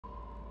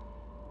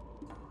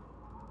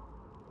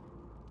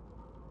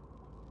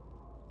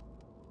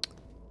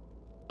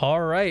All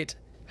right.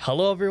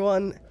 Hello,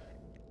 everyone.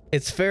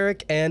 It's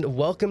Ferric, and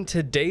welcome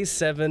to day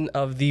 7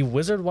 of the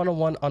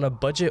Wizard101 on a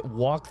budget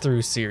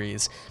walkthrough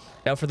series.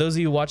 Now, for those of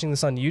you watching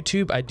this on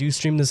YouTube, I do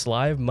stream this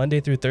live Monday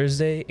through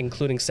Thursday,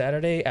 including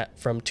Saturday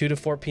from 2 to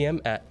 4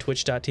 p.m. at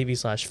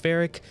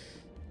twitch.tv/Ferric.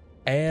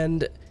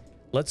 And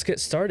let's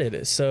get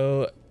started.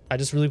 So I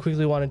just really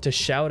quickly wanted to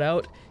shout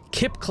out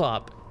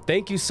Kipclop.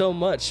 Thank you so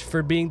much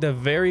for being the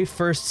very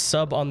first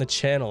sub on the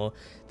channel.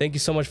 Thank you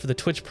so much for the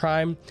Twitch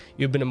Prime.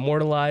 You've been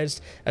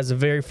immortalized as the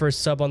very first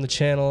sub on the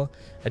channel.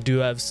 I do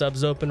have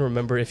subs open.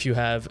 Remember, if you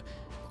have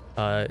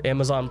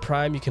Amazon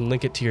Prime, you can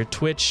link it to your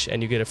Twitch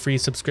and you get a free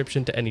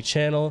subscription to any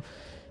channel.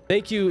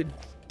 Thank you,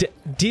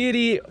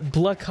 Deity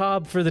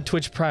Blacob, for the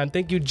Twitch Prime.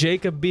 Thank you,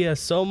 Jacob Bia,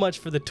 so much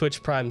for the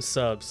Twitch Prime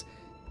subs.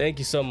 Thank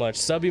you so much.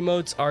 Sub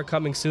emotes are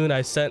coming soon.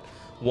 I sent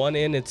one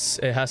in. It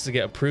has to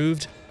get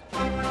approved.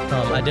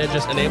 I did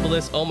just enable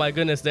this. Oh my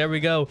goodness, there we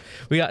go.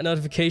 We got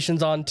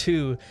notifications on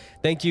too.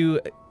 Thank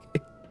you,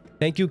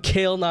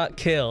 Kale Not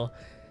Kale,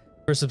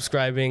 for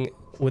subscribing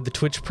with the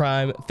Twitch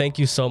Prime. Thank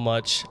you so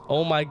much.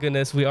 Oh my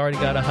goodness, we already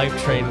got a hype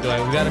train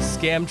going. We got a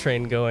scam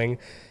train going.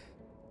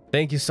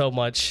 Thank you so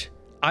much.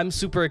 I'm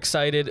super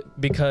excited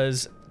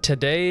because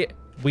today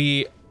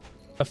we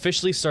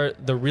officially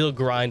start the real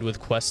grind with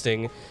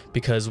questing,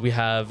 because we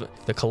have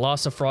the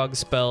Colossifrog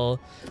spell,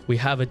 we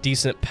have a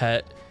decent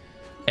pet,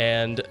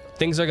 and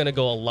things are going to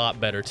go a lot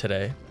better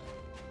today.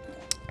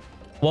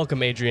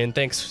 Welcome, Adrian.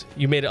 Thanks.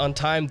 You made it on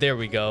time. There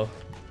we go.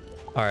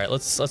 All right,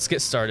 let's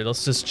get started.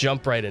 Let's just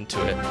jump right into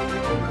it.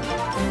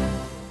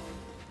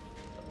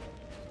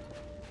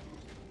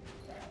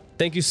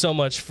 Thank you so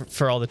much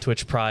for all the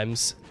Twitch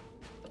Primes.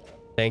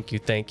 Thank you.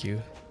 Thank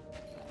you.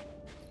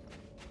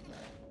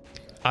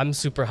 I'm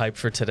super hyped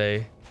for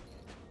today.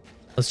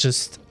 Let's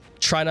just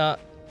try not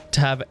to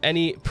have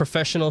any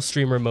professional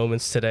streamer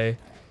moments today.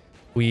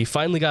 We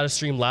finally got a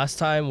stream last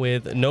time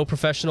with no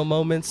professional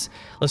moments.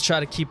 Let's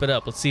try to keep it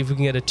up. Let's see if we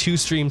can get a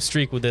 2-stream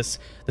streak with this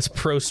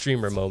pro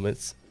streamer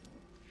moments.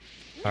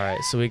 All right,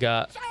 so we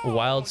got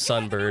Wild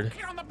Sunbird,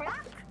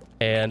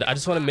 and I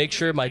just want to make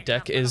sure my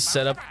deck is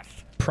set up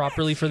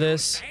properly for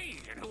this.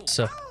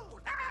 So,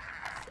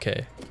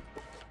 okay.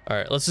 All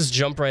right, let's just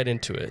jump right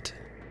into it.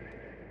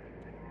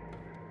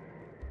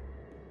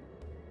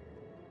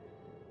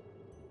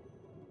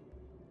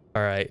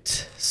 All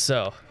right,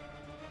 so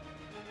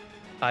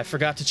I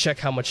forgot to check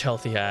how much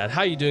health he had.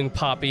 How you doing,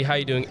 Poppy? How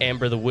you doing,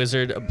 Amber the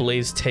Wizard?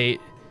 Blaze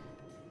Tate.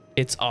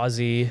 It's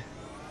Ozzy.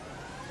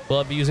 Will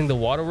I be using the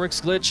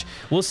Waterworks glitch?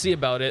 We'll see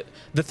about it.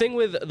 The thing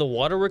with the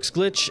Waterworks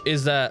glitch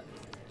is that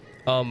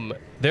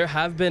there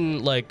have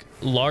been like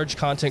large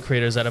content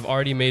creators that have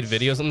already made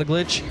videos on the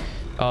glitch.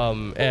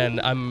 And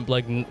I'm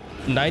like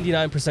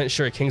 99%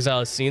 sure KingsIsle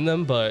has seen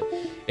them, but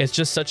it's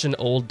just such an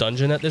old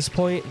dungeon at this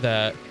point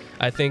that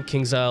I think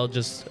KingsIsle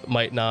just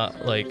might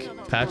not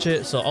like patch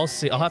it, so I'll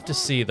see. I'll have to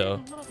see though,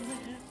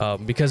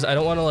 because I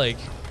don't want to like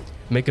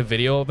make a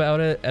video about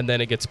it and then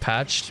it gets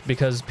patched,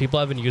 because people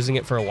have been using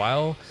it for a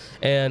while.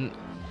 And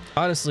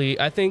honestly,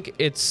 I think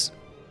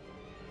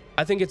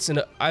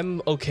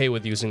I'm okay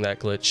with using that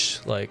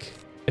glitch. Like,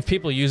 if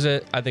people use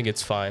it, I think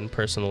it's fine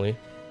personally.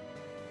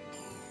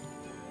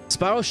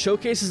 Spiral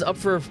Showcase is up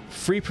for a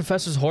free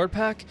Professor's Horde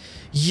pack.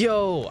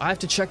 Yo, I have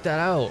to check that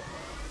out.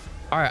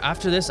 All right,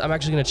 after this, I'm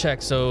actually going to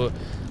check. So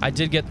I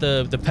did get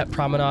the Pet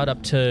Promenade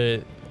up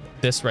to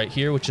this right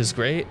here, which is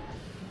great.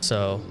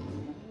 So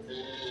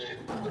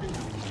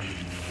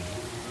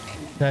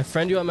can I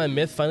friend you on my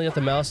myth? Finally got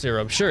the Malice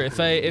Rub. Sure, if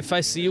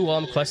I see you while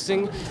I'm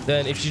questing,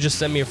 then if you just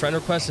send me a friend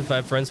request, if I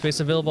have friend space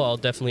available, I'll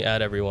definitely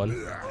add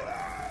everyone.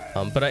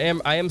 But I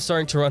am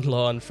starting to run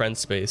low on friend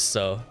space,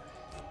 so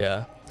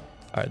yeah.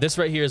 All right, this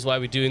right here is why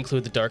we do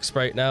include the Dark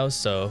Sprite now.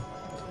 So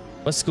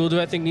what school do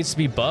I think needs to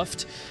be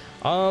buffed?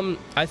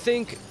 I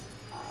think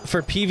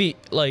for PV,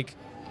 like,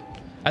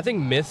 I think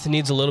Myth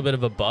needs a little bit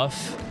of a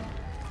buff,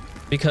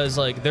 because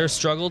like their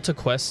struggle to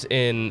quest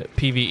in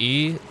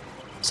PvE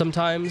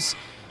sometimes,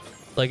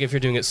 like if you're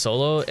doing it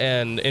solo,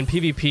 and in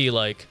PvP,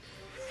 like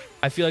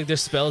I feel like their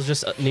spells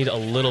just need a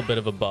little bit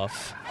of a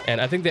buff,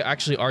 and I think they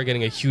actually are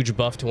getting a huge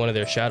buff to one of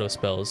their shadow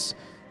spells.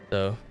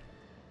 So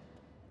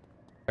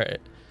all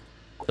right,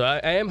 so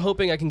I am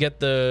hoping I can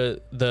get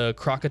the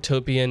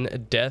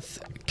Krokotopian Death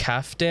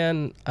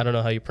Kaftan. I don't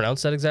know how you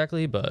pronounce that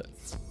exactly, but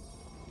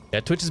yeah,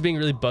 Twitch is being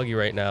really buggy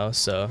right now,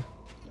 so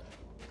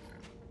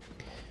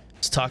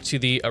let's talk to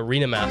the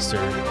Arena Master.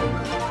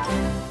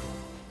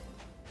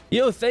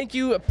 Yo, thank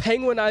you,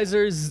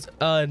 Penguinizers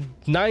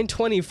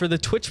 920 for the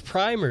Twitch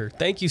Primer.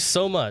 Thank you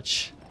so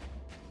much.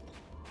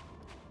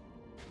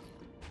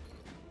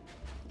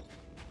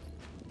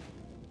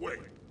 Wait,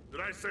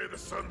 did I say the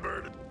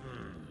Sunbird?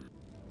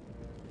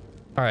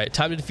 All right,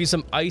 time to defeat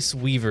some Ice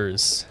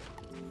Weavers.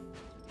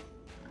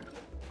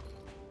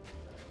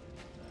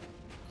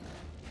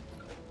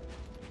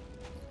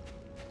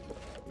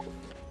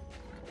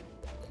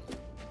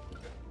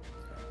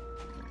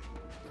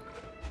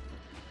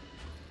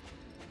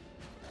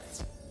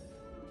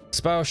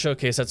 Spiral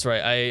Showcase, that's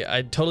right.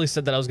 I totally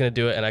said that I was going to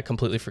do it and I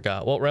completely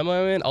forgot. What realm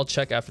am I in? I'll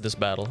check after this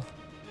battle.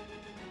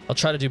 I'll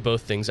try to do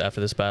both things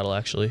after this battle,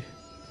 actually.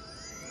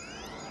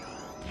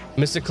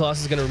 Mystic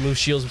Colossus is going to remove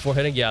shields before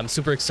hitting. Yeah, I'm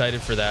super excited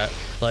for that.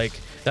 Like,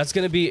 that's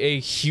going to be a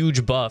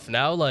huge buff.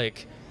 Now,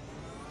 like...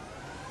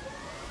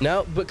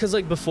 Now, because,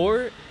 like,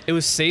 before, it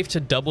was safe to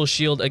double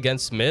shield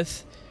against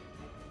Myth.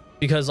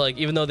 Because, like,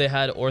 even though they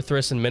had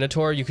Orthrus and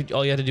Minotaur,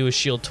 all you had to do was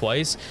shield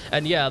twice.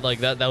 And, yeah, like,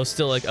 that was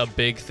still, like, a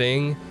big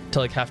thing to,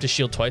 like, have to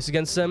shield twice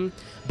against them.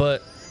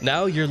 But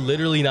now you're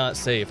literally not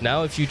safe.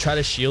 Now, if you try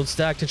to shield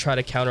stack to try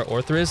to counter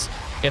Orthrus,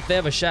 if they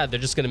have a Shad, they're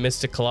just going to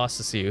Mystic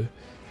Colossus you.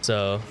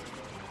 So...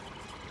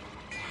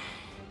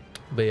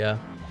 But yeah.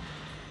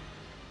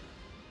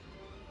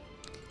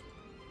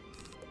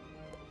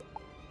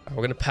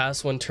 We're gonna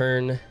pass one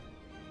turn.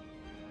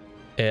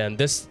 And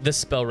this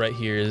spell right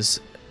here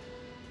is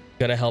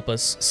gonna help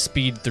us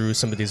speed through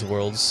some of these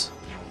worlds.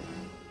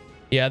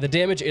 Yeah, the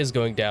damage is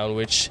going down,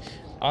 which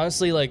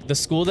honestly, like, the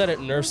school that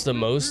it nerfs the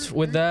most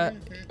with that,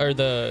 or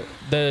the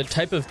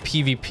type of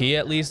PvP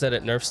at least that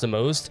it nerfs the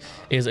most,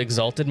 is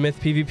Exalted Myth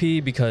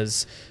PvP,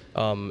 because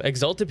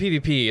Exalted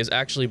PvP is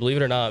actually, believe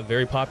it or not,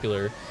 very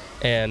popular.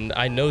 And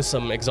I know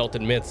some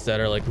Exalted Myths that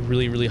are like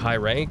really, really high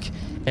rank,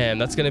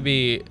 and that's gonna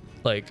be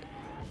like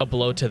a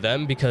blow to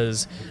them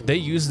because they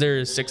use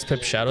their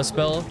 6-pip shadow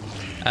spell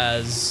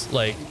as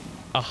like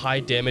a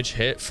high damage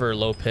hit for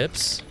low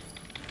pips,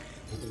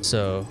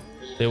 so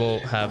they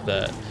won't have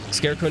that.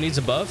 Scarecrow needs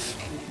a buff.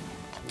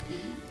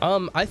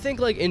 I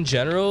think, like, in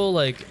general,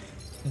 like,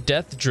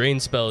 death drain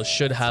spells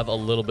should have a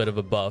little bit of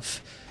a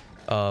buff.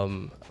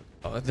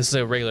 This is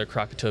a regular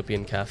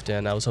Krokotopian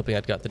Kaftan. I was hoping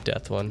I'd got the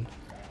death one.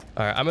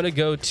 All right, I'm gonna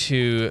go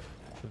to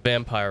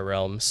Vampire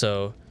Realm.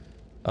 So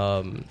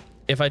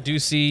if I do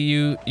see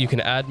you, you can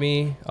add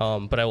me,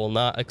 but I will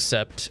not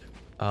accept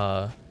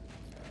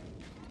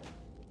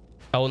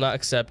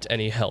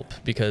any help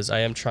because I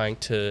am trying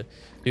to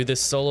do this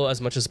solo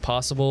as much as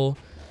possible.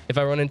 If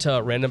I run into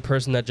a random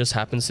person that just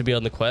happens to be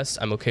on the quest,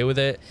 I'm okay with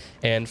it.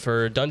 And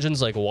for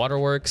dungeons like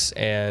Waterworks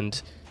and,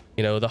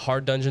 you know, the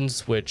hard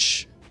dungeons,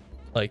 which,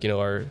 like, you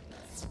know, are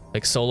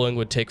like soloing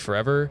would take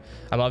forever,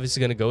 I'm obviously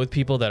going to go with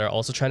people that are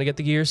also trying to get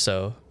the gear.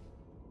 So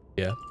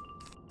yeah.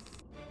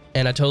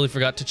 And I totally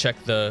forgot to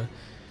check the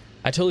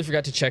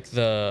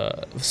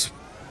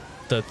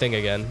thing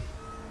again,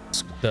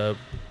 the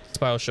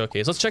Spiral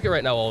Showcase. Let's check it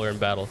right now while we're in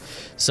battle.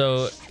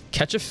 So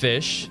catch a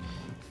fish,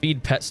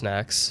 feed pet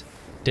snacks,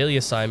 daily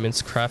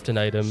assignments, craft an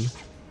item.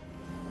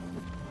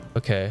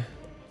 Okay,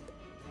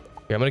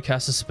 here, I'm gonna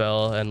cast a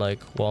spell, and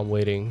like while I'm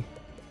waiting,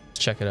 let's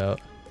check it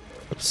out.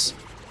 Oops.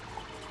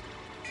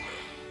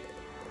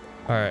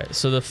 All right,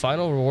 so the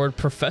final reward,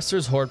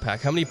 Professor's Horde Pack.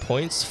 How many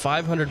points?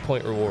 500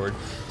 point reward.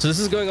 So this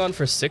is going on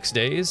for 6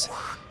 days.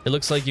 It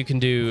looks like you can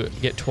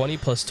get 20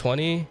 plus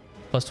 20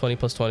 plus 20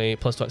 plus 20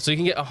 plus 20. So you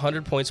can get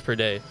 100 points per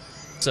day.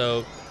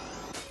 So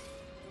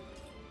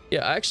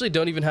yeah, I actually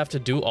don't even have to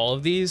do all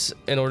of these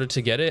in order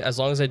to get it, as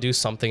long as I do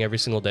something every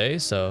single day.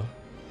 So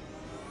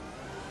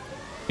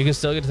you can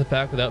still get to the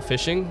pack without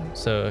fishing.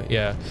 So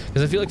yeah,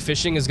 because I feel like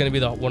fishing is going to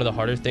be one of the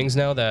harder things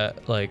now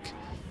that like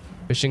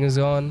fishing is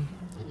gone.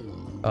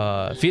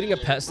 Feeding a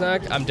pet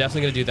snack, I'm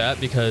definitely going to do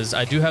that because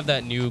I do have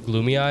that new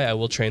Gloomy Eye. I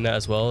will train that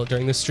as well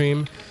during the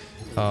stream.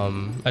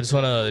 I just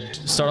want to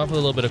start off with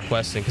a little bit of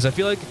questing because I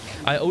feel like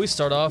I always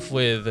start off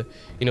with,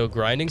 you know,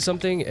 grinding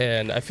something,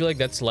 and I feel like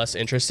that's less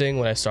interesting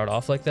when I start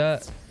off like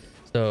that.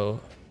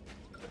 So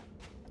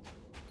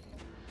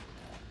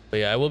but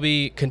yeah, I will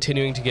be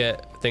continuing to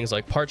get things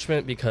like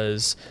parchment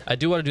because I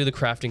do want to do the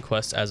crafting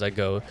quests as I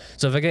go.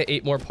 So if I get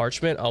 8 more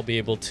parchment, I'll be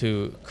able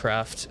to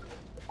craft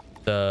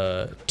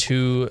the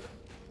 2,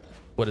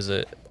 what is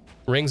it,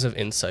 Rings of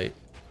Insight.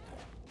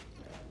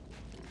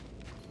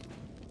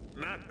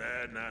 Not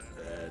bad, not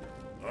bad.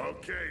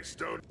 Okay,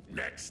 Stone.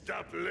 Next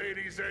up,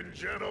 ladies and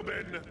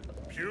gentlemen,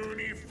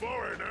 Puny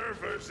Foreigner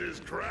versus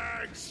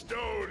Crag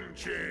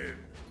Stonechin.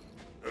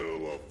 Who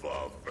will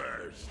fall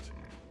first?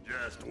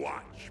 Just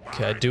watch.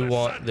 Okay, I do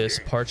want this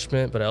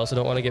parchment, but I also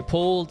don't want to get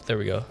pulled. There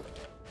we go.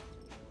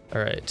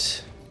 All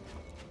right.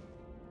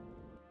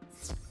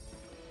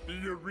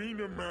 The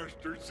arena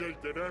master said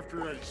that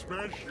after I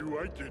smash you,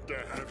 I get to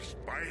have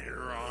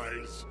spider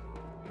eyes.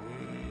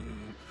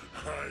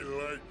 I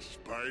like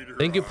spider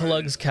Thank you, eyes.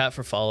 Plugs Cat,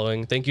 for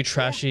following. Thank you,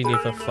 Trashy Knee,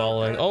 for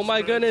following. Oh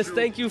my goodness,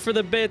 thank you for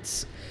the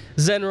bits.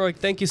 Zenroy,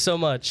 thank you so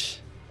much.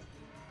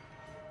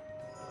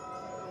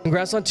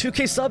 Congrats on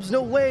 2K subs.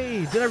 No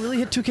way. Did I really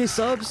hit 2K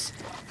subs?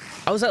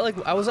 I was at like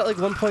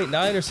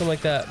 1.9 or something like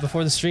that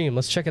before the stream.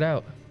 Let's check it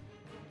out.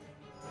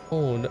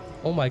 Oh no.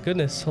 Oh my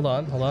goodness. Hold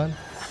on.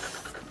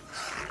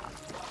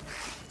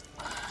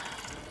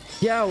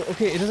 Yeah,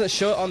 okay, it doesn't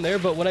show it on there,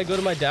 but when I go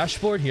to my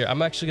dashboard here,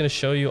 I'm actually going to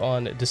show you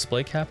on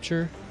display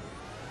capture.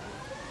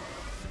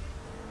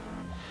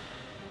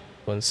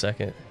 1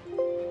 second.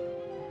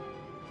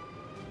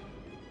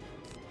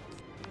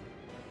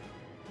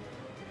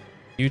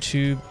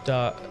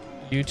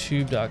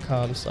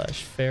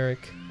 youtube.com/ferric.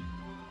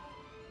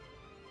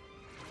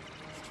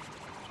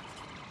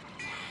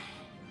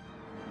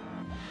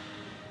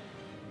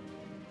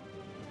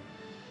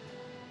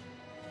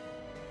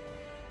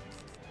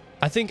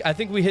 I think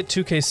we hit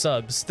 2K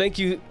subs. Thank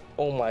you.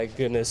 Oh my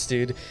goodness,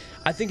 dude.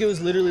 I think it was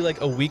literally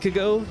like a week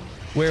ago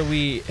where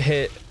we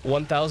hit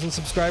 1,000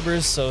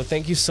 subscribers. So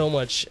thank you so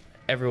much,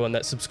 everyone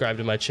that subscribed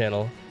to my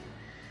channel.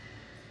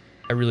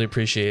 I really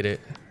appreciate it.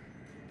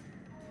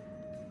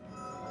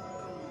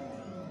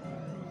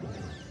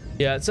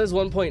 Yeah, it says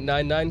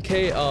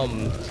 1.99K.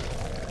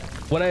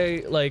 When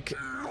I like,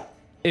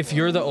 if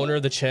you're the owner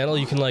of the channel,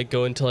 you can like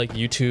go into like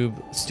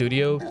YouTube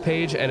studio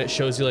page and it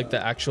shows you like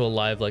the actual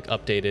live like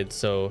updated.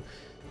 So,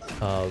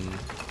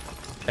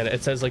 and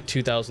it says like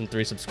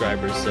 2,003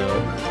 subscribers. So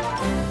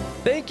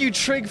thank you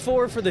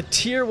Trig4 for the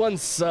tier 1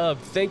 sub.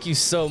 Thank you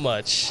so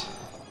much.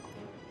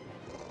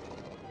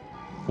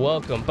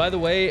 Welcome. By the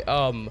way,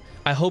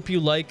 I hope you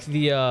like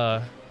the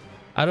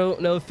I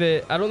don't know if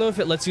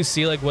it lets you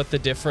see like what the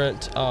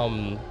different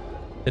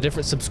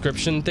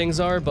subscription things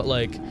are, but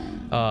like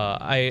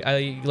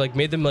I like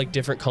made them like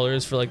different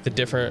colors for like the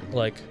different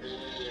like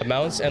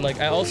amounts, and like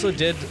I also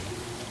did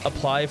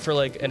apply for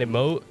like an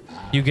emote.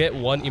 You get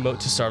one emote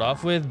to start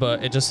off with,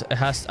 but I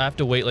have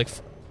to wait like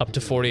up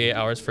to 48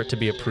 hours for it to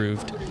be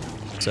approved.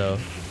 So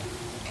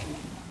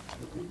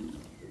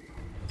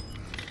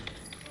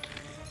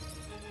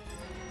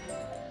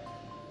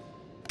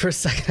for a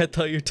second I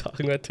thought you were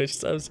talking about Twitch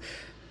subs.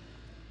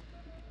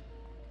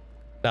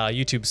 Nah,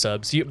 YouTube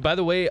subs. By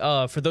the way,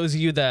 for those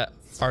of you that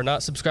are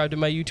not subscribed to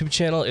my YouTube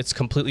channel, it's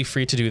completely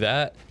free to do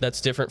that.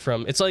 That's different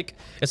from it's like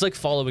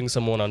following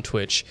someone on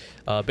Twitch.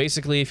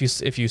 Basically, if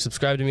you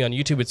subscribe to me on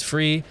YouTube, it's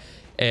free,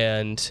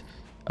 and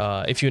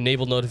if you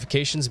enable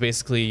notifications,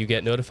 basically you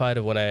get notified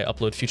of when I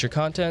upload future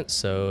content.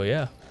 So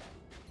yeah.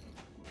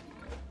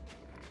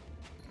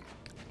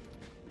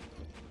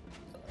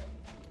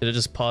 Did it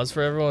just pause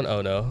for everyone?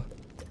 Oh no.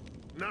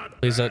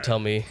 Please don't tell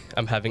me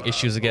I'm having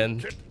issues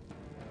again.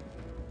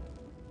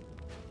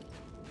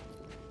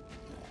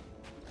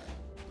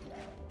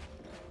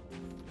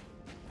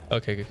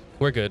 Okay,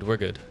 we're good. We're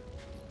good.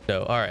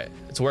 No, all right.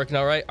 It's working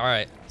all right. All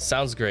right.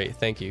 Sounds great.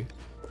 Thank you.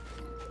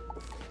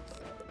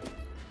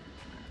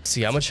 Let's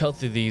see, how much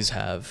health do these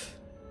have?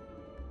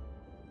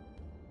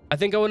 I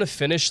think I want to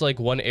finish like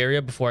one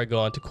area before I go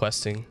on to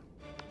questing.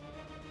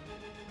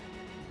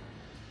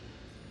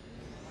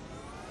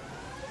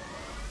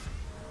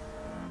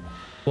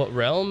 What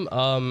realm?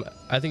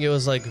 I think it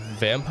was like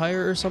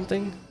vampire or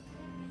something.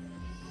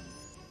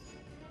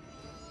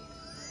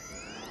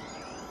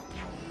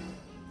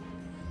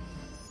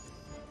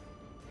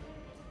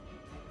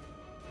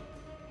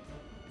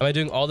 Am I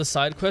doing all the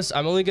side quests?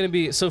 I'm only going to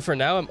be, so for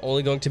now, I'm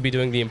only going to be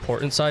doing the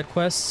important side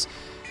quests.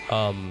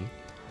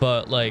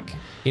 But like,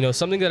 you know,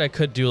 something that I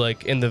could do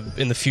like in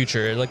the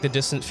future, in like the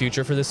distant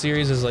future for the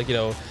series is like, you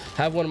know,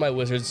 have one of my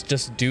wizards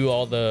just do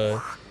all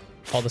the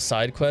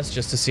side quests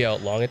just to see how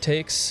long it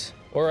takes.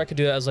 Or I could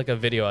do that as like a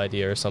video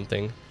idea or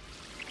something.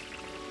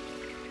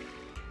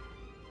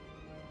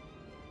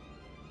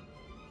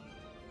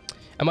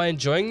 Am I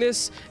enjoying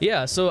this?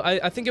 Yeah, so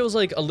I think it was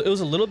like it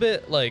was a little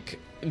bit like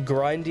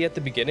grindy at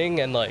the beginning,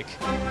 and like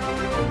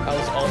I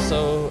was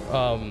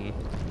also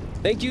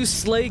thank you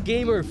Slay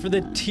Gamer for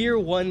the tier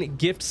 1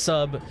 gift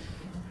sub.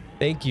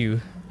 Thank you.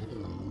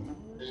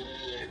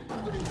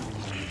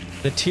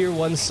 The tier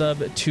 1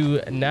 sub to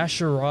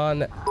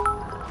Nasharon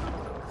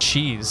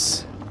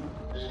Cheese.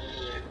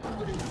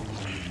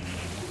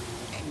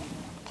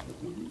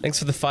 Thanks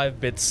for the 5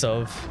 bits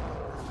of.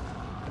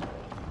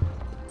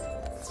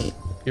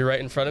 You're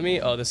right in front of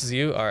me. Oh, this is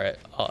you. All right,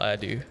 I'll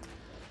add you.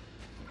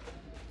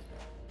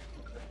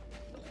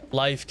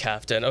 Life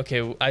Captain.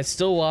 Okay, I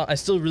still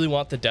really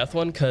want the death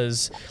one,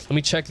 because let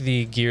me check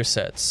the gear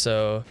sets.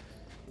 So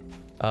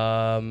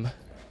oh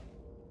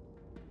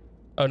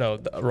no,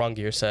 the wrong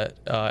gear set.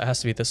 It has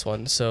to be this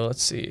one. So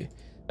let's see.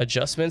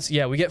 Adjustments.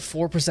 Yeah, we get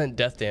 4%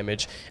 death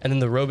damage, and then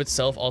the robe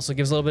itself also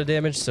gives a little bit of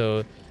damage,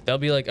 so that'll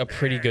be like a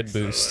pretty good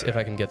boost if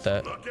I can get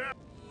that.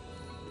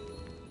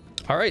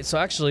 All right, so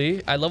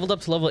actually I leveled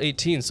up to level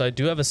 18, so I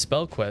do have a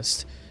spell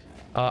quest.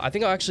 I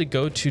think I'll actually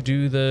go to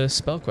do the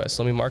spell quest.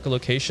 Let me mark a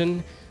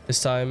location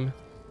this time.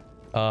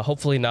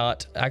 Hopefully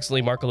not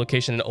accidentally mark a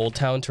location in Old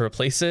Town to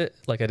replace it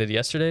like I did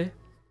yesterday.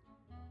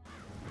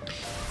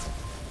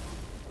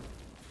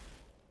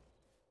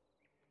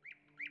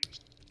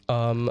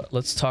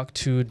 Let's talk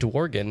to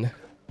Dworgen.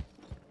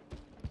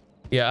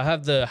 Yeah, I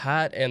have the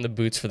hat and the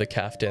boots for the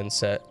caftan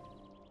set.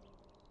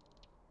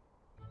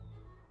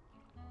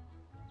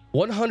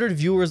 100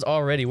 viewers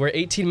already. We're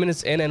 18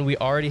 minutes in and we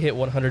already hit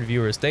 100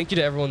 viewers. Thank you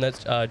to everyone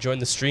that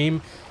joined the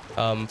stream.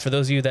 For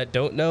those of you that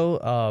don't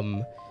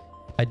know,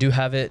 I do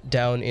have it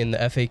down in the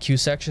FAQ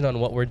section on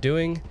what we're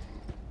doing.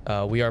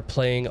 We are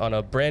playing on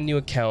a brand new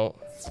account,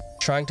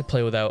 trying to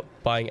play without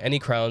buying any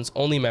crowns,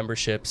 only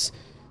memberships,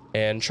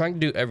 and trying to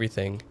do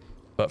everything.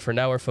 But for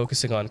now, we're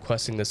focusing on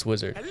questing this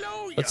wizard.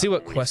 Hello, let's see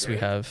what quests we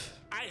have.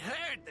 I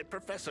heard that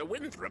Professor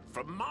Winthrop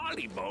from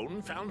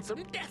Marleybone found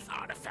some death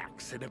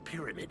artifacts in a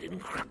pyramid in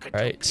Krokotopia.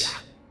 Right.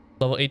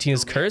 Level 18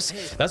 is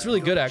curse. That's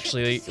really good,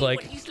 actually.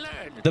 Like,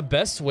 the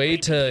best way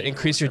to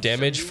increase your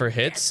damage for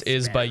hits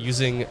is by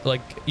using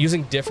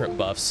different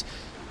buffs.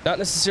 not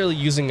necessarily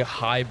using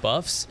high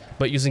buffs,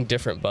 but using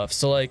different buffs.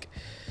 So like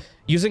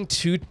using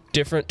 2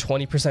 different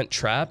 20%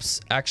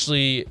 traps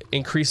actually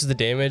increases the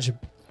damage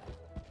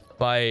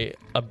by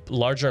a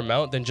larger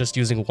amount than just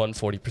using one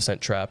 40%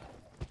 trap.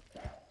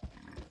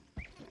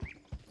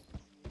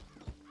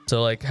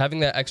 So like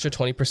having that extra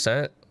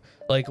 20%,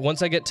 like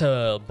once I get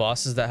to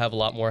bosses that have a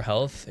lot more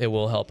health, it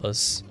will help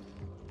us.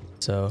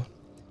 So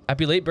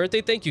happy late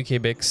birthday. Thank you,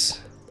 K-Bix.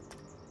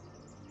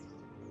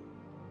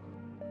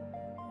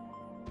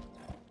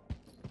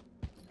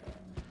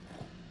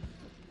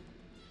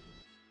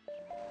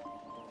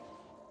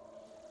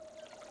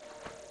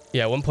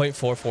 Yeah,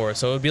 1.44.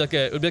 So it would be like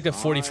a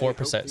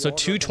 44%. So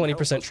 2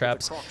 20%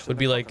 traps would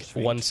be like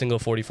one single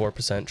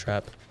 44%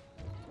 trap.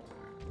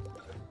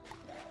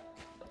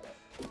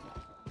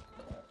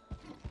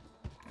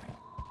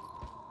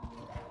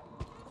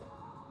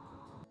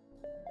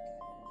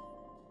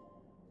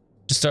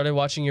 Just started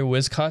watching your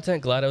Wiz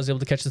content. Glad I was able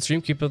to catch the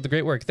stream. Keep up the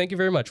great work. Thank you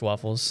very much,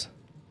 Waffles.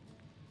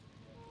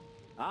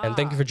 And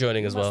thank you for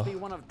joining as well.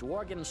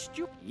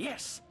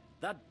 Yes.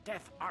 The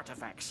death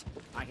artifacts.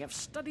 I have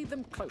studied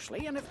them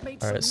closely and have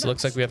made. All right, so it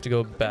looks like we have to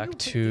go back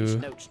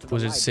to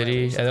Wizard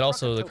City and then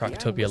also the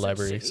Krokotopia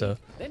library. So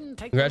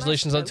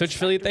congratulations on Twitch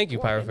affiliate. Thank you,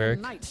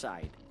 Pyropheric.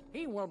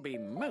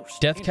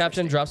 Death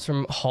Captain drops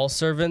from Hall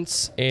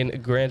Servants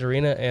in Grand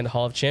Arena and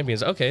Hall of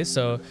Champions. Okay,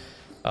 so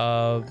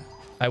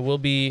I will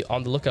be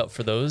on the lookout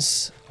for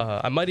those.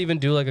 I might even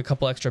do like a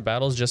couple extra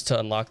battles just to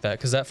unlock that,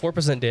 because that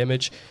 4%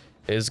 damage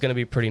is going to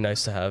be pretty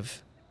nice to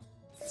have.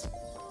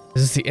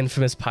 Is this the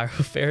infamous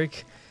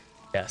Pyropheric?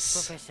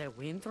 Yes. Professor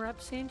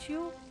Winthrop sent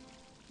you?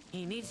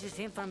 He needs his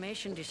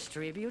information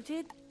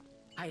distributed?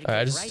 Alright,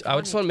 I just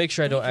want to make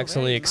sure I don't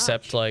accidentally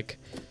accept like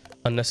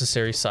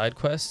unnecessary side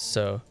quests,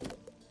 so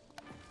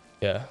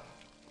yeah.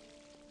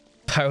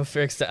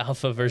 Pyropheric's the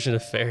alpha version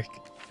of Ferric.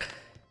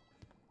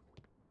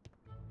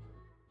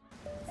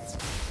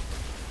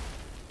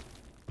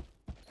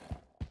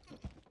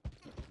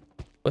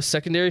 What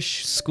secondary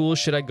school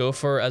should I go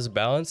for as a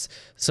balance?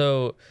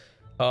 So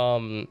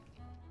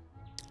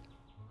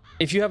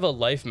if you have a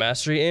life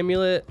mastery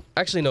amulet,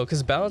 actually no,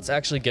 because balance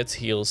actually gets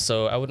heals,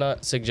 so I would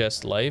not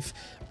suggest life,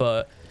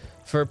 but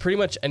for pretty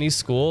much any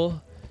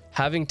school,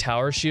 having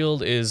tower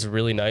shield is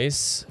really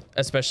nice,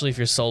 especially if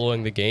you're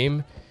soloing the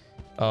game.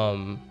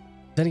 Then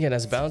again,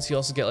 as balance, you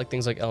also get like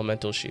things like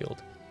elemental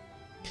shield.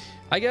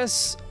 I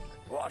guess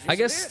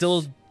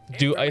still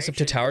do ice up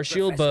to tower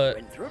shield,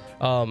 but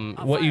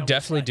what you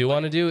definitely do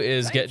want to do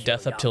is get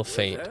death up till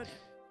faint,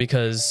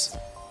 because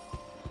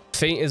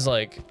faint is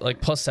like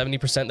plus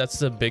 70%. That's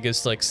the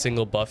biggest like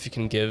single buff you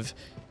can give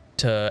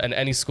to, and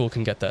any school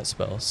can get that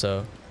spell.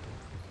 So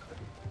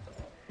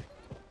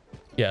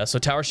yeah, so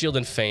tower shield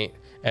and faint.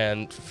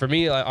 And for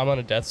me, I'm on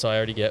a death, so I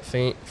already get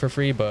faint for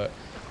free. But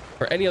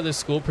for any other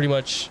school, pretty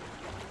much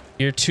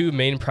your 2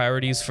 main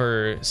priorities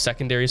for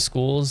secondary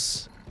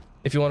schools,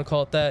 if you want to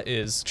call it that,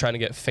 is trying to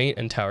get faint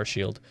and tower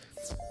shield.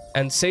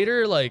 And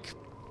satyr, like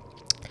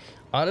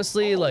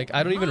honestly, like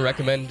I don't even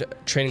recommend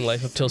training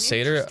life up till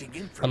satyr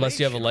unless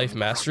you have a life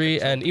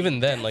mastery, and even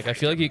then, like I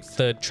feel like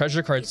the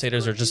treasure card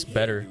satyrs are just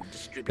better.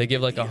 They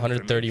give like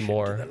 130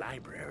 more.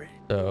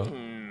 So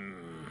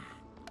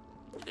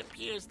it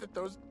appears that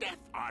those death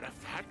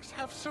artifacts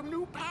have some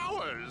new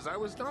powers I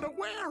was not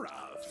aware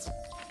of.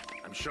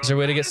 Is there a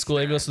way to get school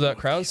amulets without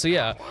crowns? So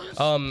yeah,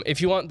 if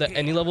you want the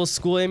any level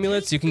school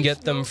amulets, you can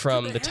get them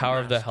from the Tower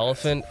of the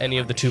Elephant, any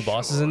of the 2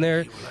 bosses in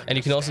there, and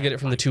you can also get it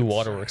from the 2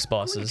 Waterworks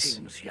bosses,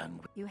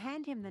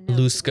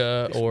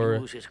 Luska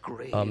or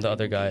the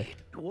other guy.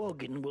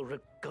 Dworgin will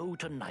go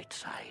to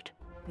Nightside,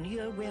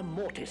 near where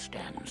Mortis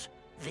stands.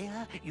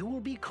 There you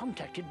will be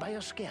contacted by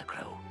a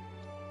scarecrow.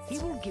 He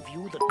will give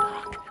you the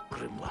Dark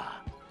Grimoire.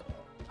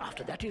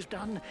 After that is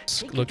done,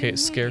 locate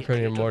Scarecrow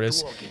near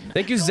Mortis.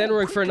 Thank you,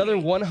 Zenroy, for another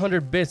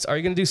 100 bits. Are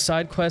you going to do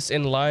side quests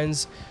in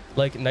lines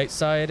like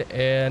Nightside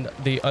and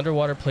the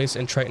underwater place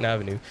in Triton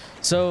Avenue?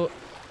 So,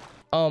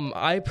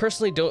 I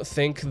personally don't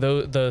think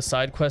the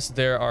side quests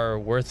there are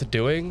worth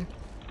doing.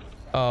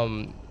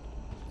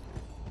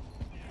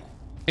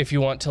 If you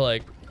want to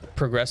like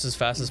progress as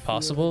fast as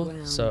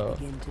possible. So.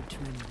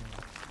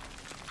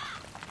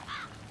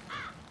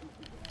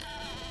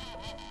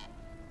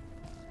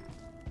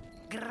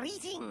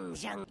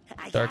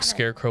 Dark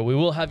Scarecrow. We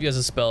will have you as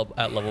a spell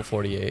at level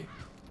 48.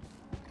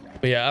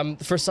 But yeah,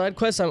 for side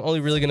quests, I'm only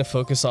really going to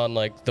focus on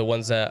like the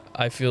ones that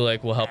I feel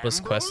like will help us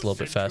quest a little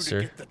bit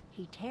faster.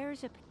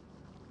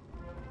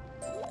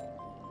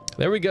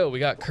 There we go. We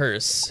got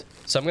Curse.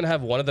 So I'm going to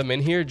have one of them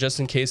in here just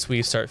in case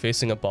we start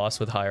facing a boss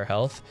with higher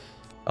health.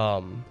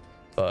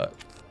 But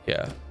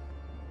yeah.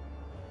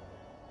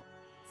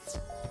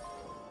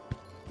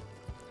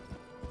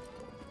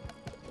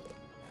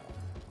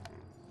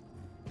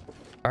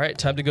 All right,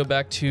 time to go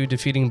back to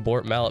defeating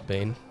Bort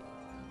Malletbane.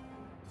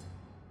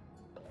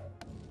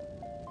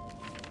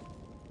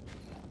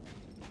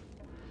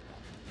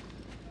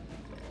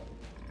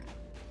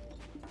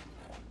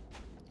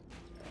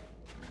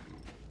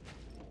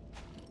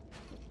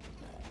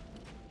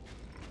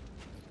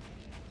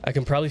 I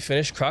can probably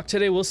finish Croc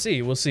today. We'll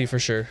see. We'll see for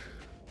sure.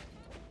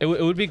 It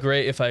would be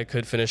great if I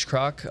could finish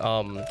Croc.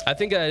 I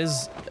think that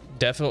is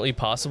definitely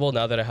possible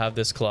now that I have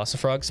this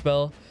Colossifrog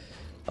spell.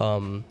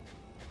 You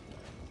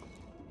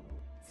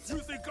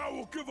think I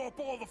will give up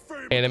all the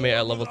fame Anime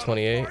at level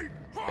 28.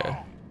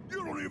 Yeah.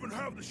 You don't even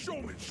have the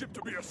showmanship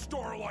to be a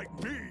star like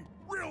me.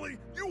 Really?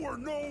 You are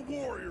no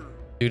warrior.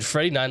 Dude,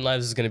 Freddy 9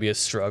 Lives is going to be a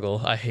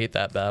struggle. I hate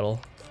that battle.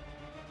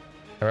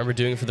 I remember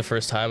doing it for the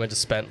first time. I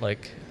just spent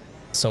like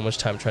so much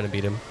time trying to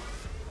beat him.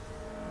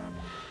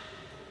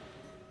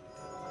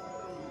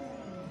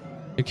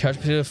 Your couch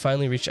potato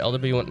finally reached Elder,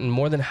 but you want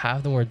more than half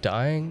of them were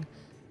dying.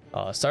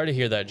 Sorry to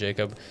hear that,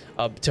 Jacob.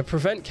 To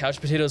prevent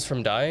couch potatoes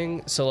from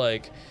dying, so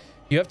like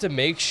you have to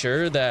make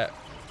sure that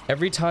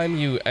every time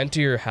you enter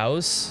your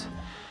house,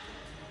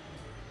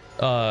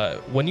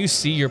 when you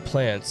see your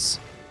plants,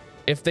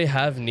 if they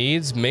have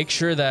needs, make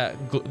sure that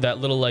that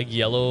little like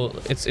yellow,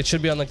 it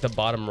should be on like the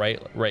bottom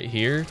right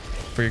here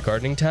for your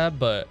gardening tab.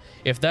 But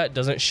if that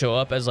doesn't show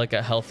up as like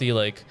a healthy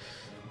like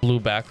blue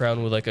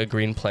background with like a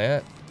green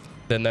plant,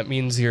 then that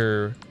means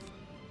your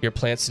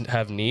plants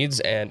have needs.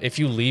 And if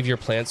you leave your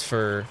plants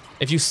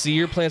if you see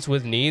your plants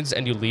with needs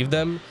and you leave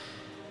them,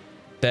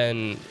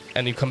 then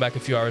and you come back a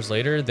few hours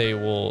later, they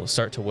will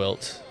start to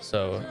wilt.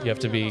 So you have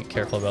to be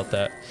careful about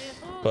that.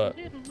 But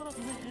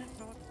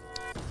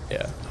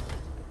yeah.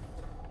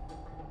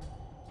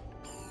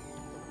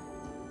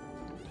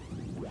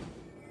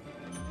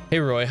 Hey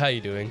Roy, how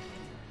you doing?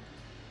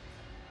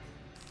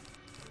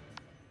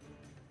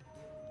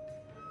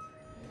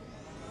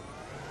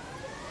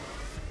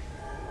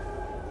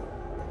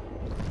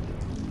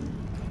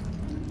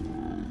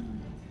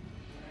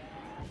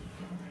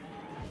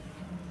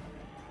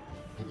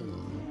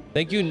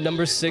 Thank you,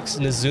 number 6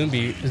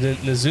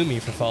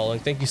 Nazumi for following.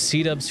 Thank you,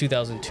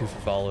 CDubs2002 for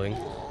following.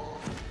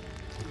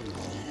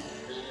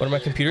 What are my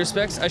computer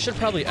specs? I should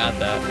probably add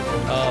that.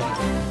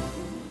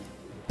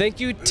 Thank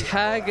you,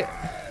 Tag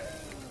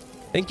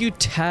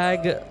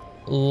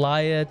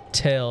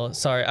Liatail.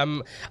 Sorry,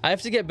 I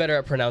have to get better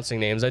at pronouncing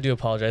names. I do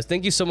apologize.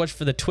 Thank you so much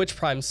for the Twitch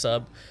Prime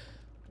sub.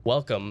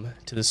 Welcome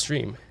to the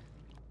stream.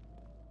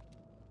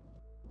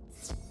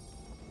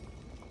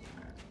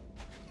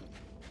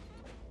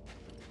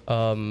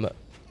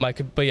 My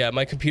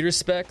computer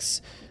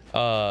specs,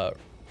 I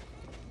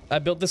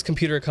built this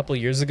computer a couple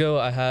years ago.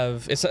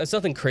 It's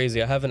nothing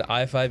crazy. I have an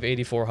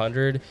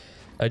i5-8400,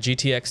 a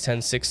GTX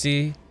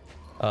 1060,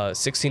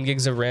 16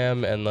 gigs of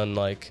RAM, and then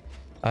like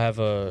I have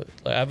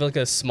like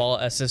a small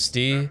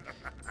SSD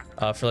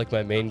for like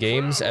my main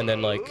games, and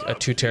then like a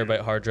 2 TB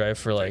hard drive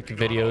for like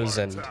videos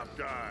and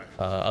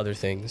other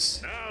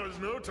things. Now is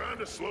no time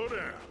to slow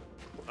down.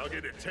 I'll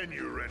get a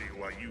tenure ready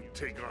while you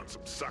take on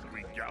some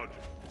suckling gougings.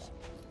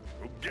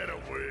 Go get 'em,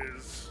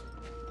 Wiz.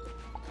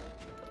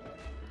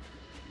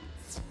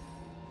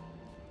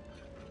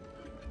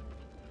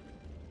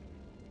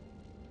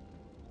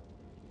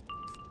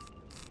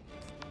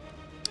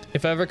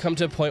 If I ever come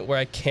to a point where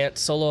I can't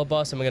solo a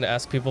boss, I'm gonna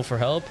ask people for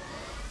help.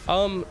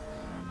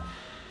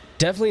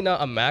 Definitely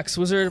not a max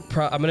wizard.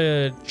 I'm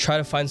gonna try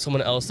to find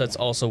someone else that's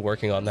also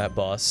working on that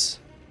boss.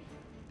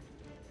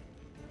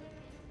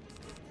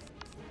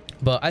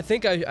 But I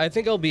think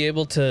I'll be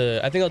able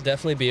to. I think I'll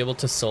definitely be able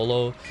to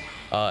solo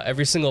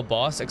every single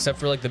boss except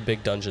for like the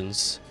big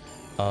dungeons.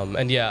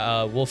 And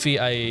yeah, Wolfie,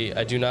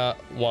 I do not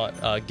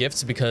want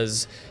gifts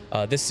because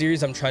this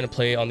series I'm trying to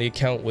play on the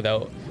account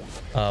without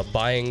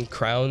buying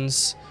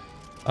crowns,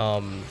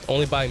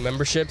 only buying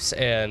memberships.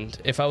 And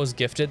if I was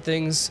gifted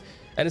things,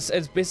 and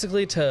it's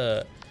basically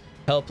to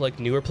help like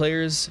newer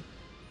players,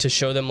 to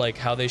show them like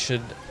how they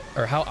should,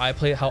 or how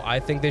I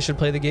think they should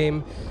play the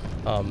game,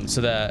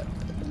 so that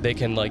they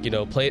can like, you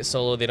know, play it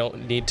solo. They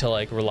don't need to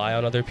like rely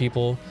on other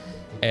people.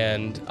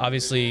 And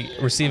obviously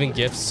receiving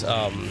gifts,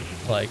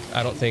 like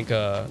I don't think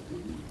a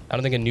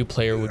new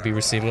player would be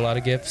receiving a lot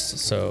of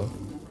gifts. So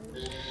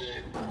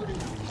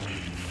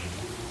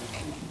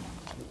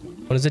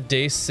when is it?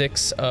 Day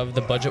 6 of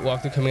the budget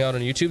walkthrough coming out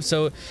on YouTube.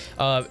 So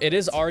it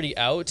is already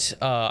out.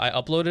 I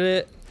uploaded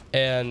it,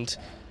 and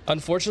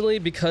unfortunately,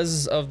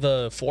 because of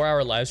the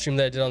 4-hour live stream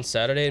that I did on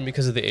Saturday, and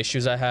because of the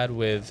issues I had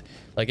with,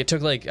 like, it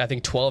took like I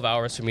think 12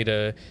 hours for me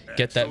to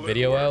get that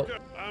video out.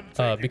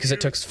 Because it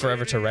took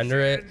forever to render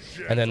it,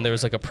 and then there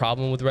was like a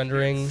problem with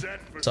rendering,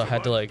 so I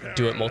had to like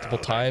do it multiple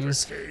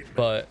times.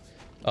 But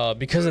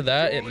because of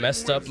that, it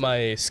messed up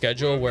my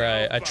schedule,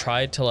 where I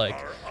tried to like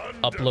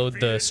upload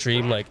the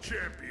stream like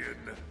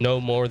no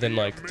more than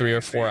like 3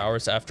 or 4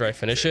 hours after I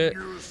finish it.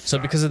 So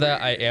because of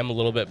that, I am a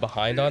little bit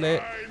behind on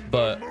it.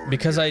 But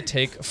because I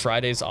take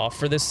Fridays off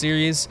for this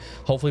series,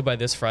 hopefully by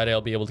this Friday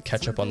I'll be able to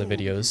catch up on the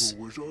videos,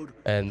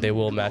 and they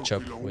will match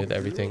up with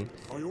everything.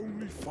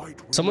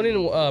 Someone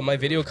in my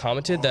video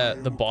commented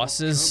that the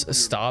bosses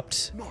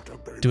stopped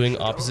doing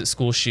opposite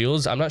school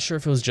shields. I'm not sure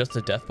if it was just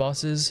the death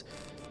bosses,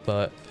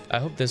 but I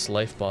hope this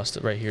life boss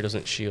right here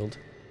doesn't shield.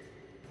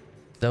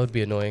 That would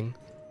be annoying.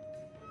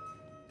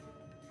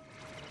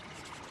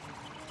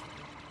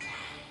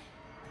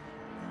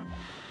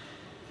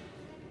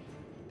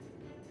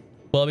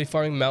 Will I be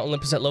farming Mount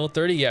Olympus at level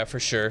 30? Yeah, for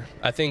sure.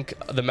 I think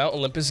the Mount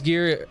Olympus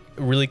gear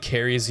really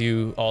carries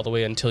you all the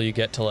way until you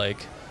get to like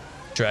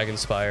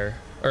Dragonspire,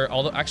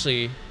 or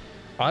actually,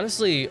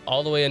 honestly,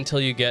 all the way until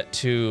you get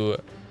to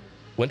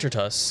Winter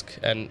Tusk,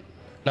 and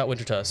not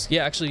Winter Tusk.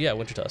 Yeah, actually, yeah,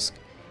 Winter Tusk.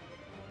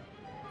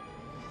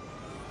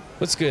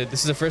 What's good? This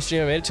is the first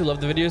stream I made it to.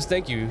 Love the videos.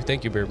 Thank you,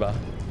 Birba.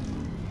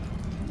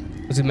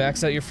 Was you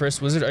max out your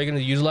first wizard? Are you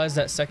going to utilize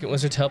that second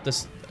wizard to help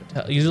this?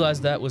 Utilize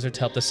that wizard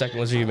to help the second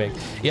wizard you make?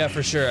 Yeah,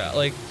 for sure.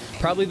 Like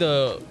probably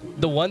the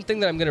one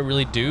thing that I'm gonna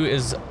really do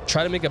is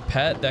try to make a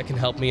pet that can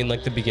help me in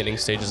like the beginning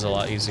stages a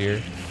lot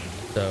easier.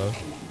 So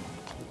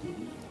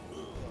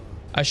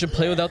I should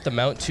play without the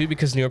mount too,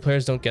 because newer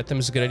players don't get them.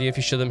 It's a good idea if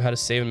you show them how to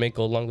save and make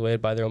gold along the way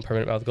and buy their own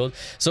permanent mount of gold.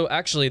 So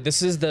actually,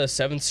 this is the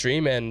 7th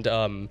stream, and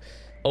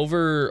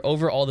over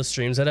all the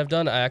streams that I've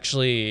done, I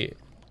actually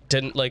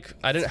didn't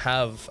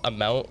have a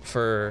mount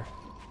for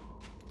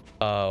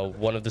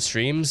one of the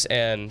streams,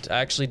 and I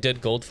actually did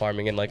gold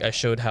farming, and like I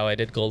showed how I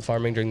did gold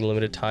farming during the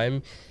limited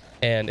time,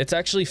 and it's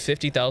actually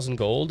 50,000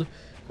 gold,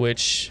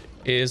 which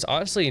is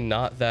honestly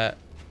not that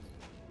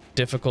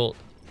difficult.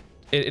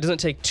 It doesn't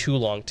take too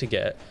long to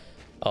get,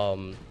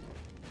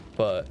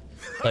 but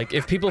like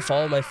if people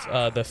follow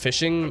my the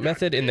fishing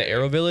method in the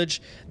Arrow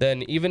Village,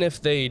 then even if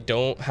they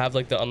don't have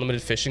like the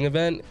unlimited fishing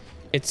event,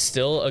 it's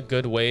still a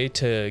good way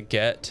to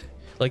get,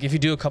 like if you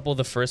do a couple of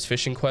the first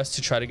fishing quests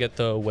to try to get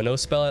the Winnow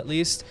spell at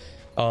least,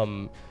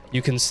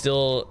 you can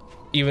still,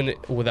 even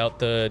without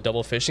the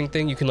double fishing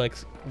thing, you can like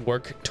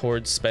work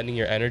towards spending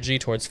your energy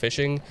towards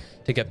fishing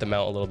to get the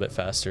mount a little bit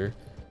faster.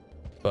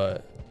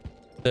 But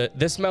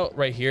this mount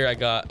right here I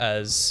got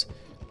as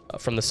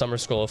from the Summer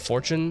Scroll of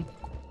Fortune,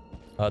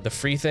 the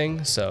free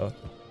thing. So,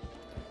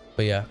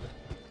 but yeah.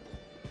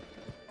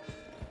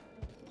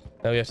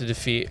 Now we have to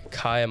defeat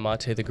Kai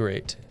Amate the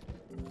Great.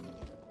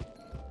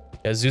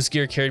 Yeah, Zeus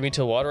gear carried me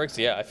to Waterworks.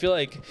 Yeah, I feel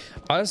like,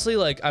 honestly,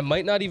 like I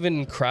might not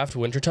even craft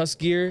Winter Tusk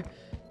gear.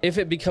 If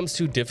it becomes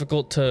too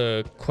difficult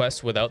to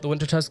quest without the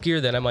Winter Tusk gear,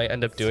 then I might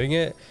end up doing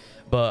it.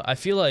 But I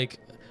feel like,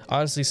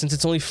 honestly, since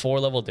it's only 4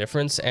 level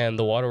difference and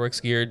the Waterworks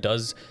gear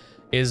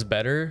is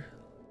better,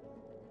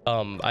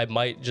 I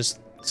might just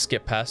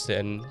skip past it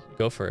and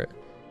go for it.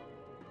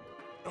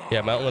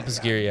 Yeah, Mount Olympus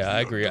gear, yeah,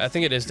 I agree. I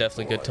think it is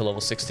definitely good to level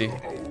 60.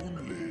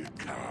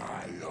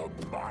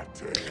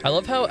 I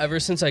love how ever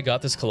since I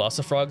got this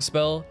Colossifrog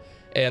spell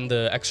and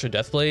the extra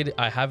Deathblade,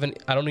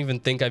 I don't even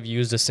think I've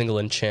used a single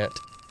enchant.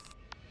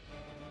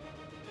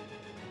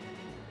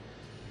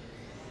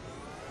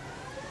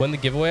 When the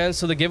giveaway ends?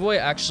 So the giveaway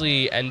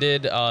actually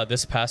ended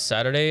this past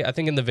Saturday. I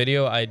think in the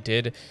video I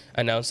did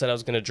announce that I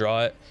was going to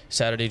draw it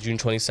Saturday, June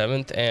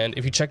 27th. And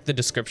if you check the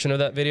description of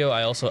that video,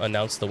 I also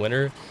announced the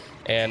winner.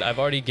 And I've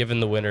already given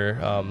the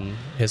winner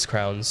his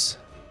crowns.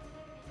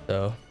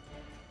 So...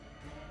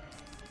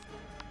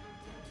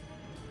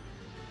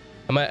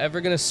 am I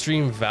ever gonna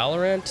stream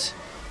Valorant?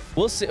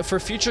 We'll see. For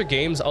future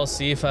games, I'll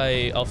see if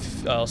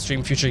I'll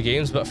stream future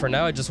games. But for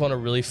now, I just want to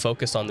really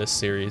focus on this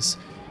series,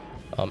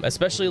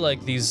 especially like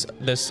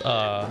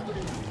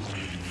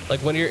like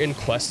when you're in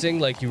questing,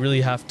 like you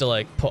really have to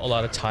like put a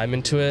lot of time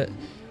into it.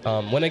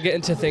 When I get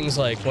into things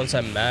like once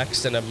I'm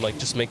maxed and I'm like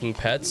just making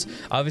pets,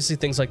 obviously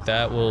things like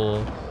that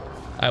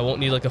I won't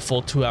need like a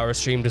full 2-hour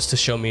stream just to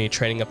show me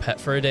training a pet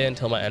for a day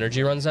until my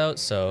energy runs out.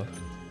 So.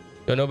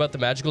 Do I know about the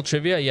magical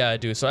trivia? Yeah, I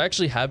do. So I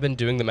actually have been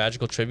doing the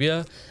magical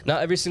trivia,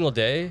 not every single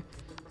day,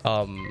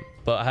 but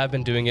I have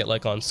been doing it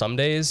like on some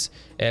days.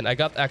 And I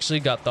actually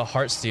got the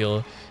heart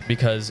steal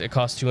because it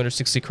cost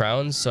 260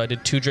 crowns. So I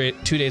did 2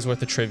 days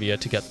worth of trivia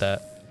to get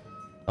that.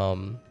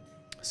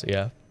 So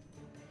yeah.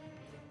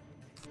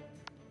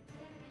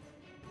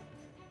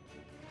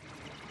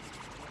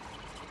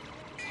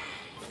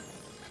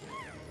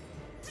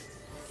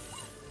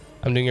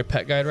 I'm doing your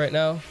pet guide right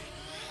now.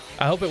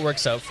 I hope it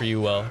works out for you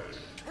well.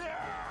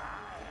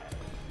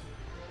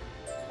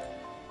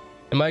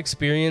 In my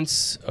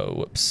experience, oh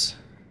whoops.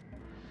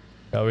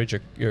 I'll read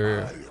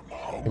your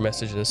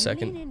message in a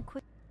second.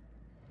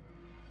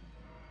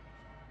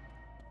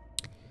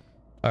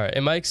 All right,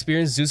 in my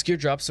experience, Zeus gear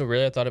drops so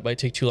rarely I thought it might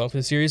take too long for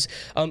the series.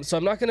 So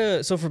I'm not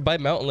gonna, so for by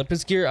Mount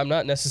Olympus gear, I'm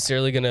not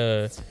necessarily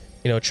gonna,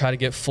 try to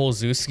get full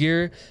Zeus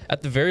gear.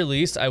 At the very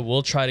least, I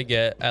will try to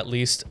get at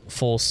least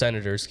full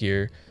Senator's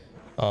gear.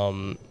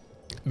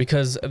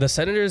 Because the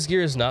Senator's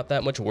gear is not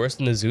that much worse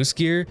than the Zeus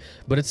gear,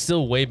 but it's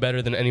still way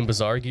better than any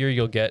Bazaar gear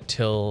you'll get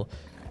till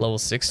level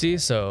 60.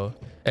 So,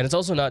 and it's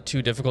also not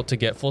too difficult to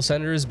get full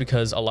Senators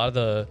because a lot of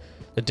the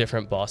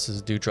different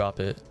bosses do drop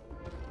it.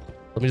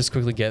 Let me just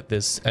quickly get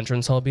this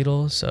entrance hall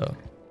beetle. So,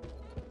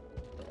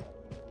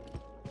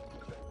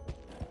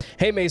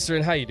 hey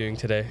Macerin, how you doing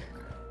today?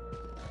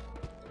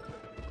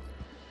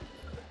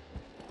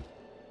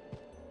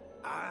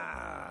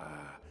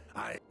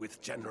 With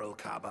General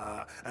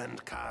Kaba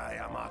and Kai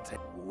Amate,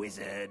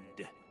 wizard.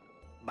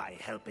 By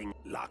helping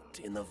locked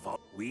in the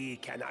vault, we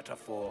cannot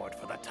afford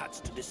for the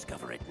touch to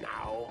discover it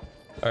now.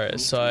 Alright,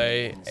 so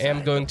I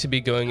am going to be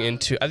going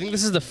into, I think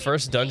this is the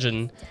first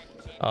dungeon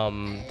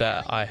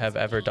that I have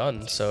ever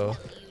done. So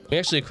let me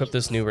actually equip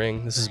this new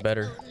ring. This is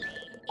better.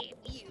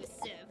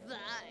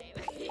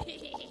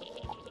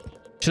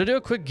 Should I do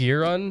a quick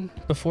gear run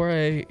before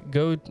I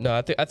go? No,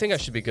 I think I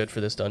should be good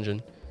for this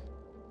dungeon.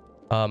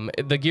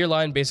 The gear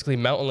line basically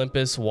Mount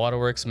Olympus,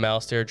 Waterworks,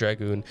 Malstair,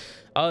 Dragoon.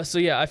 So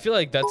yeah, I feel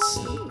like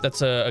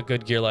that's a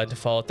good gear line to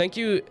follow. Thank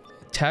you,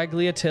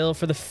 Tagliatale,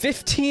 for the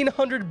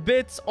 1,500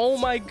 bits. Oh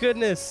my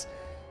goodness.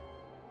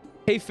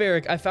 Hey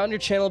Ferric, I found your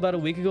channel about a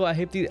week ago. I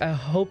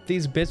hope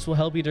these bits will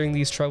help you during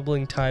these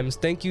troubling times.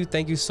 Thank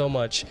you so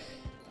much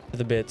for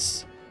the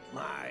bits.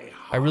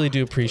 I really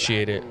do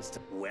appreciate it.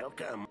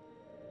 Welcome.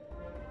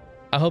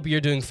 I hope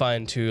you're doing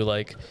fine too.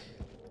 Like,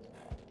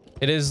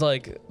 it is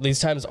like these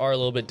times are a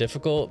little bit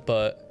difficult,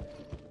 but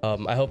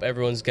I hope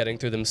everyone's getting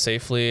through them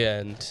safely,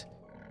 and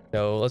you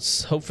know,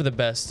 let's hope for the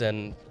best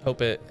and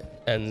hope it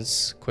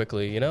ends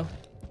quickly, you know?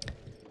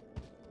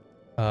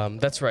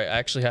 That's right, I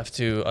actually have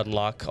to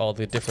unlock all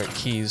the different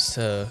keys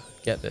to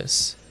get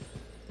this.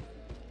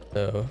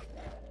 So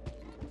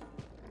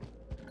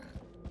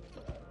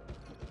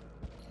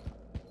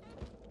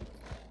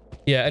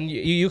yeah, and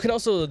you can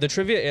also, the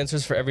trivia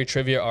answers for every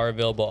trivia are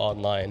available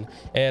online,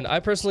 and I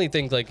personally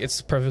think like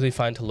it's perfectly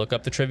fine to look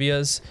up the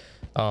trivias.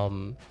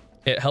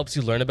 It helps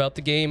you learn about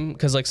the game,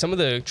 because like some of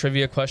the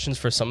trivia questions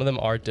for some of them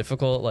are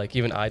difficult, like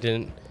even I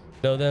didn't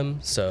know them.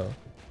 So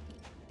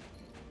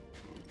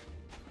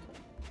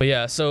but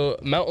yeah, so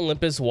Mount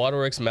Olympus,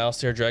 Waterworks,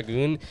 Malstair,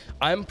 Dragoon.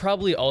 I'm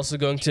probably also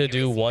going to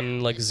do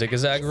one like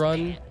zigzag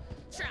run,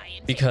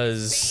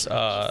 because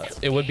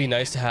it would be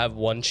nice to have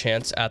one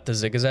chance at the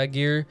zigzag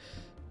gear.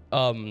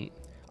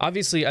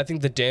 Obviously I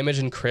think the damage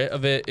and crit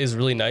of it is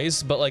really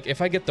nice, but like if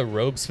I get the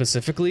robe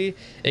specifically,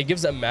 it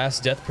gives a mass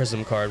death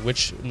prism card,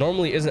 which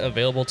normally isn't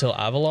available till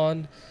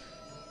Avalon,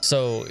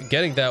 so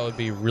getting that would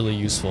be really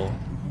useful.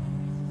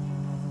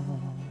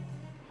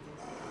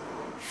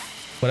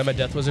 When I'm a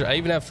death wizard, I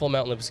even have full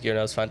Mount Olympus gear and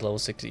I was fine to level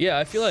 60. Yeah,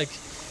 I feel like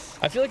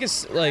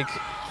it's like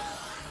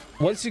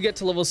once you get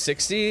to level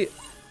 60,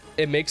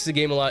 it makes the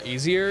game a lot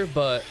easier,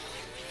 but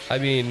I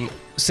mean,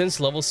 since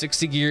level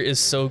 60 gear is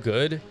so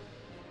good,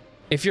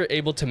 if you're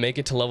able to make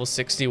it to level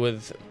 60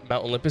 with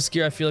Mount Olympus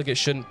gear, I feel like it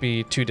shouldn't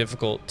be too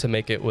difficult to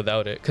make it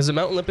without it. Because the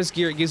Mount Olympus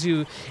gear, it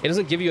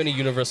doesn't give you any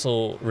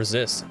universal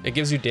resist. It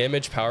gives you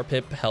damage, power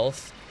pip,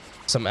 health,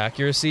 some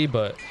accuracy,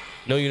 but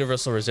no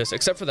universal resist,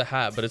 except for the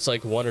hat, but it's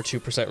like 1 or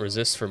 2%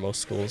 resist for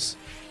most schools.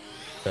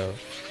 So.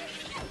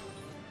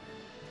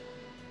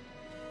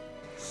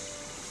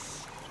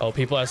 Oh,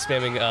 people are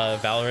spamming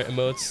Valorant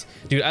emotes.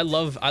 Dude, I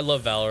love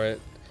Valorant.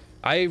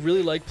 I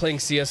really like playing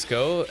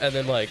CSGO, and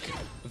then like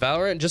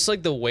Valorant, just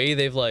like the way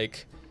they've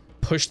like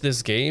pushed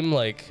this game,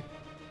 like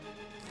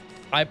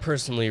I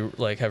personally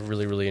like have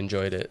really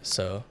enjoyed it.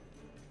 So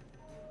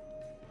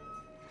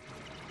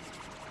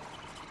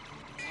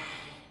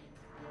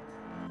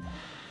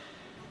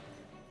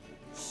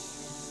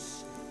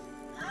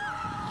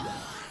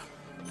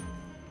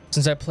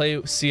since I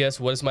play CS,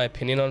 what is my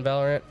opinion on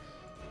Valorant?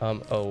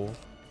 Oh,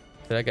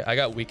 I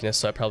got weakness,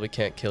 so I probably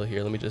can't kill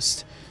here. Let me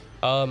just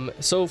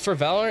so for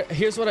Valorant,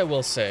 here's what I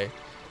will say.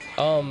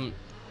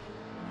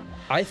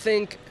 I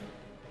think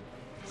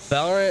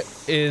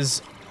Valorant is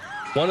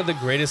one of the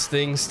greatest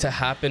things to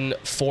happen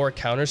for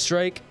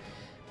Counter-Strike,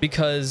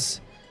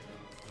 because,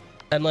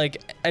 and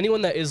like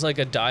anyone that is like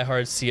a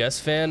diehard CS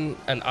fan,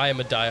 and I am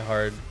a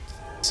diehard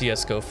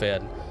CSGO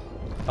fan,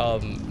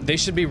 they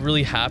should be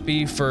really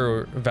happy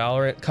for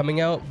Valorant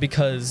coming out,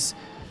 because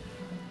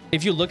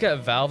if you look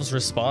at Valve's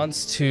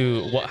response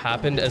to what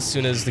happened as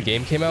soon as the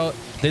game came out,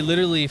 they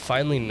literally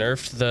finally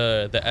nerfed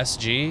the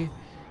SG,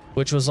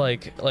 which was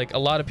like a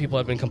lot of people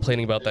have been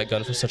complaining about that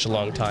gun for such a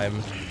long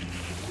time.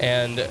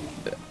 And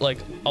like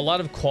a lot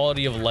of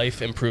quality of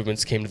life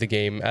improvements came to the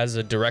game as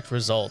a direct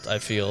result, I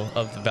feel,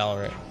 of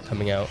Valorant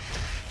coming out.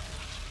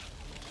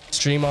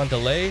 Stream on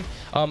delay.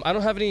 I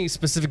don't have any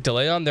specific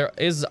delay on. There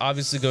is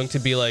obviously going to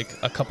be like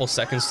a couple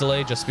seconds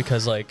delay, just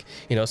because like,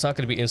 you know, it's not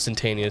going to be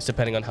instantaneous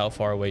depending on how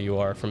far away you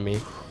are from me.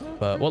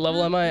 But what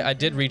level am I? I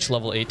did reach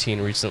level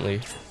 18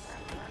 recently.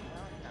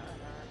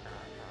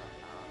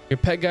 Your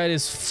pet guide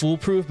is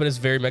foolproof, but it's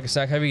very mega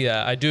stack heavy.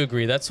 Yeah, I do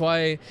agree. That's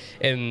why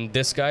in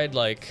this guide,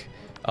 like,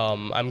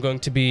 I'm going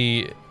to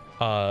be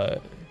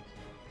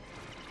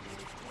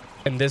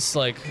in this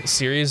like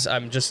series,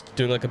 I'm just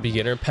doing like a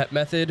beginner pet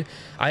method.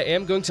 I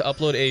am going to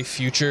upload a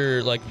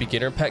future like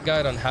beginner pet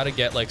guide on how to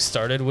get like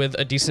started with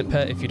a decent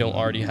pet if you don't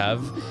already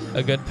have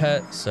a good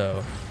pet.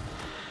 So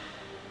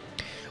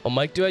what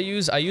mic do I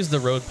use? I use the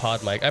Rode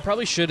Pod mic. I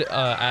probably should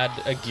add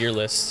a gear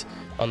list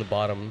on the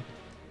bottom.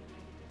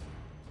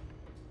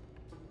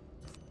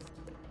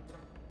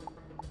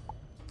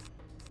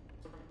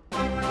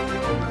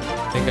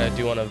 I think I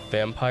do want a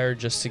vampire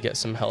just to get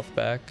some health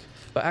back,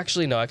 but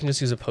actually no, I can just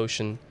use a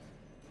potion.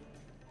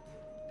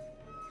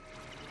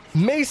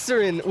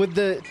 Macerin with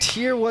the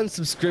tier 1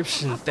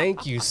 subscription.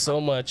 Thank you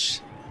so much.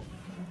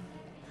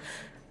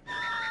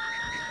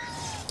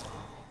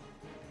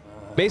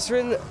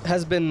 Macerin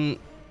has been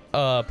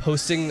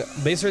posting.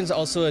 Macerin's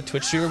also a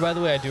Twitch streamer, by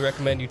the way. I do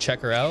recommend you check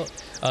her out.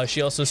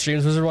 She also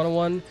streams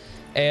Wizard101,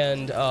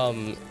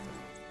 and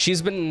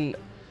she's been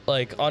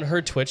like on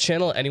her Twitch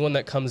channel. Anyone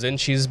that comes in,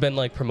 she's been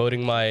like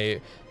promoting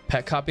my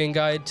pet copying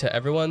guide to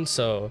everyone.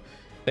 So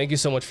thank you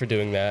so much for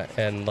doing that.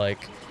 And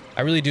like,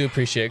 I really do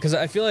appreciate it because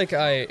I feel like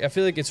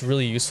it's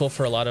really useful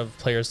for a lot of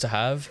players to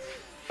have.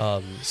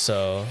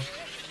 So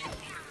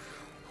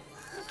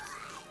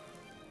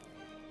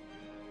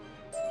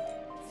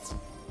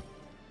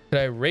could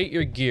I rate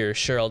your gear?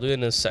 Sure, I'll do it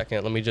in a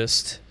second. Let me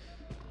just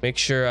make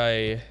sure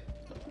I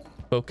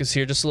focus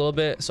here just a little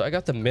bit. So I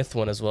got the myth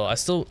one as well. I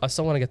still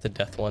want to get the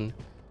death one.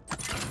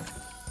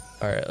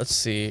 All right, let's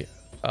see.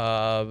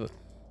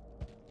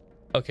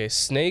 Okay,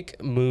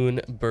 snake,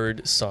 moon,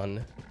 bird,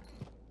 sun.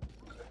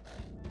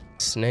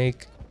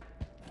 Snake,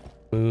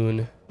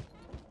 moon,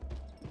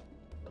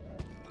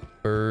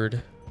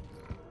 bird,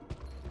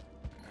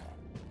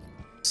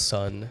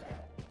 sun.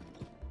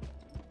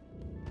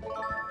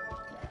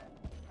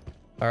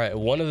 All right,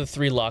 one of the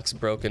 3 locks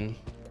broken.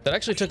 That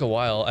actually took a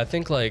while. I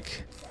think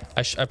like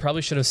I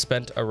probably should have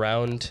spent a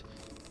round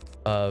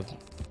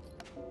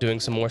doing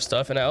some more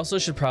stuff, and I also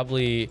should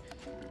probably,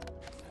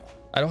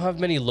 I don't have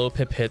many low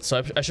pip hits,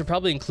 so I should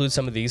probably include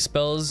some of these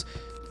spells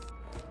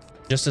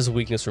just as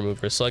weakness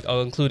removers. So like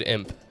I'll include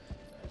imp.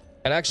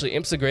 And actually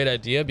imp's a great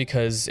idea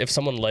because if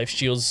someone life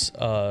shields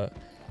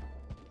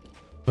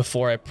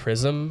before I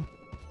prism,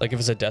 like if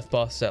it's a death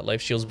boss that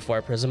life shields before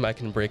I prism, I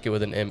can break it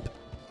with an imp.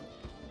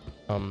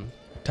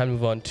 Time to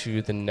move on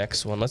to the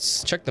next one.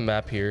 Let's check the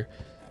map here.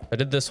 I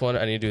did this one,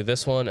 I need to do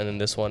this one, and then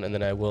this one, and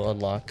then I will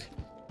unlock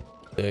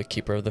the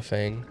Keeper of the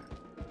Fang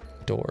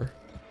door.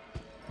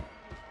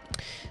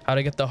 How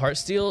to get the heart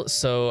steal?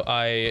 So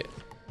I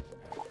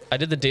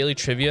did the daily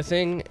trivia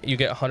thing. You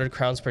get 100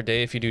 crowns per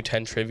day if you do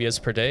 10 trivias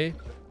per day.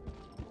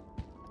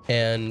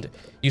 And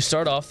you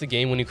start off the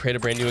game when you create a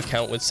brand new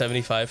account with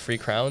 75 free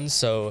crowns.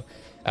 So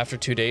after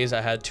 2 days, I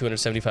had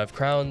 275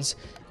 crowns.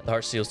 The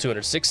heart steal is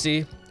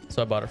 260.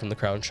 So I bought it from the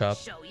crown shop.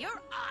 Show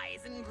your eyes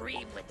and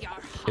grieve with your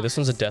heart. Okay, this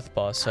one's a death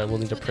boss, so I will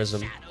need a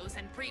prism.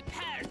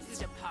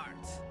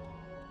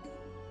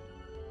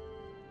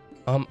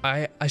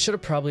 I should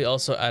have probably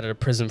also added a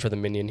prism for the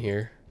minion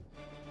here.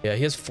 Yeah,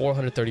 he has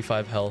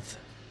 435 health.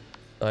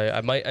 I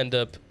might end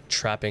up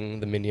trapping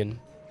the minion.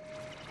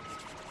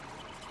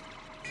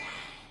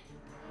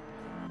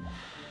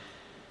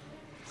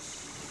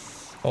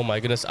 Oh my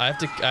goodness, I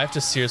have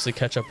to seriously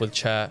catch up with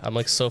chat. I'm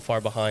like so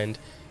far behind.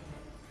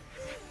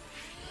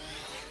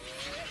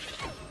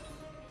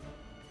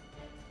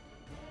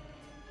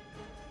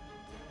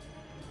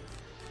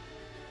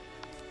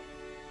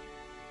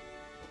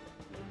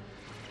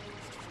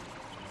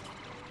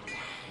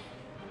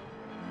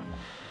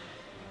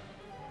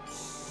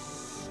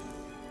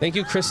 Thank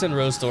you, Kristen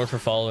Rosedor, for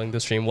following the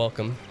stream.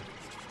 Welcome.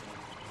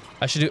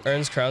 I should do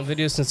Earns Crown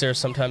videos since they're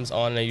sometimes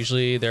on, and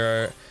usually there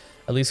are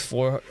at least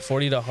 40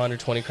 to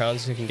 120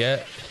 crowns you can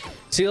get.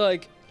 See,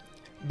 like,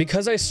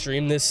 because I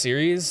stream this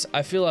series,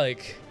 I feel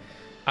like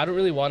I don't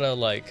really want to,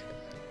 like,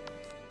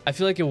 I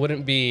feel like it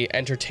wouldn't be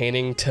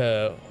entertaining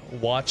to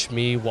watch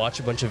me watch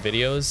a bunch of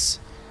videos.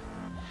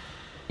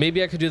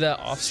 Maybe I could do that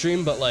off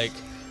stream, but like,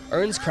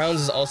 Earns Crowns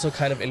is also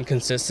kind of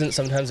inconsistent.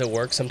 Sometimes it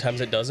works,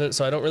 sometimes it doesn't.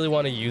 So I don't really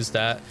want to use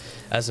that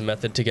as a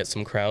method to get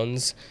some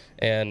crowns.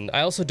 And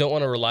I also don't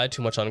want to rely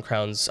too much on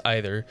crowns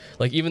either.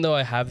 Like, even though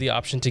I have the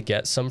option to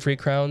get some free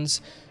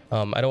crowns,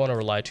 I don't want to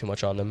rely too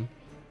much on them.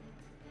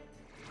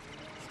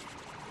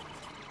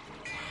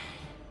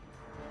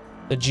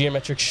 The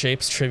geometric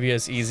shapes trivia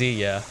is easy,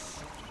 yeah.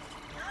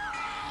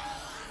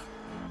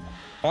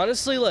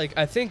 Honestly, like,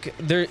 I think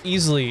they're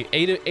easily,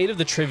 eight of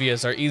the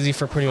trivias are easy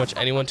for pretty much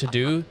anyone to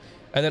do.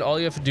 And then all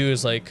you have to do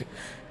is, like,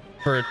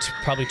 for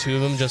probably 2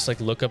 of them, just like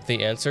look up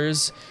the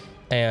answers.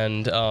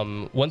 And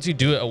once you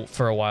do it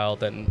for a while,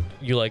 then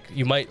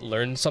you might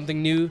learn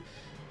something new.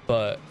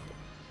 But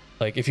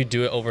like, if you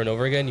do it over and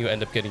over again, you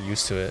end up getting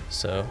used to it.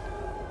 So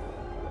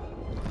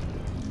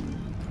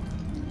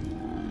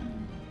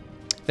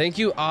thank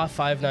you,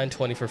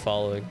 Ah5920, for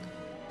following.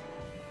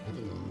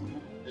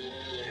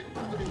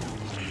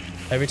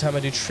 Every time I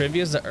do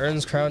trivias, the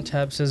Earns Crown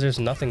tab says there's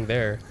nothing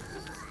there.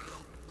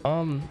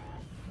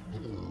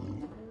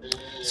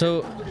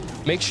 So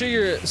make sure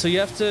you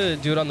have to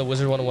do it on the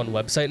Wizard101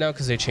 website now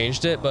because they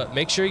changed it, but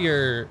make sure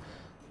you're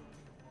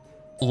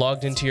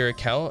logged into your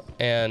account,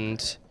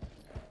 and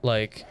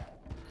like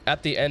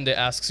at the end it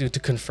asks you to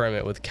confirm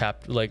it with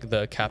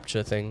the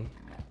CAPTCHA thing.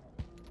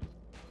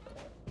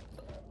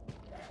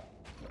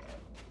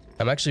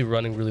 I'm actually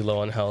running really low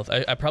on health.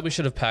 I probably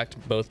should have packed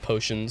both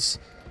potions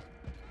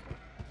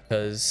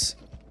because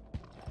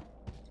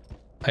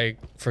I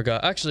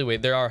forgot. Actually,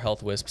 wait, there are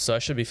health wisps, so I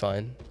should be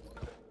fine.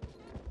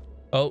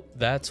 Oh,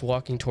 that's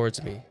walking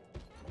towards me.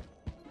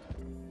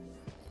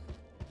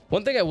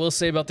 One thing I will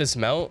say about this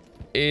mount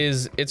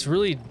is it's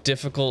really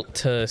difficult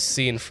to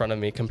see in front of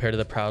me compared to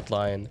the Proud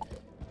Lion.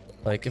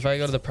 Like, if I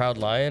go to the Proud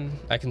Lion,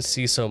 I can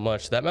see so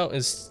much. That mount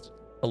is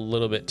a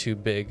little bit too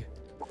big,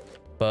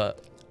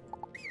 but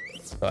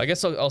I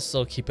guess I'll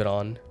still keep it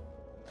on.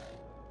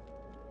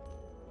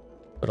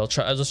 But I'll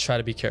just try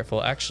to be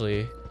careful.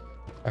 Actually,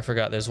 I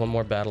forgot there's one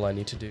more battle I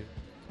need to do.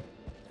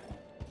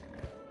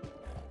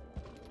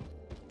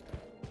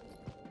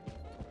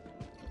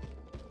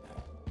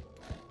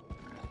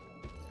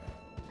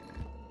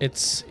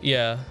 It's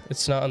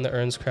it's not on the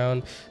Ern's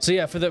Crown. So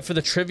yeah, for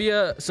the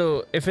trivia,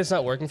 so if it's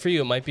not working for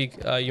you, it might be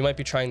you might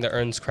be trying the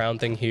Ern's Crown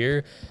thing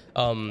here.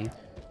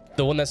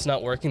 The one that's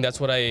not working, that's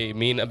what I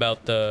mean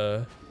about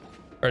the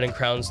earning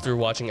crowns through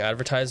watching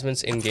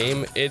advertisements in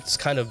game. It's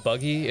kind of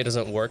buggy. It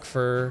doesn't work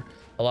for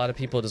a lot of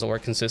people. It doesn't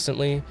work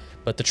consistently,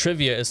 but the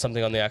trivia is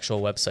something on the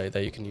actual website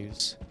that you can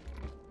use.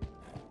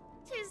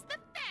 'Tis the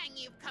thing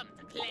you've come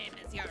to claim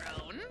as your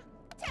own.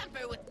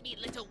 Tamper with me,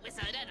 little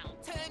wizard, and I'll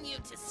turn you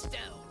to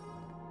stone.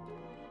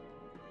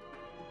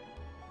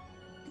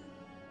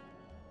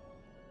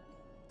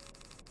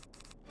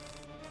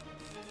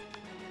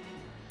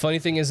 Funny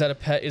thing is that a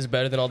pet is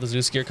better than all the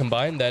Zeus gear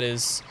combined. That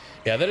is,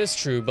 yeah, that is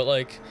true. But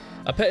like,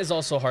 a pet is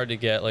also hard to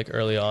get like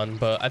early on.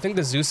 But I think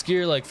the Zeus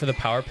gear, like for the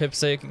power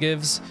pips that it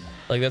gives,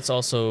 like that's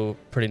also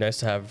pretty nice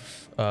to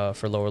have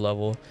for lower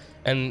level.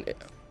 And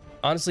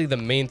honestly, the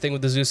main thing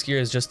with the Zeus gear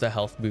is just the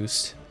health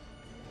boost.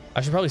 I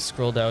should probably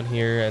scroll down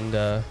here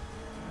and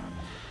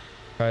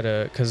try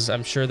to, because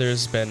I'm sure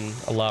there's been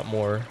a lot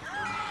more.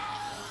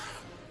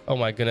 Oh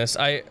my goodness,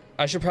 I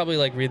should probably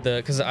like read the,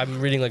 because I'm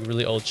reading like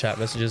really old chat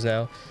messages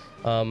now.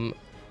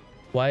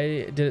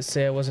 Why did it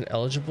say I wasn't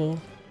eligible?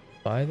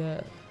 Buy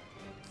that?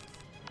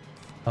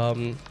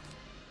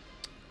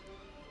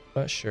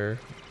 Not sure.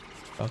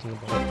 Talking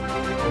about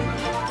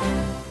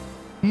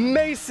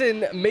Mason,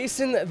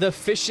 the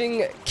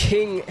fishing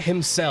king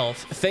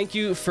himself. Thank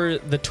you for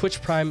the Twitch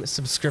Prime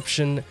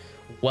subscription.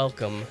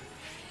 Welcome.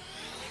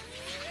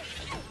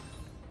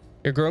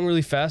 You're growing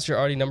really fast. You're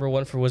already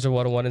 #1 for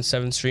Wizard101 in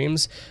 7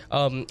 streams.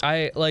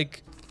 I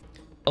like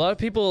a lot of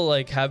people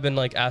like have been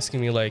like asking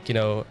me like, you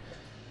know,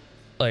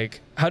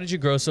 like how did you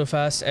grow so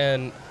fast?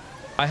 And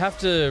I have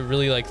to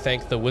really like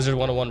thank the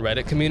Wizard101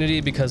 Reddit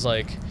community, because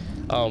like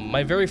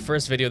my very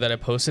first video that I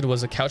posted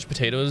was a couch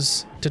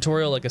potatoes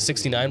tutorial, like a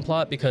 69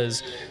 plot,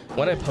 because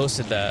when I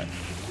posted that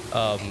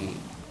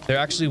there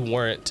actually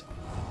weren't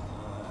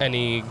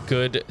any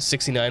good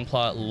 69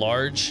 plot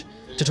large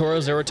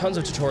tutorials. There were tons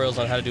of tutorials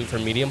on how to do it for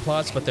medium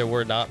plots, but there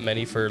were not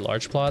many for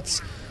large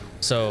plots.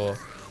 So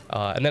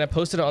and then I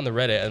posted it on the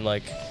Reddit, and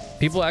like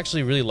people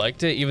actually really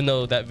liked it, even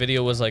though that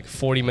video was like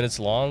 40 minutes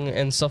long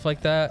and stuff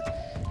like that.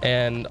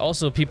 And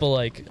also people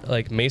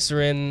like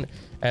Macerin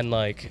and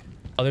like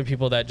other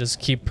people that just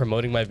keep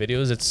promoting my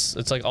videos.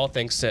 It's like all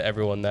thanks to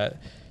everyone that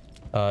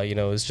you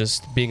know, is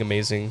just being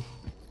amazing.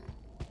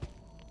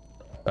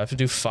 I have to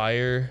do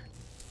fire,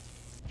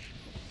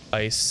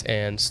 ice,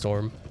 and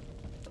storm.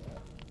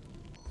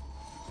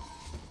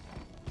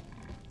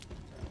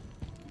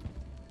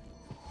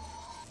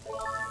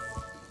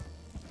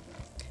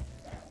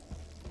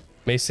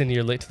 Mason,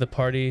 you're late to the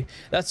party.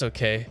 That's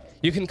okay.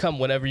 You can come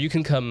whenever. You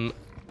can come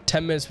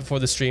 10 minutes before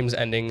the stream's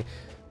ending.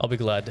 I'll be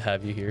glad to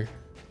have you here.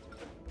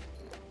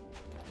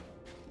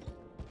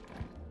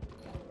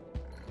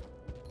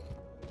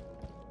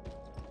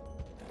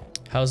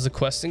 How's the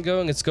questing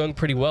going? It's going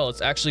pretty well.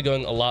 It's actually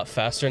going a lot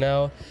faster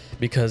now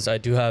because I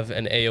do have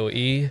an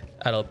AoE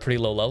at a pretty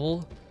low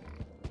level,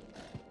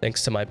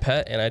 thanks to my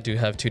pet, and I do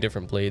have 2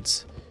 different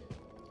blades.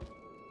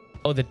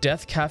 Oh, the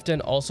Death Captain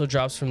also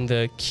drops from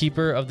the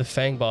Keeper of the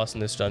Fang boss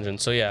in this dungeon.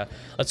 So yeah,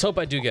 let's hope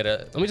I do get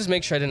it. Let me just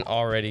make sure I didn't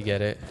already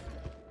get it.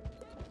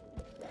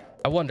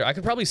 I wonder, I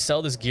could probably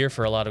sell this gear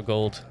for a lot of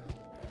gold.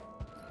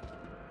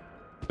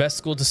 Best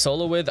school to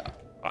solo with?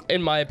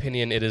 In my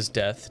opinion, it is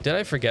Death. Did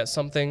I forget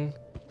something?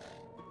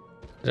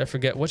 Did I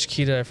forget? Which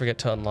key did I forget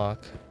to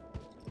unlock?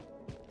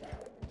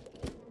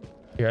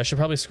 Here, I should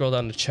probably scroll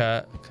down to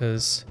chat,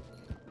 because...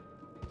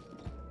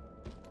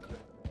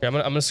 Yeah, I'm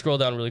gonna scroll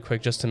down really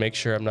quick just to make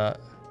sure I'm not...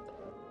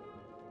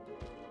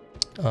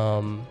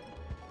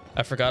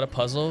 I forgot a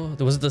puzzle.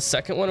 Was it the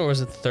second one or was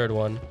it the third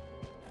one?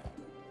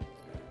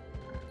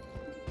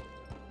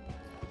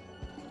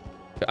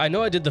 I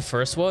know I did the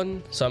first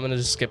one, so I'm gonna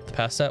just skip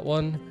past that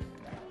one.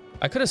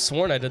 I could have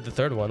sworn I did the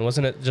third one.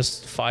 Wasn't it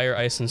just fire,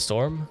 ice, and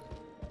storm?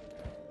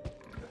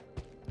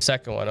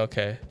 Second one,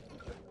 okay.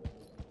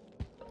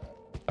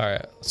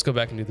 Alright, let's go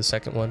back and do the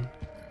second one.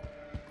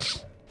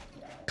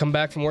 Come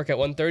back from work at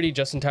 1:30,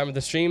 just in time for the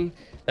stream.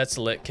 That's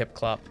lit, Kip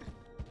Clop.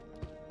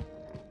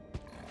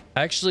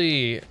 I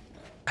actually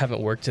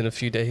haven't worked in a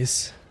few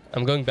days.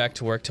 I'm going back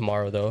to work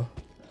tomorrow, though.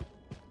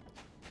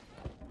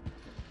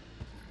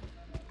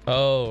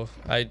 Oh,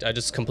 I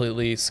just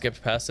completely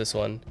skipped past this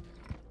one.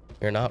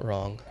 You're not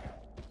wrong.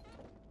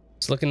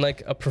 It's looking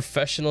like a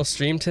professional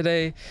stream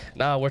today.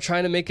 Nah, we're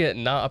trying to make it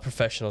not a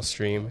professional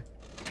stream,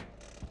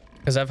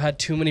 because I've had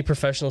too many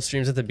professional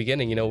streams at the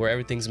beginning, you know, where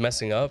everything's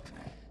messing up.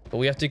 But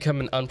we have to become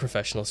an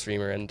unprofessional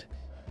streamer and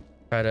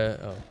try to...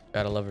 Oh,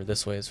 gotta lever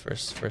this way is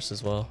first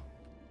as well.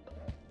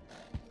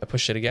 I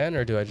push it again,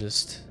 or do I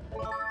just...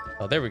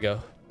 Oh, there we go.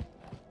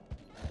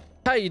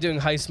 How you doing,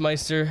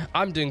 Heistmeister?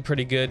 I'm doing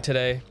pretty good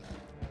today.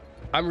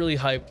 I'm really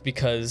hyped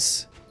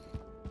because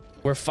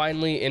we're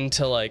finally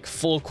into like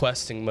full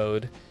questing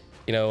mode.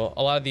 You know,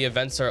 a lot of the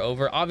events are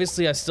over.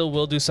 Obviously, I still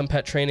will do some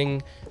pet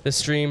training this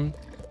stream.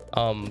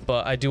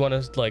 But I do want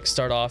to like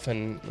start off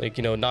and like,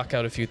 you know, knock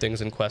out a few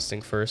things in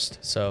questing first.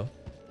 So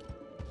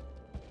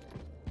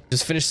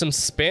Just finished some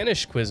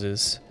Spanish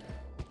quizzes.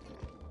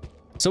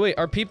 So wait,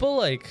 are people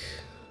like...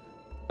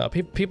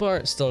 people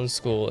aren't still in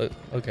school.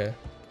 Okay.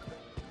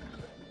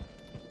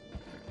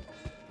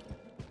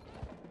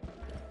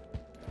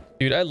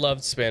 Dude, I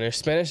loved Spanish.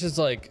 Spanish is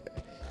like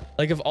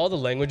of all the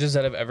languages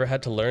that I've ever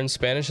had to learn,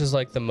 Spanish is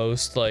like the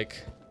most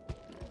like...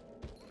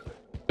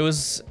 It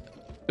was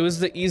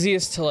the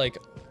easiest to like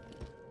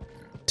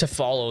to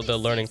follow the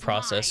learning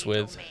process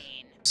with.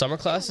 Summer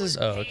classes?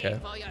 Oh, okay.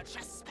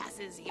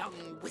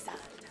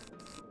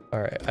 All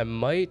right, I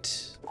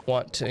might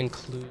want to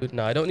include...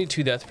 No, I don't need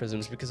 2 death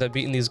prisms because I've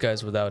beaten these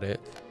guys without it.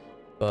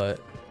 But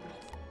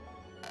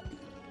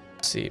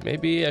let's see,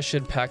 maybe I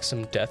should pack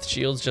some death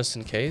shields just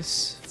in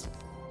case.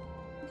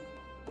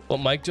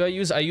 What mic do I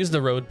use? I use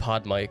the Rode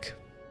Pod mic.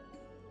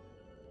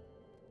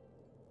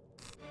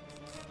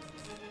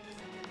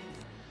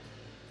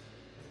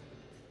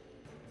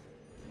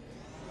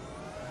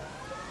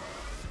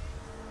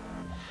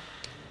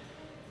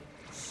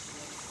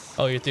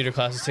 Oh, your theater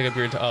classes take up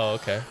your... Oh,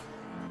 okay.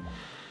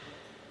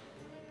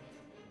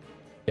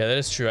 Yeah, that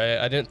is true.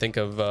 I didn't think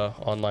of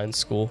online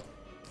school.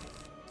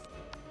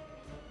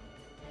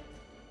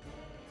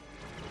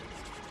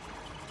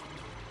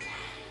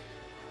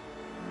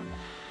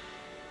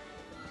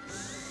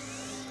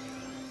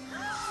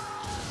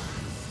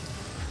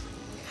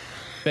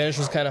 Spanish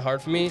was kind of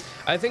hard for me.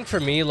 I think for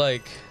me,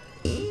 like,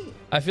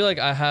 I feel like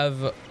I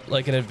have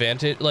like an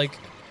advantage, like,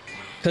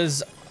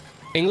 because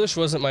English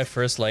wasn't my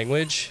first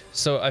language,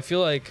 so I feel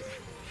like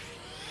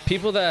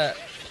people that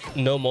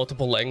know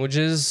multiple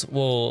languages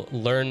will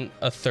learn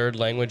a 3rd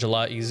language a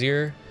lot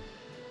easier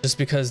just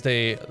because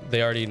they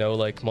already know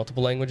like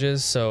multiple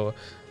languages. So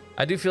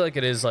I do feel like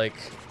it is like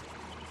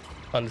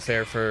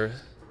unfair for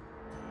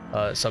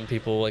some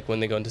people like when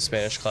they go into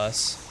Spanish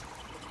class.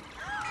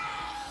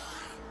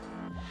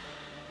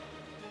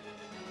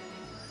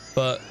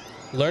 But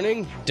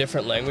learning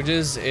different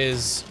languages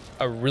is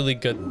a really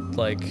good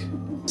like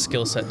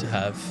skill set to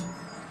have.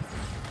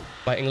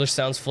 My English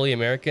sounds fully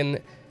American.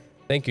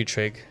 Thank you,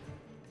 Trig.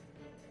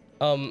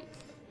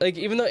 Like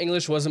even though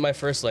English wasn't my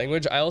first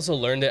language, I also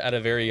learned it at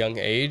a very young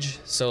age.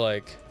 So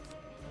like,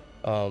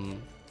 I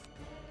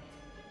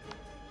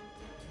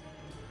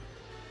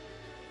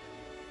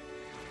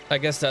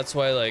guess that's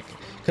why, like,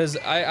 because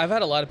I've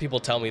had a lot of people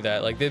tell me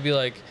that, like, they'd be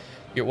like,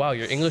 wow,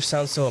 your English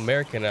sounds so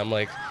American. And I'm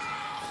like,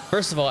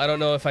 first of all, I don't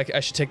know if I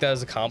should take that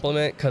as a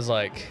compliment, because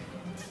like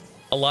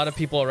a lot of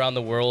people around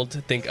the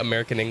world think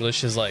American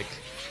English is like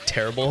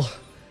terrible.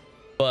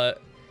 But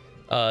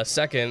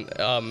second,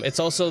 it's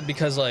also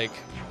because like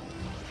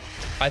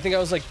I think I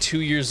was like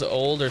 2 years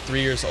old or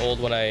 3 years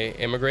old when I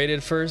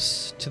immigrated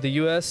first to the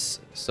US.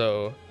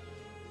 So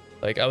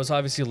like I was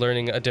obviously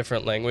learning a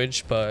different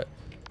language, but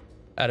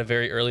at a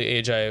very early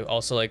age I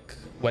also like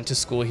went to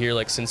school here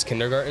like since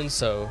kindergarten.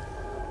 So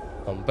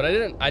but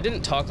I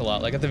didn't talk a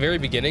lot. Like at the very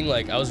beginning,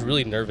 like I was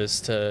really nervous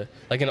to,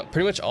 like in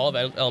pretty much all of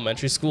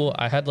elementary school,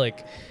 I had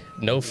like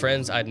no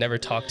friends. I'd never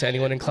talked to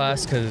anyone in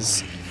class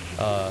because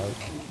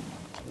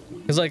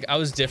like I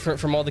was different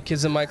from all the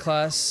kids in my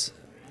class,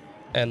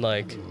 and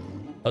like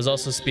I was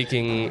also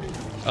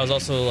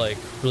like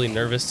really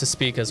nervous to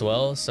speak as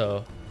well.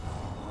 So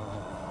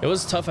it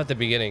was tough at the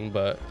beginning,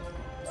 but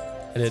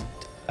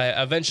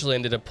I eventually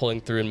ended up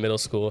pulling through in middle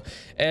school.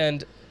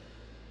 And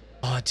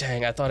oh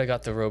dang, I thought I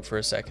got the rope for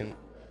a second.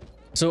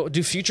 So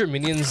do future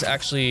minions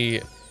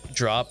actually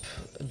drop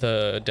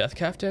the death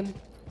captain?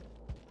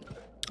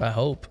 I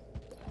hope.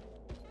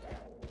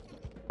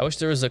 I wish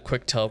there was a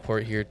quick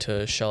teleport here to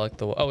Shellick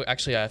the... Oh,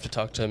 actually I have to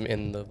talk to him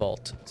in the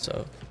vault.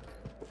 So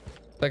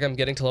like I'm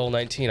getting to level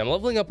 19. I'm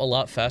leveling up a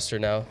lot faster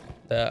now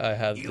that I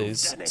have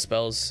these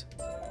spells.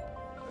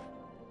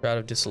 Shroud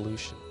of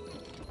Dissolution.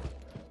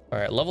 All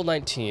right, level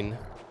 19.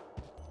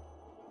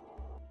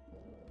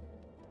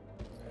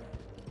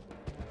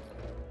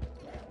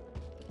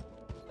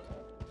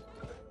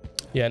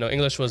 Yeah, no,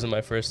 English wasn't my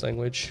first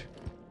language.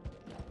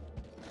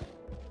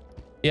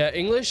 Yeah,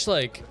 English,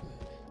 like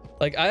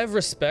I have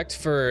respect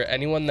for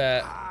anyone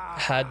that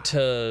had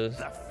to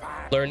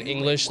learn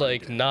English,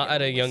 like not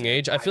at a young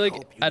age. I feel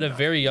like at a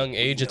very young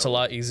age, it's a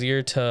lot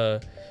easier to,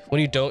 when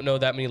you don't know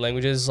that many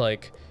languages,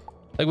 like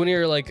when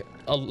you're like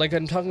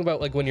I'm talking about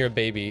like when you're a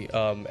baby,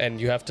 and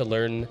you have to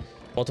learn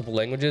multiple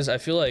languages. I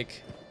feel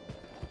like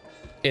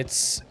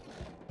it's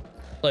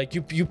like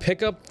you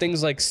pick up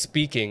things like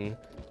speaking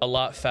a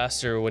lot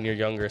faster when you're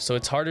younger, so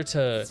it's harder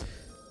to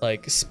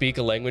like speak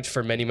a language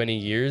for many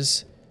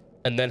years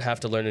and then have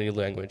to learn a new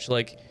language.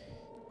 Like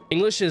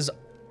English is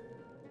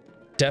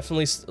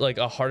definitely like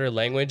a harder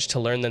language to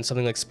learn than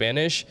something like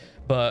Spanish,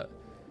 but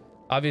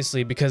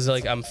obviously because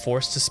like I'm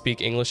forced to speak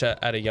English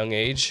at a young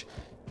age,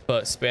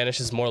 but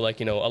Spanish is more like,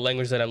 you know, a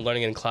language that I'm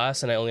learning in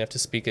class and I only have to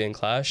speak it in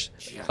class.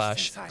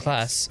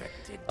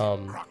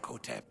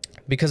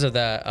 Because of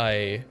that,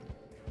 I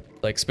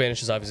like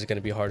Spanish is obviously going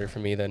to be harder for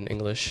me than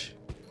English.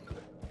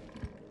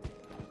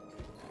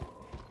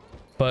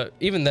 But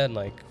even then,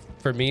 like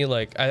for me,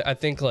 like I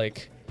think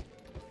like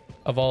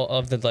of all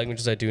of the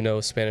languages I do know,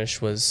 Spanish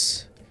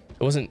was,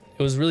 it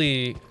was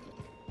really,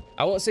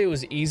 I won't say it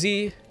was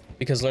easy,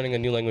 because learning a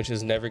new language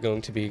is never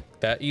going to be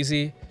that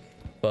easy,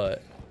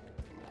 but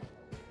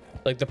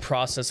like the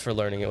process for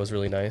learning it was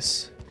really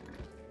nice.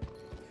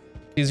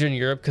 Easier in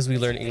Europe because we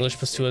learn English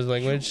plus 2 as a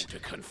language.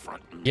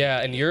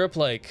 Yeah, in Europe,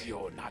 like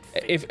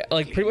if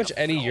like pretty much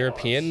any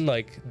European,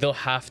 like they'll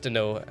have to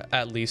know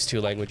at least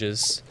 2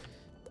 languages,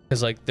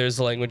 because like there's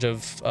the language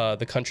of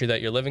the country that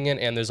you're living in,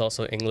 and there's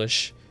also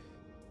English.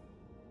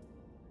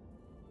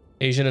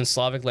 Asian and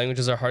Slavic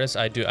languages are hardest.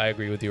 I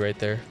agree with you right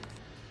there.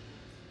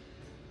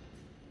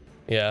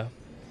 Yeah,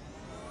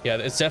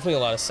 it's definitely a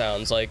lot of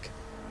sounds. Like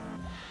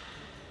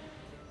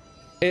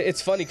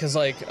it's funny because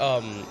like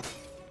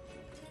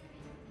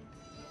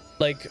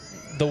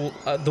the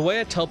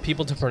way I tell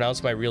people to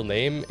pronounce my real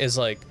name is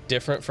like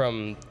different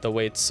from the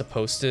way it's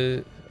supposed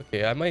to.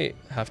 Okay, I might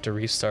have to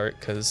restart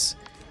because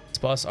this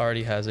boss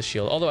already has a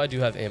shield, although I do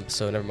have imp,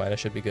 so never mind, I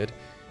should be good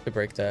to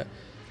break that.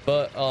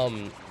 But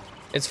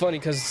it's funny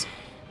because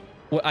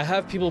I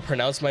have people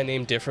pronounce my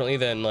name differently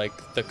than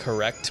like the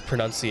correct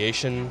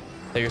pronunciation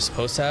that you're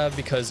supposed to have,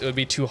 because it would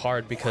be too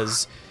hard,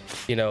 because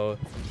you know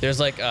there's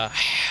like a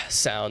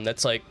sound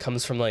that's like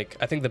comes from like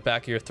I think the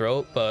back of your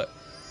throat, but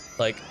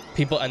like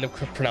people end up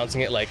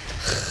pronouncing it like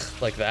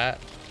that,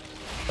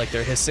 like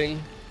they're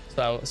hissing.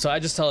 So I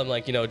just tell them,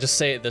 like, you know, just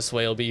say it this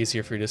way, it'll be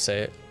easier for you to say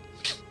it.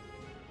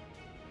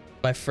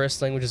 My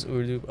first language is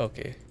Urdu.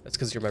 Okay, that's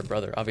because you're my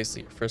brother.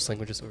 Obviously your first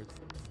language is Urdu.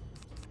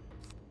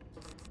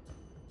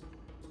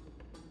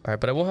 All right,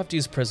 but I won't have to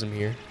use Prism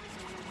here.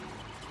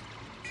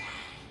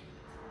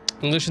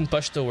 English and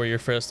Pashto were your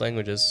first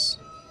languages.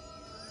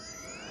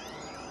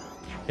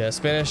 Yeah,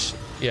 Spanish.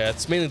 Yeah,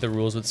 it's mainly the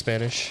rules with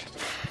Spanish.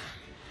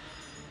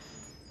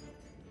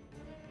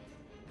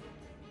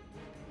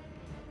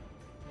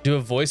 Do a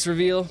voice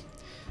reveal.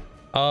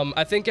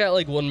 I think at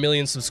like 1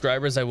 million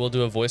subscribers, I will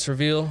do a voice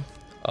reveal.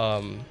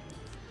 I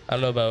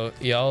don't know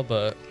about y'all,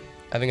 but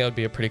I think that would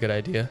be a pretty good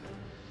idea.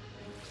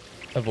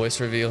 A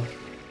voice reveal.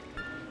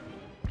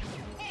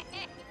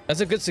 That's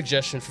a good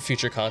suggestion for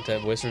future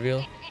content, voice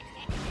reveal.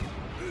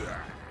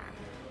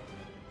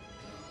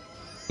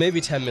 Maybe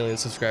 10 million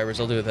subscribers,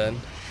 I'll do it then.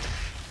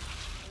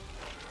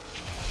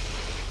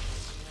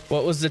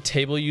 What was the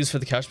table used for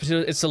the couch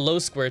potato? It's a low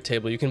square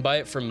table. You can buy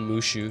it from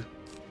Mushu.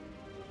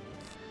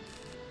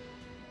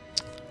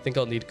 I think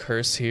I'll need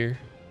curse here.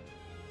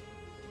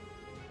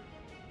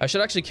 I should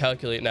actually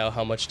calculate now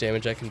how much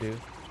damage I can do.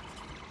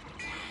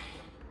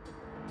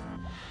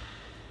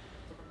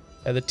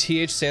 Yeah, the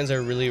TH sounds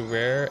are really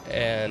rare,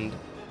 and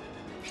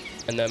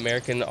the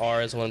American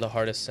R is one of the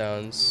hardest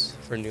sounds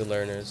for new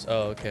learners.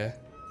 Oh, okay.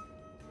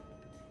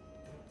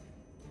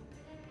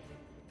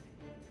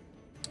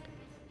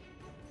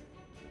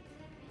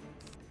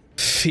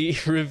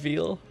 Feet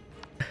reveal?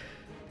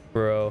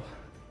 Bro.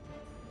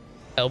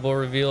 Elbow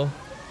reveal?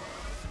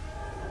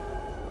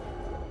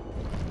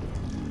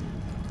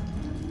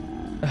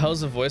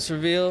 How's a voice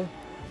reveal?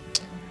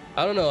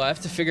 I don't know. I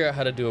have to figure out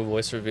how to do a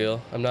voice reveal.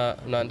 I'm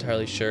not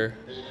entirely sure.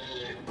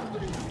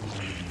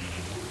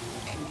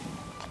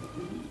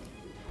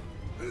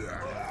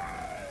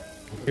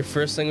 Your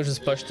first language was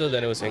Pashto,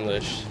 then it was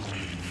English.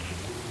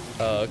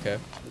 Oh, okay.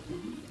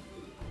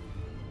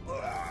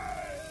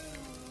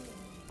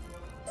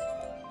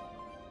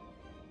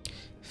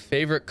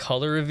 Favorite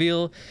color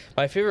reveal?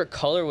 My favorite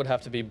color would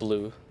have to be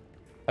blue.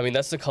 I mean,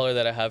 that's the color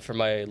that I have for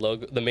my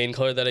logo, the main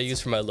color that I use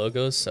for my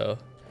logos, so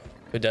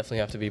it would definitely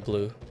have to be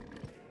blue.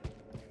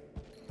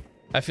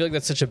 I feel like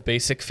that's such a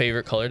basic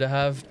favorite color to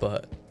have,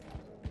 but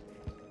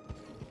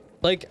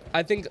like,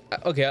 I think,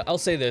 okay, I'll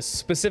say this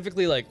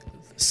specifically, like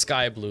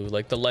sky blue,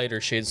 like the lighter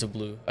shades of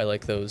blue. I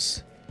like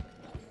those.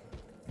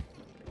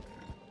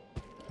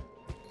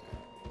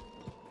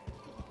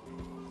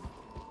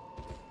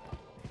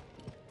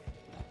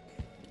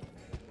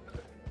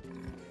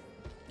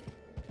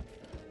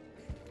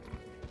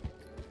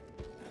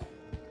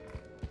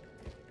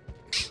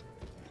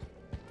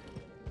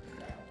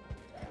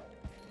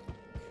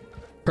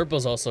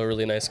 Purple's also a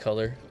really nice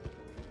color.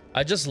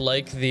 I just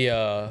like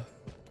the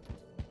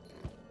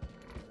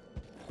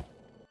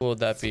what would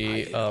that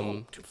be?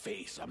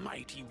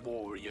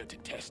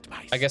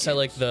 I guess I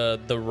like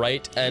the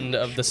right end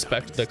of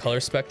the color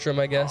spectrum,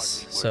 I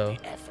guess. So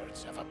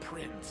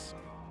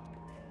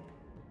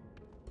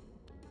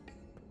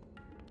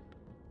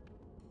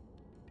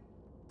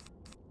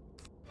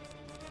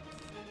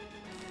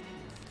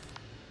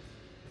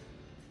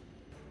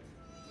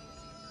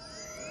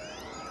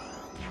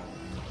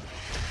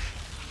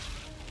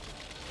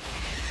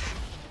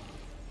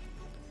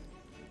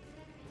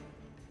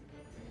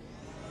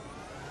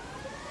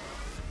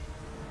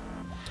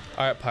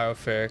all right,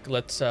 Pyroferric,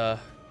 let's try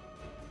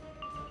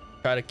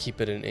to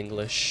keep it in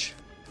English.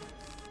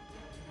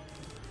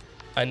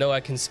 I know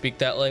I can speak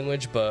that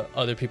language, but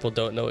other people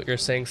don't know what you're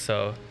saying,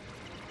 so.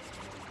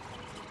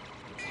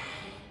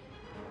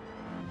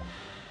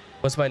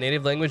 What's my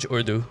native language?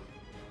 Urdu.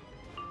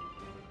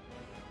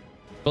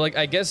 But like,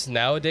 I guess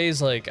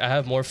nowadays, like, I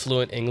have more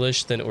fluent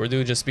English than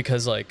Urdu just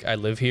because like I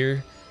live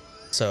here,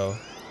 so.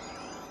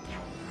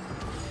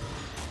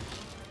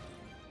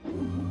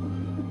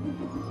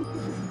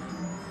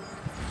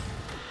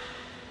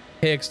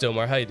 Hey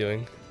Xdomar, how you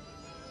doing?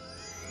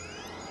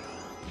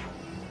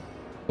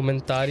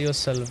 Comentario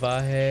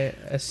salvaje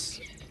es...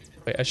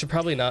 Wait, I should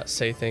probably not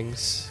say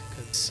things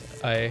because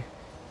I...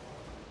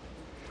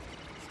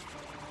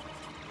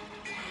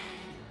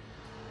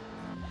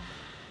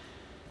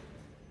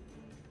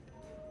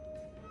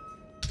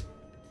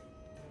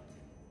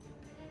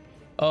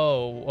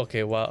 Oh,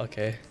 okay, wow,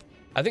 okay.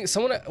 I think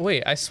someone...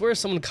 Wait, I swear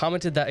someone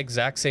commented that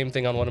exact same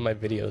thing on one of my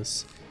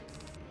videos.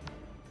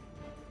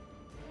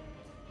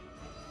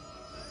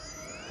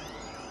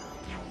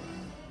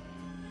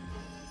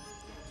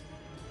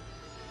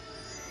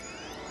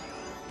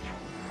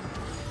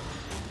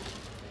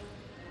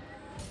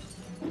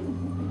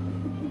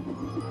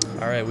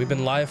 Alright, we've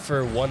been live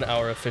for 1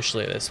 hour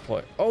officially at this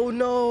point. Oh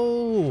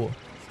no!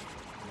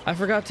 I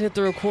forgot to hit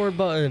the record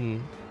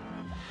button.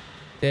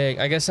 Dang,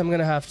 I guess I'm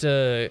gonna have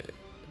to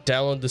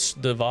download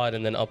the VOD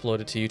and then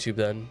upload it to YouTube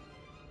then.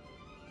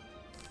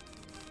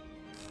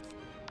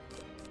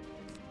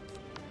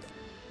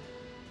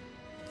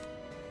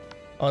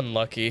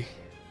 Unlucky.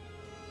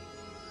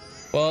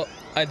 Well,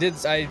 I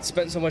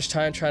spent so much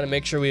time trying to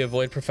make sure we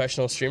avoid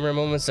professional streamer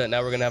moments that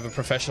now we're gonna have a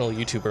professional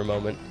YouTuber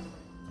moment.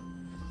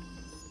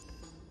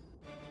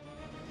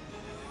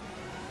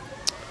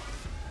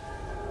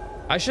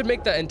 I should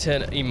make that into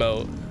an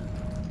emote.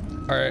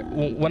 Alright,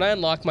 when I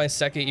unlock my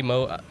second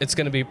emote, it's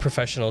gonna be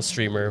professional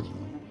streamer.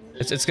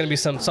 It's gonna be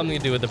something to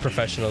do with the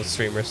professional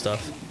streamer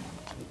stuff.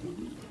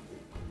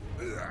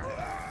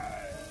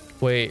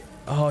 Wait,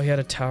 oh, he had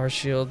a tower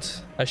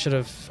shield. I should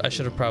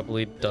have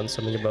probably done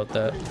something about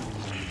that.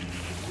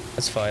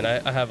 That's fine.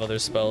 I have other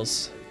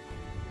spells.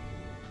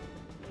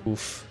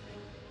 Oof.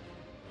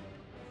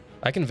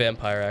 I can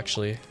vampire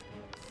actually.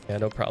 Yeah,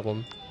 no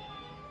problem.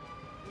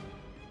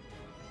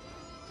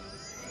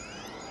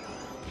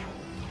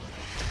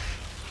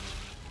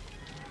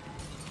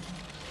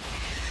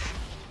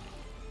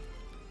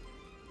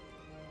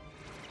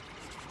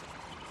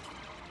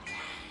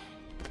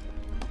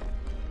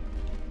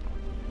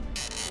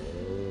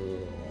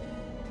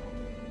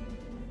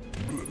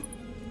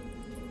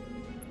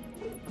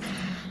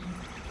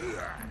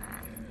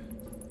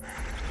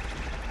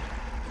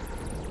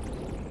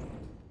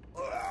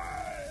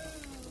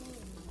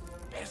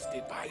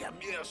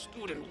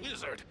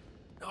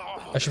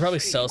 I should probably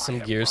sell some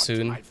gear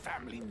soon.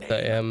 I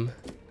am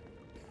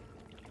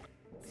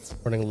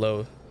running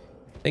low.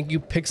 Thank you,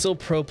 Pixel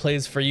Pro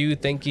Plays for you.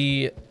 Thank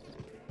you,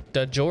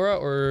 Dajora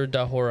or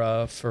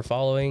Dahora for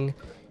following.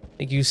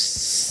 Thank you,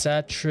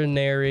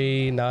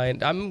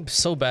 Saturnary9. I'm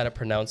so bad at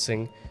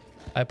pronouncing.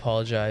 I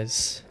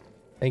apologize.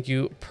 Thank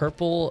you,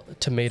 Purple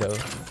Tomato.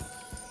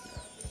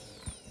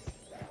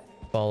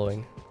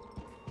 Following.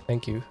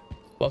 Thank you.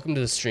 Welcome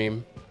to the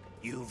stream.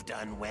 You've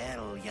done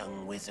well,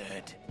 young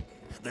wizard.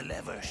 The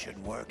lever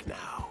should work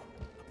now.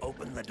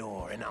 Open the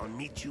door and I'll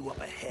meet you up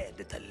ahead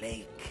at the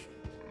lake.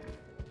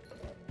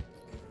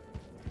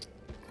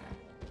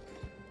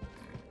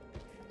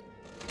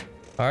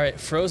 All right,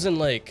 Frozen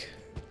Lake.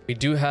 We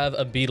do have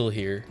a beetle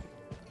here.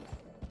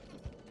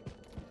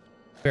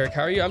 Ferric,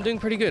 how are you? I'm doing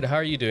pretty good. How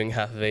are you doing,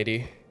 half of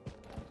 80?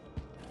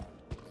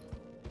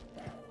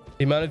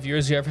 The amount of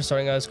viewers you have for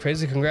starting out is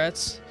crazy.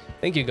 Congrats.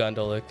 Thank you,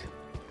 Gondolik.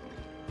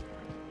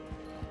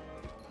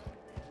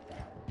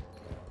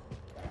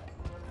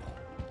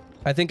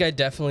 I think I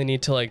definitely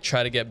need to like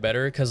try to get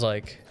better because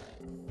like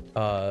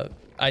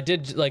I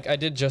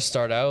did just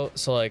start out,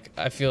 so like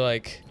I feel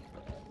like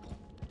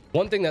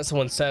one thing that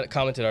someone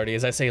commented already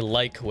is I say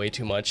like way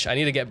too much. I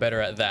need to get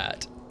better at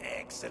that.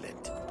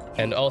 Excellent.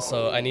 And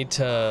also I need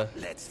to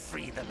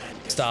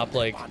stop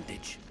like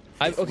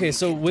okay,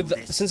 so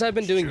since I've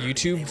been doing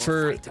YouTube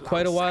for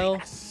quite a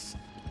while,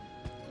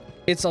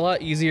 it's a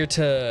lot easier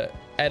to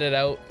edit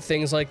out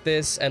things like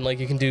this and like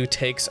you can do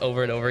takes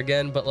over and over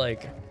again, but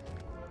like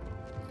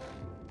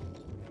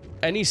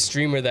any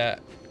streamer that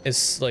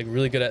is like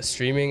really good at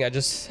streaming, I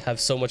just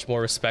have so much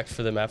more respect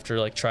for them after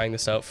like trying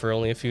this out for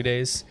only a few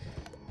days.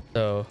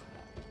 So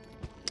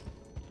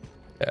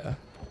yeah.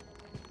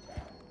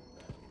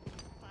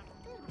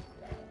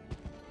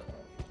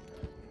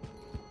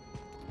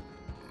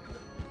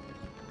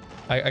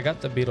 I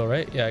got the beetle,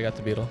 right? Yeah, I got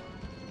the beetle.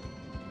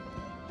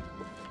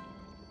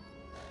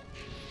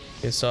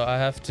 Okay, so I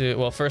have to,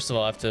 well, first of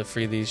all, I have to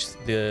free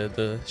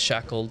the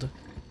shackled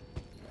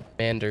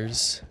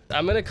manders.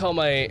 I'm gonna call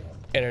my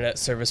internet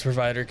service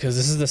provider because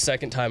this is the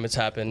second time it's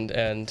happened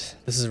and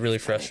this is really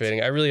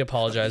frustrating. I really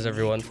apologize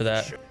everyone for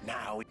that.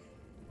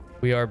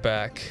 We are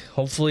back,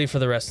 hopefully for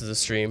the rest of the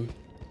stream.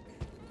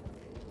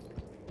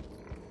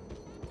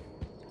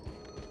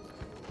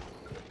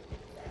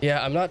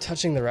 Yeah, I'm not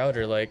touching the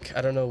router. Like,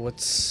 I don't know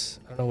what's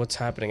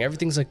happening.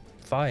 Everything's like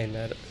fine.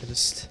 I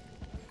just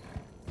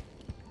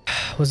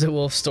was it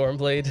Wolf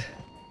Stormblade?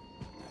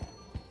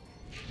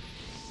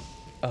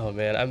 Oh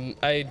man,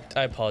 I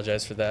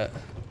apologize for that.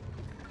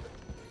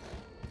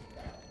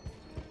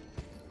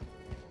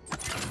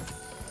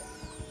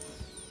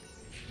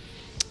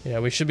 Yeah,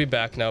 we should be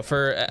back now.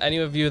 For any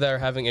of you that are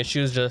having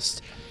issues,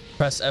 just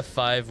press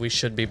F5. We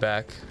should be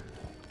back.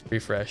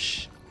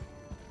 Refresh.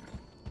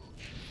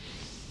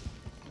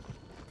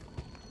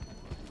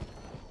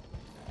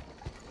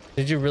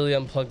 Did you really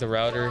unplug the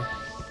router?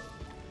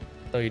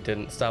 No, you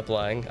didn't. Stop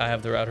lying. I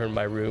have the router in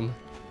my room.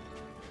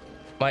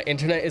 My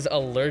internet is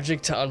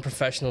allergic to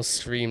unprofessional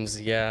streams.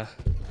 Yeah.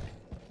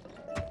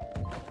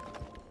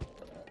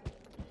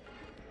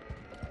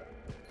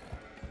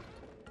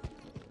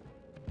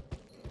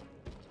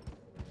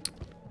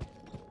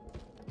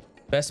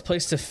 Best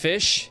place to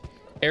fish?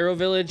 Arrow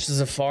Village,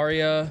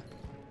 Zafaria,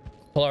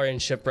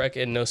 Polarian Shipwreck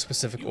in no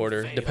specific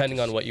order, depending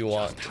on what you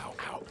want. How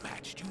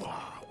outmatched you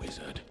are,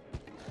 wizard.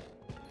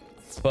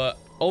 But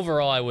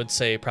overall, I would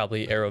say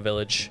probably Arrow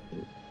Village,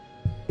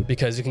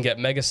 because you can get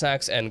Mega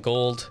Sacks and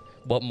gold.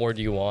 What more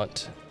do you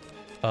want?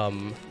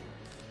 What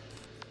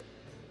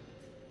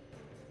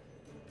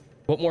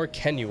more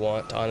can you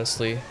want,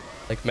 honestly?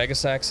 Like Mega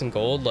Sacks and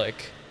gold,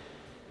 like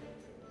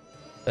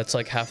that's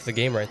like half the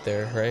game right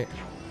there, right?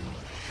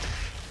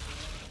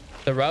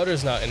 The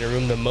router's not in your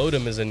room, the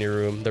modem is in your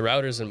room. The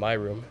router's in my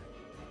room.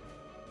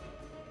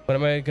 When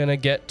am I gonna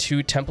get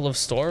to Temple of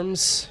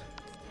Storms?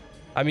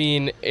 I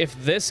mean, if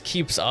this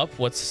keeps up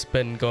what's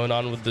been going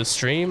on with the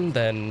stream,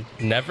 then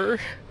never.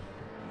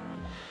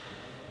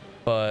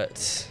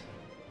 But,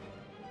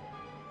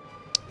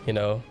 you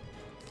know,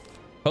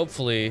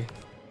 hopefully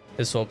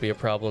this won't be a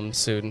problem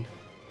soon.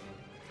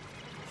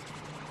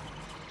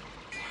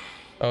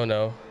 Oh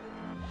no.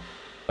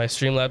 My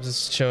Streamlabs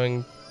is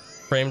showing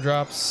frame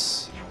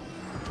drops.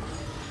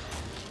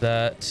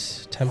 That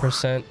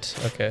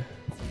 10%. Okay.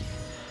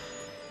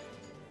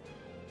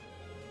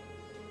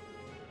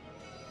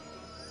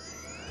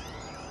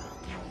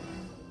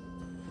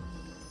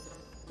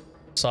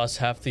 Lost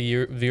half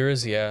the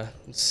viewers. Yeah,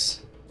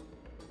 it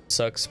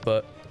sucks,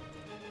 but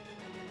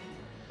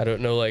I don't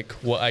know like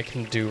what I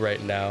can do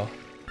right now.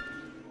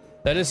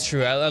 That is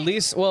true. At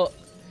least, well,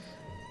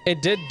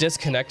 it did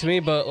disconnect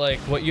me, but like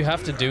what you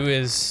have to do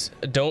is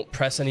don't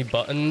press any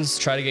buttons.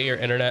 Try to get your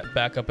internet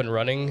back up and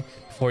running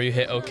before you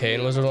hit OK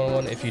in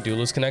Wizard101 if you do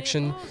lose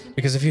connection.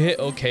 Because if you hit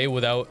OK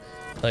without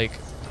like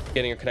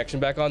getting your connection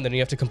back on, then you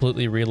have to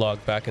completely relog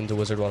back into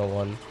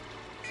Wizard101.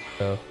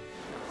 So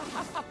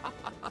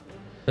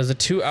does a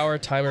 2-hour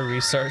timer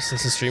restart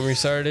since the stream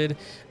restarted?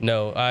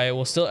 No, I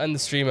will still end the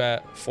stream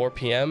at 4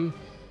 p.m.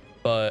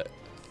 But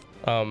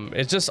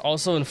it's just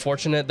also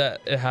unfortunate that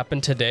it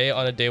happened today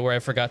on a day where I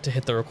forgot to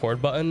hit the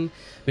record button,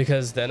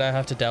 because then I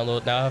have to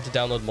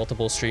download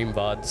multiple stream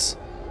VODs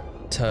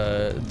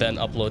to then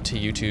upload to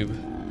YouTube.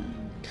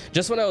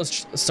 Just when I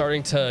was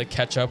starting to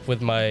catch up with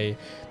the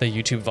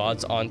YouTube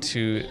VODs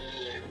onto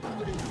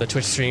the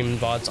Twitch stream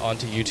VODs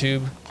onto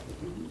YouTube,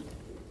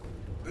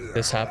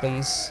 this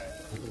happens.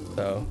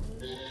 So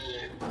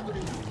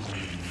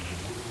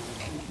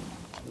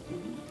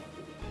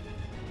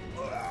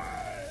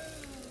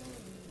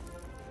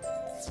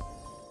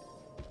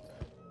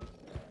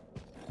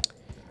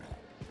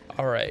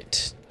all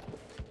right.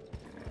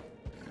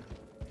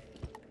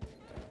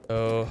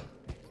 So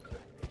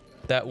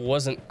that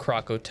wasn't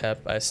Krokotopia.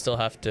 I still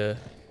have to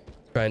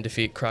try and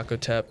defeat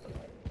Krokotopia.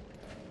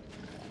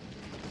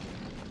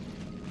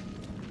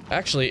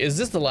 Actually, is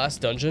this the last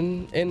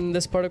dungeon in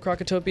this part of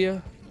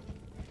Krokotopia?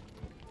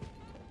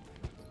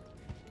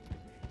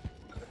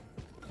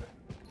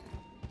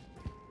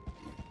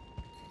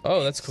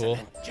 Oh, that's cool.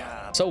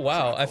 So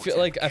wow, I feel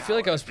like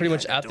I was pretty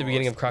much at the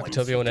beginning of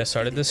Krokotopia when I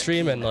started this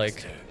stream, and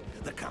like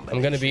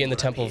I'm gonna be in the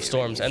Temple of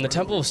Storms, and the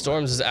Temple of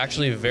Storms is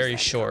actually very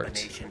short.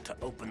 To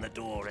open the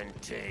door and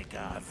take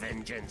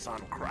vengeance on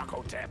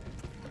Krokotopia.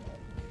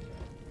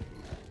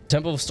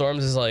 Temple of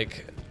Storms is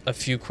like a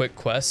few quick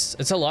quests.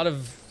 It's a lot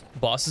of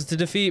bosses to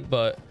defeat,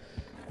 but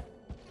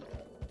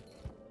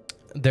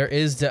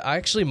I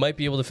actually might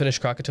be able to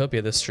finish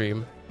Krokotopia this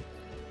stream.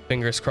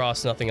 Fingers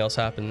crossed nothing else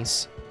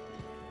happens.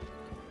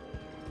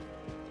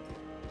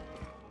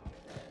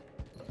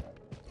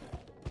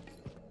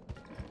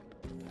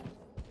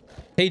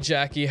 Hey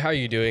Jackie, how are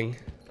you doing?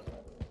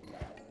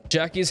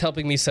 Jackie's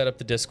helping me set up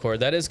the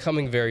Discord. That is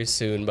coming very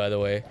soon, by the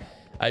way.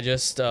 I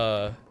just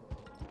have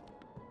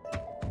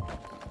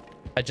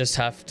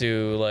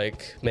to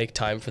like make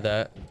time for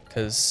that,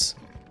 because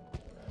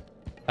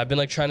I've been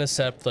like trying to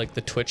set up like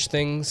the Twitch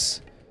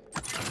things.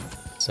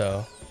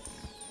 So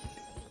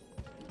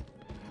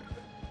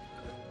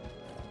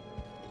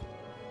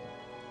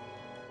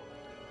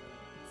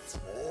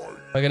am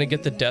I gonna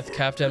get the Death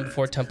Captain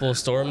before Temple of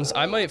Storms?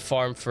 I might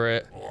farm for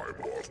it.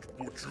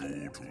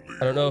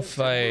 I don't know if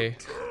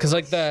because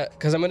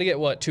I'm gonna get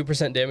what,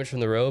 2% damage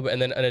from the robe,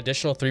 and then an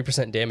additional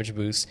 3% damage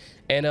boost,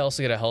 and I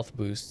also get a health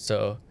boost.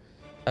 So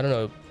I don't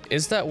know,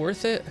 is that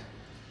worth it?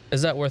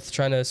 Is that worth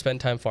trying to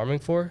spend time farming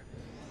for?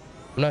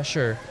 I'm not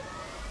sure.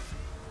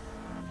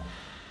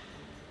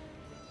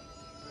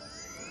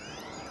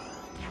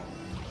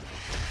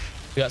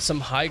 We got some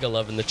Hyga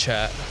love in the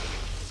chat.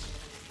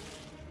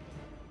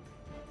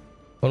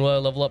 When will I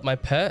level up my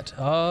pet?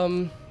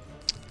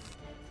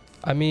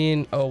 I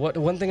mean,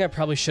 one thing I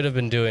probably should have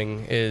been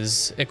doing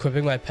is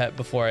equipping my pet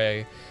before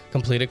I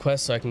complete a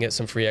quest so I can get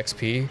some free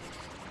XP.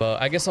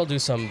 But I guess I'll do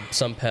some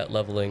pet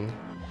leveling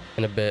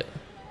in a bit.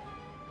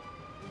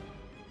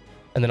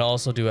 And then I'll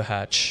also do a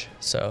hatch,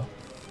 so.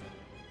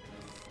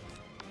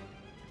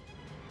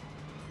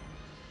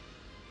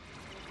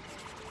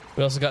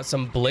 We also got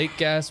some Blake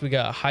gas. We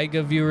got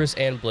Hyga viewers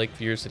and Blake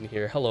viewers in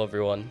here. Hello,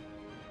 everyone.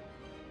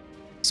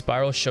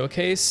 Spiral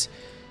Showcase.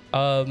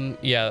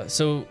 Yeah,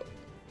 so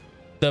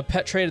the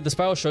pet trade, the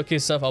Spiral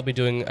Showcase stuff I'll be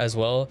doing as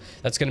well.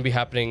 That's going to be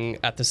happening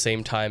at the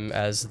same time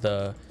as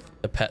the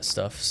pet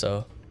stuff,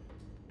 so.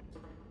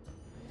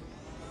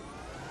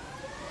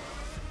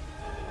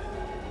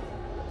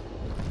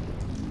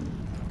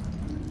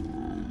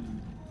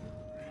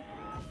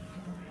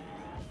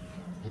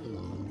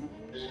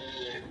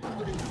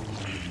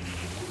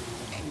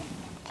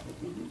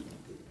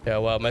 Yeah,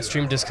 wow, my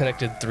stream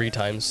disconnected 3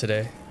 times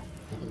today.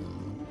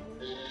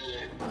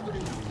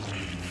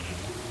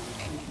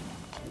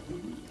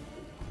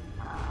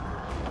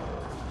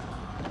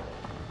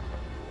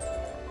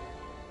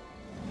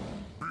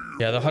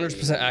 Yeah, the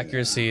 100%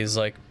 accuracy is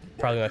like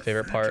probably my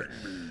favorite part.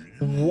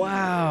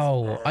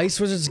 Wow, Ice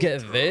Wizards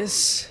get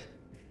this?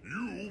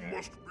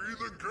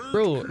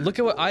 Bro, look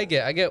at what I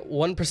get. I get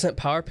 1%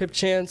 power pip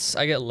chance.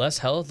 I get less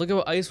health. Look at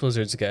what Ice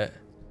Wizards get.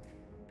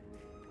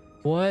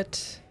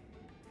 What?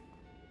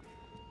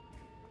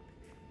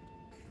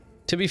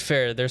 To be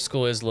fair, their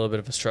school is a little bit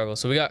of a struggle.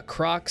 So we got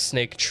Croc,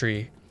 Snake,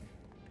 Tree.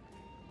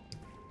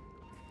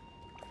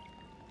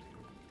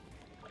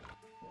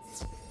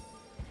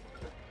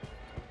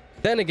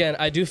 Then again,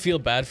 I do feel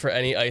bad for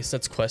any ice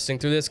that's questing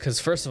through this, because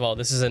first of all,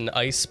 this is an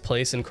ice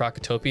place in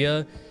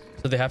Krokotopia,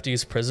 so they have to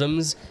use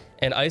prisms,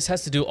 and ice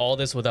has to do all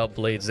this without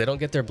blades. They don't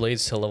get their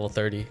blades till level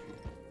 30.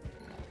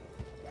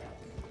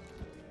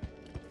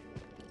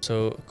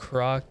 So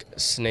Croc,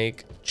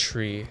 Snake,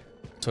 Tree.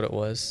 That's what it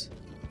was.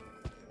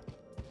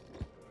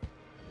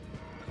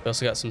 We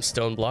also got some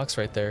stone blocks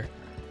right there.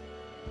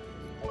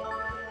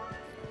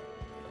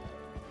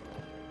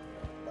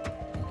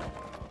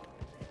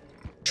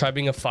 Try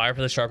being a fire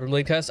for the sharpened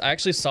blade quest. I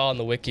actually saw on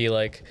the wiki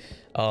like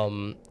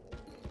it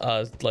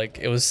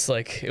was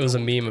a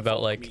meme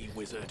about like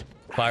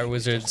fire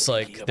wizards,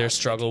 like their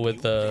struggle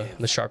with the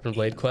sharpened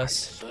blade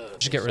quest.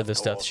 Just get rid of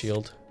this death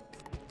shield.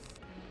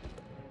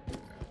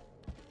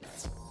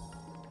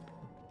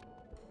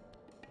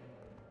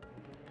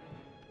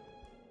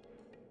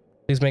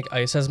 Please make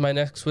ice as my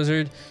next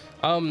wizard.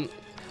 A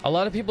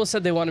lot of people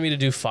said they wanted me to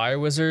do fire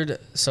wizard,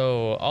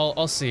 so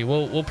I'll see.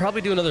 We'll probably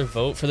do another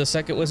vote for the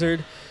second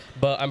wizard,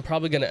 but I'm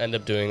probably gonna end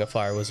up doing a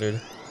fire wizard.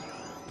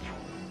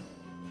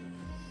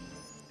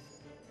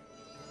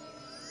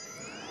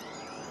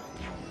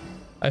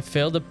 I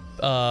failed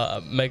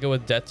a mega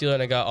with death dealer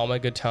and I got all my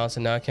good talents,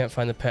 and now I can't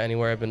find the pet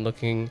anywhere. I've been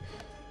looking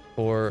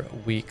for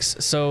weeks.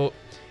 So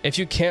if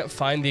you can't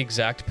find the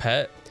exact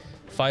pet,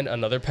 find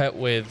another pet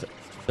with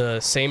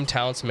the same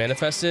talents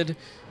manifested,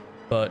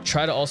 but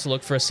try to also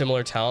look for a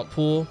similar talent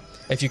pool.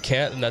 If you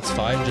can't, then that's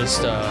fine.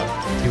 Just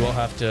you won't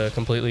have to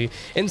completely.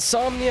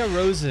 Insomnia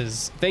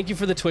Roses, thank you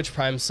for the Twitch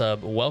Prime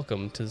sub.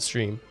 Welcome to the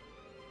stream.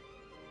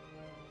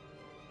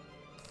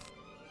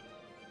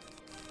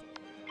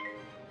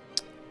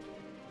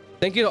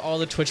 Thank you to all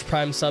the Twitch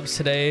Prime subs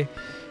today.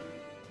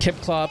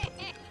 Kipclop,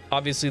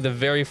 obviously the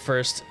very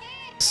first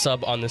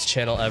sub on this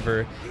channel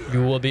ever.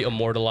 You will be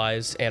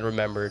immortalized and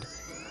remembered.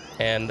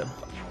 And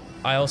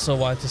I also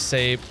want to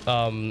say,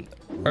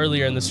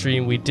 earlier in the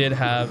stream, we did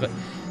have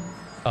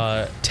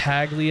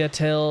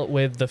Tagliatelle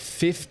with the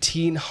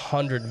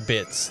 1500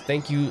 bits.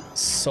 Thank you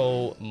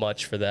so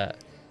much for that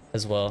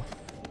as well.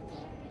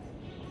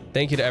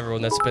 Thank you to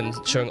everyone that's been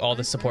showing all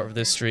the support for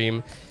this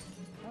stream.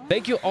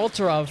 Thank you,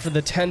 Alterov, for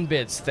the 10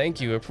 bits.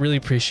 Thank you. I really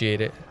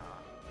appreciate it.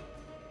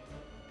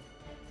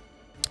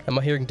 Am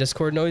I hearing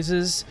Discord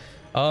noises?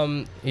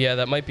 Yeah,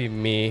 that might be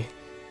me.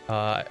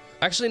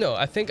 Actually, no.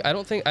 I'm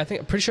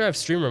pretty sure I have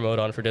streamer mode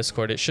on for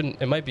Discord.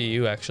 It might be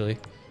you, actually.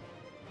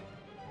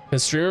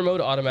 Because streamer mode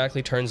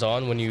automatically turns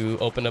on when you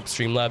open up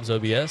Streamlabs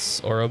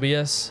OBS or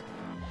OBS.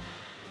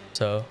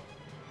 So.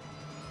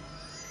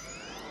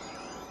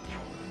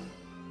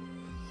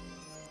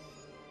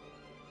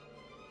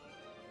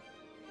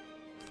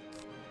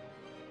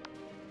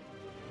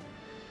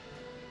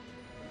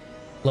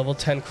 Level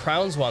 10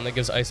 crowns wand that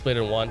gives Ice Blade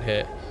in one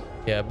hit.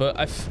 Yeah, but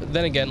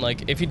then again,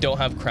 like, if you don't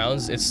have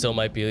crowns, it still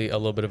might be a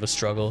little bit of a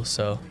struggle,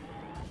 so.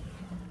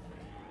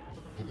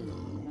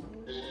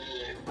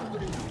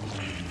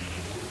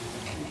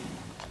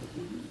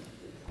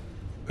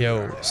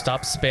 Yo,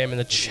 stop spamming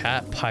the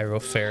chat,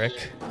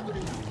 Ferric.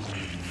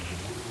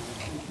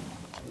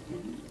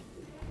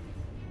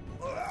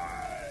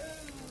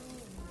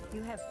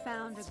 You have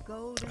found a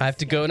golden I have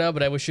to go now,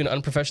 but I wish you an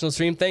unprofessional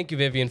stream. Thank you,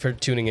 Vivian, for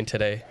tuning in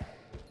today.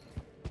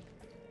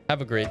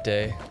 Have a great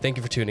day. Thank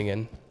you for tuning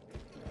in.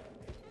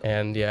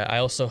 And yeah, I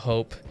also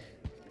hope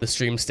the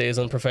stream stays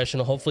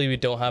unprofessional. Hopefully we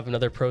don't have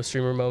another pro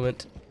streamer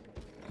moment.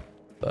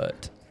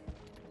 But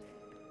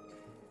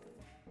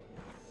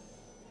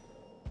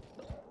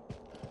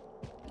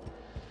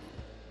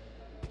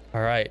all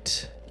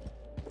right.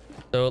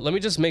 So let me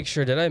just make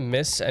sure. Did I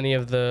miss any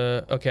of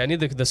the? Okay, I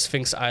need the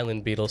Sphinx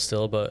Island beetle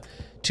still, but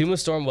Tomb of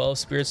Storm, Well of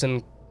Spirits,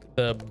 and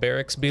the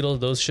Barracks beetle,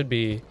 those should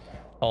be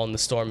all in the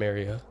storm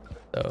area.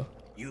 So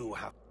You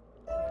have.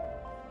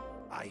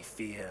 I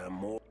fear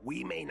more.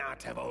 We may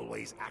not have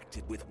always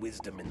acted with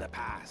wisdom in the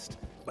past,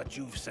 but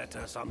you've set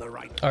us on the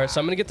right path. All right,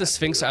 so I'm gonna get the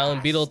Sphinx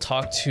Island Beetle,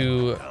 talk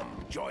to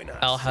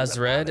Al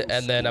Hazred,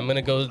 and then I'm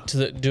gonna go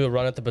to do a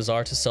run at the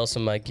bazaar to sell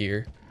some of my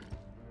gear.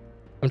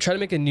 I'm trying to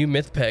make a new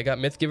myth pet. I got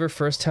Myth Giver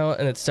first talent,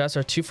 and its stats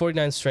are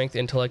 249 strength.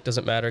 Intellect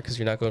doesn't matter because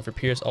you're not going for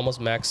Pierce.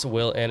 Almost max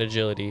will and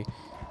agility,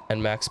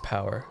 and max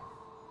power.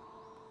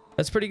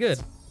 That's pretty good.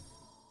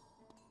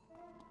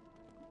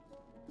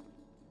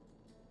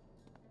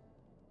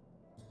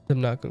 I'm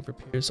not going for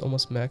Pierce.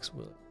 Almost max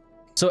will.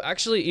 So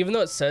actually, even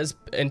though it says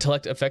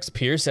intellect affects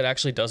Pierce, it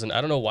actually doesn't.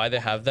 I don't know why they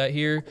have that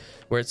here,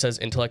 where it says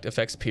intellect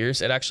affects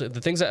Pierce. It actually,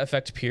 the things that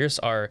affect Pierce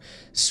are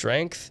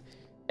strength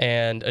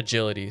and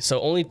agility.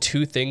 So only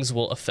 2 things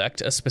will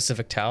affect a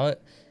specific talent.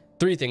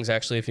 3 things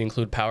actually, if you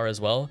include power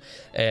as well.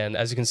 And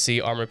as you can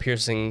see, armor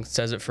piercing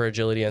says it for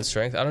agility and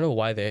strength. I don't know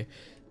why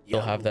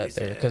they'll have that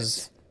there,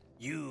 because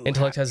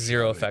intellect has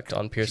 0 effect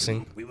on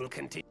piercing. We will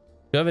continue.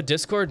 Do I have a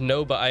Discord?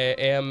 No, but I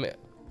am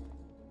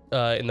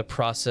in the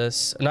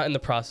process, not in the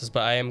process,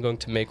 but I am going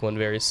to make one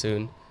very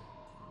soon.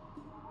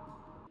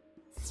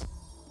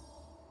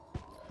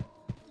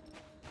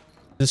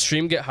 The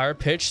stream get higher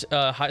pitched?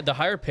 The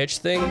higher pitch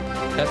thing,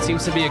 that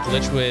seems to be a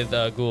glitch with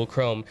Google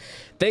Chrome.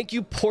 Thank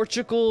you,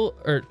 Portugal.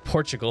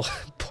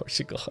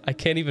 I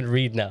can't even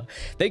read now.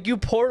 Thank you,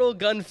 Portal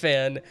Gun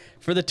Fan,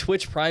 for the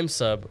Twitch Prime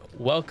sub.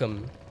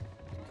 Welcome.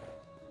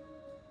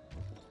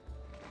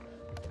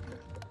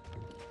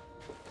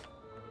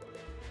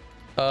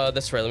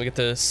 That's right. Let me get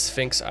the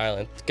Sphinx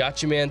Island.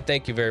 Got you, man.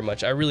 Thank you very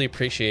much. I really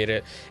appreciate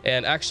it.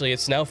 And actually,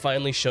 it's now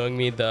finally showing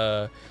me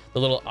the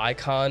little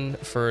icon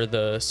for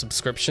the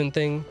subscription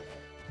thing.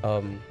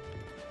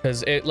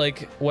 Because it,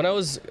 like, when I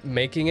was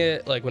making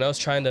it, like when I was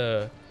trying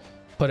to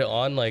put it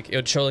on, like it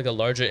would show like a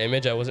larger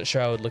image. I wasn't sure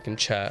how it would look in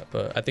chat,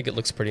 but I think it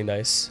looks pretty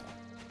nice.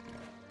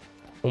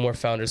 One more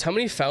founders. How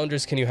many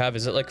founders can you have?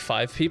 Is it like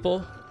 5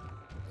 people?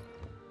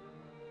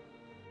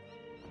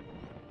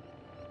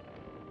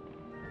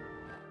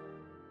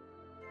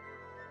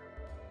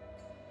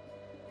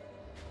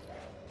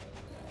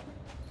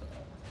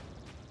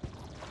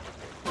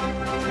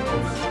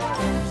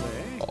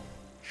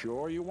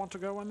 Sure you want to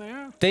go in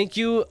there? Thank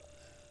you,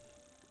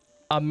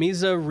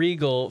 Amiza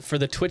Regal, for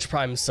the Twitch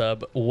Prime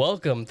sub.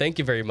 Welcome. Thank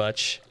you very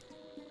much.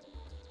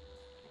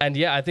 And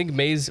yeah, I think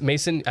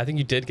Mason, I think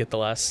you did get the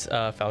last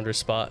founder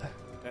spot.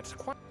 That's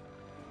quite...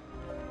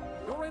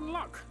 You're in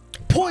luck.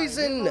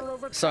 Poison!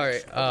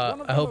 Sorry,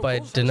 I hope I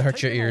didn't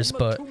hurt your ears,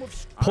 but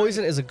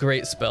Poison is a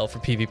great spell for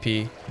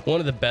PvP. One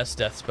of the best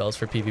death spells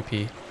for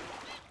PvP.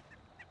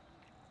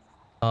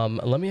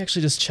 Let me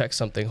actually just check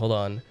something. Hold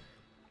on.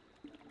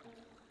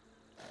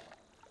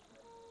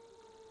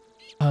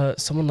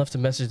 Someone left a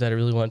message that I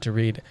really wanted to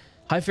read.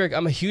 Hi, Ferric.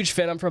 I'm a huge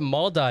fan. I'm from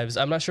Maldives.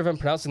 I'm not sure if I'm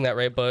pronouncing that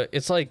right, but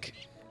it's like,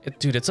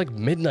 dude, it's like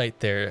midnight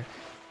there.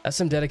 That's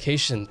some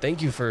dedication.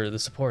 Thank you for the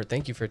support.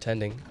 Thank you for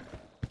attending.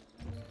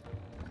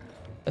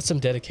 That's some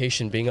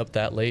dedication, being up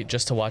that late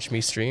just to watch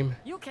me stream.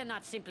 You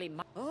cannot simply...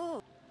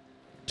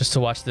 Just to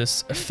watch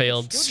this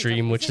failed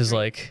stream, which is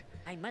like...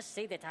 I must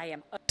say that I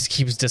am... Just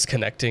keeps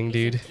disconnecting,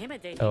 dude.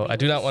 Oh, I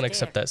do not want to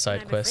accept that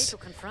side quest.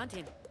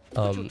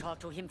 Could you talk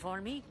to him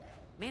for me?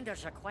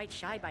 Manders are quite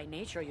shy by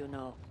nature, you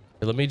know.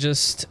 Let me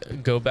just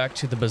go back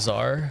to the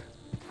bazaar,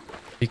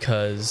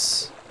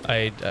 because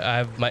I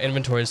have my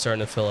inventory is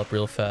starting to fill up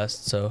real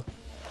fast, so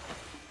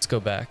let's go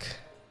back.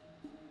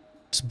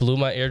 Just blew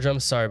my eardrum.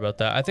 Sorry about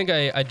that. I think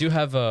I do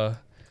have a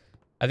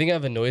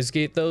noise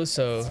gate though,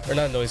 so, or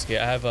not a noise gate.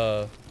 I have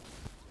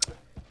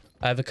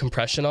a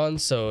compression on,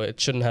 so it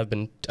shouldn't have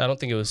been, I don't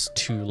think it was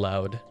too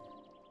loud.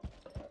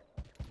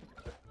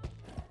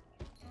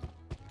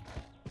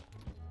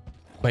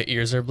 My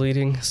ears are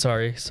bleeding.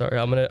 Sorry.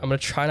 I'm gonna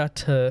try not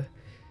to.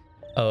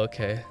 Oh,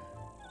 okay.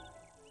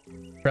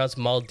 Pronounced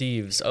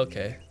Maldives.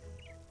 Okay.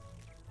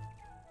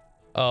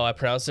 Oh, I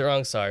pronounced it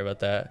wrong. Sorry about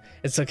that.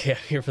 It's okay.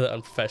 I'm here for the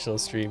unprofessional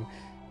stream.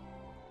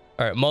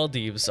 All right,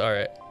 Maldives. All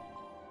right.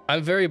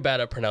 I'm very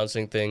bad at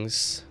pronouncing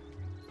things.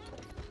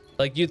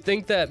 Like, you'd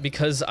think that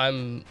because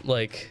I'm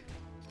like,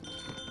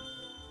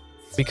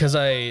 because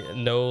I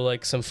know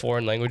like some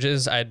foreign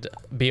languages, I'd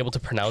be able to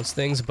pronounce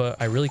things, but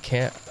I really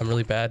can't. I'm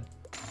really bad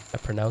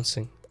at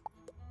pronouncing.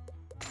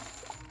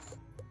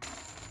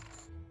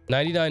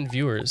 99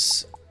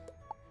 viewers.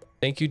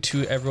 Thank you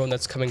to everyone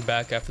that's coming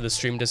back after the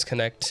stream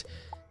disconnect.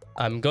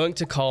 I'm going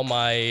to call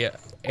my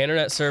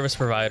internet service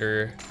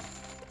provider,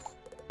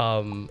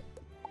 because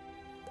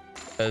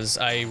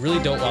I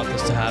really don't want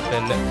this to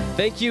happen.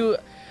 Thank you.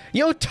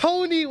 Yo,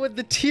 Tony with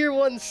the tier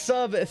 1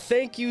 sub.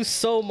 Thank you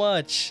so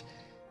much.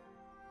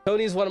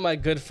 Tony's one of my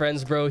good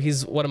friends, bro.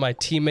 He's one of my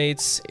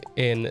teammates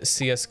in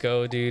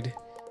CSGO, dude.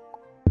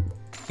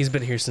 He's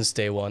been here since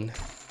day 1.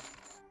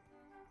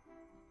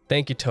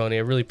 Thank you, Tony. I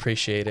really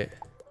appreciate it.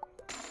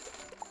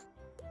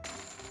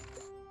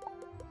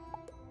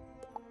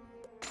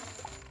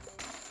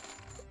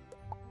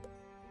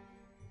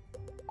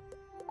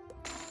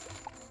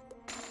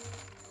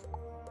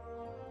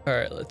 All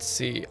right, let's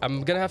see.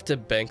 I'm gonna have to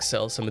bank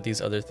sell some of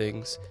these other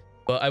things.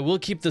 But I will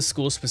keep the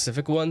school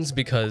specific ones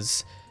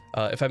because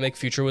if I make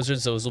future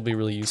wizards, those will be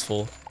really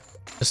useful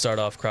to start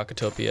off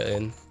Krokotopia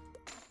in.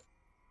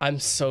 I'm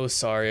so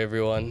sorry,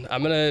 everyone.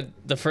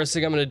 The first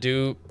thing I'm gonna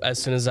do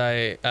as soon as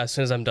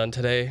I'm done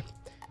today,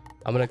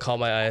 I'm gonna call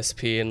my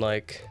ISP and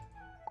like,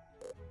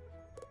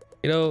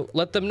 you know,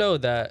 let them know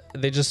that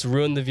they just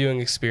ruined the viewing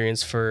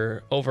experience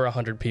for over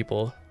 100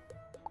 people.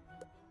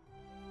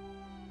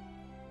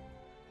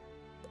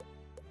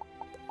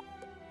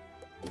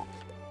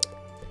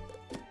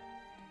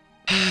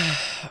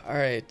 All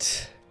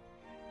right.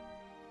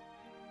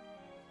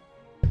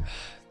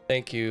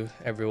 Thank you,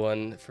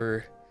 everyone,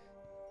 for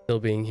still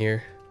being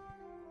here.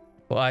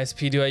 What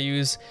ISP do I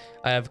use?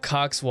 I have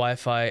Cox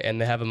Wi-Fi,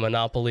 and they have a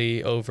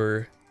monopoly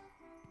over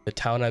the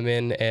town I'm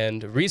in,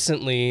 and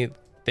recently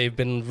they've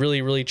been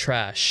really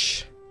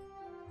trash.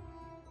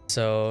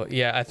 So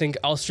yeah, I think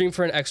I'll stream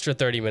for an extra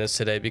 30 minutes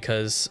today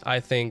because I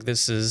think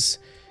this is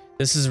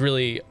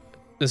really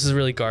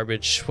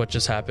garbage what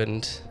just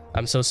happened.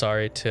 I'm so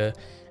sorry to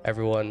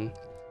everyone.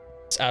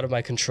 It's out of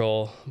my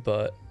control,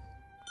 but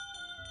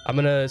I'm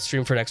gonna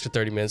stream for an extra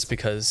 30 minutes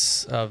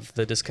because of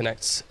the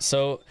disconnects.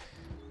 So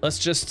let's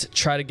just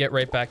try to get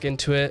right back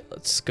into it.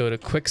 Let's go to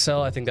quick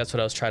sell. I think that's what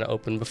I was trying to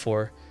open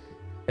before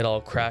it all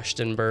crashed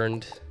and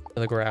burned to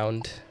the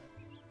ground.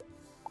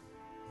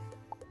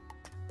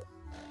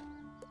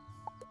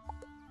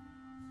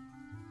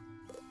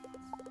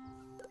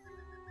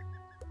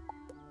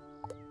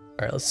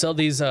 All right, let's sell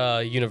these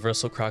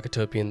universal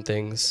Krokotopian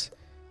things.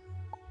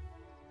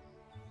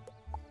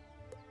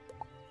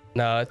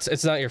 No,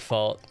 it's not your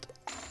fault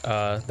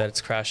that it's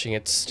crashing.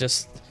 It's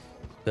just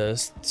the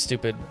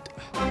stupid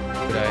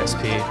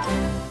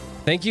ISP.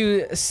 Thank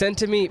you,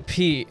 Centimete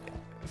Pete,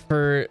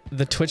 for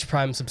the Twitch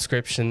Prime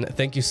subscription.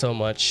 Thank you so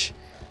much.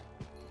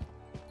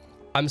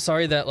 I'm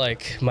sorry that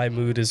like my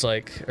mood is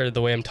like, or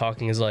the way I'm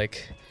talking is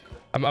like,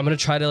 I'm gonna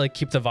try to like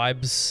keep the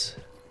vibes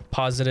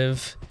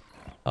positive.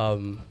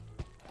 But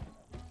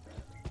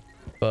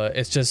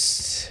it's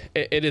just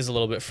it is a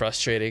little bit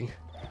frustrating.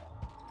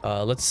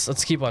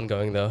 Let's keep on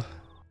going though.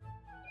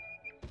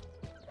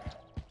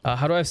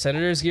 How do I have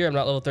Senator's gear? I'm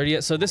not level 30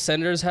 yet. So this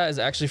Senator's hat is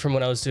actually from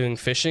when I was doing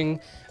fishing.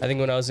 I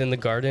think when I was in the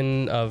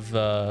garden of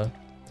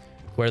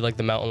where like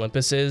the Mount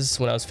Olympus is,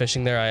 when I was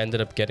fishing there, I ended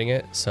up getting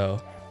it.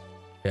 So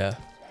yeah,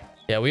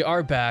 we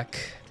are back.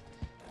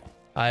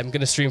 I'm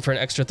gonna stream for an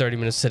extra 30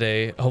 minutes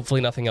today.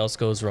 Hopefully nothing else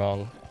goes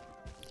wrong,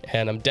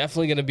 and I'm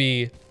definitely gonna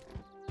be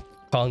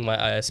calling my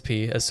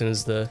ISP as soon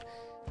as the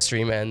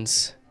stream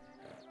ends.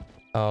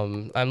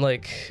 I'm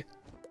like,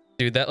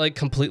 dude, that like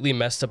completely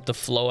messed up the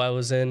flow I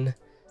was in.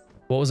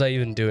 What was I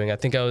even doing? I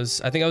think I was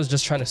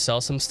just trying to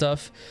sell some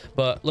stuff.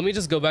 But let me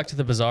just go back to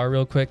the bazaar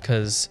real quick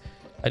because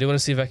I do want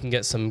to see if I can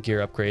get some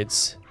gear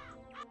upgrades.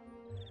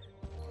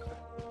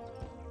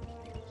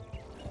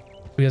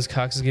 Because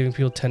Cox is giving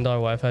people $10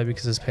 Wi-Fi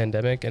because it's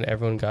pandemic and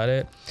everyone got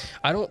it.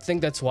 I don't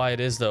think that's why it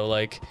is though.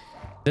 Like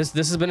this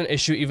has been an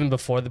issue even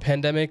before the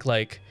pandemic.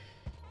 Like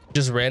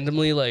just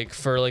randomly, like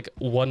for like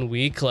 1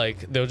 week,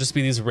 like there'll just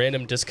be these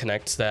random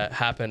disconnects that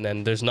happen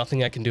and there's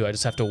nothing I can do. I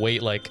just have to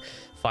wait like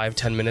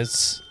 5-10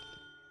 minutes,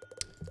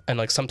 and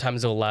like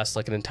sometimes it'll last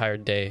like an entire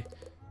day.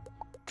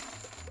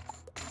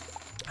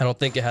 I don't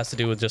think it has to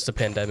do with just a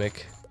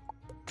pandemic.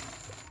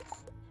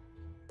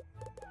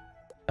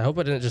 I hope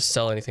I didn't just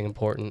sell anything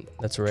important.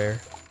 That's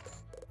rare.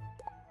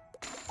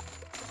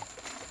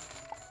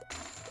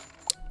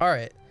 All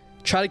right,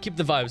 try to keep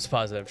the vibes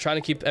positive. Trying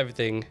to keep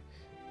everything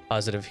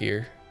positive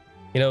here.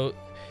 You know,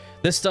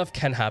 this stuff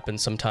can happen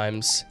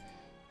sometimes.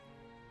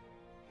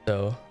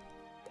 So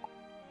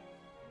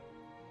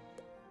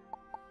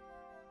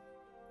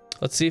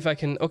let's see if I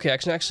can. Okay, I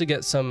can actually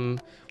get some.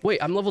 Wait,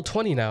 I'm level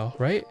 20 now,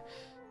 right?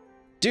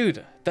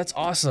 Dude, that's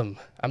awesome.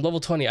 I'm level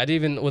 20. I didn't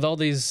even, with all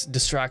these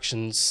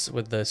distractions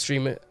with the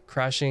stream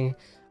crashing,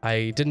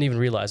 I didn't even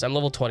realize I'm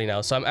level 20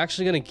 now. So I'm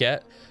actually gonna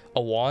get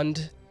a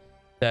wand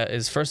that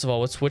is, first of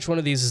all, which one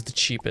of these is the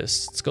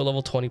cheapest? Let's go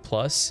level 20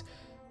 plus.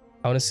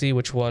 I want to see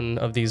which one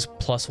of these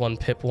 +1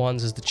 pip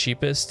wands is the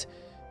cheapest.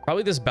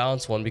 Probably this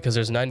balance one because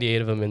there's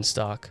 98 of them in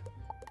stock.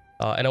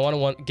 And I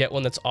want to get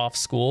one that's off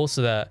school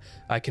so that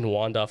I can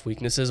wand off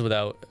weaknesses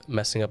without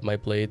messing up my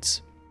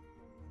blades.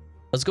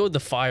 Let's go with the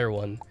fire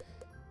one.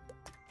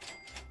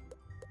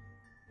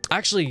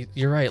 Actually,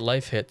 you're right,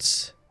 life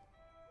hits.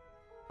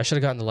 I should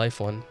have gotten the life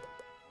one.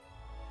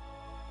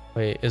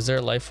 Wait, is there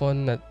a life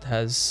one that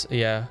has...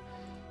 Yeah.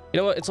 You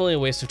know what? It's only a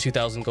waste of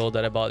 2,000 gold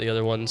that I bought the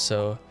other one,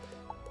 so...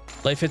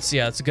 Life hits,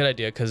 yeah, it's a good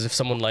idea, because if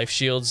someone life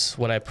shields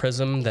when I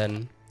prism,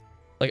 then...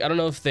 Like, I don't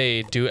know if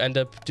they do end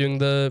up doing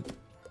the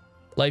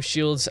life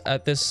shields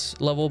at this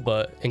level,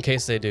 but in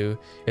case they do,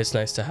 it's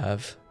nice to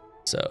have.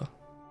 So,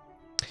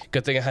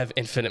 good thing I have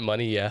infinite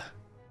money, yeah.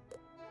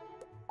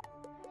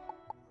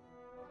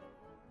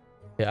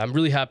 Yeah, I'm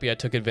really happy I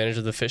took advantage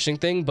of the fishing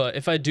thing, but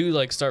if I do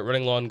like start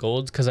running low on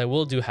gold, because I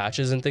will do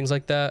hatches and things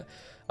like that,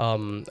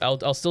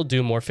 I'll still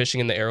do more fishing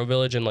in the Arrow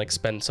Village and like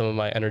spend some of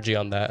my energy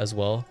on that as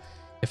well.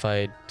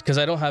 Because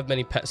I don't have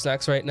many pet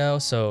snacks right now,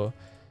 so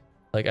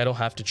like I don't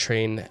have to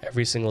train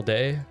every single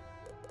day.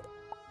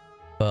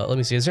 But let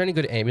me see. Is there any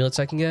good amulets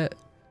I can get?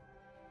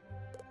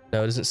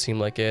 No, it doesn't seem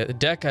like it. The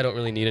deck, I don't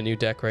really need a new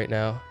deck right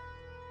now.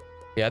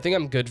 Yeah, I think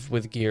I'm good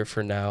with gear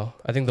for now.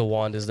 I think the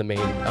wand is the main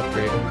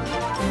upgrade.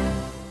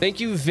 Thank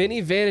you,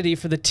 Vinny Vanity,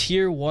 for the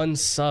tier 1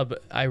 sub.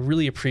 I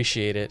really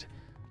appreciate it.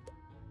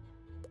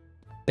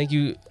 Thank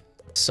you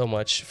so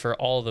much for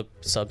all the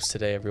subs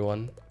today,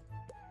 everyone.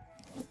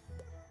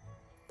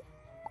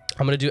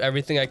 I'm going to do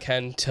everything I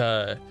can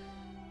to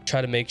try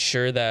to make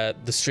sure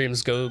that the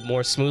streams go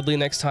more smoothly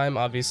next time.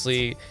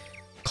 Obviously,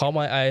 call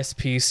my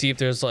ISP, see if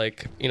there's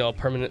like, you know, a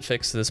permanent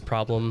fix to this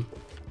problem.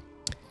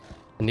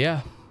 And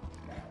yeah,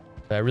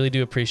 I really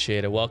do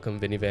appreciate it. Welcome,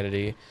 Vinny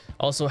Vanity.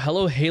 Also,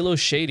 hello, Halo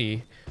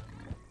Shady.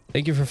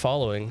 Thank you for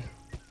following.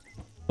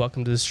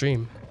 Welcome to the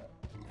stream.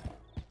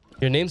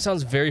 Your name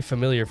sounds very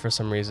familiar for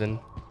some reason.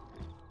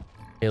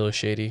 Halo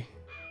Shady.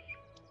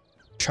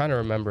 I'm trying to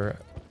remember.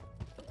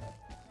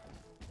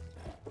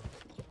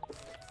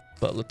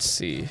 But let's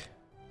see.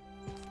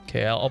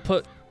 Okay, I'll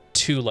put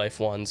 2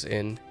 life wands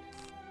in.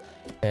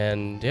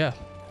 And yeah.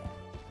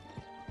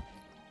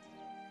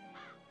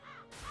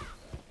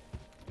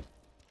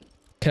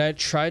 Can I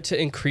try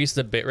to increase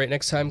the bitrate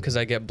next time? Because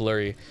I get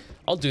blurry.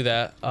 I'll do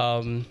that.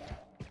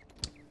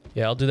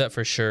 Yeah, I'll do that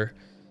for sure.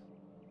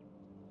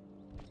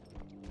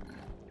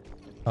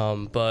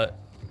 But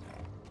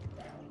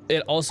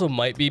it also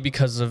might be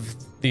because of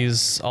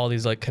all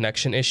these like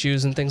connection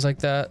issues and things like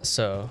that.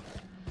 So,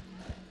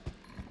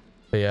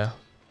 but yeah,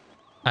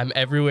 I'm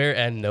everywhere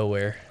and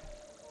nowhere.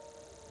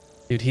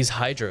 Dude, he's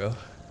Hydro.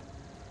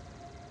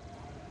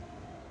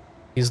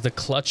 He's the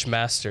clutch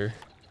master.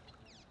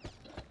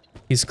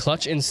 He's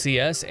clutch in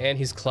CS and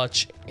he's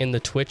clutch in the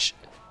Twitch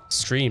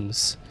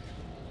streams.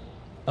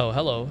 Oh,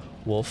 hello,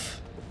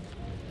 Wolf.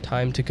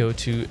 Time to go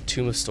to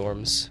Tomb of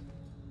Storms.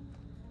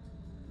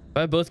 If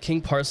I have both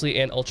King Parsley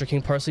and Ultra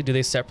King Parsley, do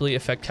they separately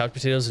affect couch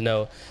potatoes?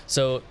 No.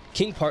 So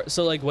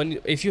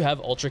if you have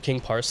Ultra King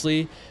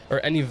Parsley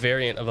or any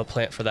variant of a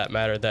plant for that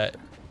matter that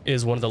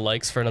is one of the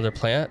likes for another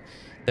plant,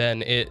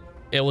 then it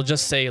will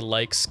just say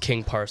likes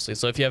King Parsley.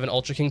 So if you have an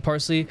Ultra King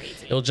Parsley,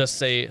 it will just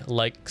say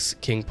likes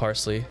King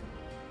Parsley.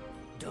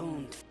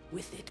 Don't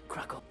with it,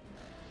 Krokotopia.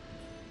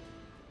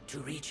 To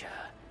reach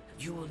her,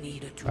 you will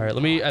need a all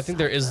right, I think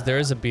there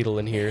is a beetle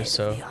in here,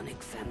 so.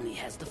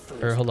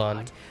 Or hold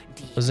on.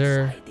 Was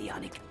there?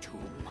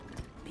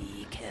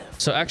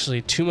 So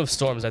actually, Tomb of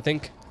Storms. I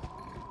think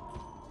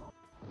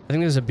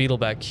there's a beetle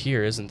back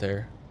here, isn't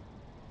there?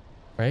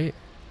 Right?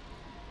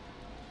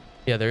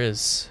 Yeah, there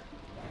is.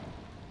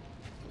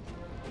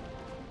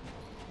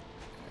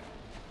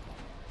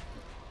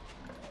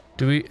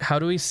 How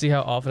do we see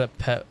how often a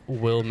pet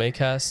will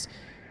Maycast?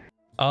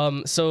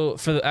 So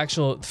for the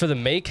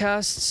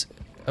Maycasts,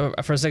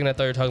 for a second I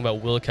thought you were talking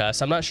about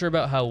Willcast. I'm not sure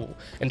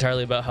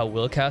entirely about how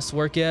Willcasts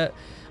work yet,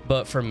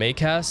 but for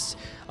Maycasts,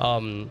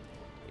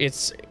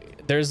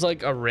 there's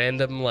like a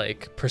random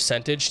like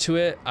percentage to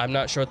it. I'm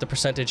not sure what the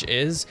percentage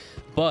is,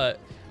 but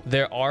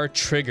there are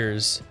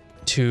triggers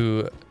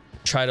to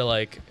try to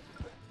like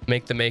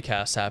make the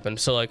Maycast happen.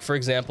 So like for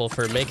example,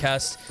 for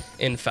Maycast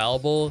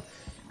Infallible,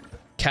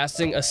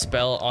 casting a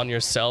spell on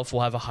yourself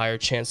will have a higher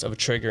chance of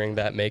triggering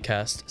that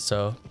Maycast.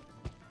 So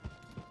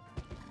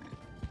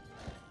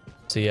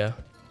yeah.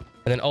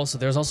 And then also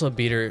there's also a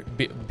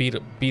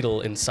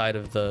beetle inside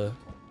of the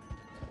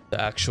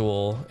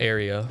actual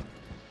area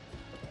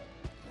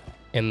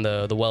in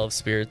the Well of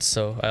Spirits,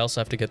 so I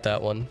also have to get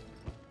that one.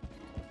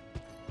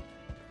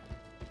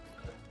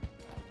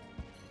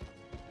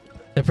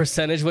 The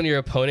percentage when your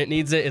opponent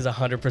needs it is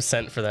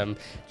 100% for them.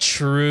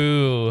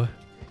 True.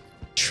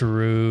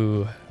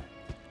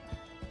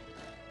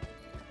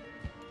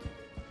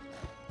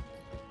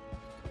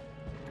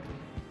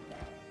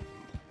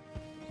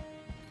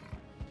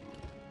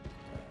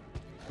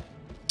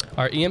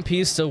 Are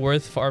EMPs still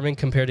worth farming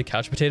compared to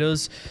couch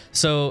potatoes?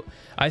 So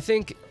I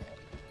think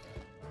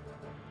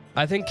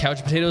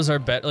couch potatoes are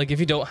better. Like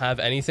if you don't have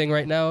anything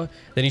right now,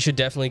 then you should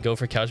definitely go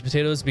for couch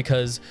potatoes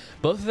because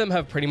both of them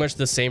have pretty much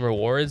the same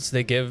rewards.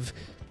 They give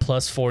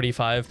plus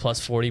 45,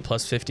 plus 40,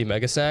 plus 50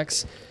 mega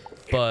snacks.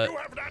 But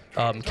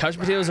couch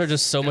potatoes are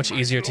just so much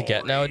easier to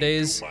get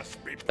nowadays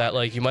that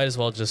like you might as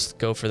well just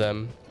go for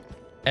them.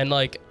 And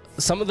like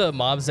some of the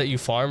mobs that you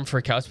farm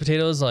for couch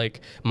potatoes, like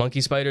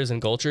monkey spiders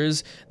and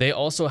gulchers, they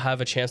also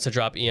have a chance to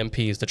drop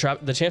EMPs.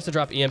 The chance to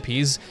drop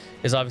EMPs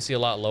is obviously a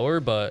lot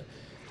lower, but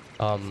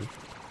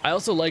I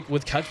also like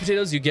with couch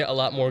potatoes, you get a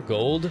lot more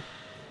gold.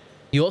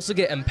 You also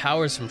get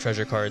empowers from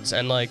treasure cards,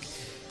 and like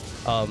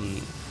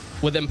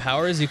with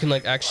empowers, you can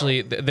like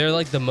actually, they're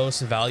like the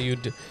most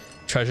valued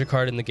treasure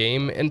card in the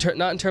game,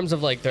 not in terms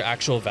of like their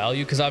actual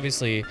value, because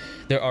obviously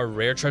there are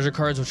rare treasure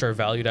cards which are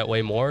valued at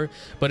way more,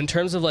 but in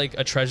terms of like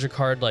a treasure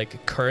card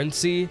like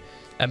currency,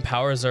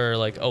 empowers are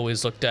like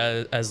always looked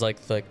at as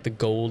like the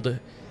gold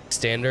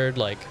standard,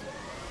 like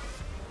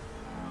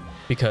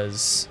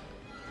because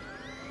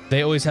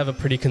they always have a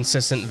pretty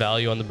consistent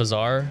value on the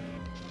bazaar,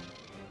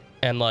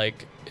 and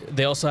like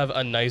they also have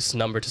a nice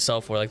number to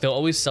sell for. Like they'll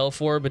always sell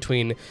for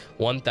between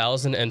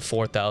 1,000 and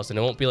 4,000.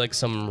 It won't be like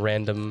some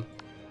random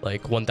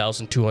like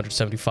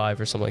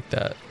 1,275 or something like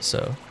that.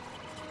 So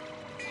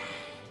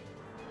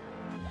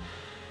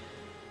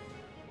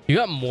you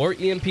got more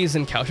EMPs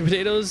than couch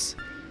potatoes?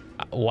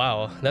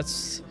 Wow,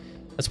 that's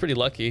pretty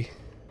lucky.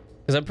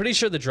 Because I'm pretty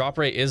sure the drop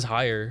rate is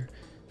higher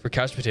for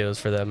couch potatoes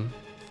for them.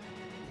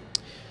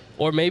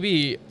 Or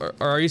maybe, or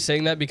are you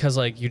saying that because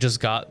like you just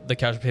got the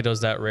couch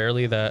potatoes that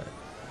rarely that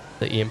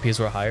the EMPs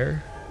were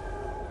higher?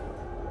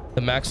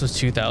 The max was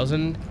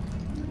 2,000.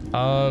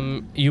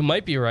 You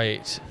might be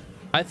right.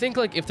 I think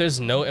like if there's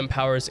no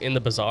empowers in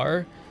the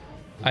bazaar,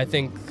 I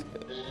think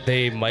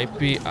they might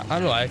be. I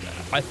don't know. I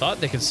thought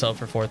they could sell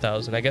for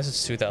 4,000. I guess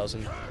it's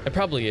 2,000. It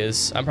probably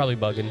is. I'm probably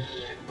bugging.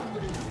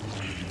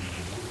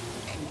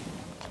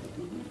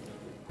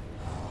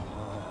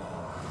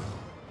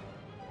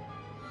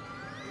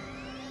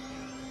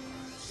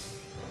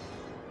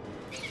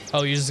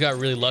 Oh, you just got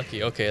really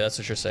lucky. Okay, that's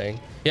what you're saying.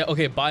 Yeah,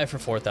 okay, buy it for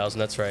 4,000.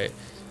 That's right.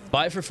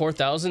 Buy it for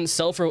 4,000.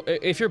 Sell for...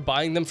 If you're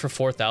buying them for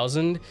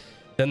 4,000,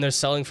 then they're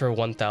selling for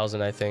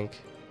 1,000, I think.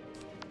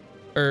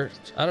 Or,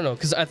 I don't know.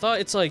 Because I thought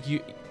it's like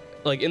you...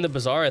 Like, in the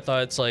bazaar, I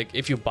thought it's like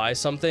if you buy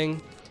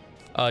something,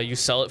 you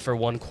sell it for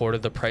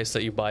 1/4 the price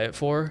that you buy it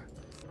for.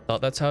 Thought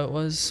that's how it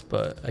was,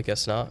 but I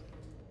guess not.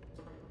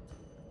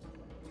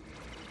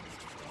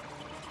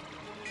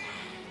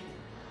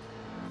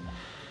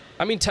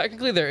 I mean,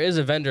 technically there is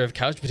a vendor of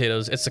couch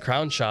potatoes. It's the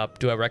Crown Shop.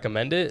 Do I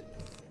recommend it?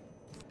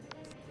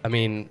 I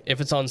mean,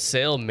 if it's on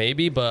sale,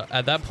 maybe, but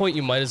at that point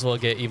you might as well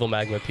get Evil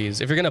Magma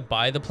Peas. If you're gonna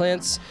buy the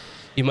plants,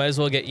 you might as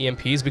well get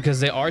EMPs because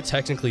they are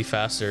technically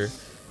faster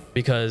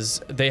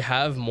because they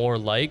have more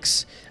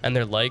likes, and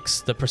their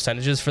likes, the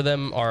percentages for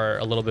them are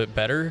a little bit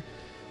better.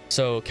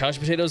 So couch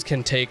potatoes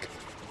can take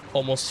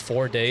almost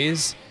 4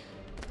 days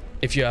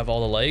if you have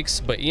all the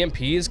likes, but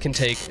EMPs can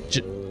take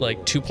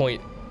like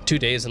 2.2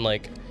 days and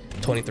like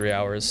 23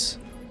 hours.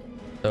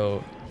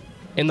 So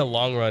in the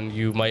long run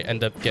you might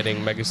end up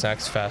getting mega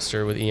snacks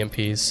faster with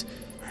EMPs.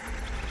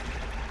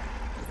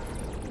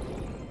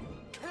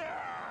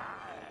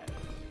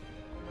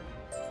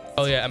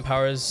 Oh yeah,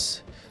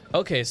 empowers.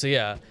 Okay, so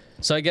yeah,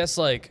 so I guess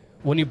like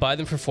when you buy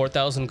them for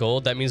 4,000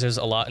 gold, that means there's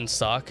a lot in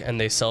stock and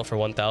they sell for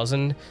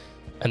 1,000,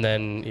 and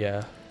then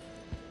yeah,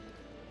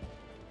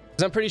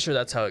 because I'm pretty sure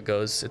that's how it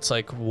goes. It's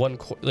like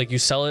like you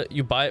sell it,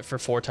 you buy it for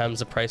 4 times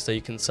the price that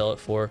you can sell it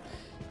for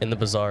in the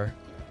bazaar.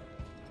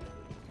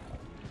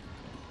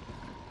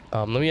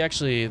 Let me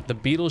actually, the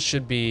beetles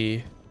should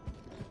be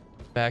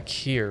back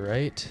here,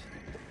 right?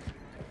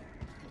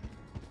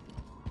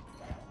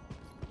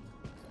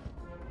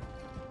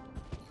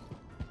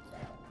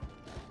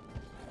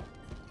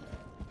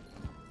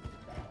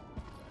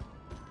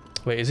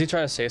 Wait, is he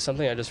trying to say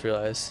something? I just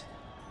realized.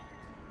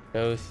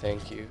 No,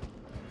 thank you.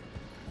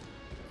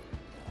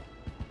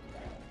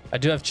 I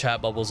do have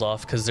chat bubbles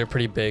off because they're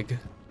pretty big.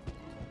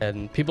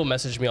 And people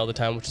message me all the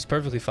time, which is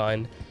perfectly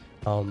fine.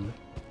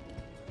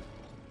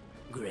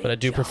 But I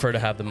do prefer to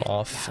have them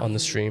off on the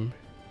stream.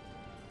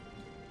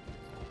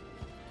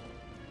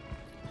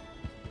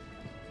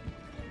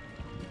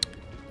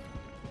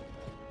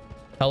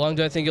 How long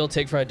do I think it'll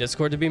take for my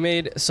Discord to be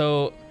made?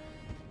 So,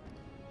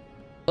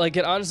 like,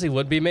 it honestly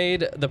would be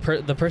made. The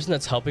person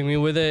that's helping me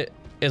with it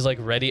is like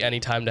ready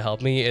anytime to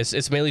help me.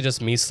 It's mainly just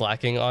me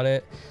slacking on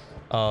it.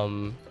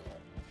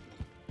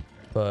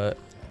 But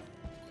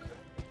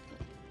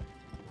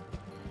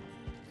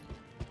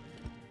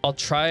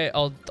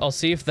I'll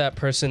see if that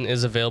person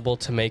is available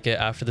to make it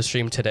after the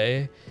stream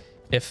today.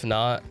 If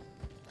not,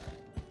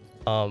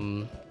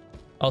 I'll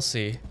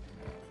see.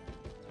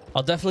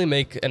 I'll definitely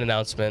make an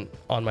announcement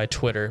on my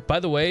Twitter. By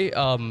the way,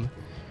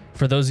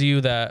 for those of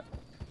you that,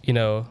 you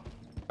know,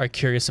 are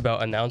curious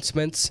about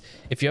announcements,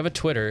 if you have a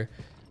Twitter,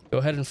 go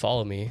ahead and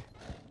follow me.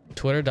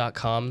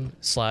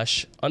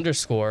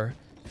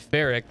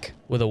 Twitter.com/_ferric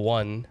with a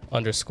 1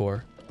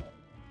 underscore.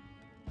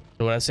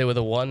 And when I say with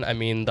a 1, I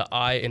mean the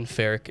I in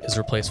ferric is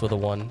replaced with a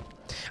 1.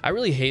 I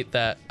really hate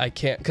that I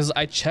can't, because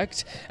I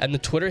checked and the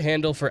Twitter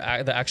handle for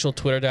the actual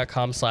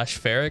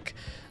twitter.com/ferric,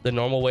 the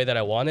normal way that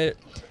I want it,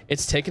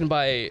 it's taken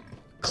by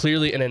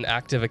clearly an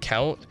inactive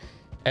account,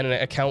 and an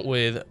account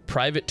with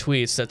private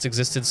tweets that's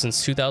existed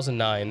since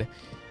 2009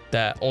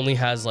 that only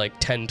has like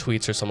 10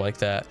 tweets or something like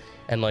that,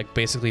 and like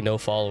basically no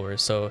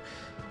followers. So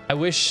I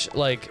wish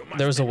like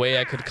there was a way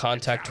I could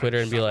contact Twitter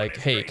and be like,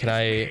 hey, can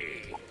I,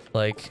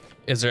 like,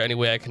 is there any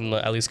way I can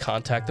at least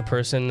contact the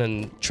person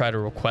and try to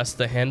request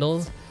the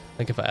handle,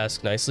 like if I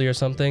ask nicely or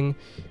something,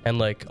 and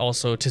like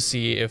also to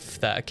see if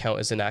that account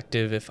is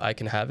inactive, if I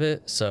can have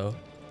it. So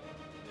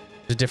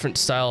the different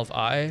style of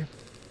I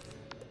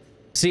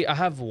see, I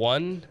have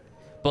 1,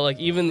 but like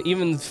even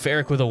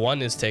ferric with a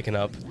 1 is taken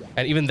up,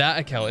 and even that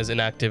account is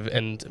inactive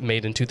and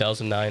made in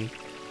 2009.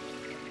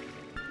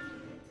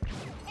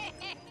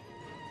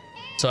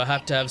 So I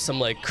have to have some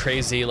like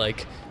crazy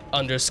like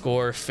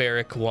underscore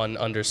ferric 1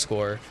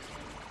 underscore,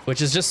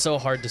 which is just so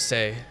hard to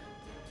say.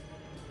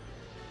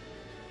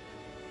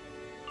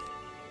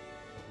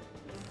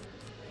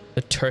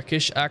 The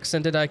Turkish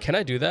accented I, can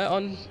I do that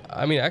on?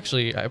 I mean,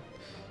 actually,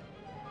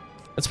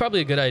 that's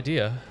probably a good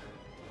idea.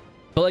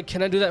 But like,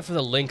 can I do that for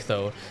the link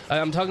though?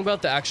 I'm talking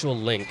about the actual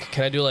link.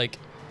 Can I do like?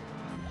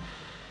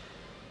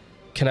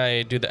 Can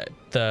I do that?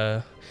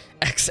 The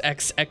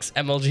XXX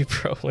MLG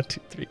Pro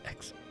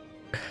 123X,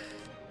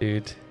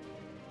 dude.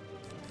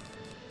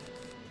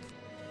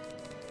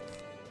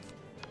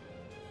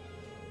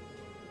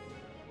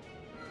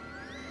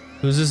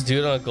 Who's this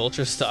dude on a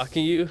Gulcher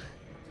stalking you?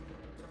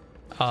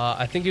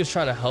 I think he was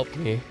trying to help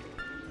me.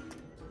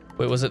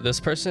 Wait, was it this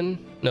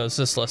person? No, this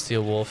is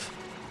Celestial Wolf.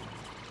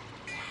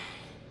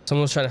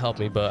 Someone was trying to help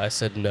me, but I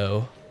said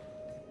no.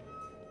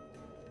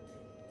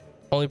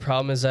 Only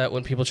problem is that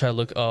when people try to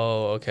look...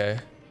 Oh, okay.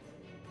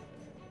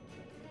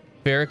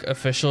 Ferric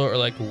official or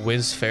like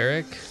Wiz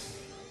Ferric?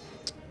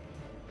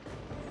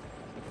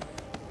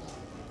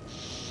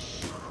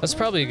 That's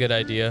probably a good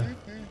idea.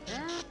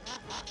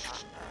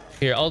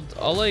 Here, I'll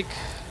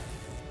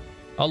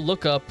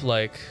look up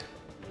like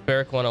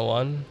Ferric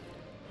 101.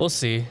 We'll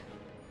see.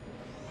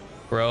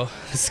 Bro,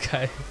 this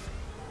guy.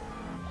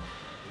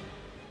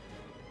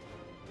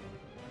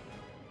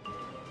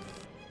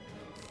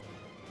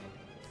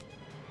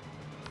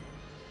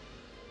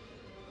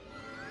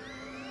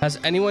 Has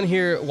anyone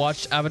here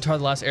watched Avatar: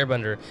 The Last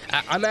Airbender?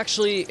 I'm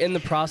actually in the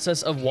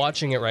process of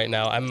watching it right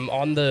now. I'm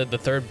on the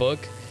third book,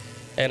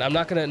 and I'm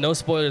not gonna, no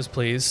spoilers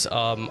please.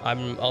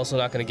 I'm also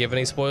not gonna give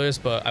any spoilers,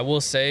 but I will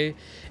say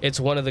it's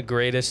one of the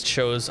greatest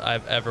shows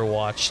I've ever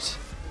watched.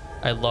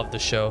 I love the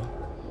show.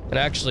 And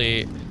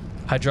actually,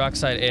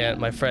 Hydroxide Ant,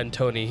 my friend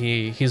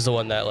Tony, he's the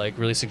one that like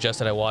really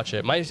suggested I watch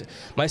it.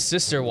 My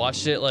sister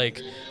watched it like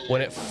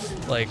when it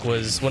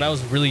was when I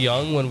was really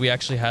young, when we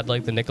actually had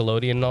like the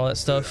Nickelodeon and all that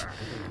stuff.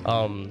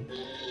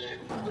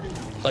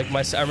 Like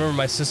I remember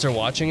my sister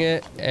watching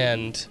it,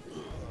 and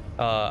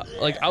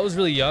like I was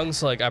really young,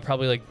 so like I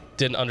probably like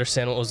didn't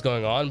understand what was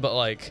going on, but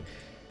like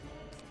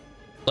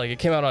it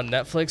came out on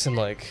Netflix, and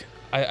like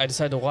I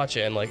decided to watch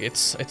it, and like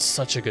it's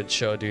such a good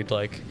show, dude.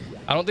 Like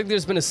I don't think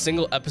there's been a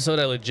single episode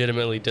I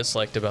legitimately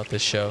disliked about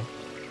this show.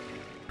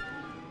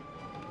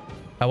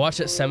 I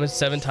watched it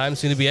seven times,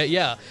 soon to be at.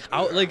 Yeah,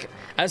 like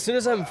as soon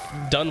as I'm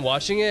done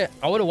watching it,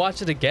 I want to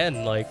watch it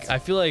again. Like I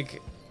feel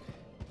like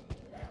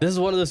this is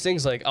one of those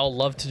things like I'll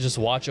love to just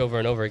watch over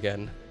and over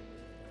again.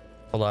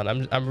 Hold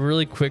on, I'm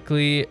really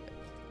quickly.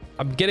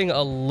 I'm getting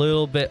a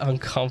little bit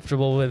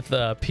uncomfortable with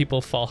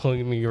people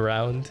following me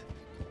around.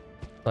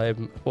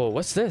 Whoa,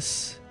 what's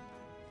this?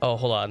 Oh,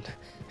 hold on.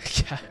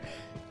 Yeah.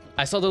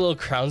 I saw the little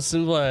crown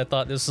symbol and I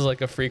thought this was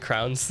like a free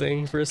crowns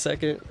thing for a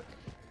second.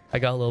 I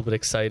got a little bit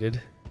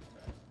excited.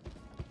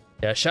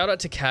 Yeah, shout out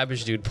to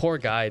Cabbage Dude. Poor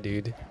guy,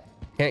 dude.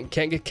 Can't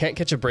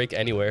catch a break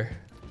anywhere.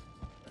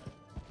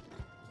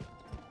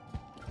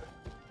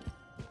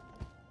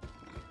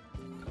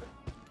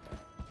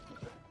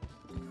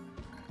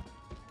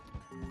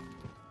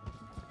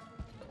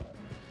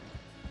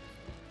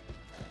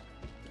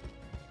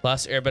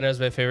 Last Airbender is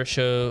my favorite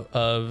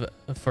show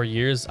for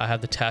years. I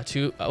have the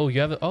tattoo. Oh, you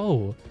have it?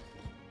 Oh,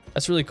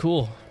 that's really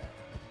cool.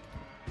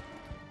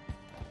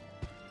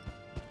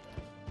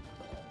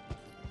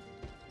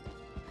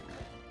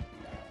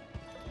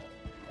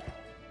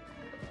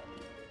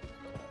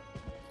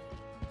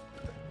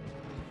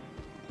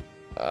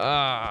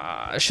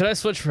 Should I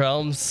switch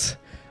realms?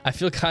 I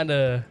feel kind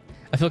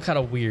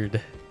of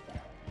weird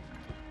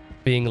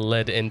being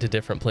led into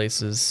different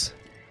places.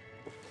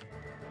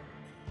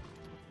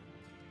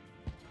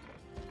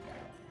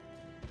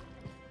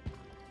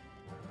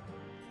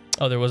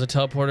 Oh, there was a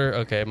teleporter?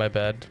 Okay, my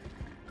bad.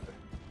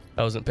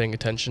 I wasn't paying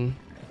attention.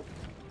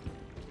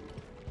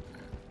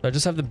 I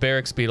just have the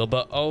barracks beetle,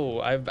 but oh,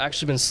 I've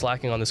actually been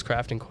slacking on this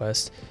crafting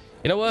quest.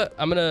 You know what?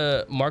 I'm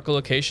gonna mark a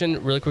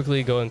location, really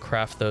quickly go and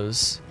craft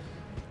those.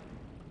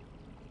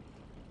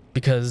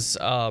 Because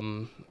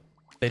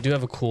they do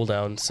have a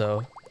cooldown,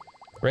 so.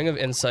 Ring of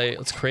Insight,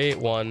 let's create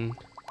one.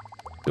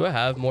 Do I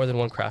have more than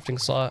one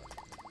crafting slot?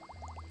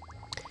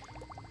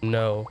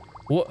 No.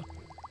 What?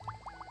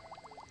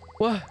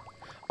 What?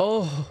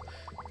 Oh,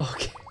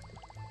 okay.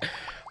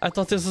 I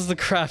thought this was the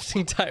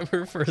crafting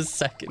timer for a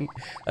second.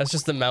 That's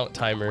just the mount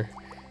timer.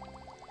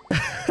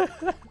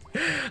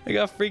 I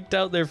got freaked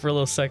out there for a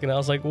little second. I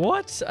was like,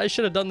 what? I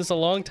should have done this a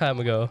long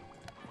time ago.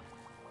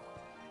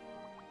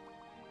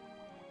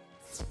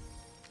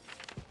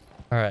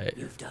 All right,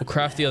 we'll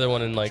craft the other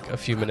one in like a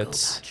few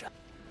minutes.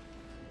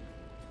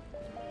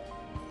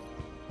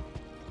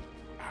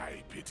 I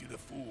pity the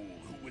fool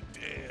who would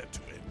dare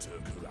to enter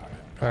Quran.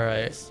 All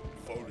right.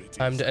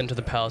 Time to enter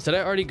the palace. Did I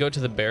already go to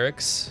the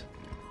barracks?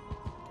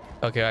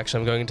 Okay, actually,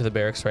 I'm going into the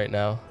barracks right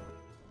now.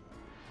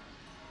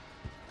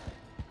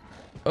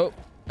 Oh,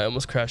 I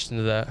almost crashed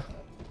into that.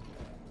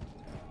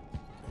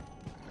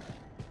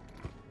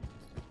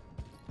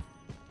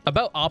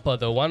 About Appa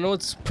though, wanna know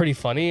what's pretty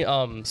funny?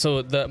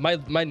 So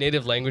my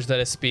native language that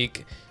I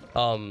speak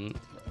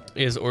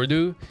is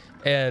Urdu,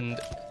 and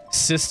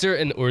sister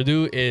in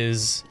Urdu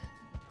is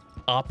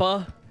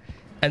Appa.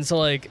 And so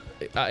like,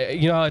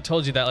 you know how I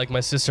told you that like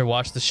my sister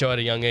watched the show at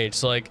a young age.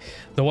 So like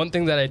the one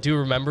thing that I do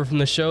remember from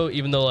the show,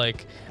 even though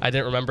like I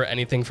didn't remember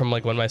anything from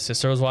like when my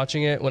sister was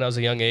watching it when I was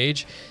a young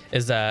age,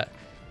 is that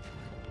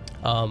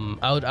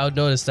I would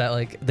notice that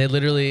like they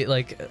literally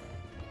like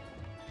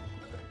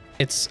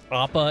it's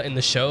Appa in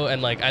the show,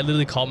 and like I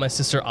literally call my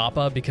sister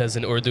Appa because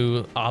in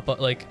Urdu Appa,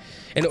 like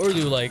in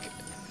Urdu, like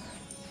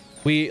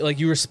we like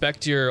you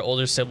respect your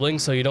older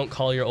siblings, so you don't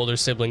call your older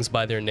siblings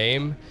by their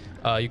name.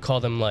 You call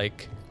them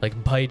like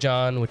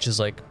Bhaijan, which is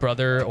like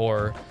brother,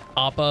 or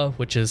Appa,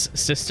 which is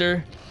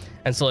sister.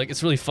 And so like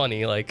it's really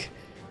funny like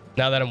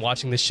now that I'm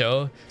watching the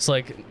show. So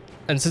like,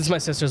 and since my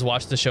sister's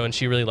watched the show and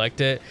she really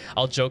liked it,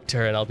 I'll joke to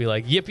her and I'll be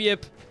like, yip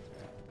yip.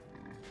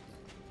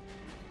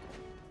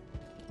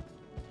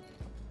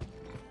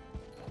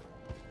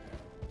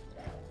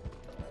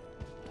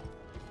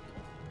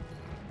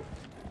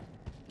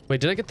 Wait,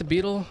 did I get the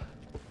beetle?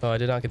 Oh, I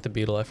did not get the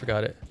beetle. I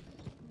forgot it.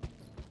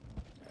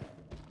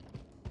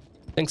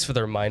 Thanks for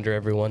the reminder,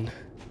 everyone.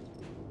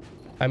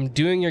 I'm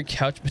doing your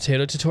couch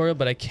potato tutorial,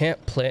 but I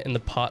can't plant in the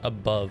pot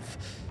above.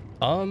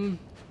 I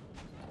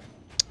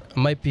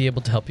might be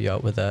able to help you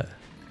out with that.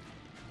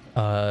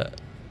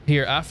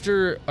 Here,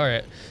 after...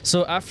 Alright,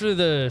 so after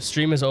the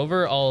stream is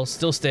over, I'll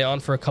still stay on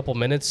for a couple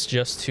minutes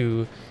just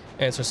to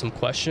answer some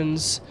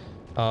questions.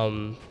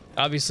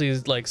 Obviously,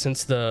 like,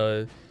 since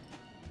the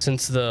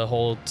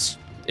whole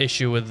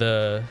issue with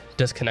the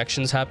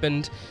disconnections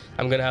happened,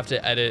 I'm gonna have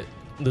to edit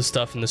the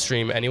stuff in the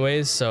stream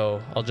anyways,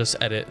 so I'll just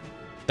edit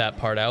that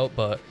part out,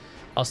 but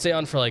I'll stay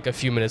on for like a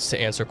few minutes to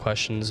answer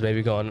questions,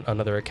 maybe go on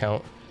another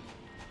account.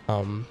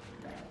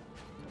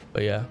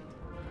 But yeah.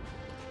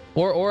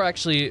 Or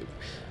actually,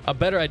 a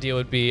better idea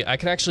would be I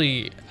can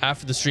actually,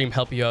 after the stream,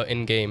 help you out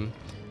in-game.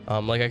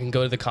 Like I can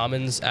go to the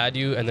commons, add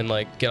you, and then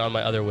like get on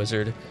my other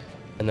wizard,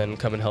 and then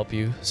come and help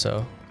you,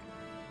 so...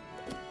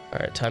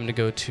 Alright, time to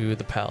go to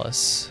the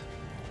palace.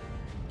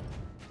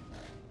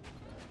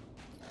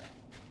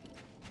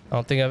 I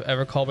don't think I've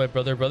ever called my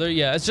brother brother.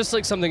 Yeah, it's just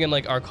like something in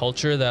like our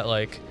culture that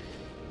like,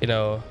 you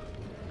know,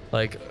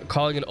 like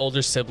calling an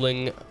older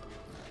sibling,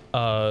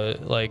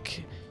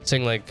 like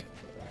saying like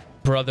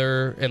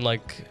brother and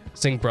like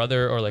saying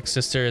brother or like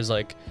sister is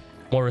like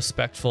more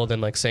respectful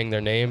than like saying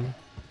their name.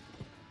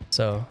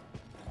 So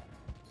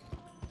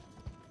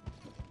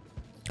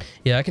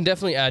yeah, I can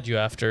definitely add you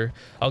after.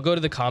 I'll go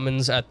to the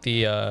commons at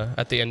the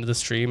end of the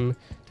stream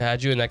to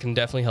add you, and I can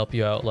definitely help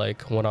you out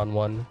like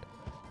one-on-one.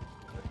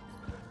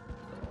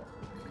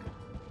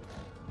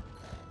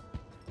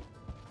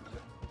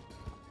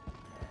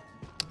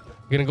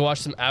 You're gonna go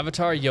watch some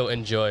Avatar? Yo,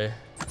 enjoy.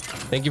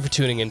 Thank you for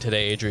tuning in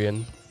today,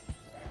 Adrian.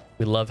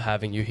 We love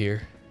having you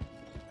here.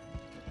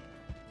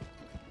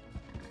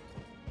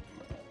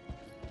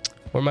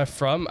 Where am I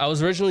from? I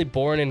was originally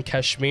born in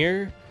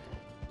Kashmir.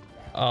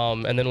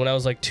 And then when I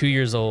was like 2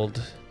 years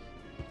old,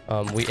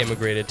 we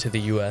immigrated to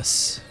the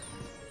US.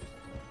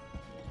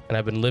 And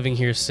I've been living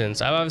here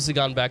since. I've obviously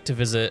gone back to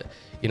visit,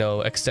 you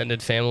know,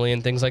 extended family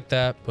and things like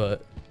that,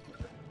 but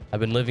I've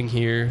been living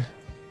here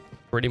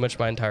pretty much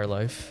my entire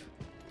life.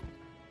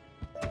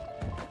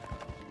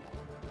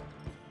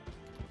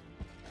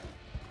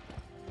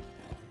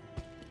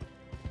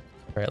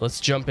 All right, let's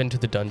jump into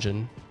the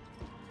dungeon.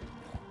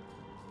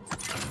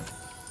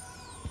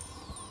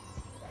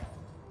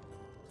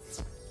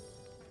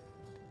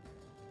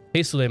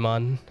 Hey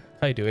Suleiman,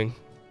 how you doing?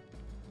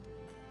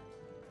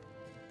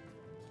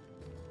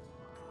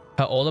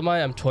 How old am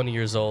I? I'm 20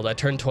 years old. I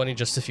turned 20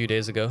 just a few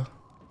days ago.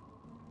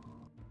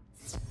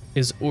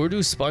 Is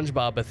Urdu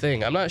SpongeBob a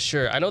thing? I'm not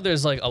sure. I know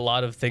there's like a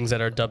lot of things that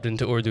are dubbed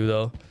into Urdu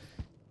though.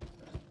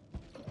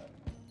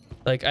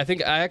 Like I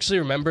think I actually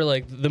remember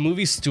like the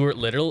movie Stuart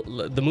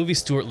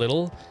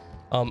Little.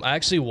 I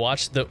actually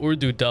watched the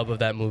Urdu dub of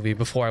that movie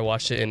before I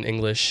watched it in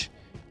English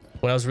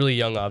when I was really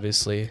young,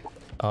 obviously.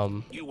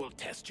 You will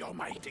test your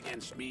might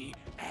against me,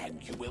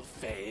 and you will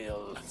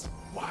fail.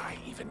 Why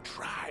even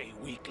try,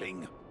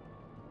 weakling?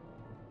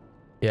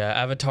 Yeah,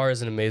 Avatar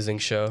is an amazing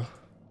show.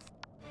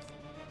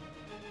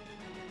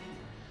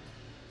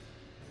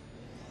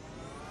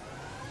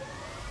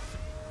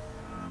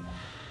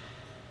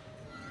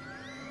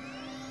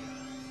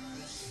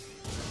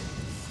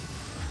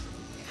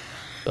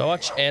 Do I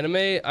watch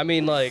anime? I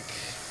mean, like,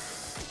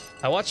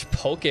 I watch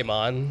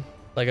Pokemon.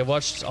 Like, I've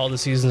watched all the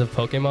seasons of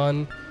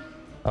Pokemon.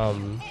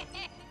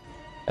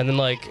 And then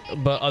like,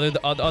 but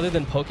other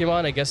than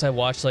Pokemon, I guess I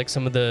watched like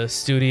some of the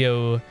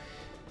Studio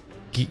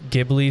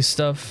Ghibli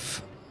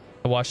stuff.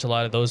 I watched a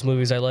lot of those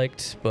movies I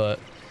liked, but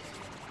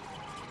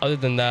other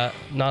than that,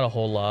 not a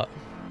whole lot.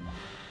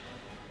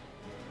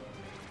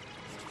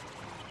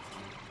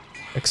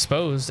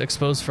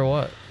 Exposed for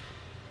what?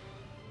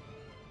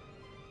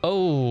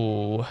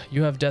 Oh,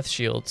 you have death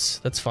shields.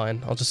 That's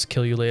fine. I'll just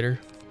kill you later.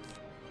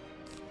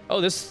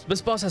 Oh, this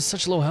boss has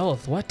such low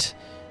health. What?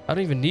 I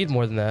don't even need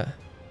more than that.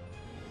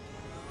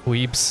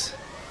 Weeps.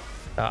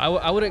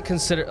 I wouldn't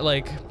consider,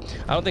 like,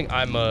 I don't think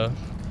I'm a...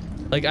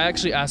 Like, I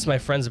actually asked my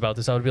friends about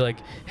this. I would be like,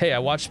 hey, I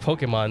watched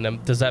Pokemon.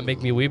 And does that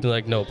make me weep? And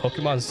like, no,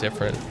 Pokemon's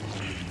different.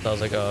 So I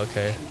was like, oh,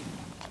 okay.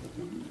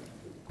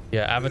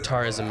 Yeah,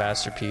 Avatar is a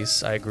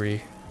masterpiece. I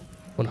agree.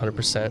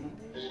 100%.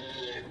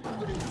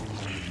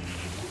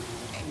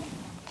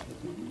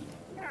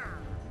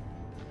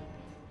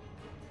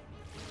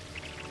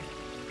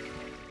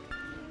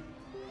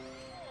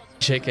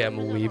 JK, I'm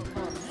a weeb.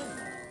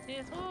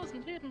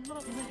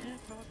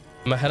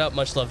 I'm gonna head out.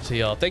 Much love to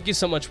y'all. Thank you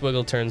so much,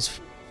 Wiggle Turns,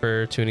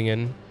 for tuning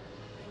in.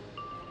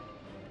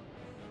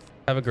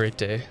 Have a great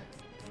day.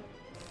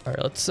 All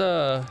right,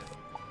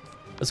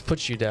 let's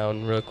put you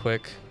down real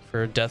quick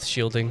for death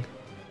shielding.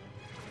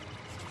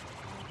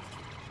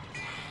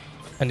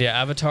 And yeah,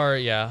 Avatar,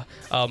 yeah.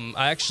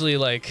 I actually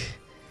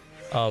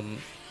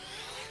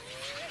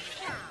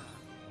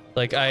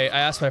I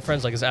asked my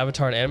friends, like, is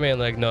Avatar an anime?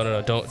 And they're like,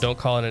 no, don't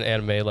call it an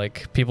anime.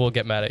 Like, people will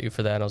get mad at you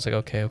for that. And I was like,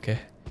 okay.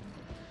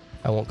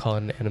 I won't call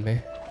it an anime.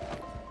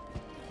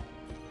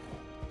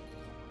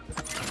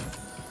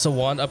 It's a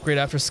wand upgrade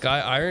after Sky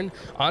Iron.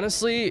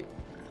 Honestly,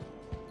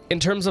 in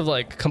terms of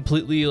like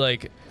completely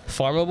like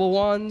farmable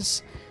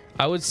wands,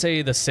 I would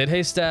say the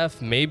Sidhe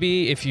staff,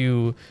 maybe if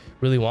you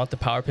really want the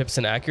power pips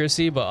and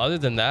accuracy. But other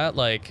than that,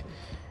 like,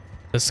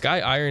 the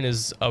Sky Iron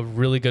is a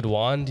really good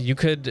wand. You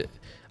could,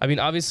 I mean,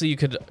 obviously you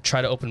could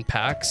try to open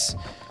packs,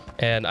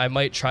 and I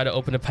might try to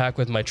open a pack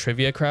with my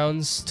trivia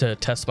crowns to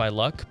test my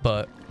luck,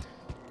 but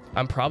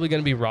I'm probably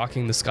going to be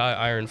rocking the Sky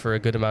Iron for a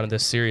good amount of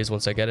this series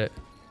once I get it.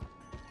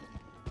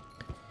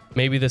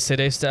 Maybe the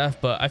Sidhe staff,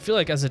 but I feel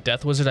like as a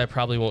Death Wizard, I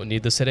probably won't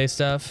need the Sidhe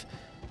staff.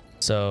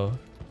 So,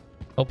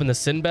 open the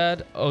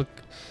Sinbad. Oh,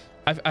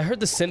 I heard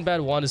the Sinbad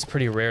wand is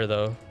pretty rare,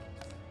 though.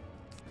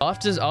 I'll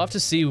have to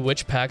see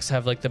which packs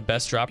have like the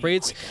best drop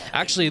rates.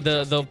 Actually,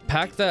 the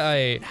pack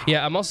that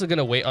I'm also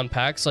gonna wait on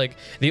packs. Like,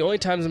 the only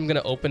times I'm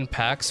gonna open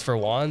packs for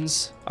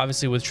wands,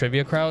 obviously with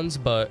trivia crowns,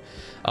 but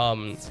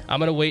I'm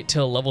gonna wait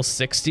till level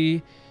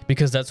 60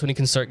 because that's when you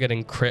can start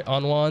getting crit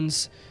on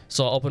wands.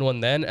 So I'll open one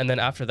then, and then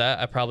after that,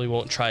 I probably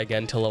won't try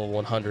again till level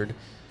 100.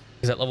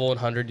 Because at level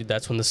 100,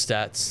 that's when the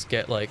stats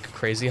get like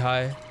crazy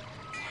high.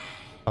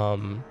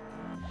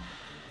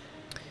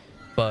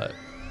 But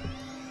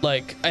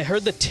like, I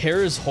heard the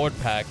Terror's Horde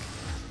pack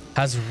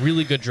has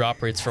really good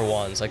drop rates for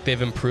wands. Like,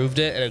 they've improved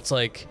it, and it's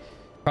like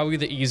probably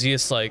the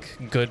easiest like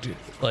good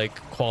like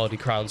quality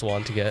crowns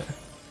wand to get.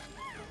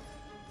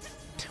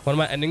 When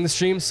am I ending the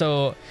stream?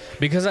 So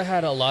because I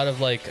had a lot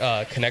of like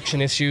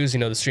connection issues, you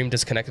know, the stream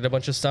disconnected a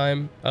bunch of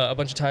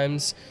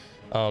times.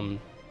 I'm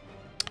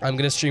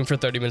gonna stream for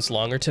 30 minutes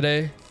longer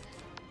today,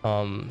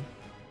 and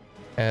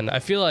I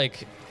feel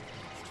like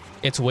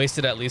it's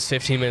wasted at least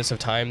 15 minutes of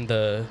time,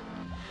 the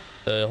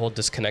whole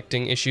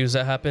disconnecting issues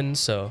that happened.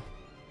 So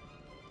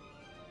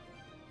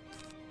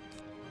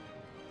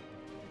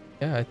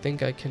yeah, I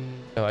think I can.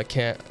 No, I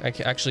can't.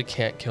 Actually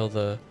can't kill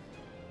the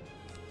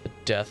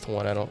death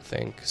one, I don't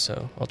think.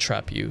 So I'll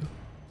trap you.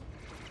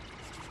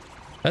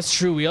 That's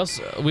true. We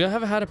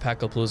haven't had a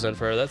Pack-a-Palooza in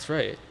forever. That's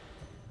right.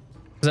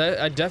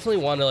 I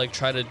definitely want to like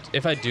try to,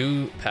 if I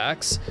do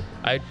packs,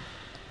 I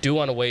do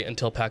want to wait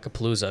until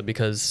Pack-a-Palooza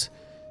because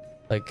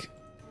like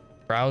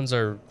crowns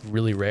are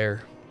really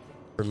rare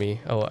for me.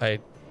 Oh, I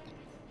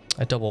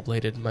double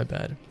bladed, my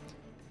bad.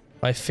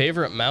 My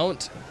favorite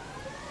mount,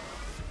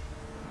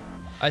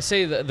 I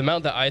say the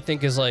mount that I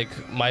think is like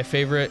my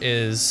favorite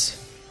is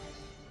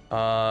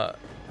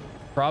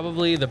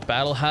probably the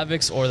Battle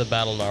Havocs or the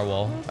Battle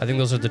Narwhal. I think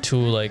those are the two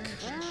like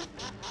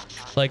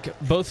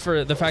both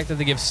for the fact that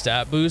they give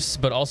stat boosts,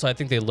 but also I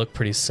think they look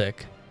pretty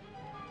sick.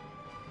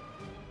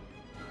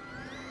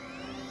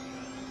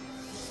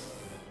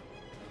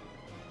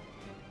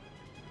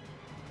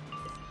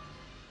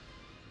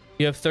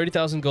 You have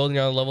 30,000 gold and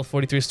you're on level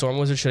 43 Storm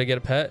Wizard. Should I get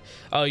a pet?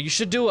 You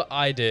should do what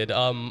I did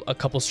a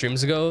couple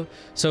streams ago.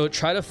 So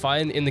try to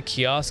find in the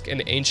kiosk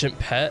an ancient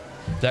pet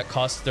that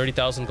costs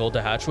 30,000 gold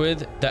to hatch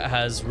with that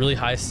has really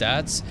high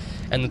stats.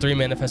 And the 3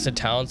 manifested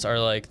talents are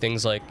like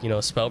things like, you know,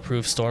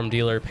 Spellproof, Storm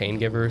Dealer, Pain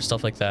Giver,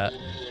 stuff like that.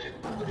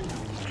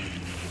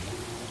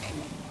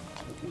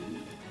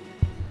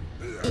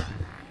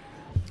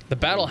 The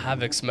Battle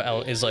Havocs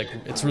mount is like,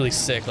 it's really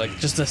sick. Like,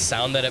 just the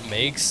sound that it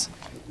makes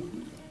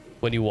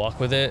when you walk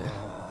with it.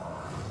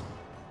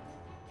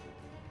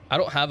 I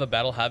don't have a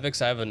Battle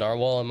Havocs. I have a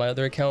Narwhal on my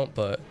other account,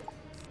 but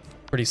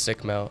pretty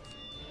sick mount.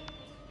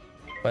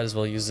 Might as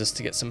well use this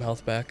to get some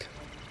health back.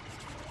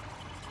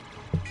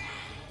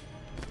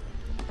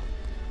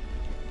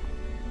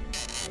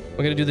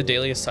 We're gonna do the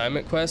daily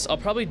assignment quest. I'll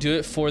probably do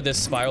it for this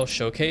Spiral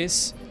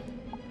Showcase.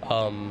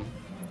 But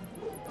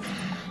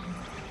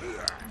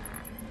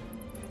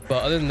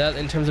other than that,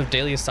 in terms of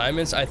daily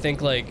assignments, I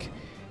think like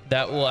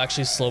that will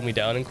actually slow me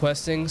down in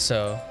questing.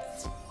 So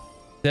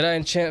did I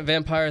enchant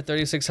Vampire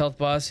 36 health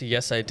boss?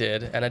 Yes, I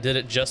did. And I did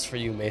it just for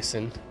you,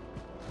 Mason.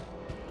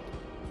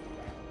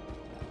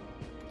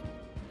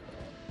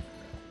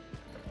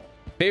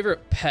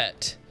 Favorite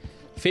pet.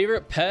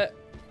 Favorite pet.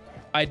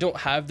 I don't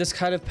have this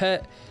kind of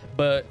pet,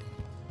 but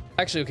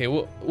actually, okay,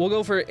 we'll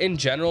go for in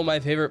general.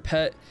 My favorite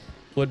pet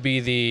would be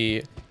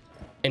the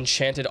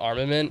enchanted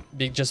armament,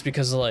 just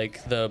because of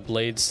like the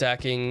blade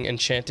stacking,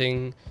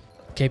 enchanting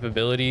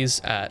capabilities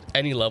at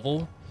any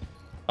level.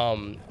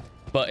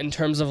 But in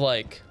terms of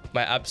like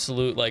my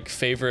absolute like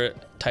favorite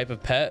type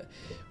of pet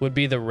would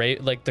be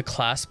the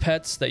class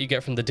pets that you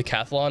get from the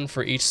decathlon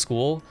for each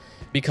school,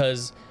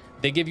 because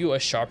they give you a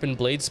sharpened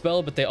blade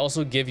spell, but they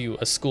also give you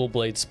a school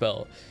blade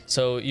spell.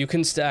 So you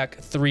can stack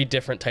 3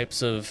 different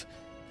types of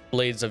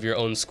blades of your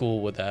own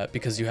school with that,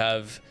 because you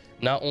have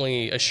not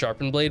only a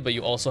sharpened blade, but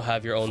you also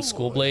have your own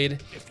school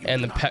blade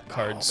and the pet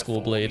card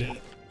school blade.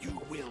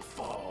 You will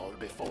fall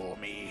before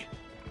me.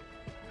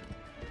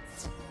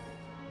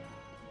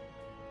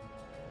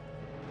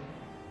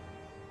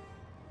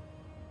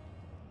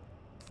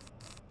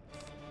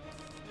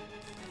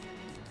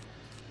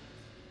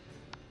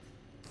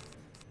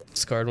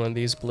 Discard one of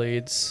these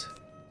blades.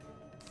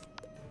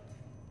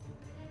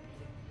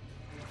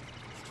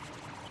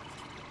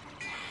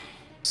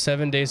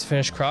 Seven days to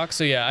finish Croc.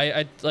 So yeah,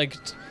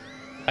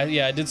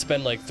 I did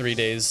spend like 3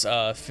 days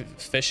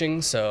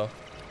fishing. So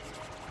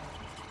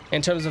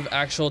in terms of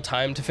actual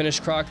time to finish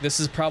Croc, this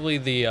is probably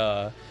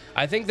the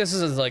I think this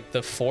is like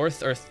the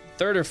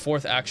third or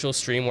fourth actual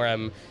stream where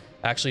I'm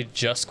actually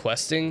just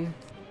questing.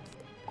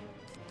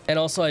 And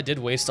also I did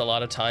waste a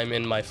lot of time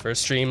in my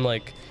first stream,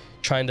 like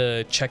trying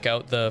to check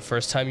out the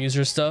first time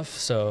user stuff.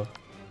 So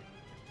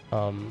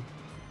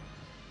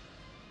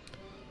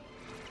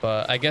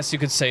but I guess you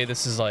could say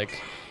this is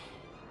like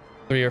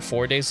 3 or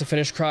 4 days to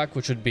finish Croc,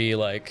 which would be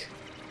like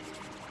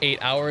 8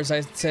 hours,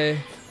 I'd say.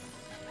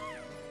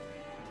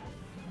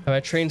 Have I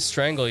trained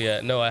Strangle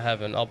yet? No, I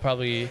haven't. I'll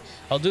do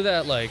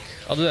that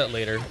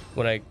later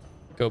when I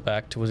go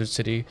back to Wizard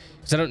City,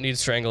 because I don't need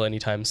Strangle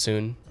anytime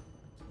soon.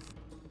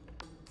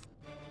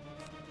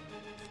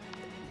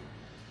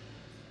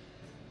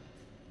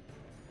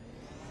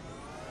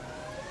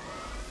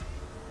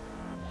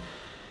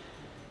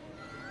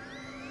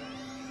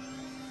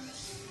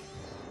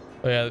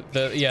 Oh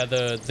yeah,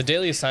 the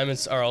daily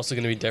assignments are also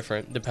going to be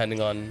different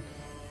depending on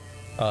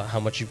how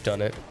much you've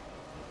done it.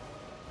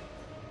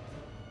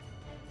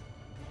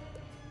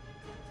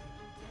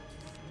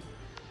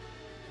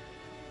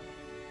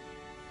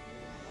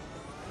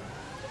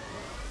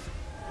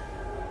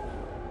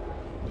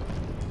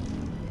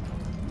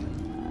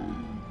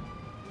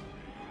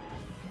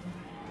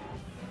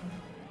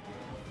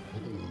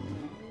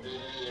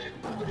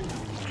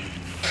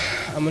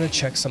 I'm gonna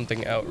check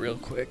something out real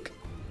quick.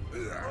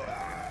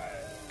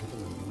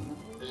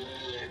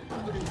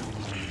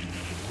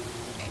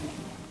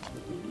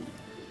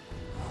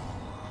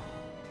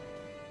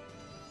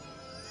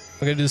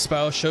 We're gonna do the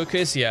Spiral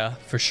Showcase? Yeah,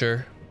 for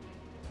sure.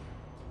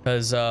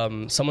 Because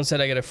someone said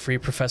I get a free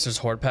Professor's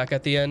Horde pack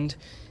at the end,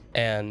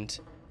 and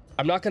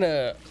I'm not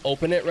gonna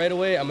open it right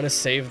away. I'm gonna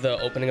save the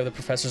opening of the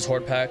Professor's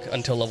Horde pack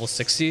until level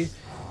 60.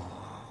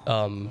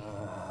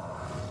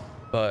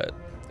 But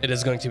it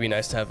is going to be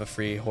nice to have a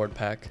free Horde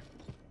pack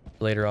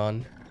later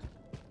on.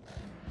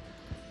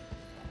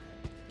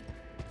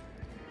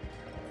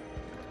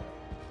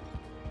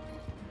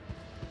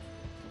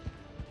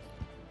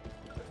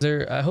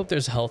 I hope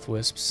there's health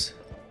wisps.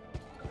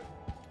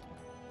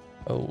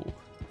 Oh.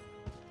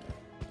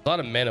 A lot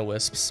of mana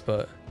wisps,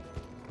 but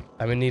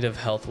I'm in need of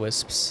health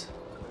wisps.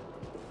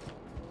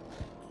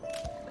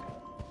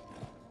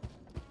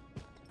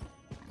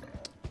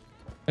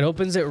 It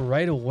opens it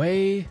right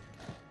away?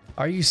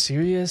 Are you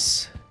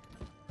serious?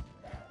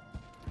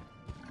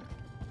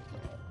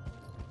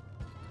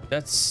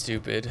 That's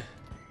stupid.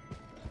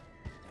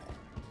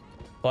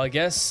 Well, I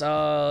guess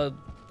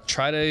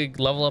try to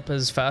level up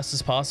as fast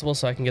as possible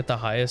so I can get the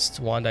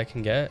highest wand I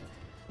can get.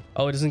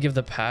 Oh, it doesn't give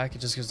the pack, it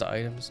just gives the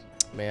items.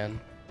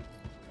 Man.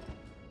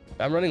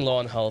 I'm running low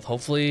on health.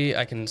 Hopefully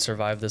I can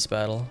survive this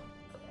battle.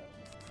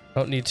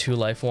 I don't need 2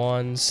 life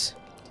wands.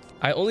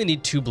 I only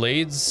need 2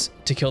 blades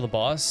to kill the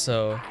boss,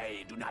 so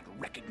I do not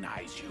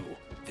recognize you.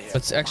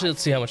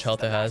 let's see how much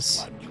health it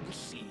has.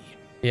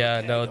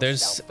 Yeah, no,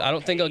 I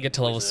don't think I'll get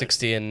to level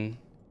 60 in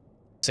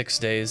 6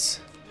 days.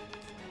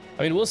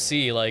 I mean, we'll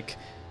see. Like,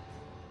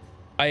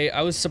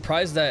 I was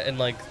surprised that in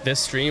like this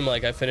stream,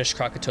 like I finished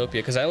Krokotopia,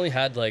 because I only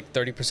had like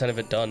 30% of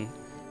it done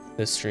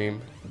this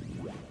stream.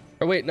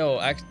 Or wait, no,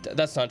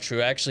 that's not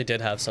true. I actually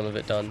did have some of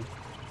it done,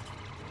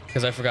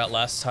 because I forgot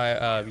last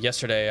time,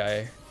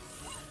 yesterday I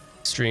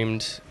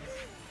streamed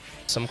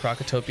some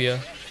Krokotopia.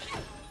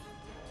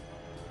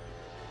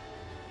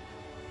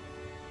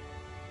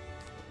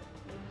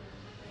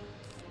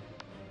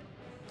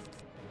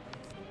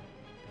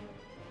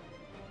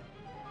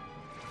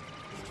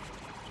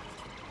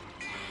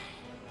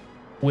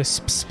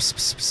 Wisps. Pss,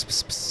 pss, pss,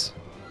 pss, pss.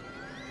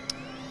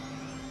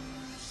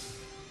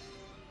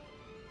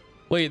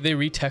 Wait, they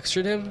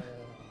retextured him?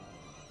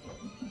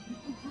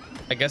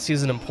 I guess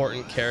he's an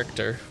important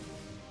character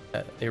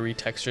that they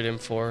retextured him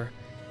for.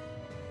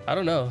 I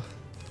don't know.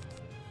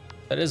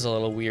 That is a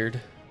little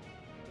weird.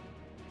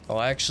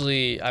 Oh,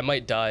 actually, I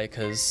might die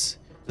because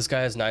this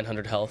guy has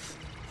 900 health.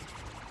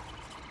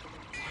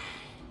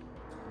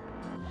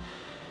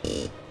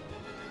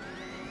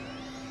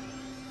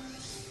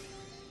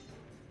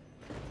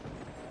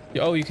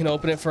 Oh, you can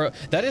open it for...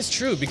 That is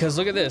true, because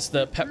look at this.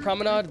 The Pet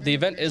Promenade, the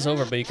event is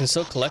over, but you can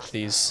still collect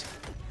these.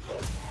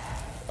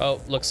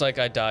 Oh, looks like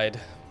I died.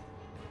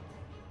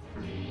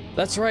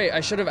 That's right. I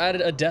should have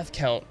added a death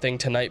count thing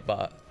to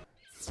Nightbot.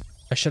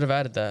 I should have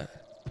added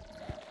that.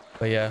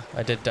 But yeah,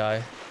 I did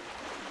die.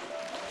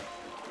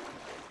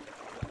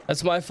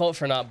 That's my fault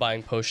for not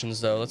buying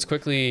potions though. Let's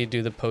quickly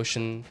do the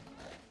potion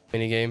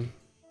minigame.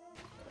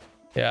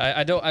 Yeah,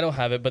 I don't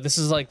have it, but this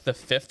is like the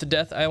 5th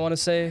death, I want to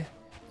say.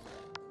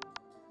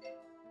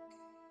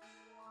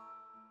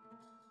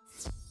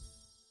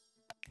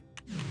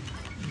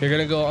 You're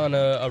gonna go on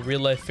a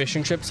real life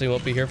fishing trip, so you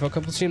won't be here for a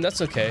couple streams.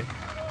 That's okay.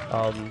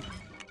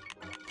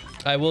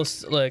 I will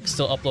like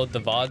still upload the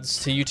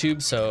VODs to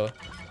YouTube, so you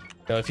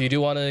know, if you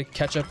do want to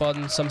catch up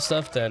on some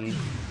stuff, then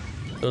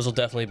those will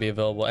definitely be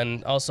available.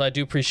 And also, I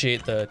do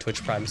appreciate the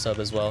Twitch Prime sub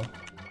as well.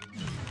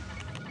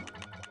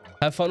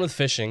 Have fun with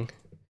fishing.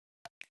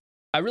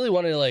 I really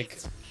want to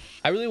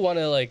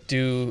like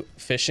do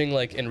fishing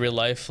like in real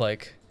life,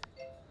 like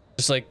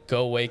just like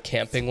go away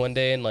camping one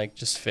day and like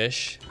just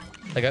fish.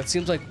 Like that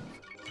seems like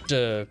such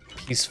a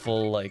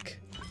peaceful, like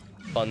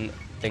fun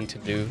thing to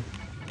do.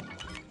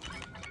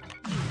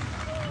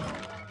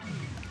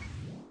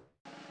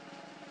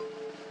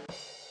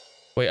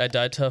 Wait, I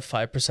died to a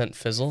 5%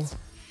 fizzle?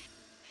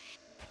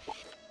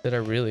 Did I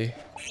really?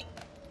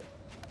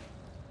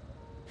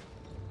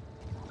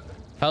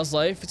 How's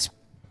life? It's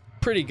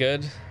pretty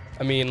good.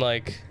 I mean,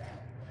 like,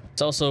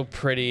 it's also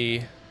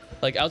pretty,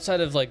 like, outside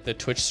of like the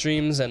Twitch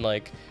streams and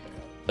like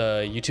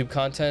the YouTube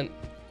content,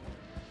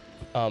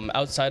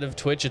 outside of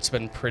Twitch, it's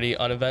been pretty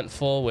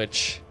uneventful,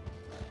 which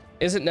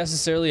isn't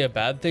necessarily a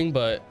bad thing,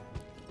 but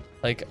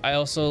like, I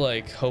also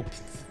like hope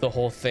the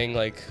whole thing,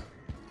 like,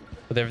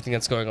 with everything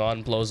that's going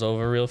on, blows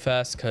over real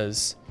fast,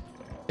 because,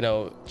 you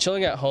know,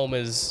 chilling at home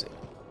is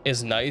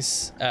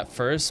nice at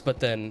first, but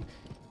then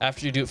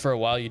after you do it for a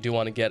while, you do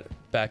want to get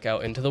back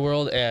out into the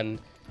world. And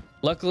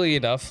luckily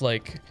enough,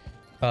 like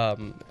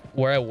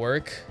where I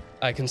work,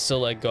 I can still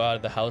like go out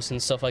of the house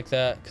and stuff like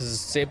that, because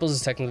Staples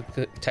is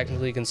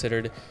technically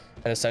considered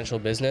an essential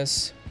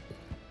business.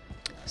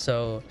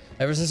 So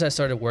ever since I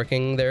started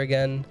working there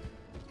again,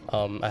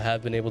 I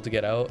have been able to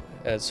get out,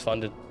 and it's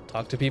fun to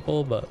talk to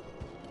people. But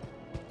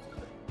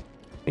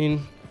I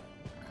mean,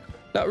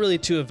 not really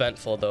too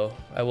eventful though,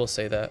 I will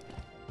say that.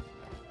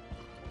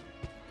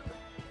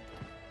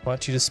 I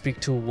want you to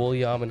speak to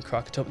William and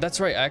Krokotopia. That's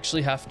right, I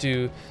actually have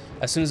to,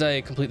 as soon as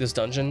I complete this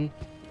dungeon,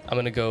 I'm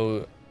gonna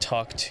go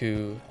talk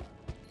to,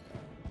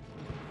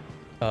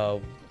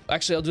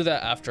 actually I'll do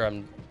that after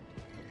I'm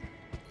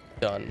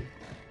done.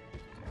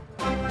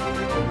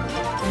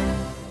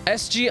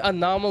 SG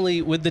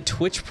Anomaly with the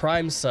Twitch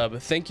Prime sub,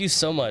 thank you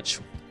so much.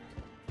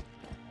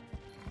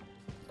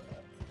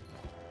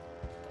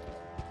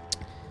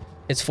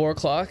 It's 4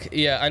 o'clock.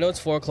 Yeah, I know it's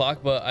 4 o'clock,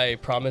 but I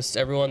promised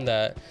everyone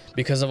that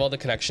because of all the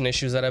connection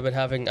issues that I've been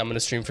having, I'm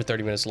gonna stream for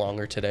 30 minutes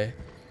longer today.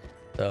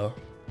 So,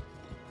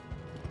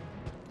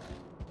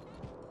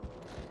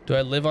 do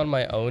I live on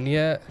my own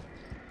yet?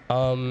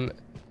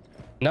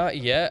 Not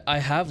yet. I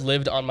have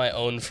lived on my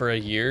own for a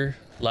year.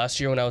 Last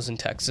year when I was in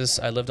Texas,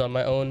 I lived on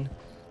my own.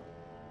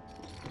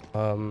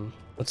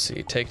 Let's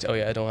see. Oh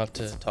yeah, I don't have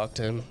to talk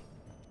to him.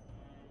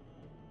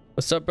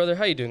 What's up, brother?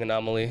 How you doing,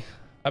 Anomaly?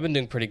 I've been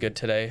doing pretty good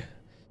today.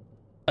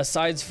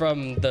 Aside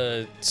from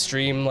the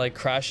stream like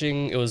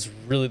crashing, it was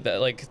really that,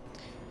 like,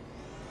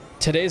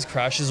 today's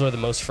crashes were the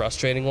most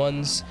frustrating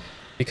ones,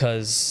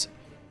 because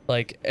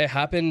like it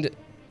happened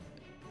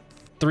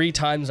 3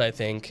 times I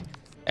think,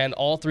 and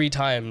all 3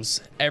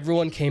 times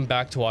everyone came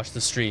back to watch the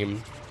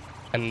stream,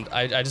 and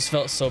I just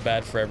felt so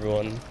bad for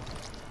everyone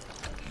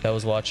that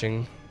was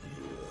watching.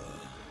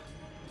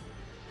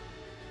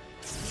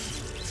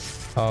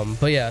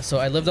 But yeah, so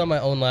I lived on my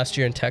own last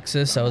year in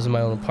Texas. I was in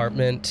my own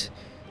apartment.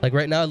 Like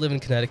right now I live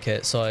in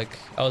Connecticut, so like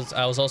I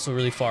was also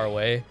really far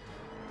away.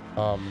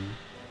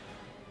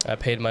 I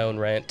paid my own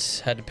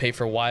rent, had to pay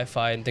for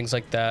Wi-Fi and things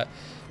like that,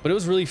 but it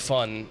was really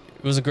fun.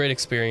 It was a great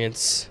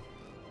experience,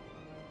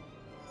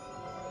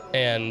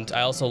 and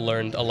I also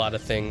learned a lot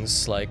of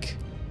things, like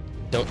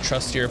don't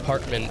trust your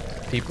apartment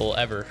people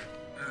ever.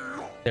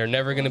 They're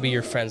never going to be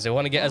your friends. They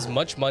want to get as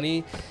much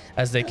money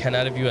as they can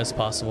out of you as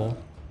possible.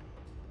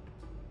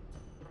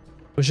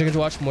 Wish I could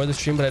watch more of the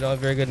stream, but I don't have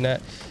very good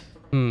net.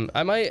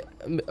 I might,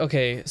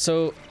 okay,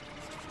 so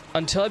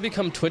until I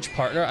become Twitch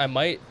partner, I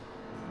might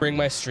bring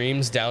my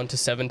streams down to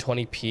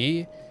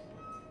 720p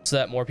so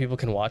that more people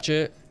can watch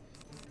it.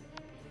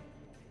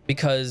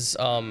 Because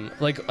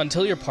like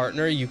until you're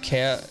partner, you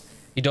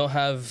don't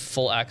have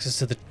full access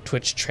to the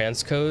Twitch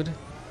transcode.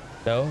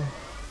 No?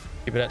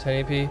 Keep it at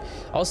 1080p.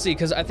 I'll see,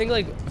 because I think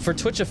like for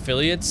Twitch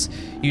affiliates,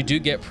 you do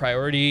get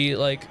priority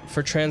like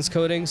for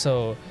transcoding,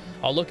 so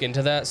I'll look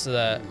into that so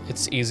that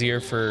it's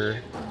easier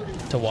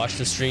to watch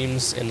the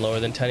streams in lower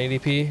than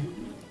 1080p.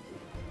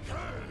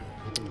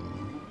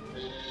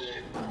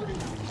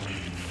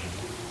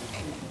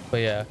 But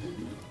yeah.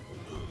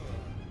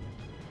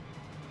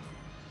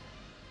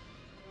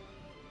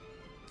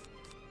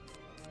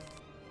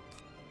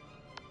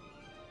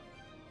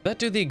 That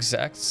do the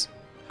exacts?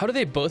 How do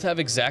they both have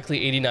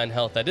exactly 89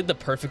 health? I did the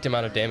perfect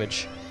amount of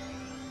damage.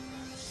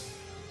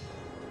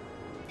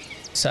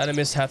 Sad I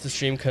missed half the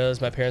stream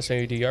because my parents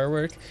made me do yard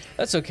work.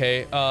 That's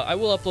okay. I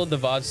will upload the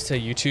VODs to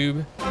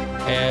YouTube,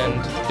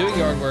 and doing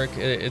yard work,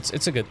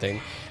 it's a good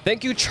thing.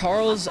 Thank you,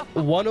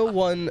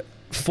 Charles101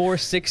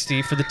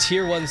 Wizard460 for the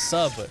tier 1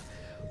 sub.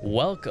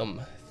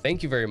 Welcome.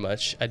 Thank you very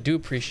much. I do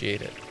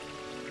appreciate it.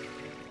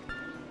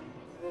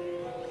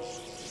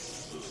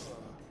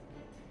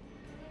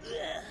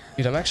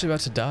 Dude, I'm actually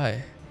about to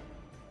die.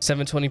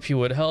 720p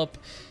would help.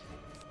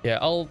 Yeah,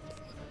 I'll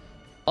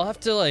have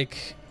to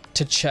like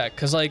to check,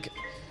 cuz like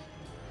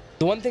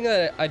the one thing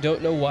that I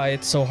don't know why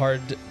it's so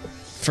hard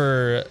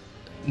for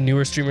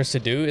newer streamers to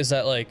do is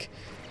that like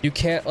you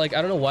can't, like,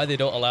 I don't know why they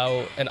don't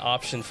allow an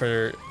option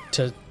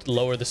to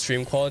lower the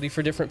stream quality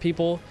for different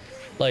people.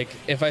 Like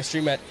if I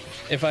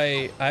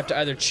have to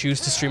either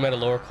choose to stream at a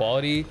lower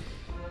quality,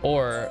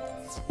 or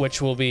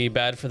which will be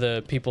bad for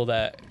the people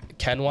that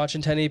can watch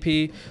in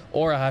 1080p,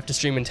 or I have to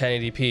stream in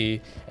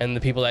 1080p and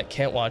the people that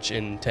can't watch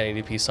in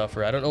 1080p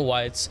suffer. I don't know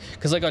why it's,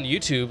 because like on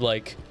YouTube,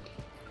 like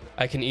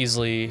I can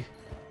easily,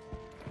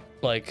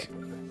 like,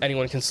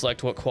 anyone can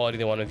select what quality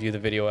they want to view the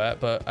video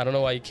at, but I don't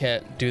know why you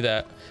can't do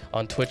that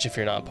on Twitch if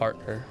you're not a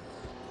partner.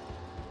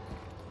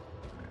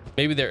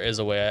 Maybe there is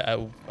a way.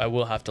 I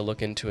will have to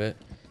look into it.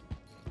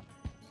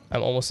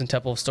 I'm almost in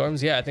Temple of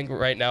Storms. Yeah, I think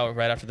right now,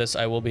 right after this,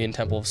 I will be in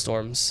Temple of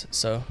Storms,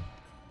 so.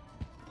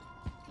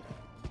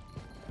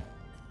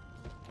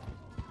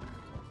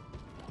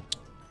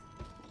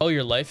 Oh,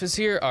 your life is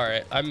here? All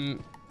right, I'm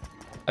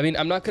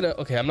not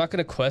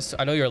gonna quest.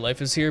 I know your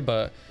life is here,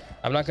 but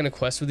I'm not gonna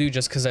quest with you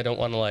just because I don't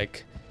want to,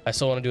 like, I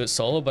still want to do it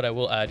solo, but I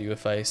will add you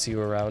if I see you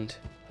around.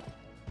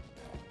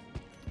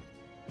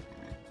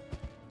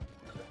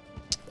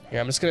 Yeah,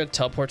 I'm just gonna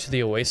teleport to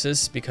the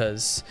Oasis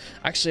because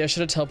actually I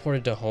should have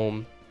teleported to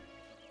home.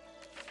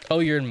 Oh,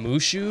 you're in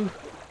Mushu?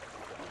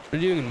 What are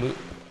you doing in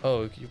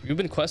Oh, you've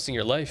been questing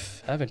your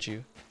life, haven't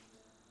you?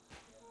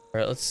 All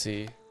right, let's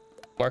see.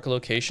 Mark a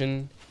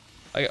location.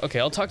 Okay,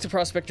 I'll talk to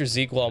Prospector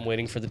Zeke while I'm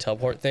waiting for the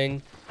teleport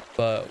thing,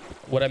 but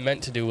what I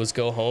meant to do was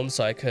go home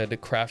so I could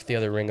craft the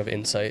other Ring of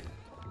Insight.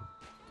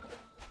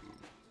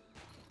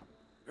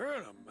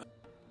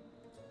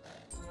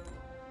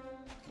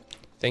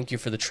 Thank you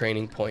for the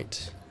training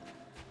point.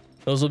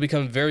 Those will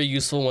become very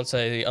useful once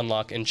I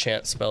unlock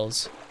enchant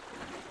spells.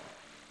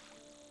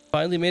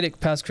 Finally made it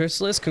past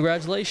Chrysalis.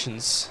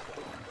 Congratulations.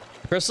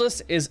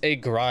 Chrysalis is a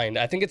grind.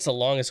 I think it's the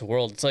longest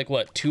world. It's like,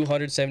 what,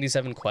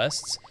 277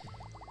 quests?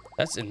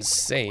 That's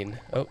insane.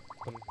 Oh,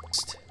 let me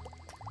just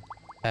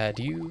add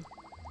you.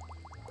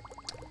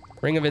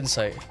 Ring of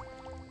Insight.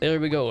 There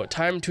we go.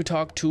 Time to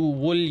talk to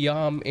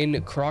William in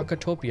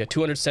Krokotopia.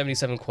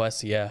 277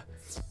 quests, yeah.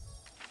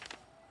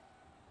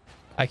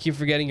 I keep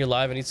forgetting you're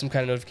live. I need some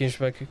kind of notification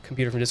from my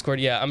computer from Discord.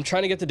 Yeah, I'm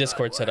trying to get the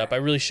Discord set up. I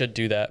really should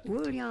do that.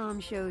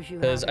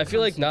 Because I feel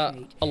like not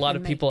a lot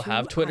of people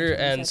have Twitter,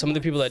 and some of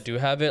the people that do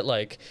have it,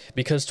 like,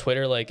 because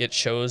Twitter, like, it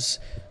shows,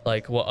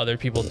 like, what other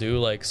people do.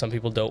 Like, some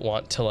people don't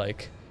want to,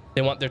 like,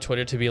 they want their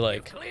Twitter to be,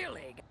 like,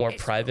 more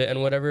private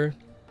and whatever.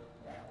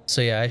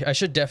 So, yeah, I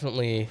should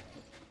definitely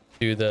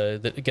do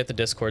get the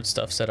Discord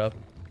stuff set up.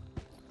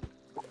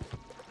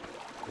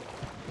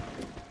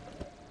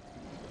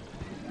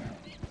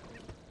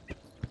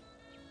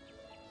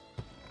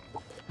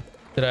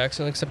 Did I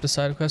accidentally accept a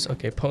side quest?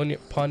 Okay,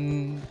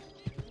 Poniard,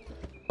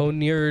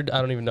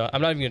 I don't even know.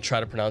 I'm not even gonna try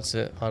to pronounce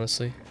it,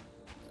 honestly.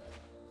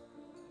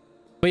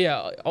 But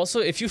yeah,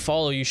 also if you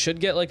follow, you should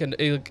get like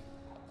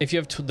if you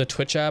have the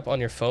Twitch app on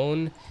your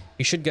phone,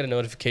 you should get a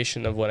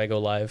notification of when I go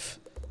live.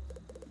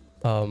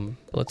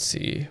 Let's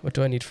see, what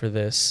do I need for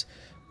this?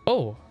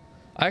 Oh,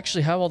 I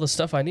actually have all the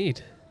stuff I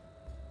need.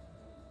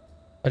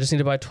 I just need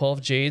to buy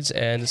 12 jades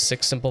and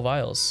 6 simple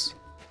vials.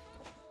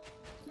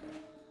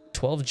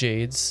 12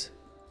 jades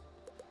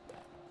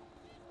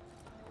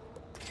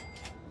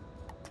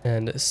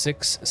and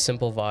 6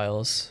 simple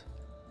vials.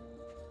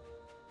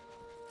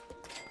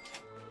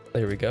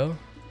 There we go.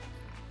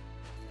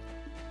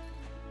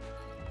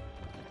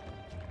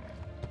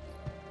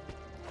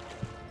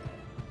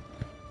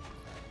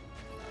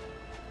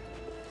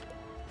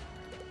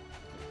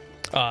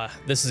 Ah,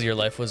 this is your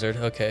life, Wizard.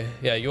 Okay,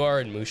 yeah, you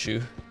are in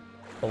Mushu,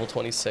 level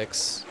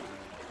 26.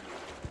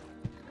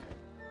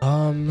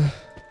 Do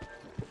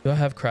I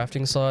have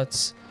crafting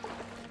slots?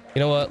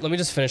 You know what? Let me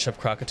just finish up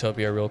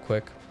Krokotopia real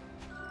quick.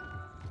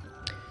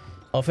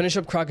 I'll finish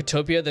up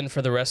Krokotopia, then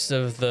for the rest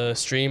of the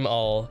stream,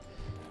 I'll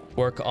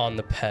work on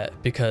the pet,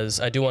 because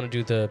I do want to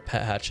do the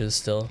pet hatches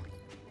still.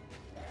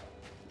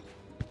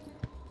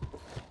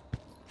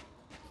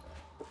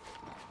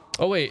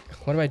 Oh wait,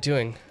 what am I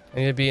doing? I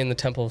need to be in the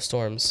Temple of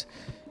Storms.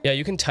 Yeah,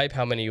 you can type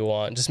how many you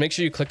want. Just make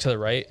sure you click to the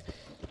right.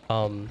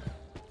 But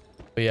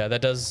yeah,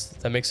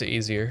 that makes it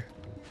easier.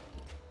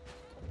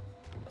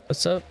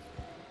 What's up?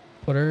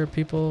 What are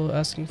people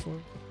asking for?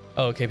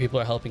 Oh, okay, people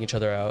are helping each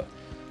other out.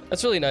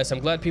 That's really nice. I'm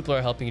glad people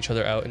are helping each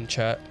other out in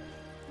chat.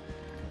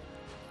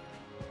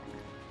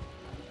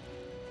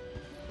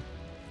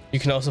 You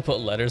can also put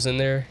letters in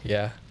there.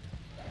 Yeah.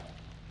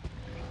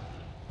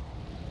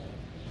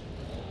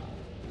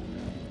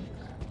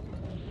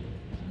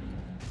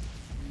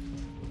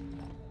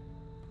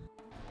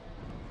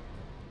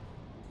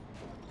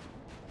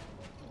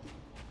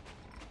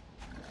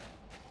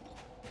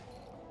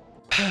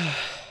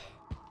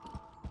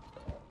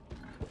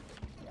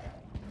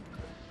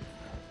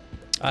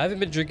 I haven't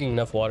been drinking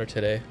enough water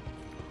today.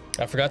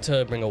 I forgot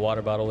to bring a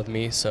water bottle with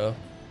me, so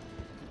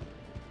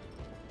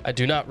I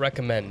do not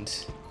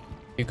recommend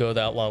you go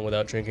that long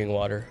without drinking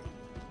water.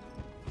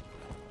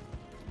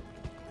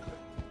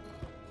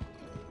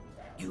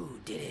 You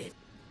did it.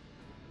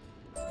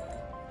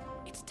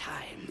 It's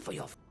time for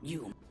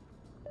you.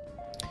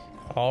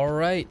 All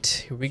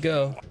right, here we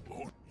go.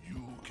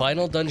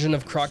 Final dungeon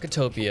of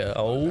Krokotopia.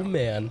 Oh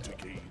man. To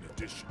gain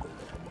additional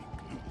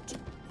unique loot,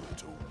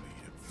 but only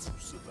if you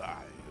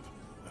survive.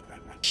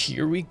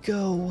 Here we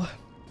go.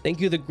 Thank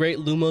you, the great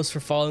Lumos, for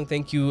following.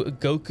 Thank you,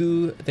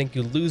 Goku. Thank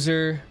you,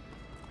 Loser.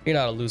 You're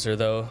not a loser,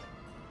 though.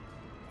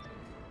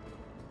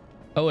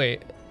 Oh,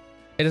 wait.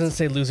 It doesn't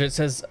say loser. It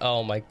says...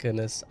 Oh, my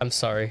goodness. I'm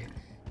sorry.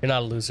 You're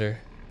not a loser.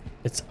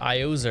 It's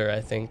Iozer,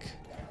 I think.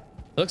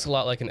 It looks a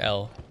lot like an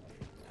L.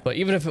 But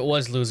even if it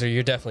was loser,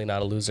 you're definitely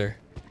not a loser.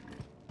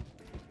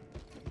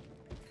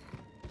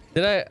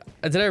 Did I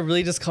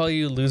really just call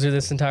you loser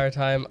this entire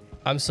time?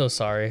 I'm so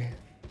sorry.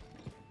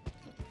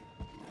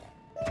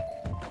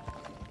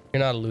 You're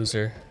not a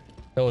loser.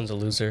 No one's a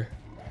loser.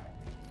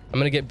 I'm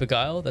gonna get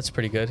Beguile. That's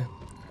pretty good.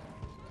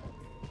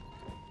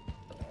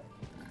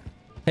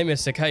 Hey,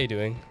 Mystic. How you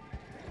doing?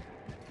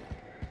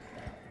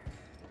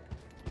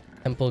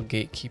 Temple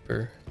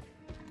Gatekeeper.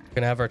 We're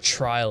gonna have our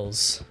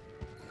trials.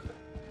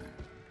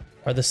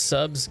 Are the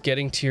subs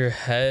getting to your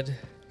head?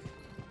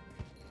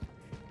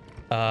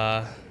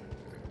 No.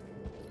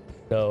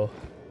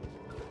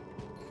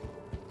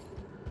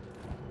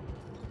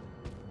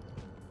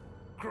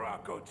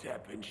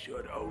 Krokotopia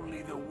ensured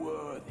only the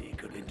worthy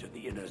could enter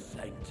the inner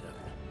sanctum.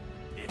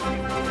 If you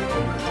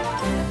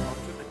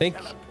Thank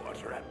you.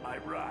 teleporter at my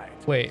right.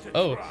 Wait.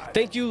 Oh,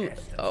 thank you.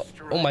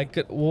 Oh my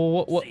god.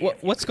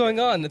 What's going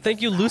on?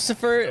 Thank you,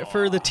 Lucifer,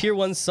 for the tier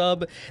 1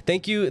 sub.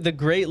 Thank you, the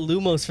great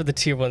Lumos, for the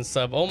tier 1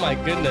 sub. Oh my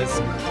goodness.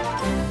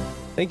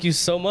 Thank you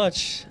so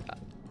much.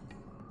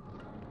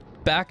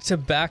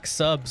 Back-to-back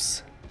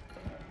subs.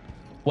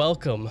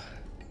 Welcome.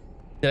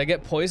 Did I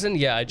get poisoned?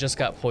 Yeah, I just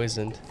got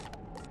poisoned.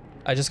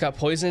 I just got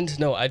poisoned?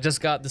 No, I just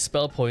got the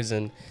spell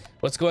poison.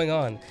 What's going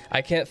on?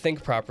 I can't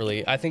think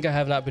properly. I think I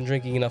have not been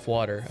drinking enough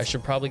water. I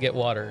should probably get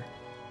water.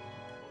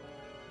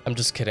 I'm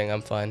just kidding.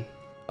 I'm fine.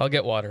 I'll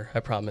get water.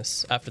 I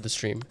promise. After the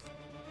stream.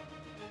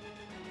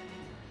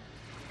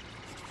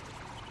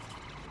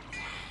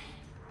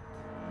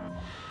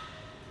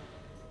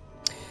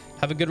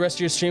 Have a good rest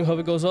of your stream. Hope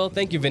it goes well.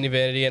 Thank you, Vinny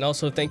Vanity, and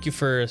also thank you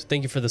for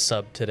the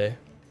sub today.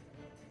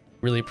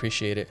 Really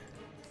appreciate it.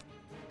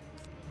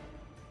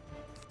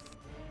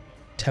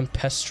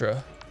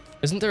 Tempestra.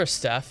 Isn't there a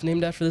staff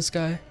named after this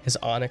guy? His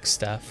Onyx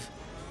staff.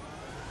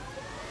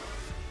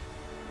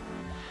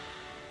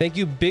 Thank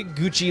you, Big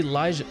Gucci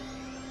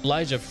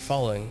Elijah, for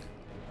following.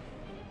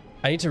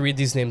 I need to read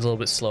these names a little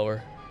bit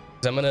slower,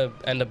 because I'm gonna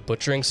end up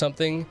butchering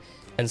something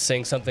and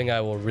saying something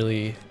I will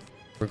really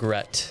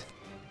regret.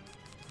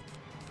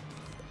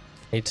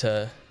 Need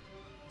to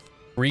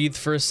breathe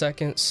for a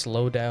second,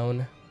 slow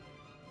down.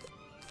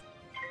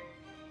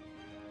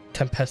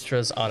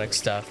 Tempestra's Onyx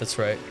staff, that's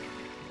right.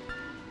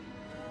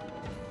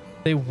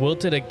 They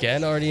wilted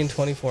again already in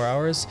 24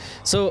 hours.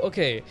 So,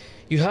 okay,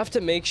 you have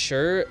to make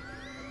sure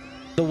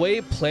the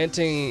way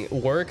planting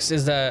works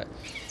is that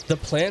the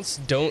plants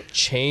don't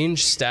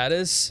change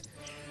status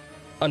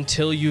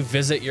until you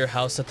visit your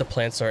house that the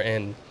plants are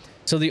in.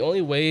 So the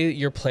only way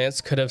your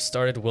plants could have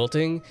started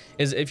wilting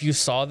is if you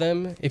saw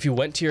them, if you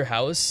went to your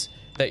house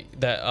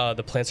that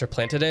the plants are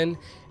planted in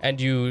and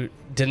you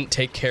didn't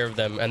take care of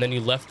them, and then you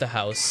left the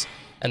house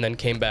and then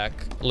came back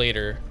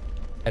later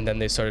and then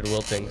they started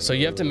wilting. So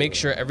you have to make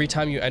sure every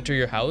time you enter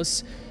your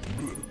house,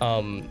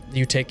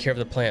 you take care of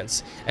the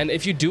plants. And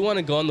if you do want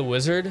to go on the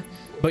wizard,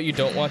 but you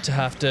don't want to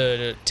have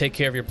to take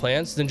care of your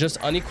plants, then just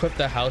unequip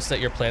the house that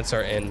your plants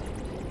are in.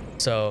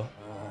 So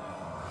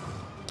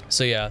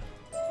yeah.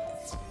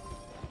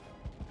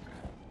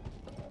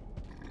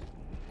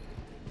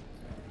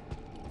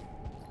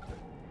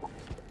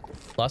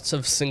 Lots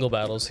of single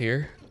battles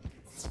here.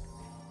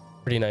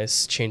 Pretty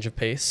nice change of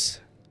pace.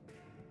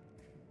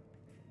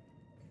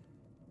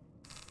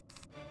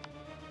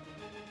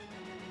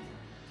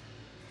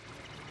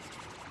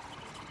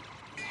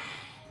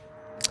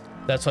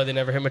 That's why they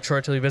never hit mature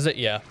till you visit?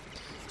 Yeah.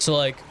 So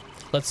like,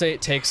 let's say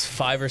it takes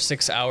 5 or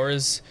 6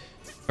 hours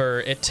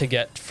for it to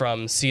get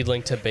from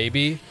seedling to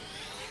baby.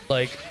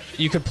 Like,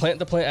 you could plant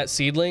the plant at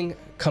seedling,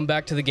 come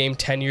back to the game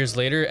 10 years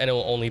later, and it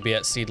will only be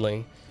at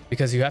seedling.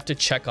 Because you have to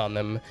check on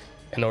them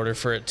in order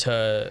for it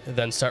to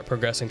then start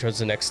progressing towards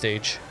the next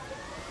stage.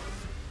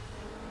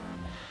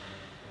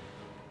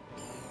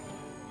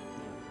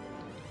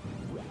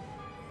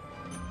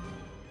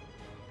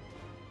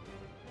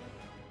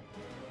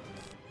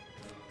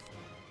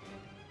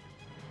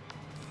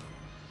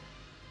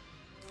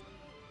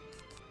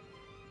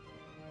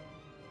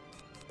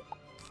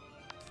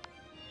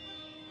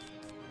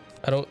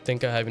 I don't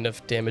think I have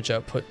enough damage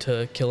output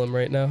to kill him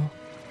right now.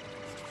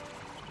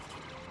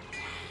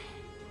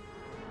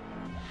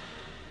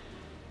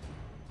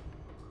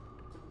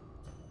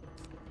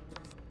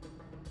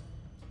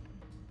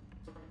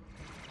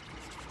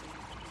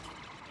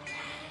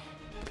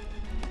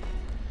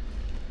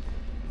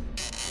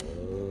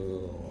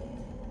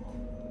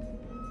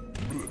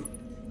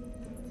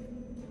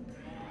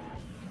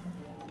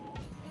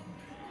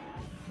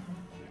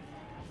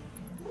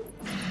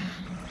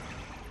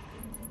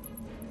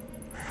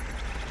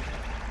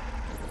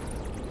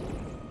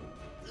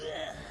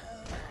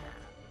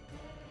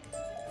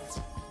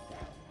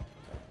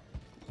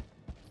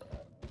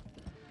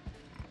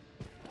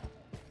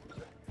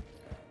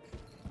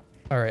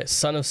 All right,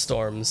 Son of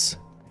Storms.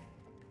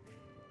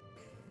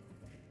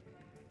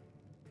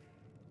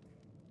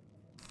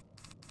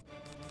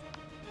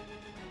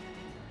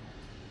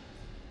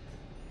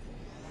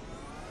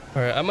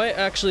 All right, I might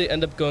actually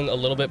end up going a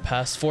little bit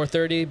past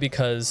 4:30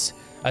 because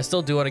I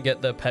still do want to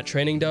get the pet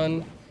training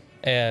done,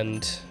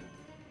 and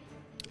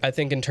I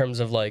think in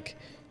terms of like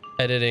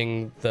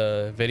editing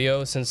the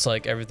video, since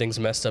like everything's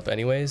messed up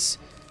anyways,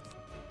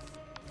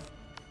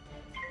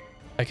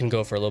 I can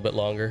go for a little bit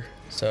longer.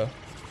 So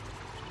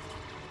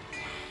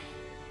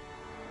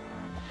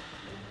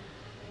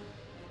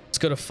let's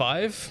go to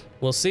 5.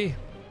 We'll see.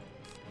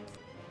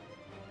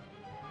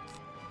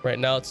 Right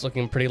now it's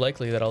looking pretty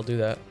likely that I'll do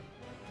that.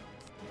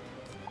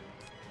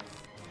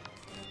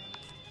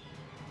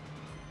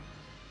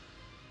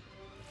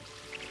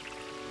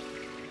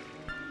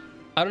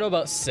 I don't know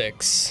about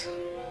 6.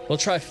 We'll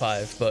try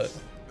 5, but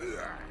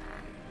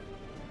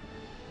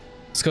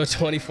let's go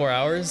 24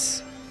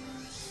 hours.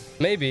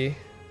 Maybe.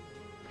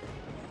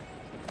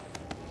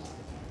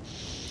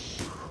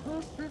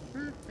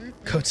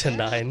 Go to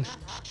 9.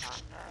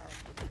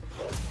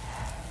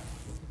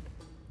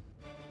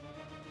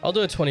 I'll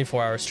do a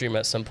 24-hour stream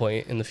at some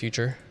point in the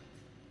future.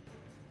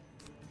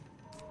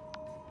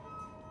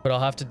 But I'll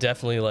have to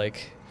definitely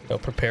like, you know,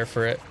 prepare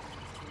for it.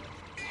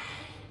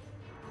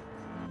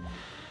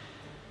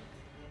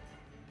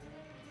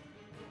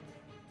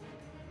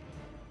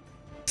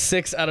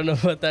 Six, I don't know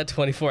about that.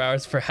 24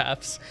 hours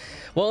perhaps.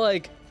 Well,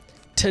 like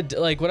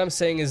what I'm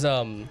saying is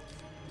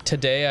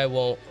today I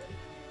won't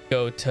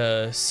go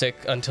to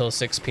until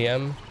 6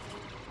 p.m.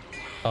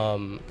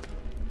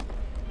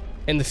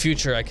 In the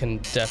future I can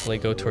definitely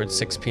go towards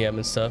 6 p.m.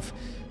 and stuff,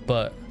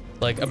 but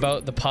like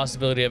about the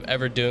possibility of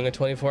ever doing a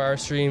 24-hour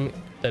stream,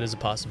 that is a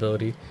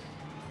possibility.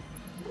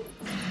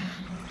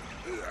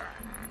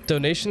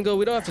 Donation goal?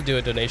 We don't have to do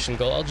a donation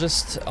goal. I'll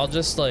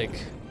just like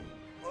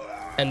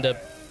end up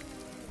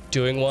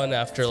doing one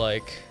after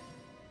like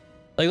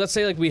let's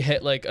say like we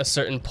hit like a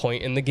certain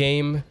point in the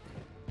game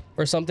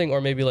or something, or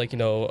maybe like, you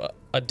know,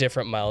 a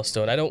different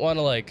milestone. I don't want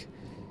to like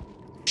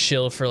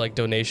chill for like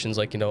donations,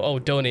 like, you know, oh,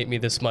 donate me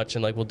this much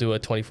and like we'll do a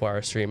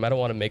 24-hour stream. I don't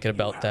want to make it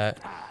about that.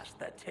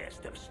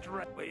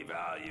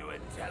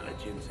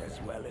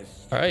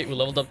 All right, we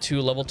leveled up to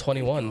level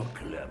 21,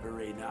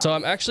 so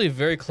I'm actually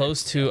very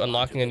close to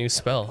unlocking a new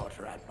spell.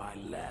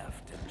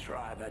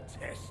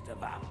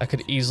 I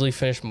could easily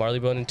finish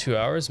Marleybone in 2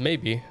 hours,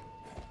 maybe.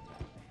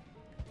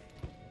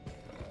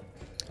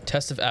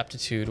 Test of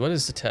aptitude. What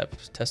is the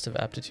test of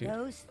aptitude?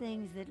 Those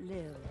things that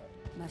live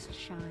must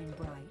shine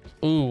bright.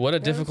 Ooh, what a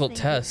Those difficult things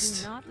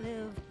test. that do not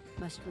live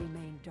must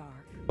remain dark.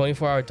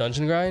 24-hour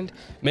dungeon grind?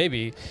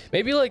 Maybe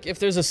like if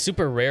there's a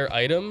super rare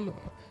item.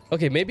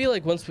 Okay, maybe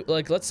like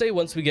let's say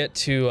once we get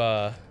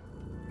to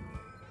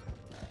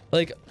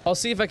like, I'll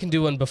see if I can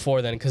do one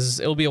before then, because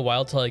it'll be a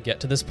while till I get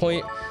to this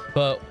point.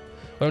 But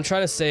what I'm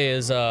trying to say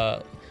is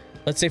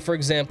let's say for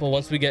example,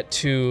 once we get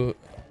to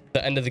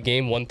the end of the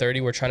game,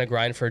 1:30, we're trying to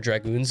grind for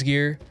Dragoon's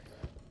gear.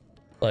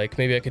 Like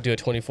maybe I could do a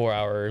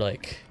 24-hour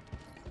like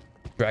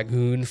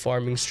Dragoon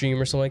farming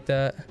stream or something like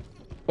that.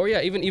 Or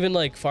yeah, even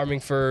like farming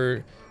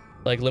for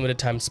like limited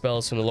time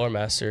spells from the Lore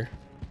Master.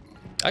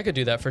 I could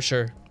do that for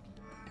sure.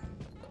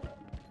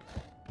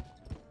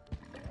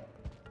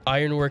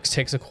 Ironworks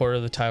takes a quarter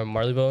of the time of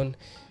Marleybone.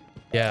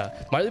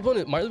 Yeah,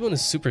 Marleybone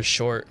is super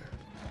short.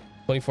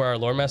 24-hour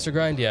Lore Master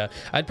grind. Yeah,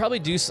 I'd probably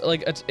do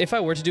like if I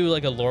were to do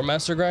like a Lore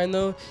Master grind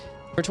though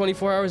for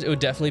 24 hours, it would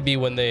definitely be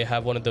when they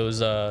have one of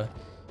those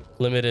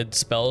limited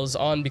spells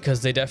on,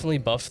 because they definitely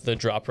buff the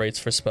drop rates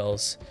for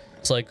spells.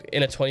 So like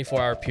in a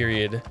 24-hour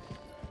period,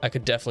 I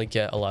could definitely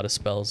get a lot of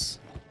spells.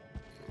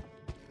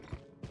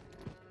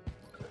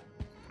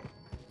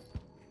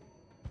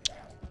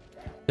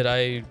 Did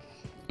I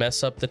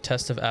mess up the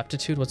test of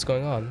aptitude? What's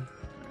going on?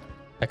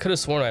 I could have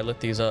sworn I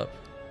lit these up.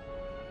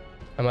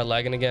 Am I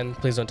lagging again?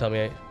 Please don't tell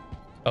me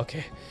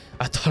okay,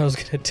 I thought I was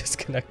gonna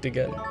disconnect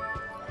again.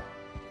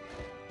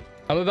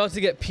 I'm about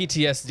to get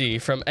PTSD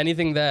from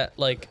anything that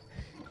like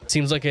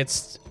seems like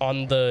it's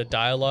on the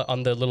dialogue,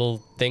 on the little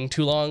thing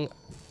too long.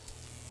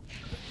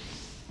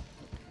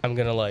 I'm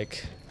gonna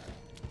like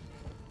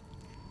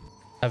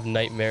have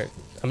nightmare.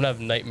 I'm gonna have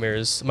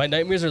nightmares. My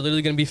nightmares are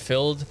literally gonna be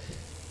filled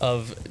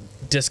of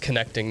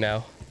disconnecting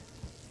now.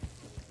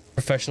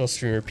 Professional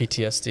streamer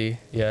PTSD.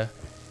 Yeah.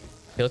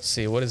 Okay, let's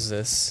see. What is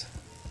this?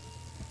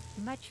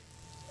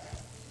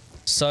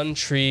 Sun,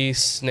 tree,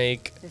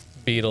 snake,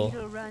 beetle.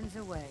 Beetle runs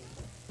away.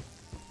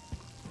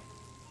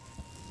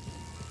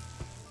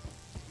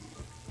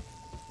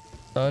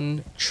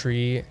 Sun,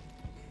 tree,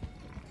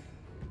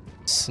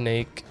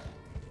 snake,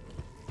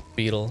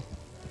 beetle.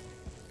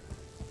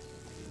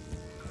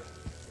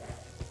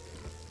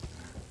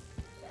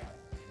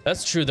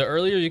 That's true. The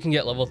earlier you can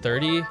get level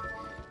 30,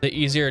 the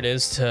easier it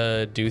is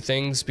to do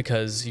things,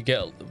 because you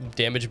get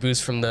damage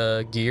boost from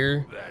the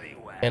gear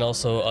and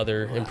also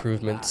other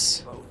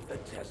improvements. Both the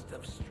test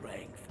of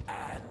strength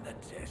and the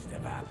test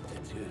of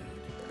aptitude.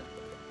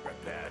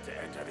 Prepare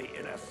to enter the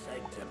inner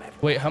sanctum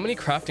at Wait, how many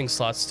crafting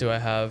slots do I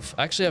have?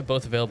 I actually have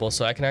both available,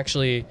 so I can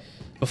actually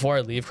before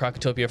I leave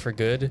Krokotopia for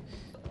good,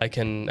 I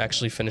can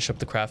actually finish up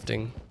the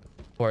crafting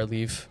before I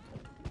leave.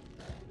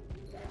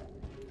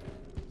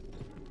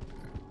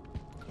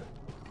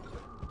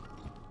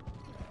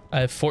 I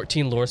have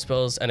 14 lore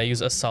spells and I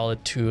use a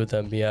solid 2 of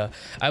them. Yeah,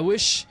 I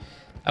wish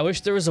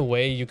there was a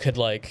way you could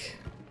like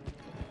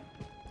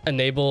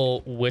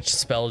enable which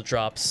spell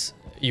drops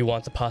you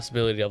want the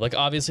possibility of. Like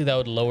obviously that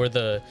would lower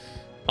the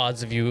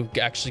odds of you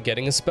actually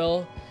getting a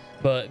spell,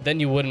 but then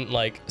you wouldn't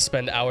like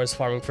spend hours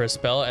farming for a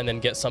spell and then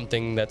get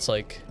something that's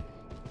like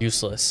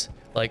useless.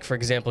 Like for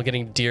example,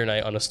 getting Deer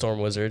Knight on a Storm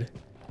Wizard.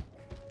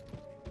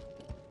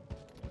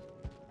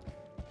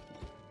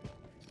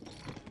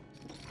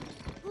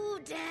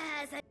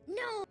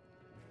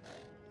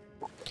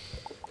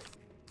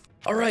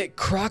 All right,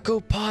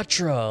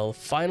 Krokopatra,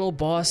 final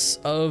boss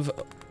of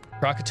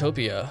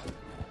Krokotopia.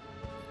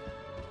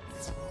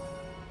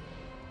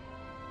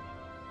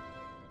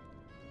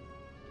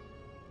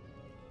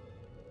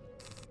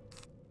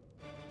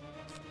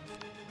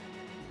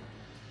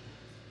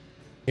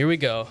 Here we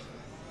go.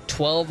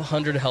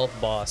 1200 health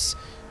boss.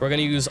 We're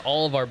gonna use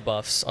all of our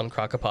buffs on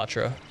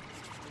Krokopatra.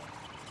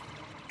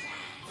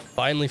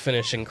 Finally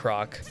finishing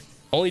Krok.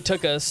 Only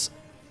took us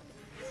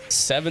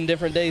 7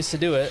 different days to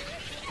do it.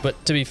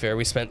 But to be fair,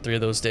 we spent 3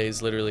 of those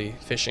days literally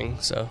fishing,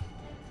 so.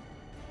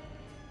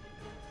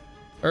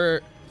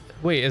 Or,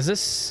 wait, is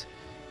this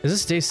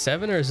day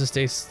 7 or is this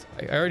day...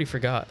 I already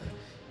forgot.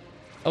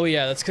 Oh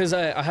yeah, that's because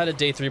I had a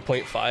day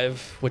 3.5,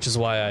 which is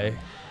why I...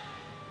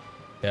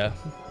 Yeah.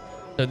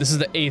 So this is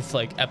the 8th,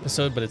 like,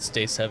 episode, but it's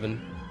day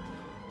 7.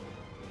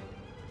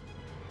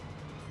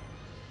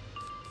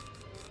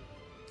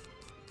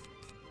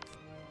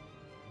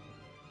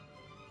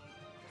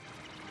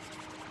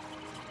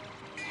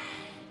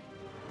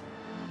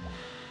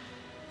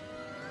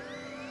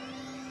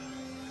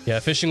 Yeah,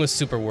 fishing was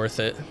super worth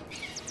it.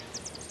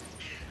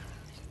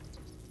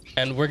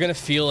 And we're gonna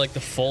feel like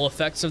the full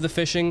effects of the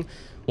fishing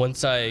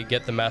once I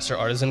get the Master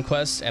Artisan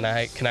quest and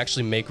I can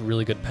actually make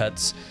really good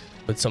pets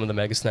with some of the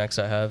mega snacks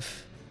I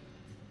have.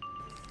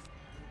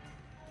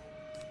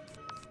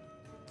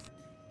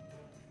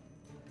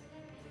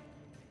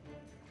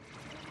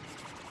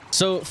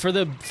 So for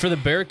the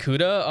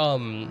Barracuda,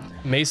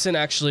 Mason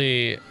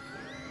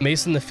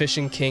the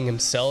Fishing King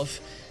himself,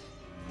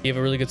 he gave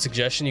a really good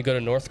suggestion. You go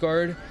to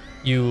Northgard,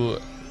 you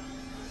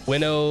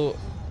winnow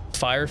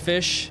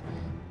firefish,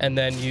 and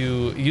then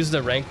you use the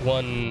rank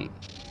 1,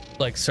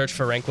 like search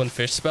for rank 1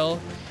 fish spell,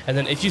 and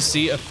then if you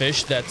see a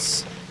fish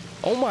that's...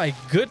 Oh my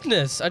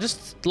goodness, I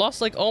just lost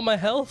like all my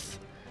health.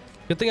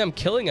 Good thing I'm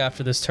killing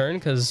after this turn,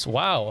 because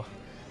wow.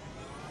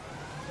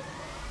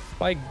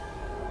 My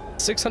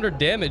 600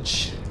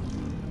 damage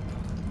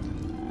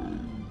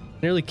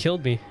nearly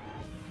killed me.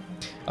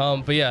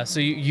 But yeah,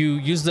 so you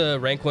use the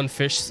rank 1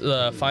 fish,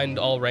 find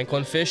all rank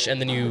 1 fish, and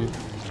then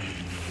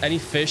any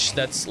fish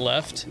that's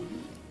left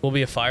will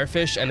be a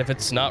firefish, and if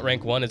it's not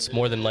rank 1, it's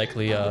more than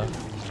likely a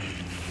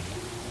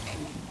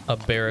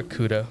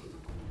barracuda.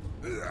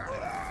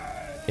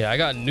 Yeah, I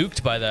got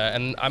nuked by that,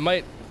 and I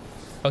might...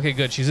 Okay,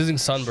 good, she's using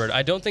Sunbird.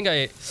 I don't think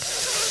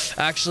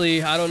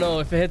Actually, I don't know.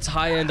 If it hits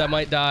high end, I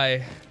might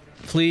die.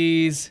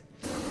 Please.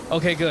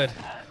 Okay, good.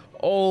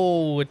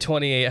 Oh, a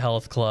 28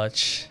 health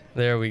clutch.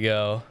 There we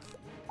go.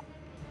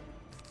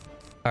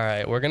 All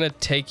right, we're gonna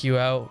take you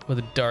out with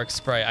a dark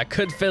sprite. I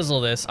could fizzle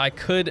this.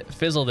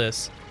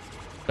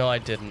 No, I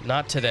didn't.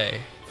 Not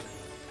today.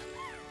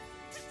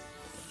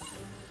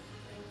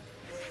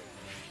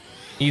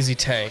 Easy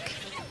tank.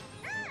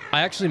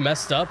 I actually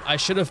messed up. I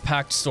should have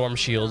packed storm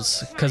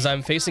shields because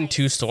I'm facing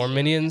 2 storm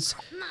minions.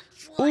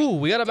 Ooh,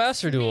 we got a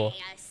master duel.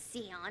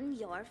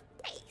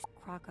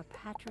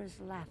 Krokopatra's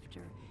laughter.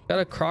 Got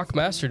a Krok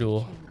master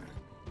duel.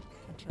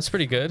 That's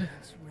pretty good.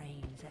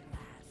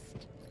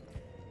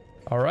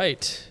 All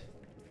right.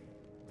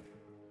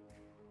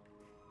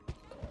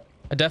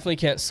 I definitely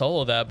can't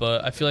solo that,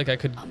 but I feel like I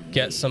could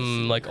get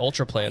some like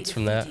ultra plants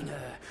from that.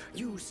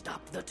 You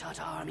stopped the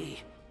Tut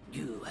army.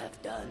 You have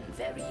done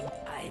very...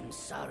 I'm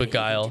sorry.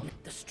 Beguile.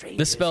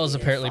 This spell is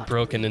apparently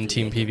broken in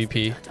team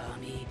PvP,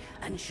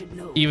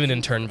 even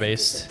in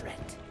turn-based.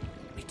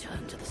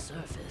 Return to the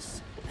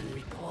surface and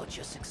report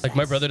your success. Like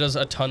my brother does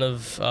a ton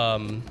of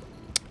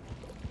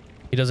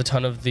he does a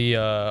ton of the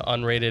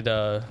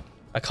unrated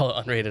I call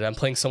it unrated. I'm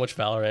playing so much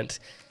Valorant.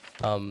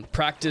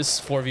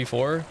 Practice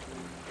 4v4.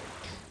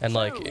 And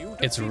like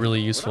it's really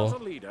useful.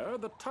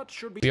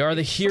 We are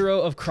the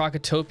hero of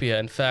Krokotopia.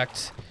 In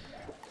fact,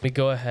 we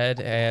go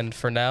ahead and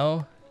for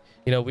now,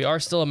 you know, we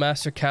are still a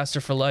master caster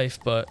for life,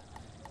 but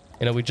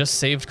you know, we just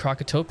saved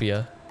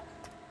Krokotopia.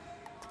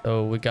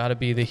 So we gotta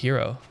be the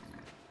hero.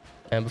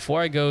 And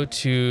before I go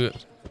to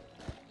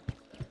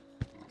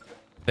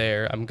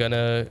there, I'm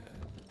gonna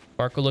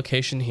mark a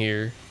location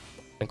here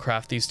and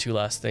craft these 2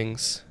 last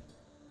things.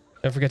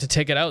 Don't forget to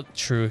take it out.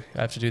 True,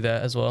 I have to do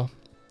that as well.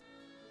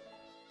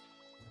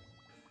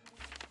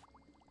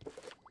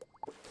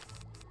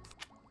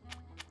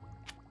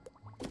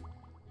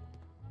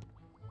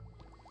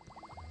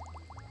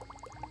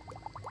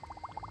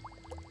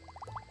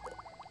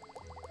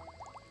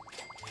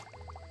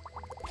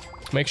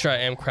 Make sure I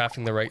am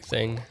crafting the right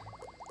thing.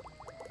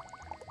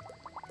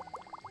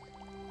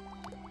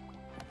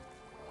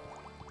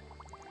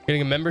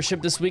 Getting a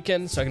membership this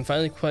weekend so I can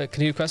finally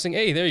continue questing.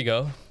 Hey, there you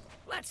go.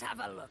 Let's have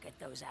a look at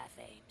those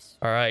F-aims.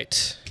 All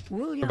right.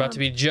 We're about to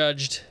be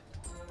judged.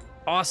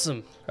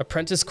 Awesome.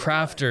 Apprentice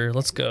crafter.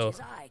 Let's go.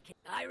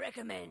 I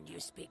recommend you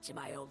speak to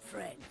my old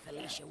friend,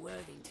 Felicia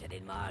Worthington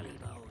in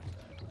Marleybone.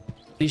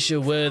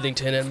 Felicia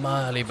Worthington in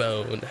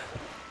Marleybone.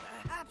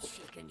 Perhaps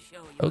she can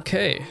show you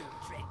okay.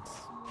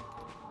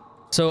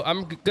 So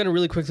I'm going to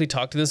really quickly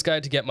talk to this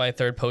guy to get my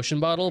 3rd potion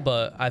bottle,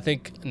 but I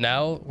think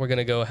now we're going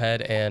to go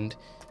ahead and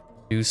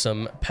do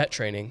some pet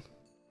training.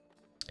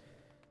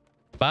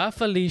 Bye,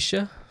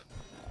 Felicia.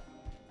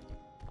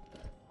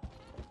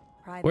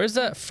 Where's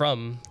that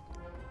from?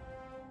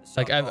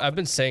 Like, I've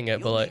been saying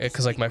it, but like,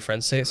 because like my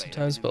friends say it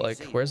sometimes, but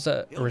like, where's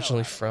that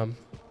originally from?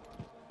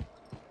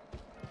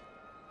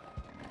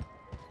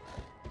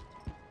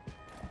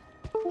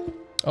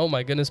 Oh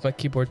my goodness, my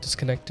keyboard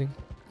disconnecting.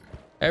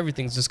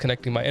 Everything's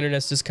disconnecting. My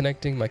internet's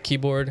disconnecting. My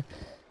keyboard,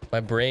 my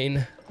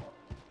brain.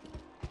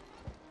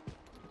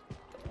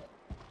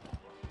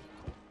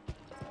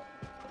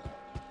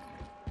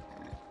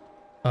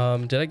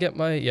 Did I get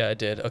my? Yeah, I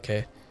did.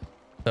 Okay.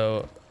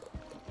 So,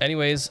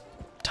 anyways,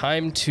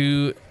 time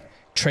to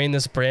train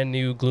this brand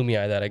new gloomy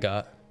eye that I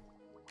got.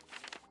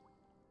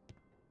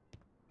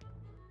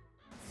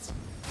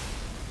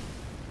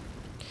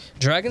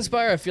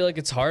 Dragonspire, I feel like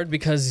it's hard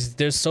because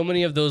there's so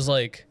many of those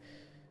like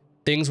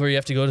things where you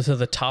have to go to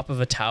the top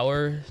of a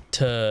tower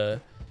to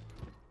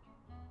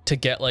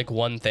get like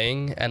one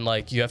thing, and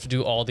like you have to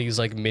do all these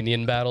like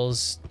minion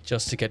battles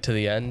just to get to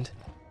the end.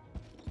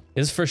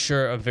 It's for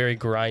sure a very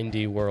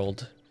grindy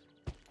world.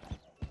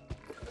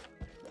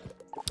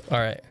 All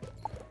right.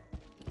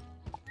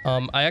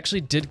 I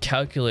actually did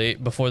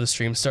calculate before the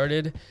stream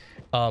started.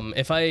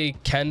 If I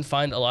can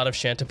find a lot of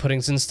Shanta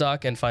puddings in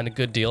stock and find a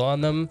good deal on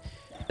them,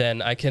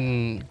 then I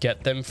can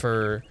get them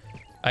for...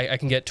 I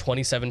can get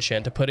 27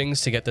 Shanta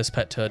puddings to get this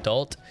pet to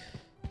adult.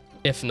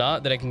 If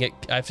not, then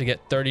I have to get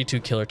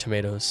 32 killer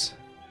tomatoes.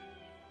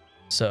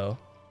 So...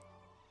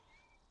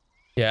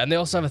 yeah, and they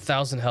also have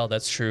 1,000 health,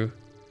 that's true.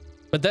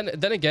 But then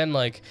again,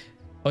 like...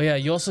 oh yeah,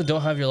 you also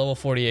don't have your level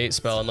 48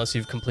 spell unless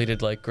you've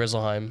completed, like,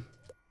 Grizzleheim.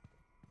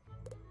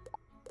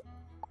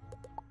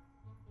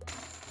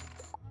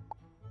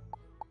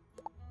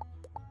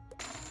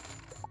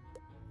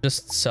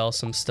 Just sell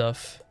some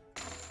stuff.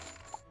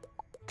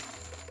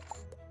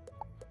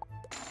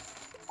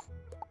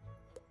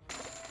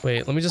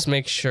 Wait, let me just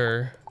make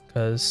sure,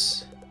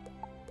 because...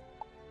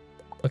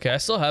 okay, I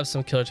still have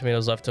some killer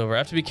tomatoes left over. I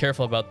have to be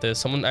careful about this.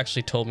 Someone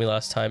actually told me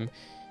last time,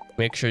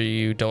 make sure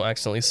you don't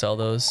accidentally sell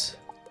those.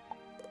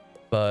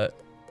 But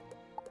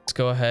let's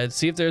go ahead.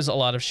 See if there's a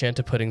lot of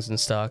Shanta puddings in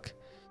stock.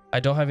 I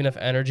don't have enough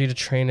energy to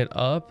train it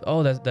up.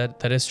 Oh,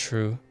 that is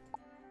true.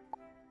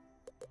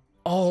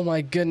 Oh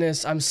my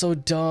goodness, I'm so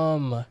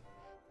dumb.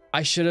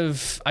 I should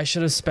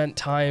have spent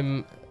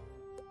time.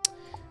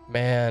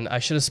 Man, I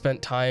should have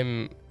spent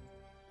time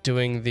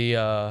doing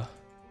the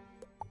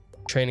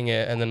training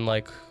it and then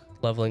like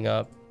leveling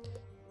up.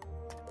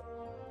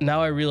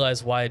 Now I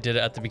realize why I did it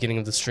at the beginning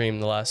of the stream,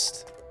 the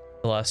last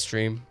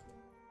stream.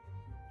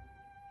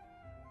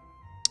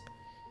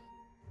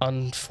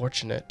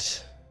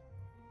 Unfortunate.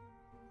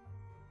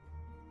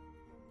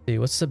 See,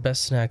 what's the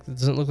best snack? It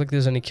doesn't look like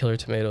there's any killer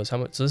tomatoes. How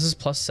much? So this is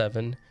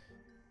 +7.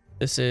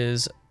 This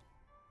is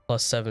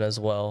 +7 as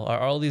well. Are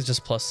all these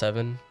just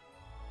 +7?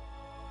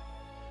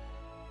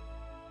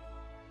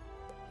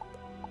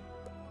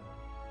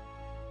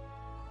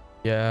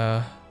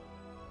 Yeah.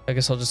 I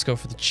guess I'll just go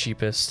for the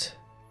cheapest.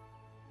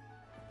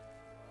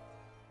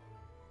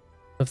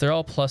 If they're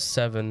all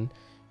 +7,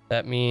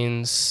 that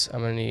means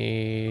I'm gonna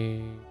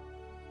need...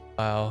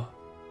 wow.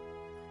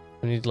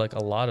 I need like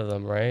a lot of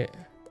them, right?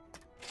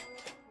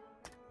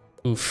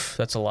 Oof,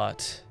 that's a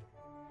lot.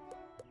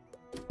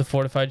 The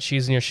fortified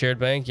cheese in your shared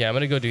bank? Yeah, I'm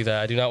gonna go do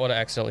that. I do not want to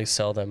accidentally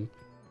sell them.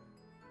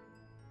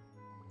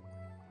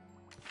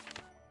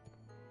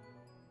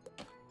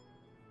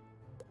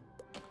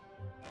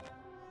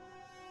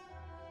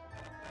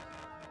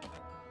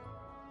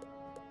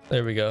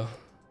 There we go.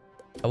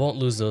 I won't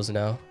lose those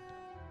now.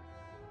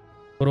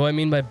 What do I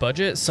mean by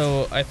budget?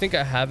 So I think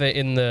I have it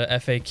in the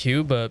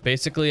FAQ, but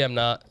basically I'm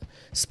not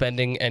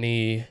spending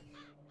any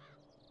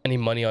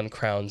money on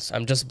crowns.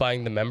 I'm just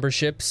buying the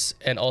memberships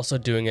and also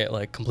doing it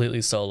like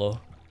completely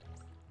solo.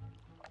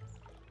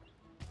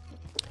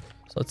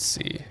 So let's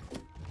see.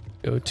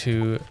 Go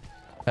to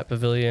Pet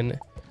Pavilion.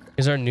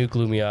 Here's our new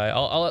gloomy eye.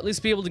 I'll at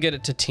least be able to get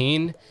it to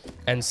teen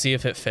and see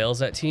if it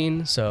fails at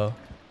teen. So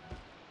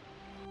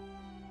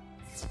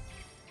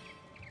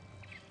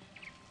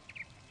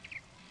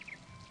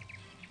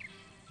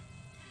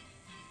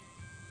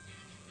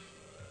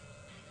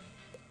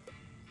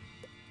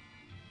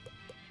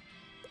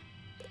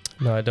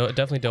no, I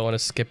definitely don't want to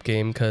skip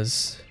game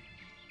because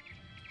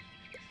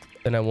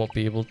then I won't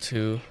be able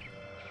to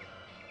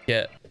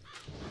get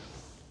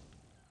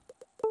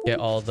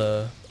all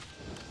the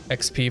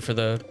XP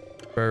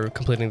for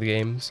completing the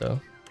game. So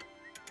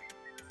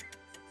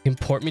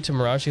Import me to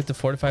Mirage to get the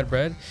fortified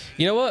bread.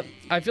 You know what?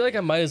 I feel like I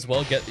might as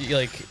well get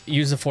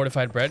use the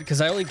fortified bread because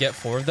I only get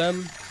 4 of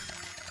them,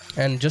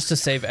 and just to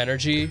save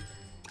energy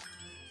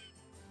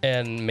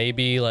and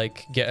maybe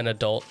like get an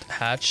adult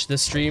hatch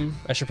this stream,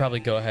 I should probably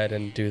go ahead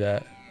and do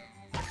that.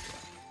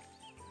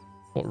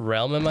 What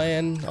realm am I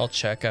in? I'll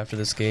check after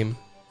this game.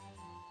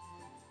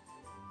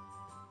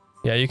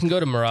 Yeah, you can go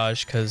to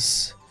Mirage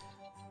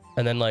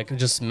and then like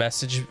just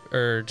message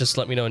or just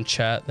let me know in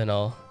chat, then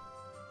I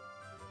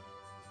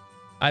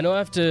don't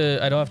have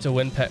to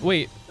win pet.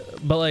 Wait,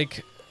 but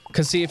like,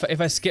 cause see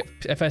if I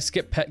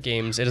skip pet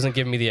games, it doesn't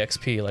give me the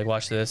XP. Like,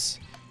 watch this.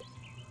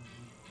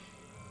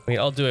 I mean,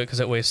 I'll do it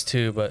because it wastes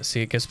 2, but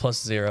see, it gives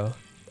 +0,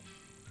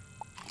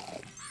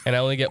 and I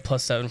only get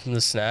 +7 from the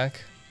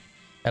snack,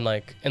 and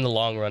like in the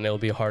long run, it'll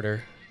be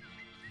harder.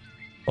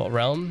 What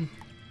realm?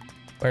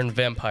 We're in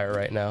Vampire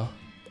right now.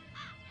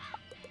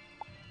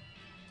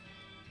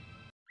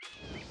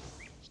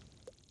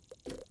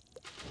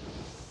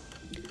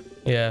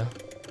 Yeah.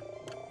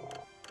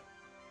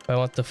 I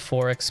want the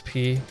 4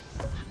 XP.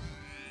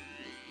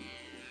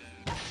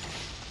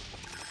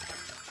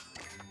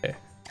 Okay.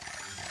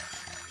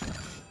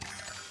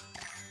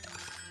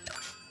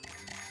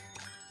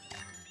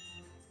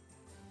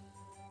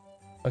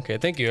 Okay,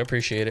 thank you. I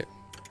appreciate it.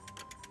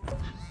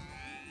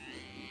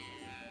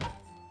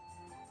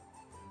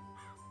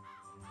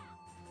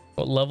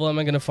 What level am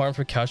I going to farm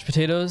for couch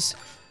potatoes?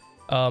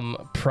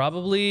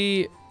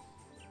 Probably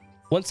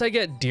once I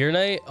get Deer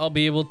Knight, I'll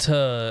be able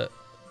to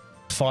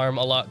farm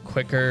a lot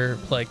quicker.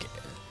 Like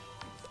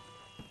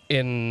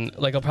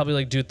I'll probably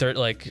like do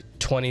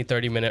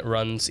 20-30 minute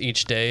runs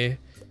each day,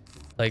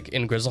 like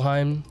in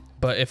Grizzleheim.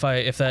 But if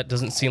that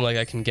doesn't seem like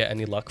I can get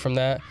any luck from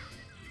that,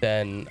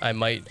 then I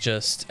might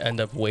just end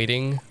up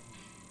waiting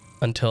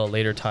until a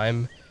later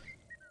time.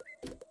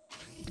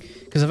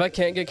 Because if I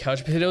can't get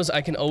couch potatoes,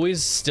 I can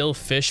always still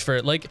fish for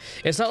it. Like,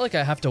 it's not like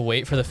I have to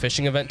wait for the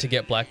fishing event to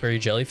get blackberry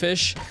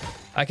jellyfish.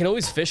 I can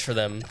always fish for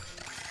them.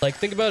 Like,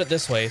 think about it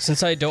this way.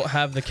 Since I don't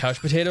have the couch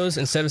potatoes,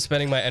 instead of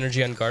spending my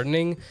energy on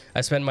gardening,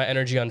 I spend my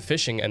energy on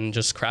fishing and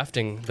just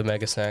crafting the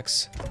mega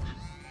snacks.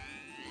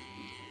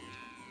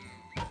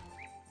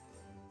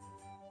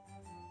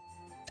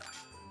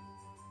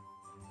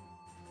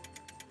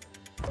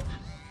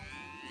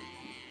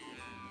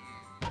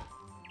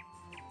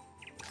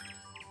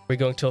 We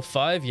going till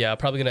 5? Yeah,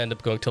 probably gonna end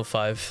up going till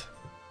 5.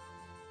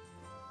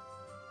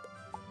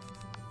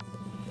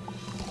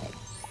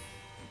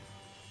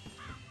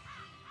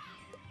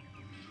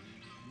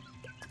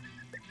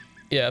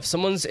 Yeah, if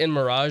someone's in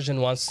Mirage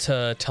and wants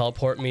to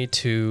teleport me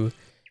to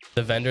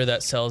the vendor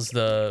that sells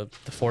the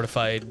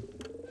fortified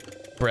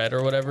bread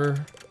or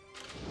whatever,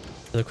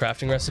 the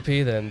crafting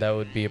recipe, then that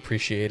would be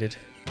appreciated.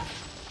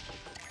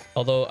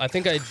 Although I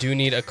think I do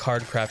need a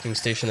card crafting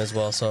station as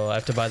well, so I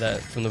have to buy that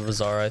from the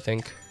bazaar, I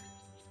think.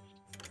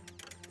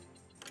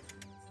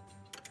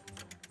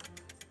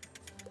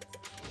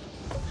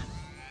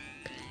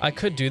 I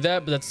could do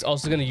that, but that's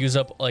also going to use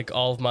up like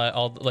all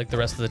the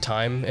rest of the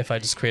time if I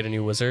just create a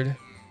new wizard.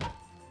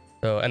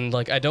 So, and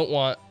like I don't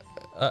want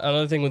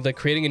another thing with like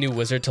creating a new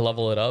wizard to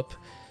level it up.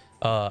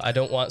 I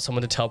don't want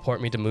someone to teleport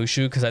me to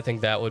Mushu because I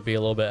think that would be a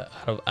little bit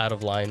out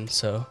of line.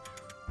 So.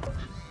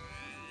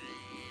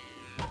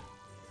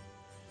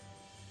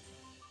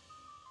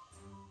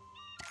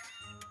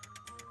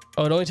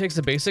 Oh, it only takes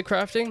the basic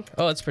crafting?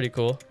 Oh, that's pretty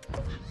cool.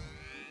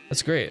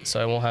 That's great.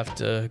 So I won't have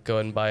to go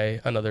and buy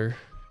another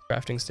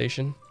crafting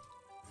station.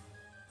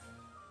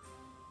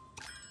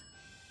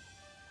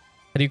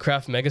 How do you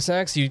craft mega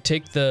snacks? You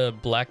take the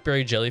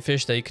blackberry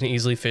jellyfish that you can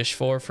easily fish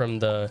for from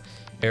the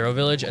Arrow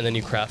Village, and then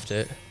you craft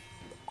it.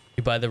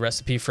 You buy the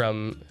recipe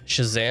from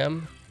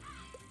Shazam,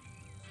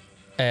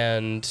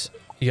 and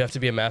you have to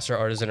be a master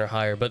artisan or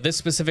higher. But this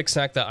specific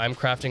snack that I'm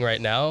crafting right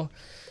now,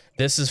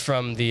 this is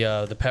from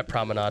the Pet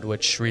Promenade,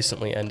 which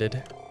recently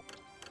ended.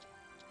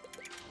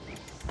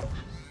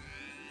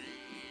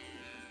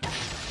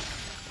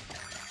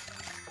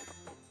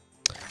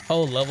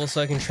 Oh, level so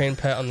I can train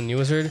Pet on the new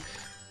wizard.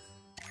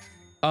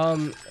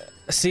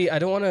 See, I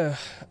don't want to,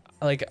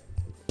 like,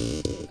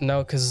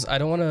 no, because I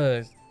don't want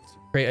to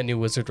create a new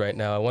wizard right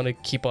now. I want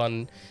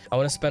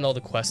to spend all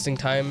the questing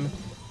time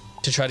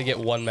to try to get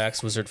 1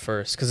 max wizard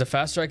first. Because the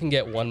faster I can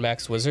get 1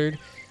 max wizard,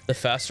 the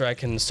faster I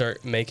can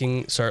start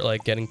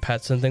like getting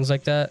pets and things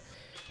like that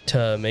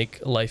to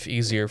make life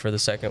easier for the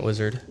second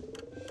wizard.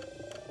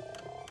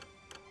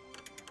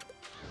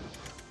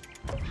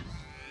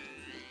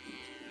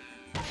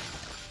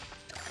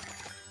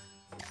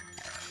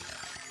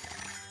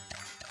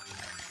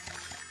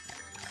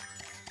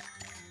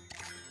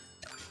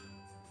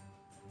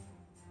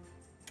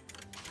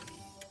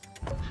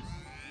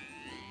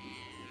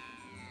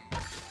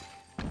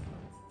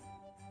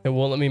 It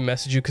won't let me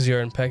message you because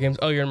you're in pet games.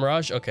 Oh, you're in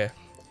Mirage? Okay.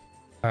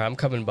 Alright, I'm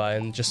coming by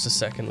in just a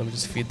second. Let me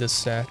just feed this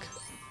snack.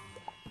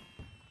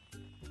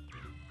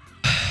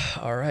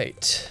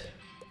 Alright.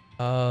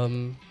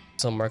 So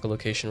I'll mark a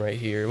location right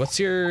here. What's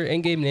your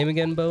in-game name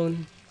again,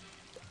 Bone?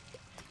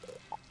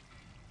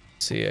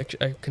 Let's see,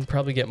 I can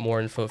probably get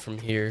more info from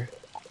here.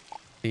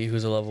 See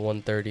who's a level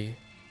 130.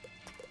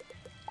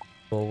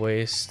 Full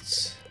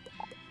wastes.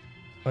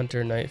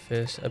 Hunter,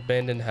 Nightfish,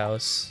 Abandoned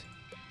House.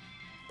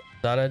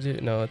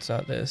 Xanadu? No, it's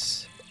not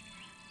this.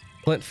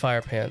 Flint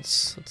Fire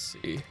Pants. Let's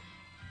see.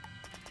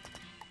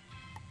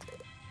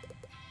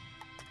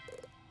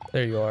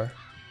 There you are.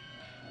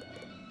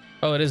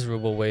 Oh, it is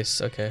Ruble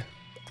Waste. Okay.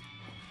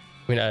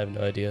 I mean, I have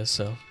no idea,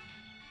 so.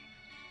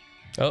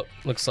 Oh,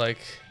 looks like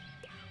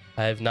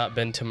I have not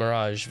been to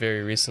Mirage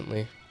very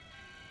recently.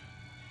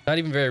 Not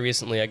even very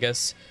recently, I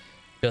guess.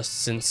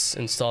 Just since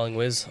installing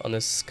Wiz on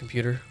this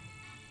computer.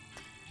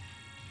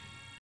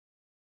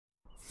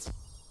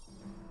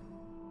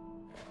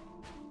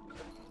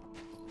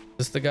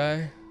 Is this the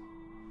guy?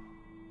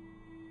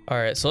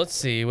 Alright, so let's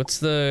see. What's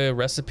the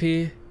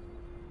recipe?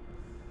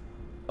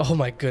 Oh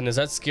my goodness,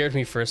 that scared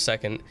me for a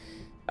second.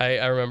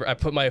 I remember I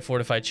put my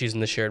fortified cheese in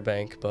the shared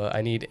bank, but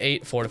I need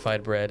 8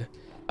 fortified bread.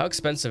 How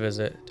expensive is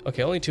it?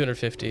 Okay, only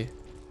 250.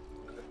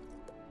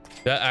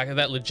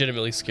 That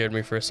legitimately scared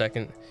me for a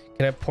second.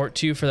 Can I port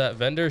to you for that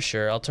vendor?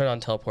 Sure, I'll turn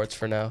on teleports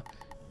for now.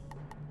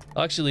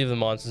 I'll actually leave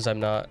them on since I'm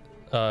not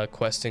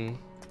questing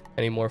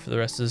anymore for the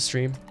rest of the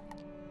stream.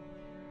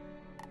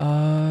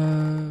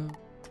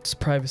 It's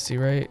privacy,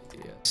 right?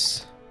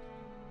 Yes.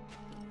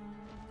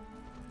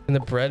 Can the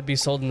bread be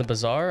sold in the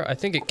bazaar? I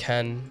think it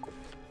can.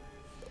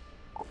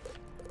 I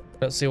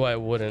don't see why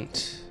it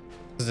wouldn't.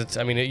 Because it's,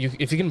 I mean,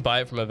 if you can buy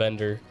it from a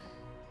vendor,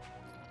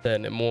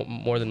 then it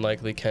more than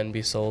likely can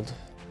be sold.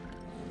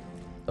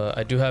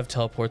 I do have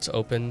teleports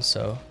open,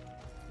 so.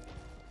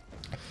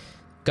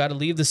 Gotta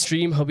leave the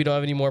stream. Hope you don't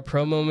have any more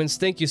pro moments.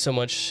 Thank you so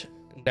much,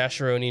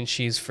 Nasharoni and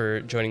Cheese,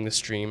 for joining the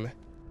stream.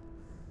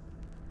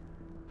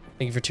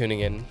 Thank you for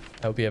tuning in.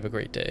 I hope you have a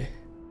great day.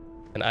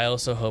 And I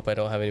also hope I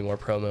don't have any more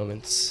pro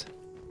moments.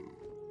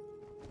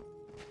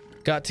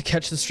 Got to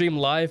catch the stream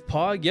live,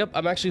 Pog. Yep,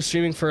 I'm actually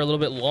streaming for a little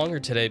bit longer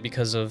today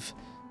because of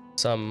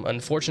some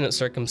unfortunate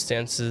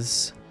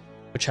circumstances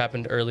which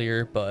happened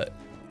earlier, but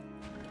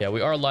yeah,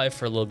 we are live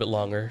for a little bit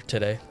longer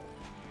today.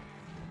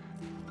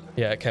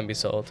 Yeah, it can be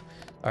sold.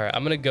 All right,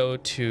 I'm gonna go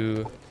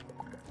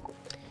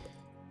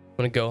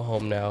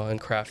home now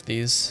and craft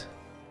these.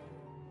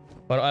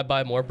 Why don't I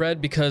buy more bread?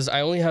 Because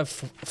I only have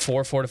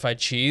 4 fortified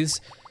cheese,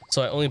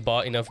 so I only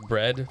bought enough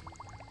bread.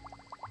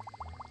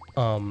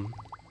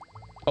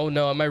 Oh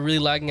no, am I really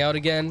lagging out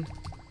again?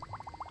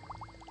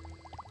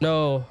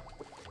 No.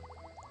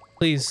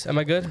 Please, am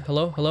I good?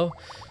 Hello, hello?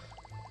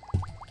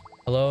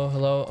 Hello,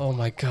 hello? Oh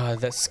my god,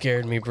 that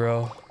scared me,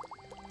 bro.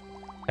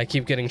 I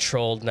keep getting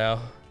trolled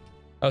now.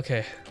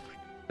 Okay.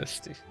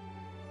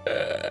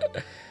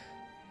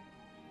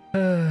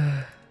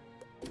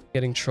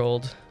 Getting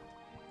trolled.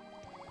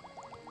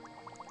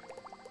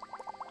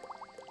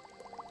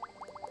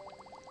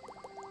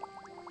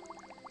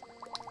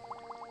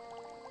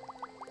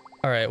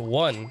 All right,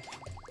 1,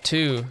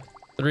 2,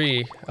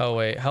 3. Oh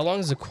wait, how long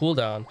is the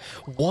cooldown?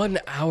 1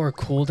 hour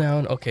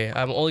cooldown? Okay,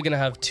 I'm only gonna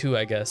have 2,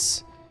 I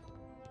guess.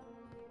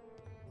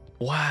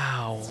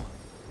 Wow.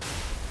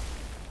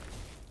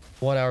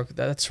 1 hour,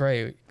 that's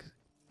right.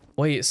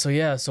 Wait, so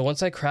yeah, so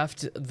once I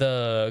craft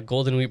the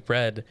golden wheat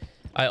bread,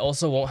 I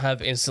also won't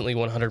have instantly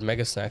 100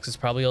 mega snacks. It's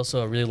probably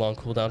also a really long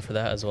cooldown for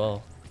that as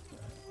well.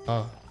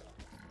 Huh.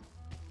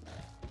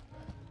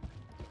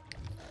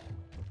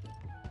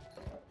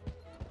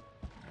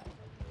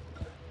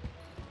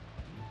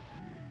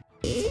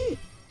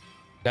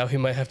 Now he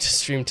might have to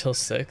stream till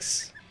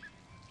 6.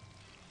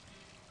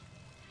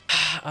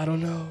 I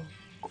don't know.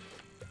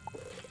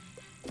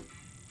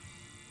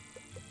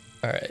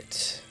 All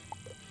right.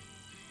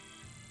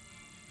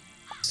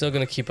 Still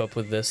gonna keep up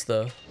with this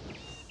though.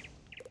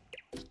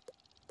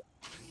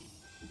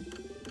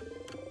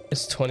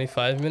 It's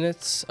 25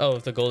 minutes. Oh,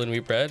 the golden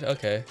wheat bread.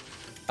 Okay.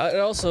 And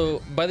also,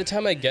 by the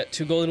time I get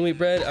to golden wheat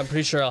bread, I'm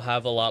pretty sure I'll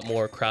have a lot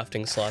more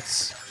crafting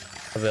slots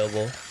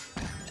available.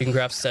 You can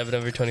craft 7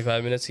 every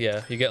 25 minutes.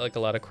 Yeah, you get like a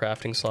lot of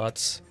crafting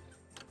slots.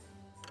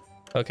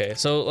 Okay,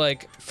 so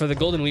like for the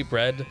golden wheat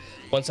bread,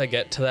 once I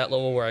get to that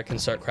level where I can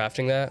start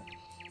crafting that,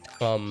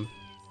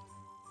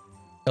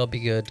 that'll be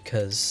good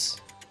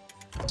because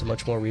it's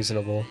much more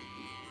reasonable.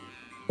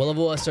 What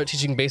level will I start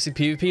teaching basic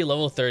PvP?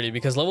 Level 30,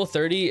 because level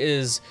 30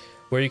 is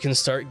where you can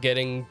start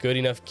getting good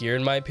enough gear,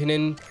 in my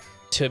opinion,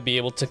 to be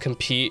able to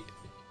compete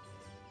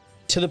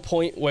to the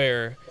point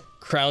where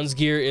Crown's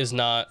gear is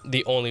not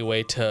the only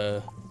way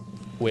to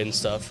win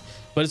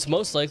stuff, but it's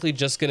most likely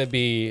just gonna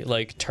be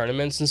like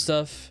tournaments and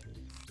stuff.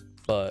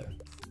 But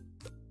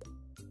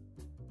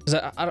because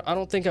I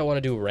don't think I want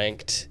to do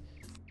ranked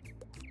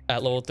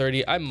at level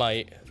 30. I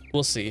might,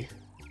 we'll see.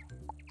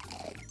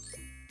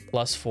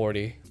 Plus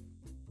 40.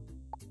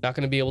 Not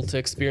gonna be able to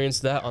experience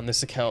that on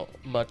this account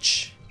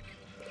much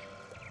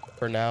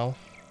for now,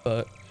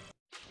 but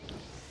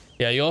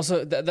yeah, you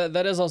also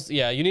that is also,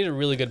 yeah, you need a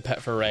really good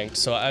pet for ranked,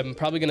 so I'm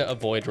probably gonna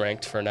avoid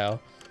ranked for now.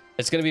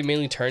 It's gonna be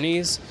mainly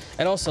tourneys,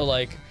 and also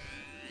like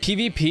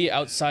PvP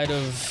outside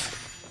of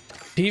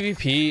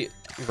PvP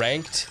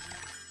ranked,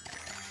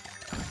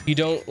 you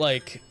don't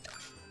like,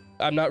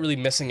 I'm not really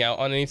missing out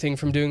on anything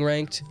from doing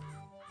ranked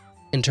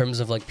in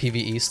terms of like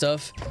PvE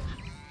stuff,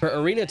 For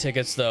arena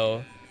tickets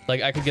though,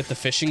 like I could get the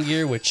fishing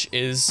gear, which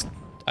is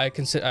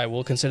I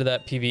will consider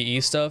that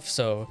PvE stuff,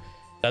 so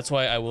that's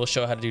why I will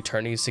show how to do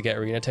tourneys to get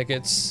arena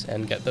tickets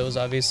and get those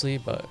obviously.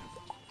 But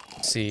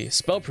let's see,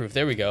 spellproof,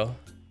 there we go.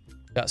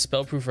 Got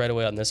spellproof right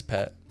away on this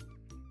pet.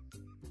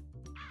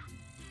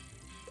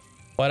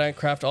 Why did I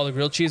craft all the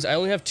grilled cheese? I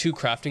only have 2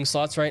 crafting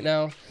slots right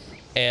now,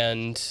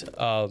 and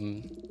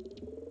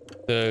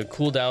the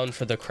cooldown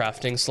for the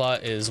crafting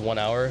slot is 1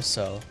 hour,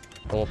 so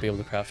I won't be able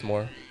to craft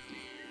more.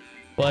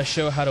 Will I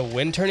show how to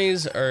win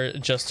tourneys or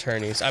just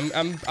tourneys? I'm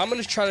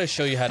gonna try to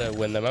show you how to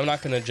win them. I'm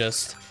not gonna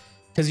just,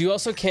 because you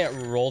also can't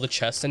roll the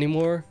chest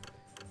anymore.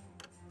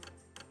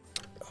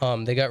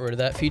 They got rid of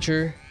that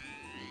feature,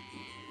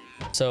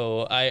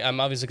 so I'm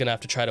obviously gonna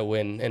have to try to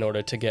win in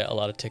order to get a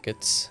lot of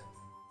tickets.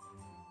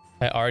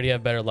 I already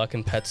have better luck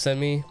in pets than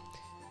me.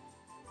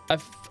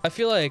 I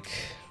feel like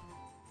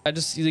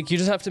you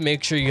just have to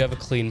make sure you have a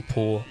clean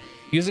pool.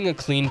 Using a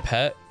clean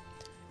pet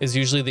is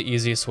usually the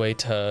easiest way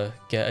to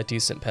get a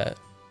decent pet.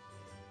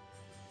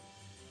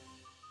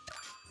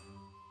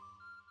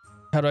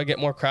 How do I get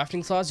more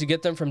crafting slots? You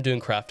get them from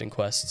doing crafting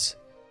quests.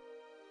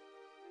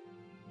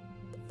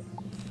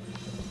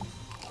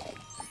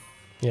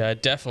 Yeah, I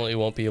definitely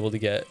won't be able to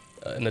get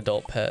an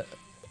adult pet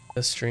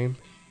this stream.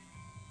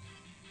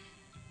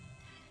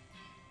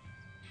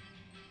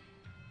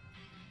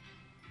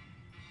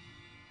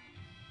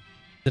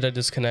 Did I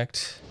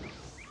disconnect?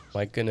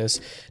 My goodness.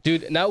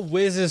 Dude, now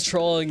Wiz is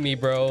trolling me,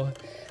 bro.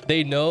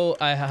 They know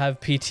I have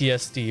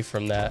PTSD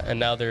from that, and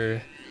now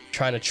they're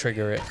trying to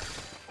trigger it.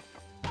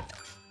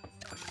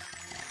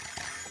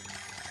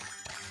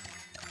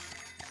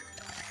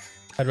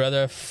 I'd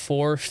rather have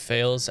 4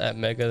 fails at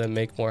Mega than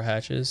make more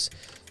hatches.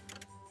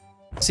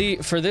 See,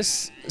 for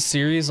this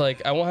series,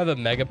 like, I won't have a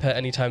Mega pet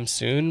anytime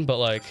soon, but,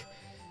 like,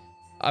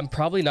 I'm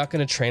probably not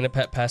going to train a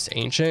pet past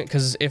Ancient,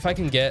 because if I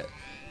can get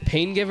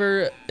Pain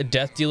Giver,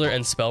 Death Dealer,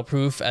 and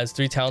Spellproof as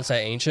 3 talents at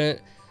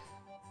Ancient,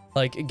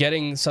 like,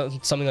 getting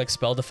something like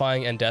Spell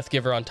Defying and Death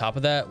Giver on top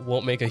of that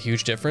won't make a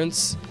huge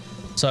difference.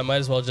 So I might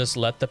as well just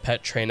let the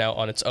pet train out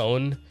on its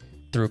own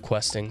through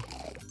questing.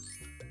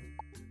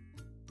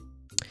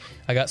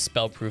 I got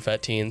Spellproof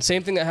at teen.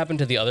 Same thing that happened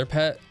to the other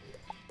pet.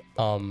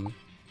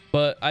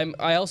 But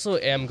I also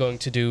am going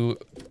to do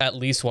at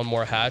least 1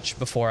 more hatch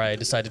before I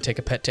decide to take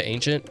a pet to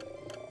Ancient.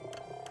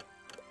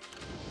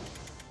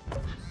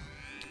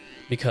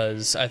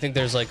 Because I think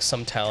there's like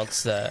some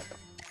talents that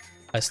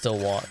I still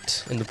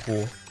want in the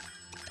pool.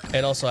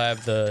 And also I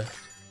have the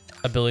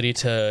ability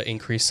to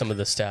increase some of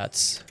the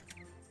stats.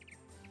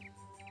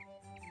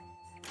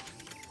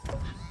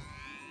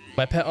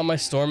 My pet on my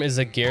storm is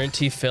a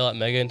guaranteed fail at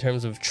Mega in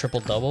terms of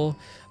triple double.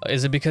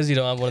 Is it because you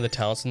don't have one of the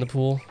talents in the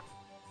pool?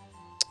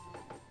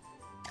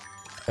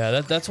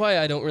 Yeah, that's why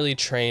I don't really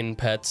train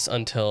pets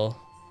until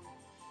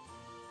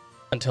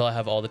I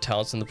have all the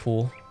talents in the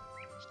pool.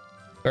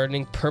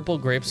 Gardening purple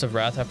grapes of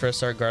wrath after I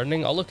start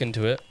gardening. I'll look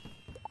into it.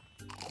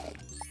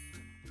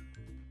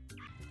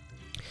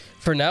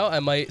 For now, I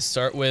might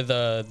start with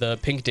the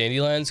pink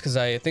dandelions, because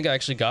I think I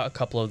actually got a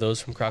couple of those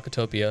from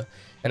Krokotopia,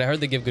 and I heard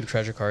they give good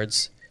treasure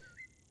cards.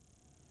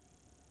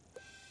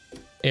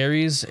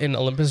 Ares in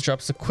Olympus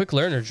drops a quick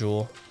learner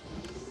jewel.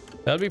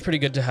 That would be pretty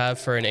good to have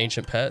for an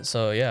ancient pet,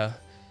 so yeah.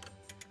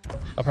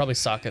 I'll probably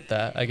socket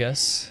that, I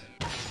guess.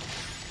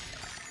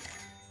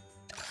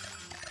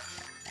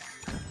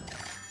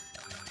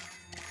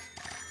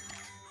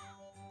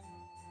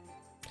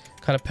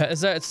 Kind of pet is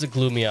that? It's the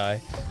Gloomy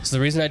Eye. So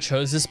the reason I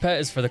chose this pet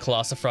is for the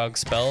Colossifrog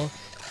spell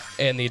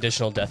and the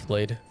additional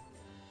Deathblade.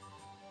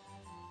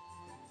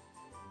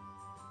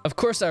 Of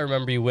course I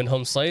remember you,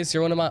 Windhome Slice.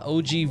 You're one of my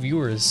OG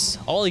viewers.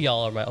 All of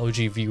y'all are my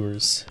OG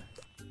viewers.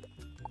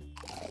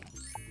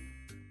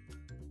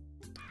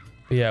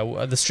 But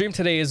yeah, the stream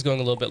today is going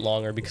a little bit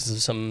longer because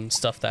of some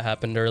stuff that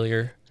happened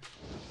earlier.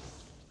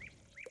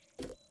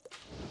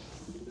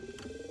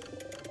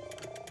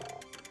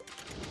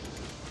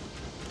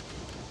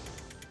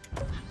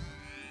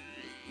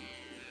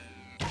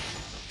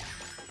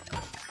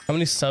 How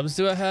many subs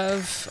do I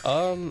have?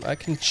 I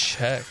can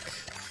check.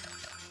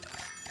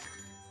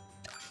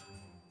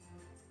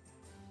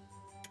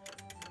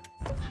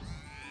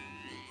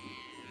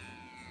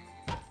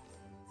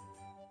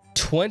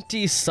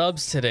 $20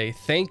 subs today.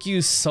 Thank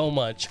you so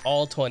much,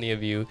 all 20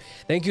 of you.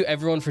 Thank you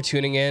everyone for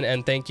tuning in,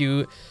 and thank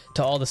you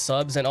to all the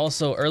subs. And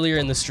also earlier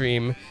in the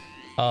stream,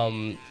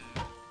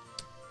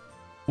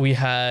 we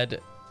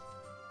had,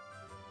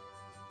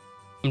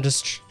 I'm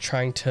just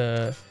trying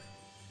to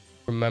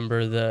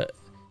remember the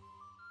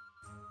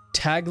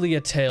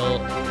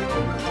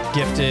Tagliatale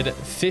gifted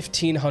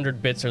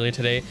 1,500 bits earlier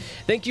today.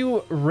 Thank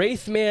you,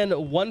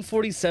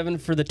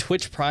 Wraithman147, for the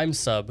Twitch Prime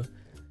sub.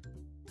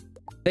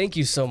 Thank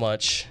you so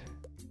much.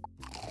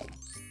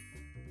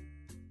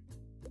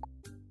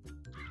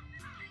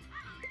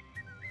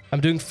 I'm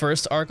doing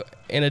first arc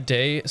in a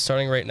day,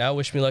 starting right now.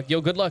 Wish me luck.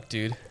 Yo, good luck,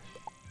 dude.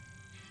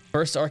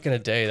 First arc in a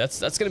day.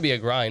 That's gonna be a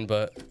grind,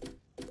 but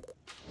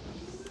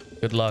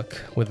good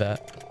luck with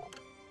that.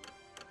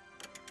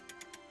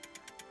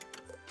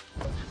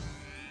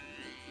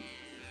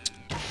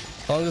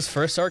 How long does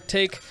first arc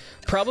take?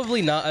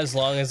 Probably not as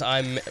long as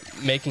I'm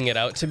making it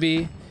out to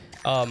be.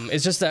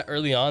 It's just that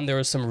early on there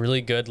was some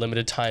really good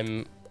limited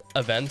time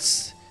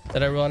events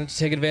that I wanted to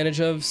take advantage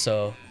of,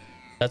 so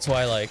that's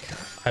why like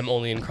I'm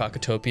only in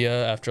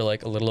Krokotopia after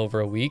like a little over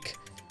a week.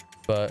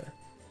 But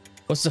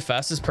what's the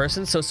fastest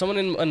person? So someone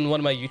in one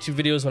of my YouTube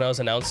videos when I was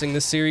announcing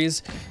this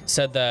series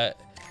said that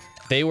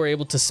they were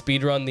able to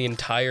speedrun the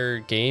entire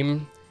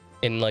game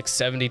in like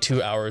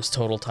 72 hours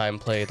total time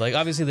played. Like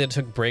obviously they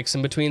took breaks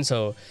in between,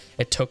 so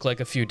it took like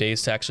a few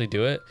days to actually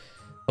do it.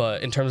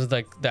 But in terms of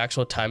like the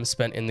actual time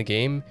spent in the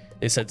game,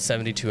 they said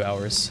 72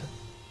 hours.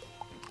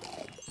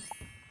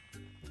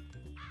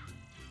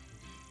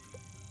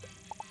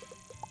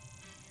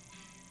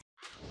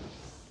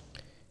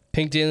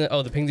 Pink Alien.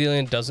 Oh, the Pink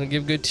Alien doesn't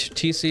give good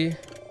TC.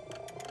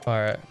 All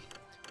right,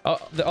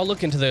 I'll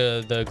look into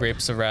the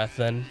Grapes of Wrath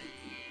then.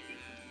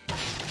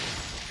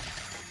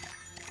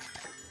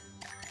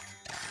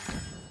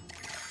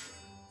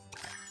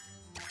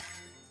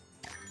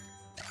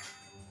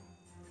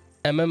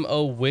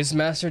 MMO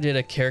Wizmaster did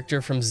a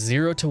character from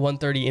 0 to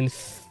 130 in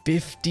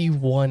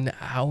 51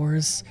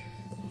 hours.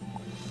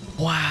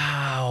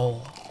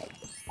 Wow.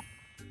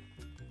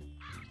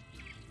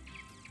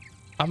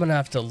 I'm gonna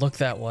have to look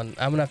that one.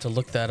 I'm gonna have to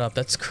look that up.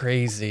 That's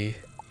crazy.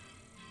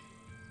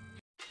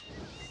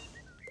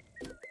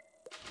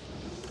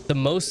 The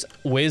most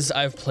Wiz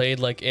I've played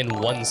like in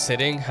one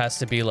sitting has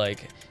to be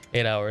like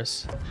 8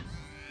 hours.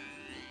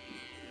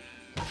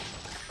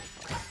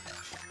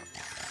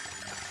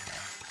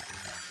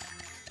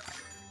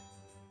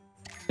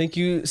 Thank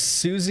you,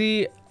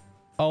 Susie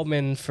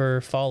Allman,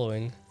 for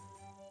following.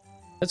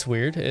 That's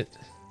weird. It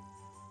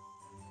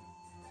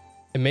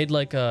made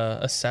like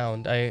a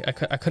sound. I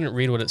couldn't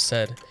read what it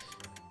said.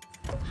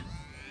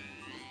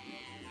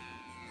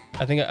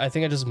 I think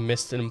I just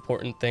missed an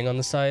important thing on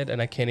the side, and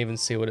I can't even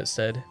see what it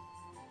said.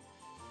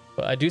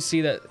 But I do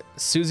see that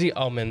Susie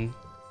Allman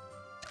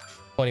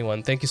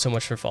 21. Thank you so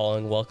much for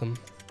following. Welcome.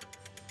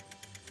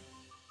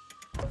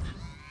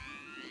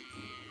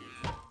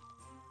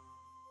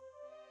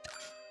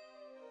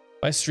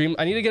 My stream,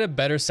 I need to get a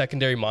better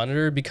secondary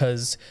monitor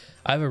because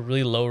I have a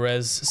really low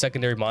res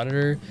secondary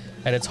monitor,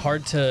 and it's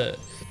hard to,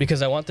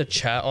 because I want the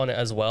chat on it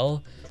as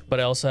well, but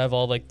I also have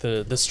all like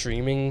the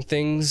streaming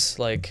things,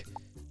 like,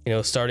 you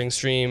know, starting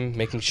stream,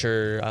 making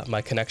sure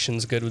my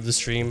connection's good with the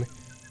stream.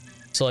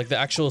 So like the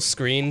actual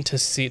screen to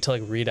see, to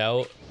like read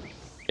out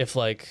if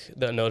like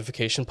the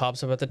notification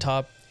pops up at the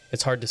top,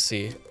 it's hard to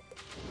see.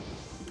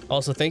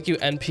 Also, thank you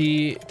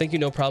NP, thank you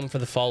No Problem for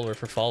the follower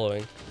for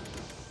following.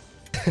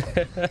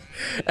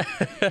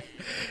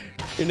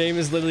 Your name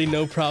is literally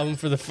No Problem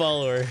for the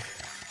follower.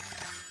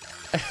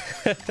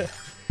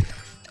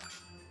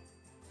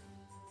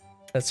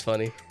 That's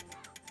funny.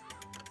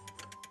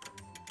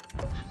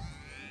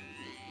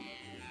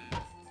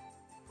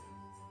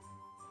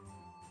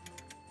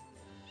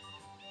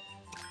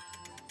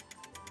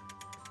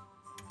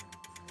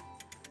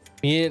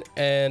 Me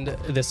and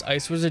this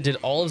Ice Wizard did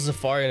all of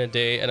Zafari in a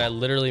day, and I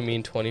literally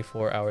mean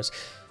 24 hours.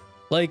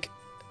 Like,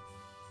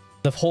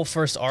 the whole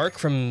first arc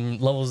from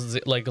levels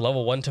like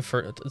level 1 to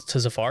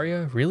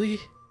Zafaria? Really?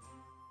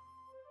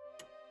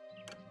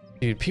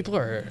 Dude, people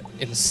are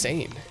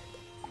insane.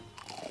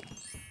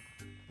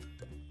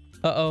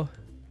 Uh-oh.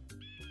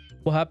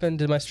 What happened?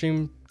 Did my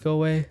stream go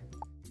away?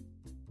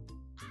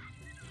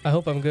 I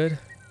hope I'm good.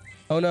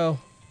 Oh no.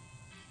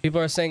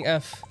 People are saying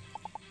F.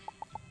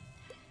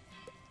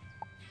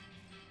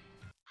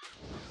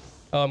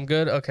 Oh, I'm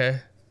good? Okay.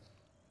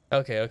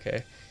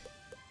 Okay.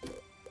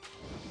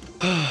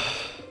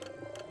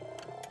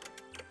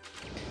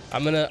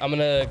 I'm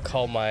gonna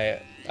call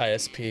my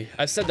ISP.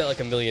 I've said that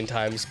like a million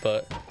times,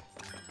 but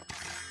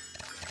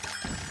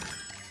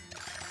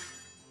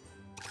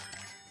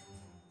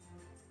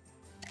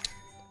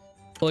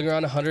pulling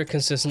around 100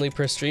 consistently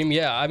per stream.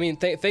 Yeah, I mean,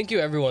 thank you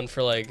everyone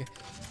for like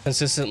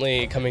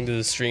consistently coming to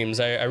the streams.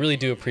 I really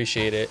do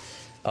appreciate it.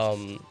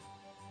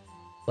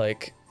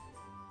 Like,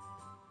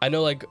 I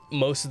know like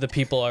most of the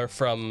people are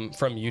from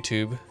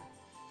YouTube,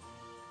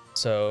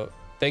 so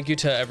thank you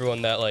to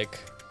everyone that like,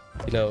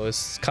 you know,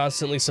 is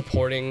constantly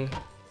supporting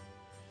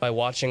by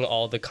watching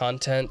all the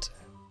content.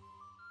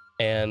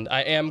 And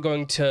I'm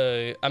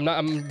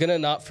gonna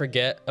not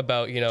forget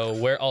about, you know,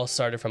 where it all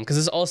started from, because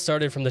this all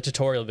started from the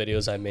tutorial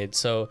videos I made,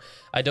 so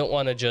I don't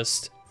want to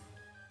just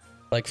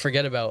like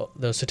forget about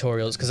those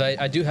tutorials, because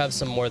I do have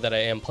some more that I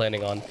am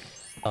planning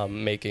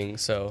on making.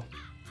 So,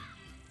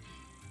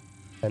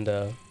 and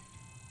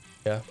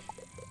yeah.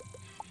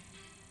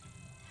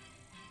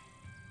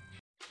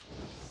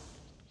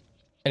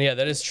 And yeah,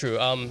 that is true.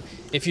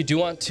 If you do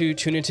want to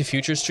tune into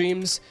future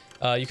streams,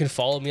 you can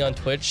follow me on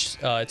Twitch.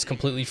 It's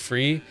completely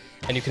free,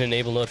 and you can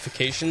enable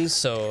notifications.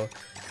 So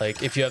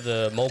like if you have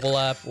the mobile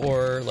app,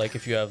 or like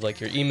if you have like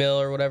your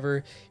email or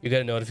whatever, you get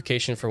a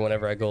notification for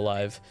whenever I go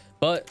live.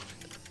 But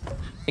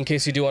in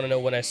case you do want to know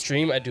when I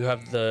stream, I do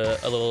have a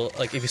little,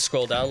 like if you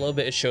scroll down a little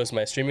bit, it shows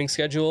my streaming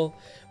schedule,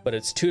 but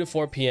it's 2 to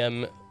 4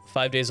 p.m.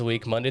 5 days a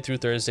week, Monday through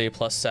Thursday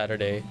plus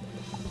Saturday.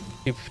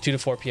 2 to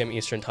 4 p.m.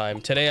 Eastern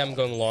time. Today I'm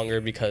going longer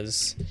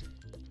because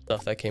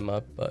stuff that came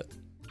up, but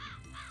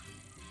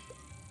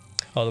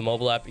oh, the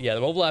mobile app. Yeah,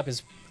 the mobile app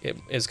is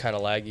kind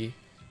of laggy.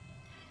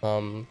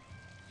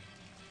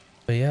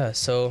 But yeah,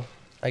 so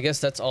I guess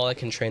that's all I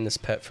can train this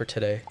pet for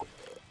today.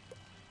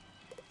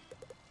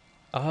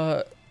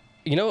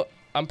 You know,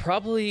 I'm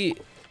probably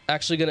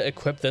actually gonna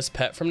equip this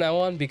pet from now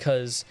on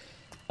because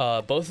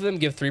both of them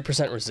give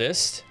 3%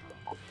 resist.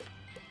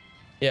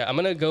 Yeah, I'm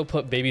gonna go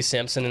put baby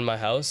Samson in my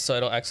house so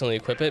I don't accidentally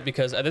equip it,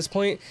 because at this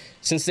point,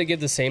 since they give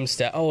the same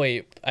stat, oh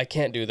wait, I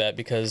can't do that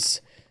because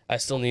I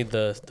still need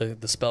the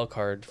spell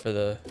card for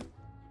the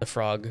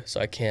frog, so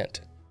I can't.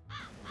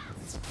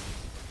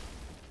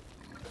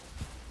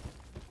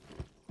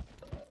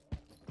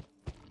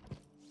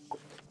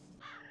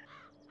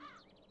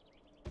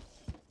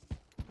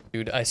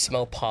 Dude, I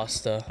smell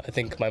pasta. I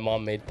think my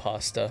mom made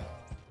pasta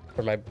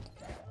for my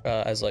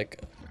as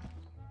like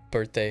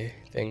birthday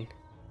thing.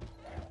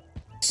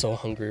 So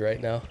hungry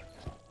right now.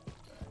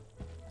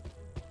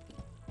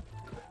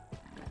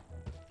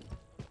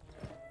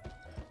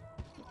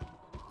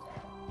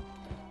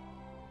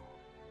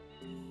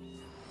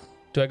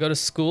 Do I go to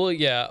school?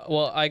 Yeah,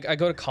 well, I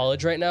go to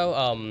college right now.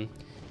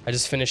 I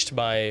just finished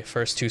my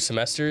first 2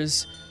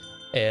 semesters,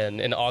 and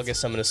in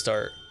August I'm gonna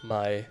start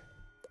my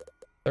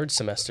 3rd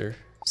semester,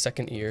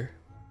 2nd year.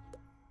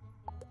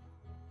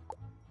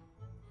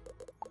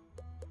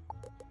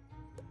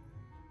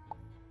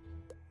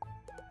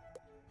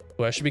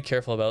 Well, I should be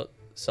careful about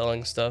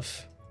selling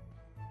stuff.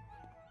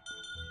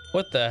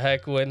 What the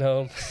heck, went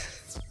home?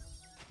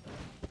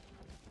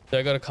 Do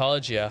I go to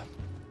college? Yeah.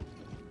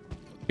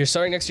 You're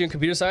starting next year in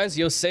computer science?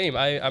 Yo, same.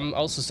 I'm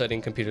also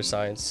studying computer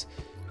science.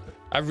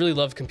 I've really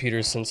loved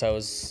computers since I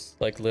was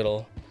like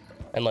little,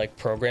 and like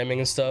programming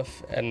and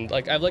stuff. And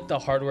like I like the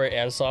hardware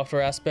and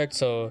software aspect,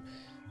 so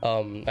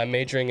I'm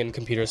majoring in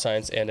computer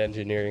science and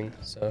engineering,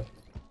 so.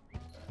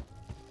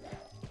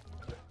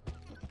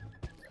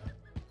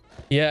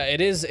 Yeah,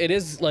 it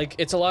is like,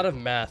 it's a lot of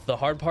math. The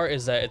hard part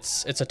is that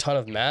it's a ton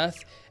of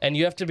math, and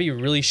you have to be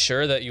really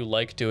sure that you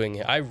like doing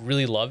it. I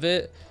really love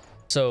it.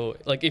 So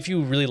like, if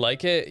you really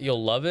like it,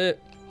 you'll love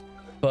it.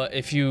 But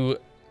if you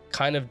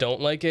kind of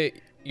don't like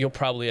it, you'll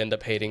probably end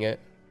up hating it.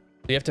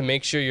 You have to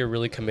make sure you're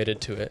really committed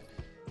to it.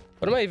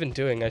 What am I even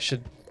doing? I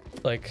should,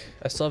 like,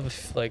 I still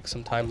have like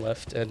some time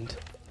left, and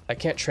I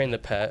can't train the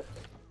pet,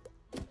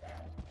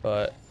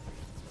 but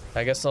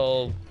I guess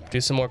I'll do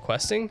some more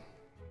questing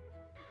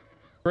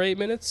for 8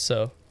 minutes.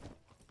 So,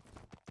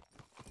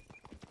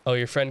 oh,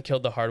 your friend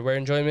killed the hardware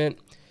enjoyment.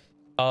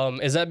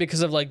 Is that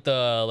because of like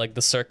the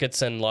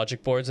circuits and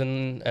logic boards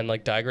and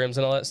like diagrams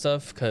and all that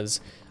stuff? Because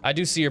I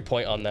do see your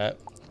point on that.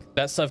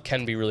 That stuff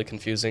can be really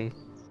confusing.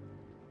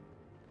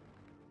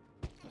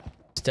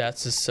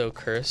 Stats is so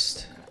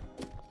cursed.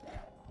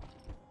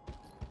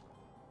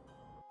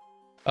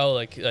 Oh,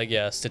 like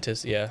yeah,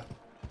 statistics. Yeah,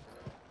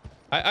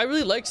 I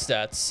really like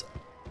stats.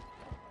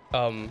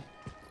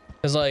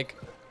 Cause like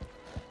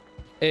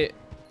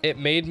it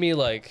made me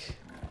like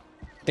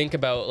think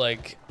about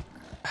like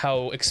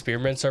how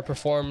experiments are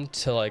performed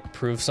to like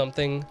prove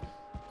something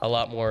a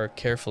lot more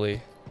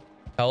carefully.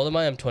 How old am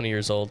I? I'm 20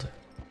 years old.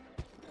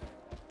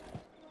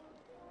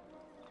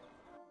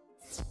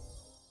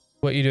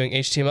 What are you doing?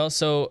 HTML?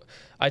 So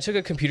I took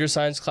a computer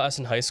science class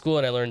in high school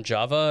and I learned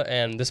Java,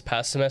 and this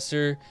past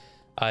semester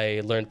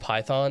I learned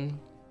Python.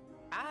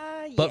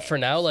 But for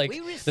now, like,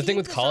 the thing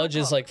with college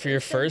is like for your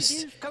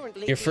first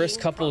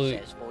couple,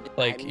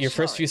 like your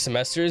first few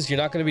semesters, you're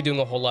not going to be doing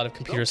a whole lot of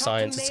computer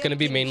science. It's going to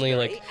be mainly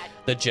like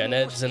the gen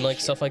eds and like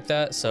stuff like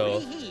that.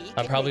 So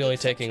I'm probably only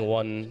taking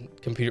one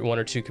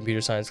or two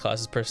computer science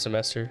classes per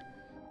semester.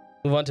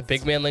 Move on to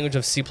big man language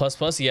of C++.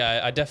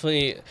 Yeah, I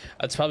definitely,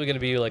 it's probably going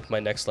to be like my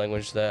next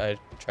language that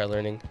I try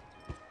learning.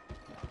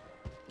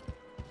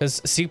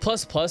 Because C++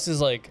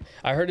 is like,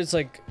 I heard it's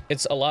like,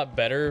 it's a lot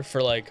better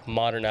for like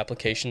modern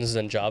applications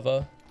than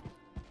Java.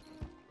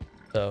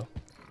 So.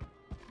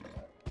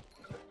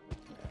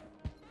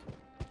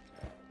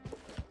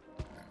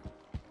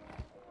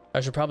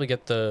 I should probably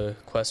get the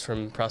quest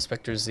from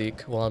Prospector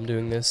Zeke while I'm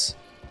doing this.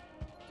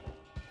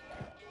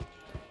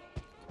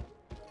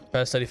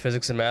 Try to study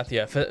physics and math.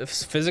 Yeah,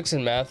 physics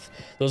and math,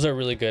 those are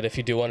really good if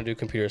you do want to do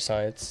computer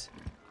science.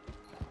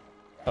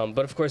 But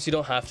of course, you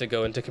don't have to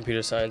go into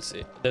computer science.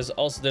 There's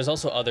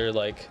also other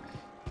like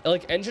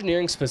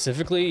engineering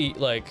specifically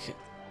like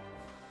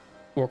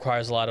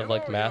requires a lot of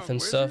like math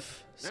and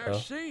stuff. So.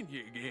 Seen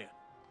you again.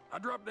 I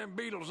dropped them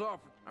beetles off.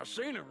 I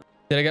seen them.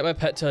 Did I get my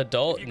pet to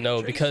adult?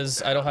 No,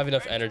 because I don't have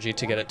enough energy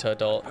to get it to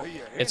adult.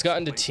 It's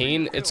gotten to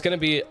teen. It's gonna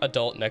be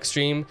adult next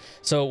stream.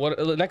 So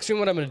what next stream?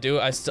 What I'm gonna do?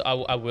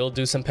 I will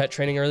do some pet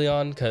training early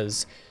on,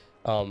 because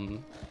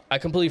I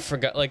completely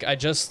forgot. Like I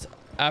just,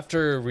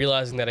 after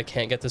realizing that I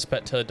can't get this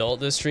pet to adult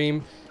this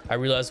stream, I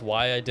realized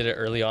why I did it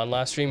early on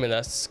last stream, and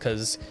that's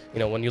because, you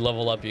know, when you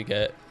level up, you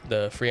get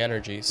the free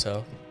energy.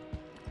 So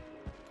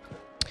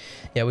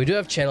yeah, we do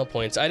have channel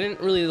points. I didn't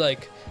really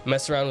like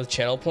mess around with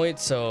channel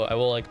points, so I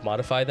will like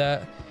modify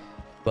that.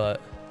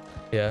 But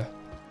yeah,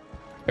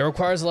 It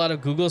requires a lot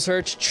of Google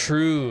search.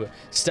 True.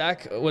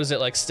 Stack, what is it,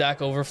 like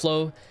Stack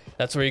Overflow?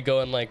 That's where you go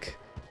and like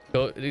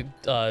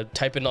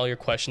type in all your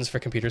questions for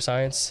computer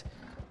science.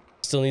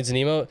 Still needs an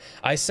emote.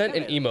 I sent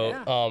an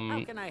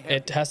emote.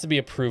 It has to be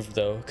approved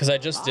though, because I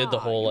just did the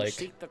whole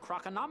like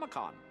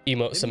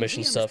emote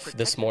submission stuff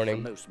this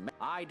morning.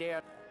 All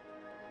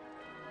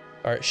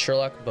right,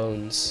 Sherlock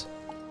Bones.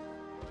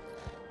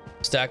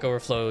 Stack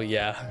Overflow,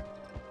 yeah.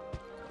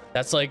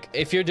 That's like,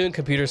 if you're doing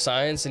computer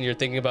science and you're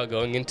thinking about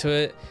going into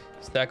it,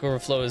 Stack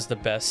Overflow is the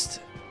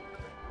best.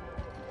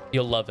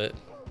 You'll love it.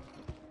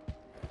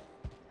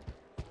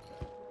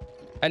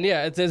 And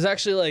yeah, there's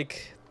actually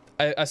like,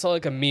 I saw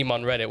like a meme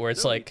on Reddit where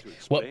it's like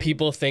what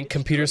people think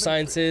computer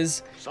science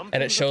is,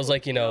 and it shows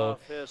like, you know,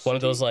 one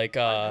of those like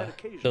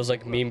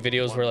meme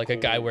videos where like a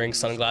guy wearing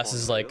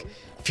sunglasses like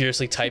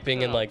furiously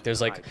typing, and like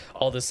there's like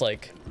all this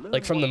like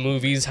from the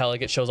movies how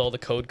like it shows all the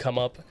code come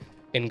up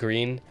in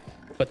green,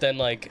 but then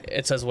like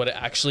it says what it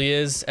actually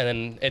is, and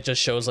then it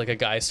just shows like a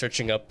guy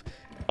searching up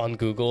on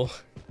Google.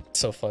 It's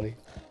so funny.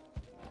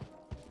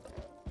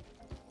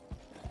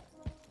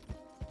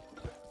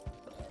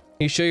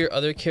 You show your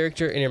other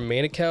character in your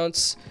main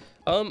accounts.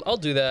 I'll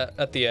do that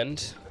at the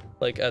end,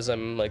 like as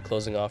I'm like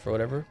closing off or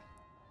whatever.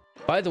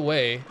 By the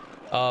way,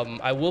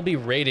 I will be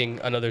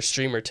raiding another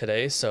streamer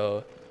today,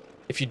 so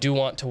if you do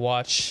want to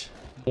watch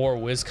more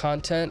Wiz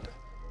content,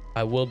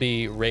 I will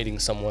be raiding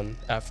someone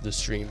after the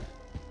stream.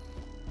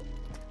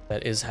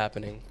 That is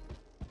happening.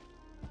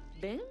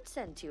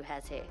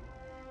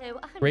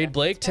 Raid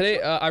Blake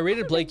today. I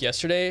raided Blake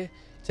yesterday.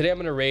 Today I'm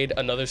gonna raid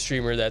another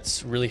streamer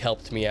that's really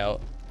helped me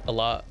out a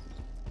lot.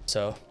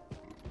 So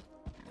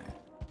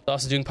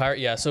Sauce is doing pirate.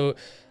 Yeah, so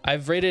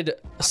I've raided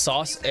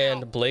Sauce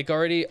and Blake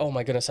already. Oh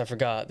my goodness, I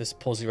forgot. This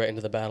pulls you right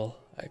into the battle.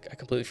 I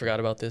completely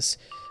forgot about this.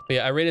 But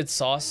yeah, I raided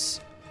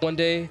Sauce one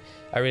day.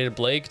 I raided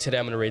Blake. Today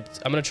I'm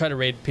gonna try to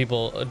raid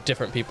people,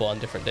 different people on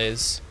different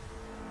days.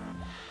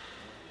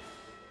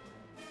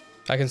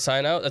 I can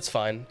sign out. That's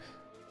fine.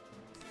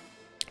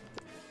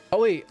 Oh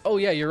wait. Oh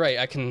yeah, you're right.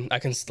 I can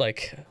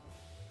like,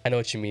 I know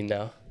what you mean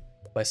now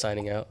by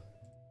signing out.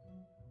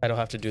 I don't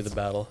have to do the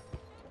battle.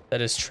 That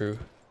is true.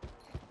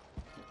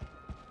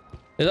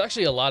 There's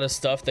actually a lot of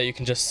stuff that you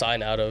can just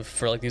sign out of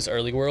for like these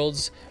early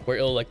worlds where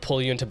it'll like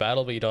pull you into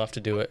battle, but you don't have to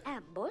do it.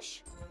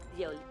 Ambush.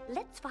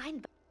 Let's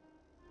find.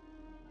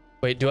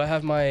 Wait, do I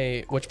have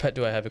my, which pet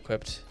do I have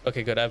equipped?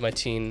 Okay, good. I have my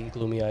Teen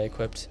Gloomy Eye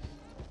equipped.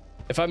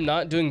 If I'm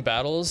not doing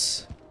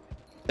battles,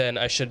 then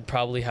I should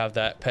probably have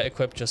that pet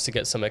equipped just to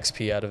get some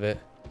XP out of it.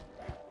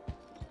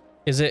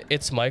 Is it?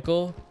 It's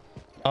Michael.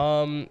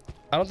 I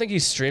don't think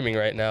he's streaming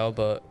right now,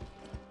 but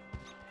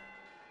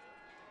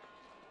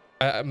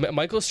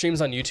Michael streams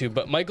on YouTube.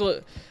 But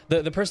Michael,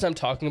 the person I'm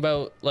talking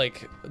about,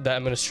 like that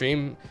I'm gonna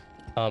stream,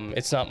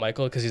 it's not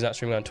Michael because he's not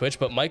streaming on Twitch.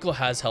 But Michael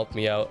has helped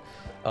me out.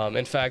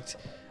 In fact,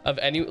 of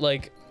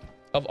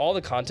all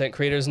the content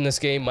creators in this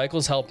game,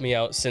 Michael's helped me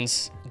out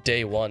since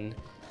day one,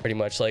 pretty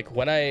much. Like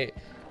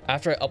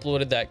after I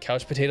uploaded that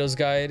Couch Potatoes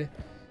guide,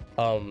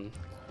 I've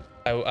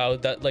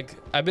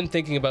been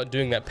thinking about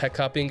doing that pet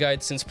copying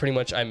guide since pretty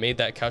much I made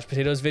that Couch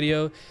Potatoes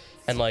video,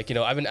 and like, you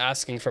know, I've been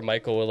asking for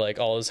Michael with like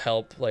all his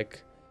help,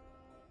 like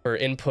for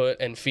input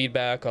and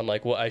feedback on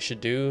like what I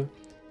should do,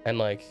 and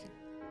like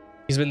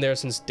he's been there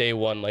since day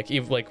one. Like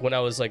even like when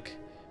I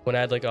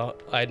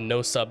had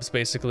no subs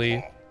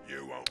basically,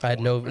 I had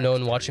no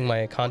one watching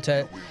my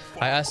content.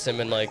 I asked him,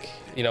 and like,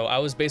 you know, I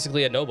was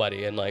basically a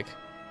nobody, and like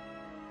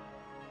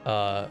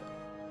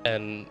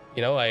and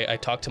you know, I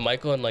talked to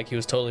Michael, and like he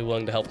was totally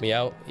willing to help me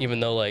out, even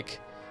though like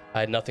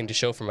I had nothing to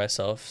show for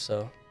myself.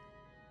 So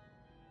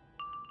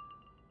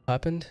what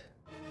happened?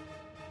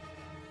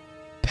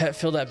 Pet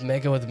filled that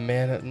mega with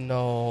mana.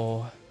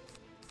 No.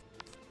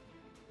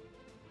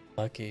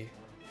 Lucky.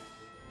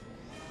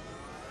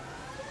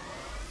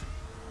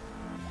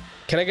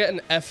 Can I get an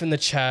F in the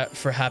chat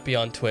for happy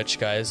on Twitch,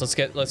 guys? Let's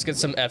get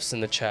some Fs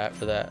in the chat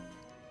for that.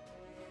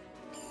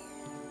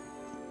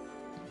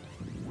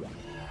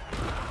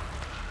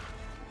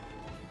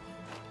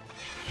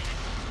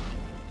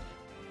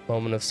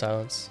 Moment of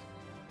silence.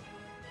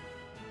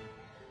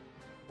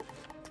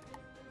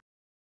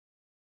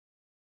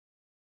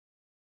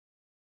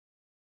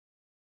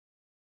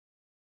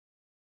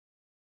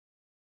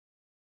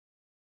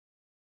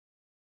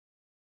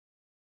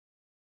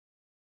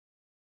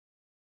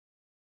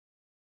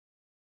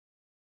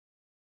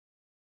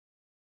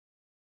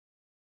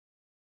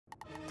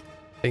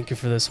 Thank you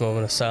for this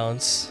moment of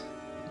silence.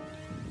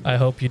 I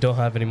hope you don't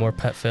have any more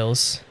pet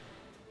fails.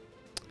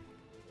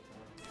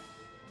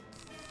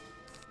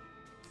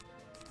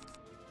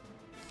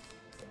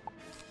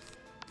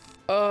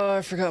 Oh,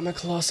 I forgot my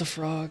Colossal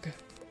Frog.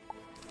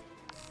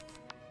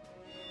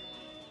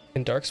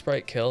 Can Dark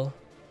Sprite kill?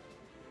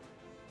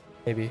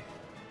 Maybe.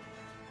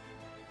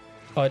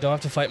 Oh, I don't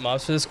have to fight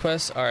mobs for this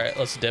quest? Alright,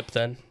 let's dip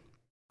then.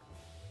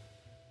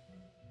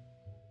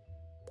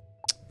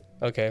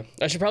 Okay,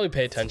 I should probably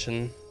pay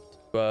attention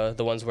to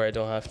the ones where I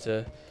don't have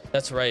to.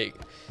 That's right.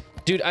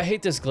 Dude, I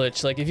hate this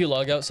glitch. Like, if you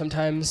log out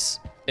sometimes,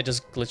 it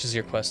just glitches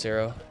your quest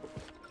arrow.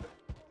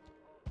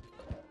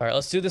 All right,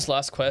 let's do this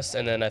last quest,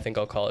 and then I think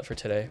I'll call it for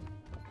today.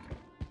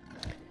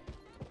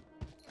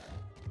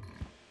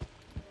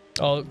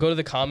 I'll go to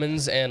the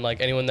commons, and like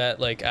anyone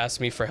that like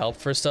asked me for help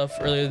for stuff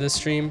earlier this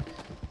stream,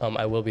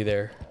 I will be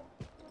there.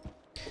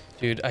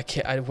 Dude, I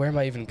can't. Where am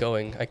I even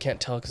going? I can't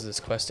tell because of this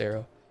quest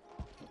arrow.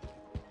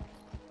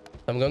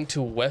 I'm going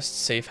to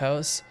West Safe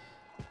House.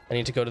 I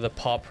need to go to the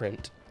paw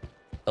print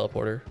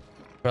teleporter.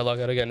 If I log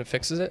out again, it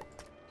fixes it.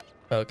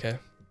 Okay.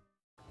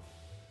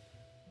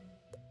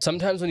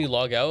 Sometimes when you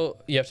log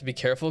out, you have to be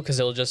careful because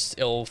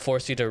it'll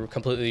force you to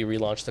completely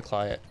relaunch the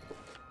client.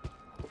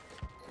 All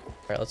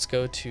right, let's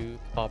go to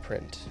paw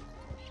print.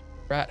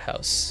 Rat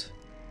house.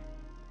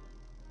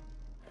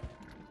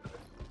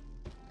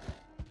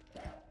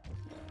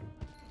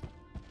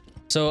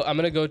 So I'm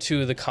gonna go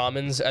to the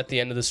commons at the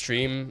end of the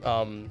stream,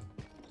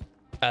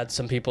 add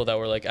some people that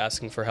were like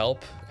asking for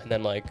help, and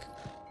then like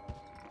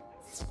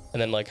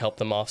help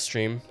them off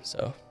stream.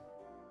 So.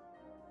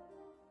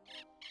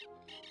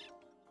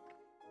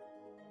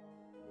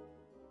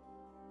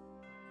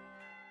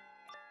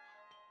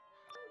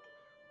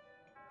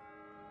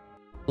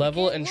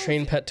 Level and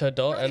train pet to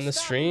adult and the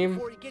stream.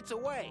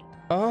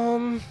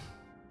 I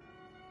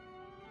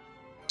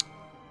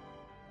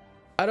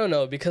don't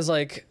know, because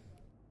like,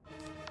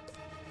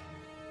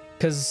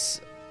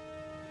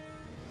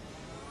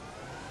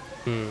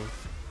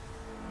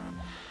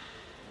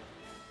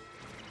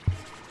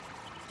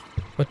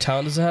 what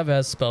talent does it have? It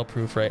has spell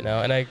proof right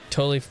now, and I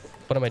totally,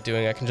 what am I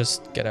doing? I can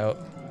just get out.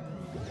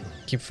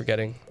 Keep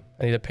forgetting.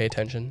 I need to pay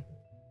attention.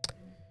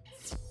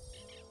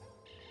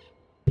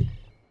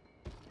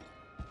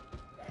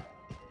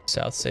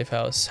 South Safe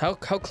House. How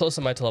close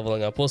am I to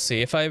leveling up? We'll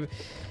see. If I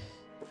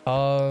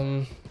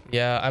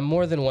yeah, I'm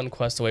more than one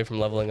quest away from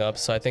leveling up,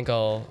 so I think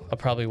I'll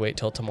probably wait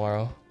till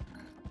tomorrow.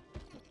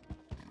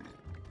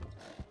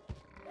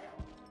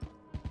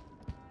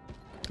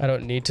 I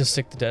don't need to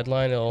stick the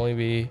deadline. It'll only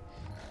be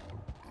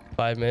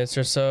 5 minutes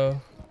or so.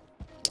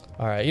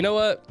 All right, you know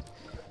what?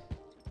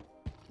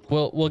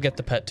 We'll get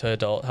the pet to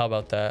adult. How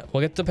about that? We'll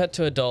get the pet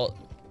to adult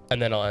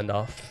and then I'll end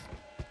off.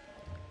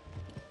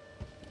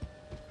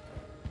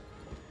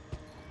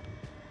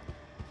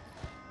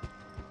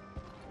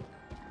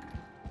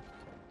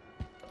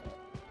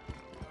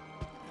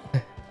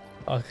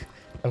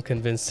 I'm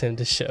convinced him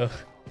to show.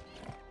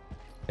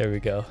 There we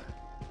go.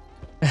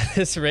 At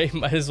this rate,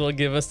 might as well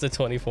give us the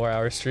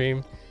 24-hour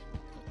stream.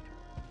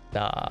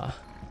 Nah.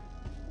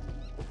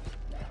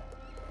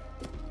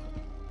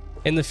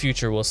 In the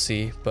future, we'll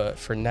see. But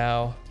for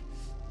now,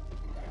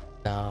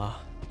 nah.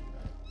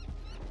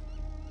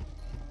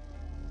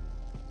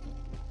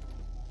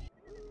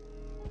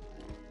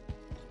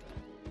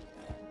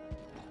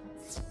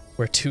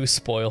 We're too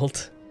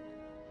spoiled.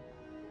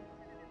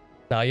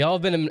 Now, y'all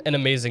have been an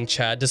amazing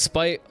chat.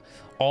 Despite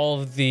all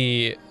of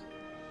the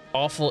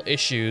awful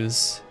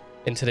issues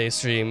in today's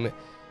stream,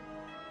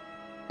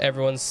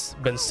 everyone's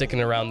been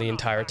sticking around the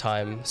entire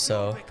time,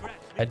 so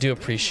I do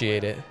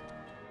appreciate it.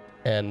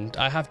 And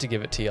I have to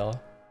give it to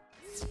y'all.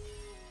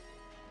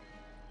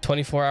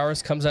 24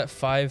 hours comes at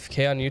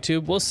 5K on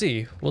YouTube. We'll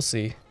see. We'll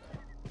see.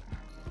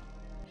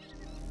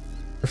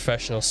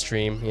 Professional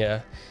stream, yeah.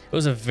 It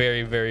was a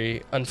very,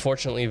 very,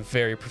 unfortunately,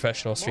 very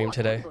professional stream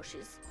today.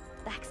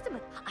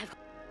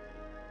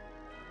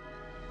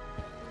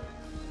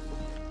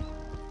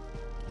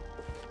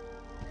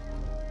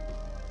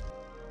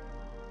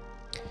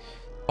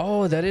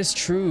 Oh, that is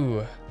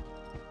true.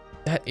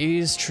 That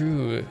is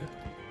true.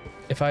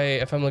 If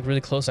I'm like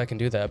really close, I can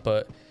do that,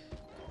 but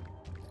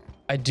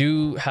I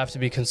do have to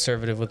be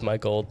conservative with my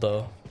gold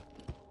though.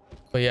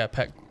 But yeah,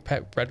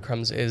 pet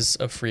breadcrumbs is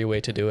a free way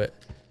to do it.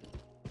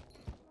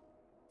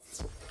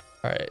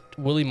 All right,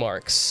 Willie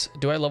Marks.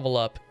 Do I level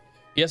up?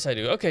 Yes, I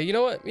do. Okay, you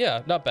know what?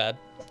 Yeah, not bad.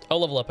 I'll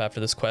level up after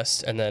this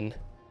quest and then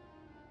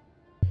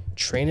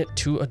train it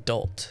to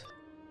adult.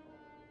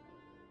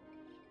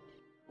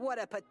 What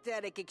a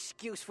pathetic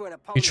excuse for an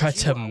opponent. You tried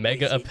to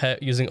mega a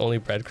pet using only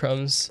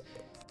breadcrumbs?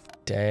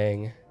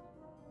 Dang.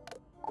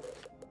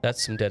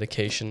 That's some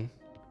dedication.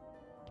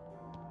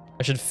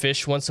 I should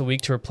fish once a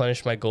week to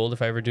replenish my gold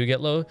if I ever do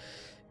get low.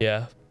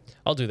 Yeah,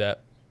 I'll do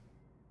that.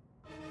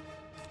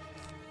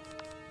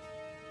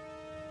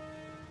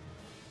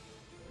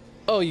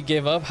 Oh, you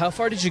gave up? How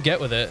far did you get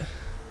with it?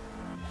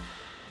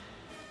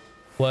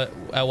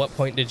 At what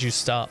point did you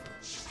stop?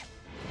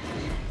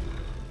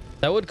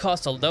 That would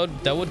cost a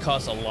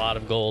lot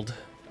of gold.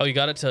 Oh, you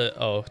got it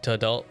to to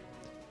adult.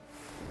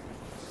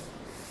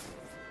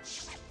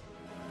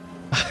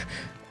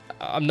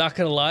 I'm not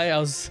gonna lie, I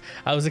was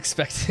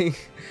expecting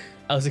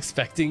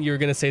you were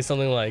gonna say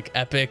something like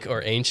epic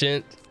or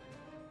ancient.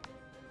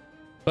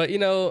 But you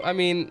know, I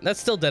mean, that's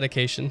still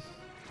dedication.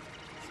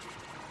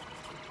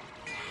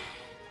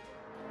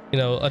 You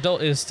know,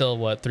 adult is still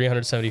what,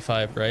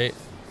 375, right?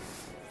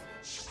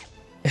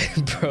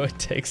 Bro, it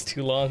takes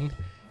too long.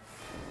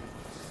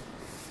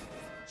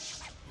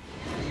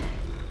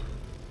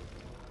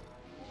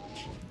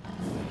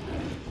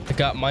 I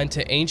got mine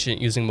to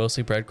ancient using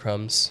mostly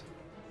breadcrumbs.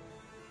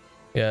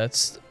 Yeah,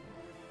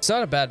 It's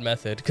not a bad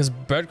method because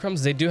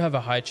breadcrumbs, they do have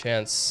a high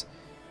chance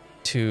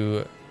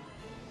to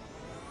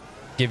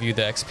give you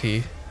the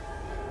XP.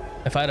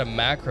 If I had a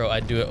macro,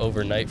 I'd do it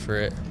overnight for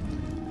it.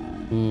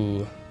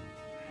 Ooh.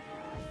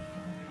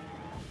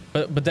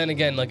 But then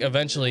again, like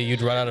eventually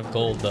you'd run out of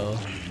gold though.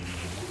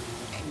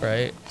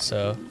 Right?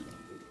 So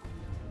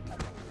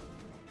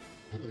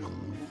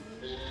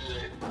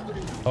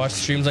I watch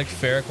streams like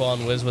Ferric while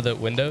on Wiz with it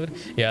windowed.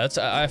 Yeah,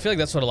 I feel like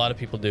that's what a lot of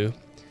people do.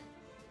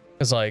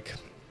 It's like,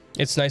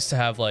 it's nice to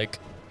have like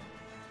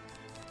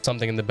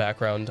something in the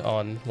background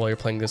on while you're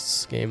playing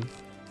this game.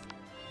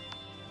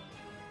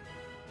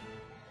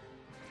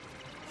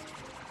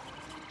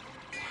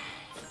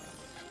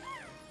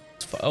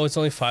 Oh, it's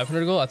only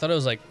 500 gold? I thought it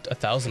was like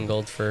 1,000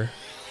 gold for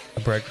a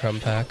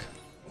breadcrumb pack.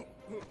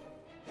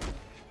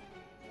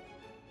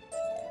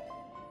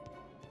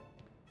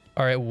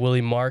 All right, Willie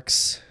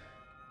Marks.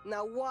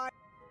 Now why?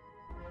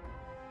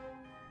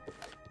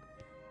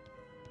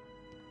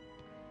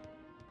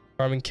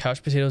 Farming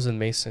couch potatoes and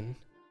mason.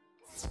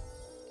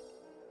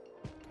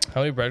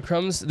 How many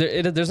breadcrumbs?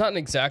 There's not an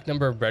exact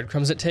number of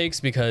breadcrumbs it takes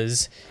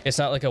because it's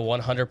not like a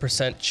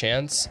 100%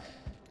 chance.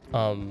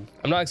 I'm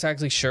not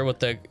exactly sure what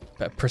the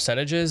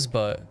percentage is,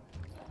 but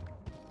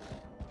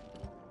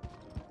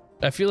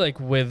I feel like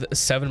with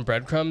 7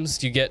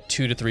 breadcrumbs, you get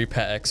 2 to 3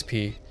 pet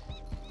XP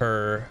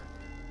per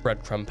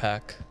breadcrumb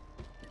pack.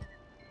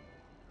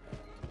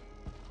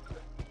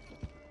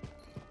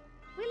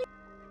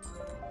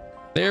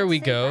 There we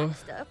go.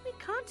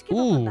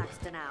 Ooh.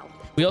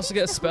 We also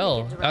get a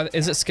spell.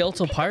 Is it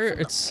Skeletal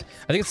Pirate?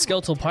 I think it's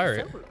Skeletal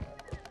Pirate.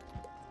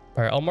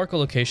 All right, I'll mark a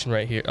location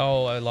right here.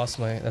 Oh, I lost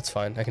my... That's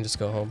fine. I can just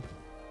go home.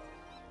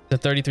 The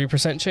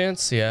 33%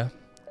 chance? Yeah.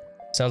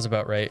 Sounds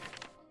about right.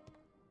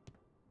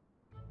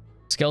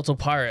 Skeletal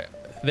Pirate.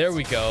 There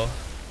we go.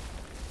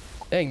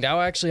 Dang, now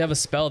I actually have a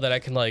spell that I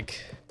can,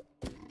 like...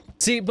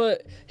 See,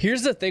 but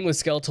here's the thing with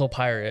Skeletal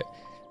Pirate.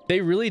 They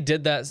really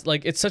did that.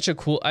 Like, it's such a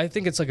cool... I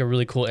think it's, like, a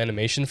really cool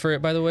animation for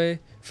it, by the way.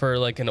 For,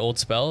 like, an old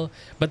spell.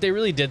 But they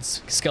really did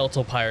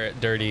Skeletal Pirate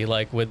dirty,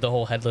 like, with the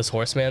whole Headless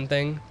Horseman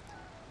thing.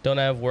 Don't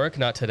I have work?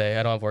 Not today.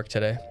 I don't have work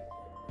today.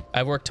 I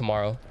have work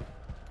tomorrow.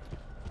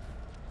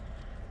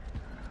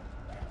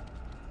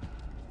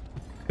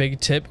 Big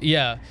tip.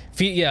 Yeah.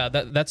 Yeah,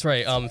 that's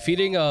right.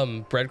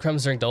 Feeding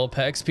breadcrumbs during double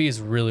pet XP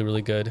is really,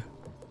 really good.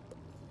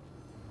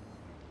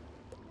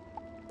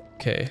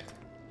 Okay.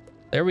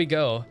 There we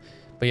go.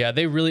 But yeah,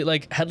 they really,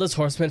 like, Headless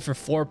Horseman for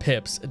 4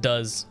 pips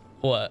does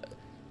what?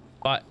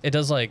 It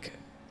does like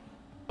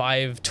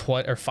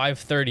 520 or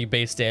 530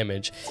 base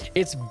damage.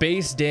 Its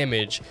base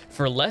damage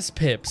for less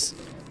pips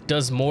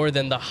does more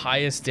than the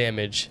highest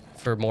damage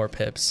for more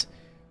pips.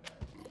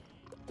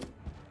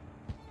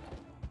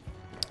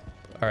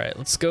 All right,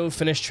 let's go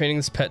finish training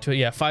this pet to,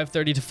 yeah,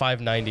 530 to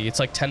 590. It's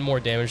like 10 more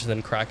damage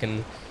than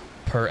Kraken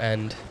per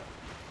end.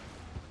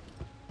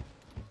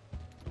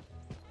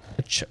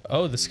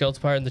 Oh, the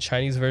Skeletal Pirate in the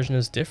Chinese version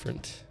is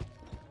different.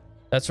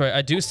 That's right.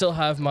 I do still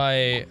have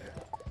my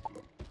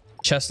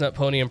Chestnut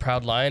Pony and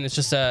Proud Lion. It's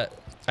just that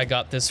I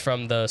got this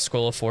from the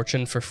Scroll of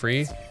Fortune for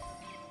free.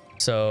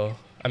 So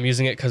I'm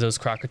using it because it was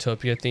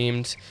Krokotopia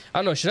themed. I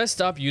don't know. Should I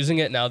stop using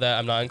it now that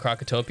I'm not in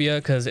Krokotopia?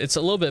 Because it's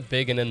a little bit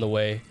big and in the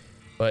way.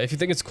 But if you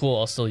think it's cool,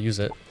 I'll still use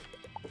it.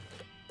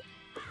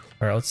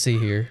 All right, let's see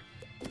here.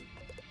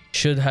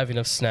 Should have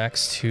enough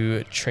snacks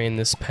to train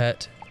this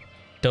pet.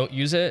 Don't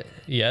use it?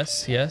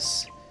 Yes,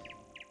 yes.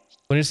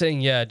 When you're saying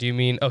yeah, do you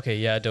mean... Okay,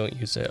 yeah, don't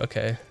use it.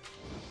 Okay.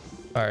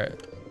 All right.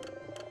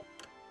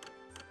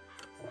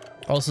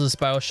 Also, the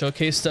Spiral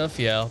Showcase stuff?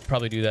 Yeah, I'll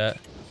probably do that.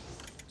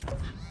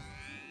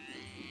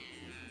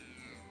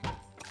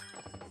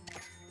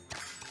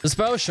 The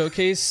Spiral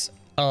Showcase,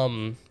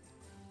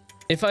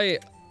 if I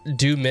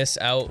do miss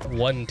out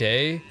one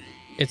day,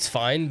 it's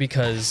fine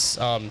because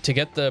to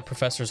get the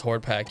Professor's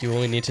Horde pack, you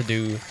only need to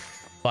do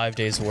 5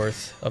 days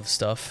worth of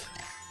stuff.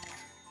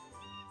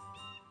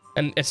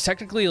 And it's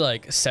technically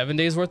like 7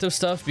 days worth of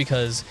stuff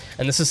because,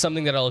 and this is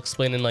something that I'll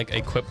explain in like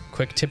a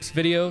quick tips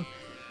video.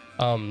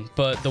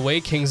 But the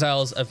way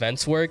KingsIsle's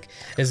events work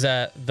is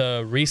that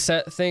the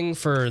reset thing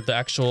for the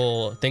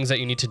actual things that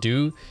you need to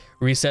do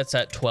resets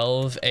at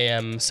 12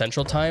 a.m.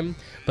 Central Time,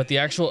 but the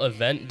actual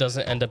event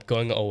doesn't end up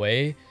going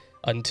away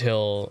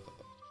until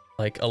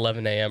like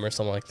 11 a.m. or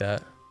something like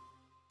that.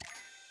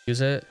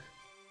 Use it.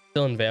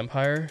 Still in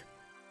Vampire.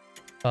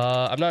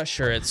 I'm not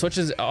sure. It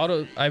switches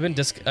auto. I've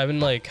been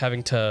like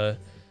having to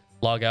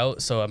log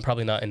out, so I'm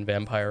probably not in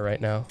Vampire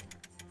right now.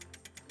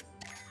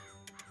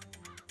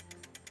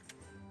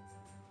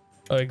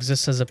 Oh, it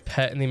exists as a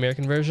pet in the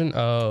American version?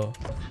 Oh.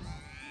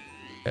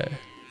 Okay.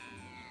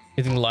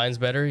 You think the lion's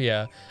better?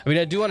 Yeah. I mean,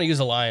 I do want to use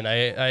a lion.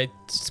 I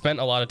spent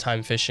a lot of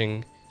time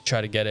fishing to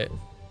try to get it.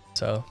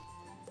 So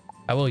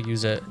I will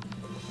use it.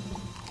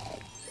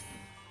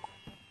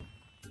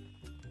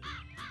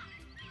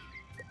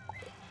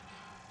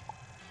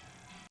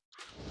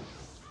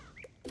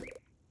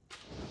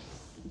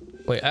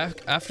 Wait,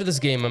 after this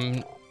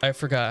game, I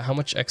forgot how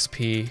much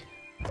XP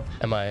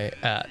am I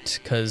at?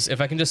 Because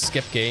if I can just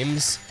skip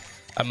games,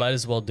 I might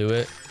as well do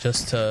it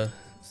just to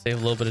Save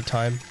a little bit of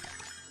time.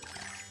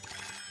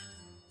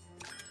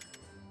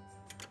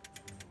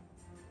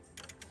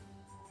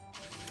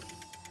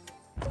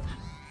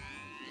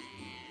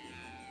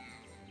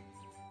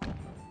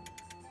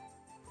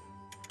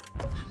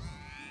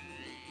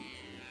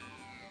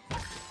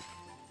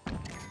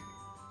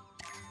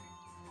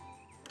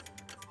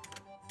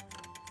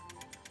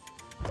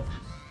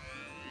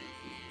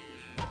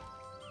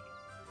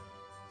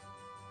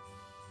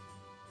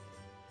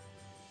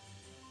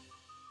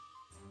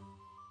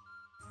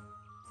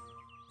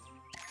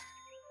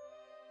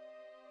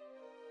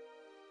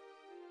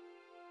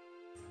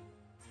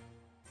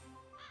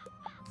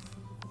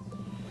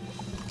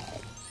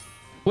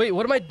 Wait,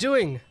 what am I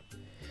doing?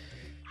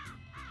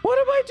 What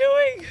am I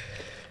doing?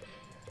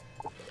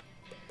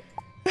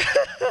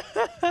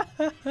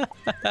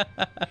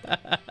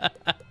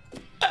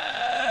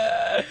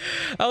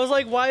 I was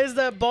like, why is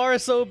that bar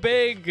so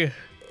big?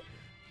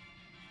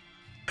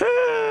 I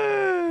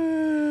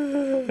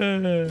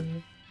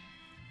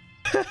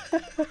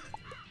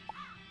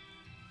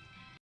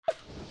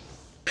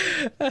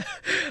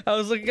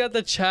was looking at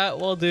the chat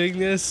while doing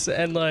this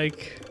and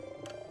like,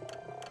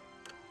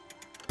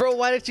 bro,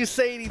 why didn't you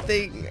say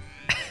anything?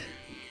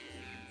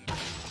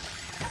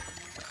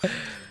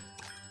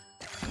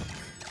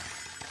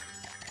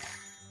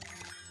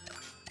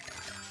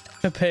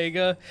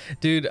 Pepega,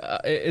 dude,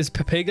 is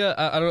Pepega?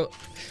 I don't.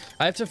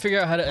 I have to figure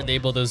out how to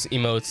enable those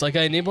emotes. Like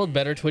I enabled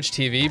better Twitch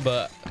TV,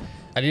 but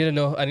I need to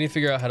know. I need to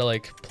figure out how to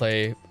like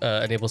play,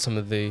 enable some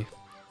of the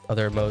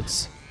other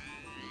emotes.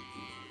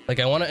 Like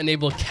I want to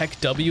enable Kek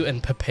W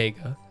and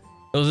Pepega.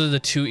 Those are the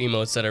two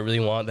emotes that I really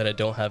want that I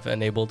don't have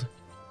enabled.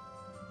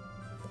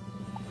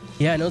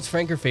 Yeah, I know it's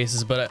Franker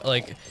faces, but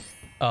I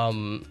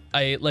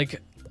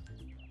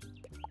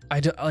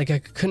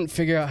couldn't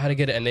figure out how to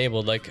get it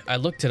enabled. Like I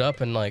looked it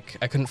up and like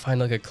I couldn't find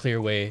like a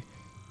clear way.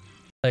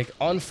 Like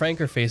on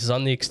Franker faces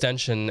on the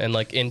extension and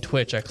like in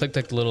Twitch, I clicked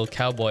like the little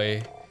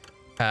cowboy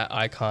hat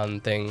icon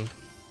thing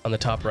on the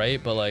top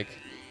right, but like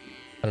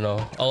I don't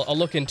know. I'll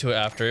look into it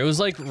after. It was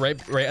like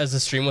right as the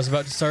stream was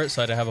about to start,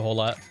 so I didn't have a whole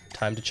lot of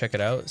time to check it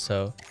out.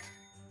 So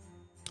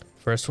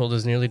first world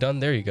is nearly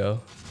done. There you go.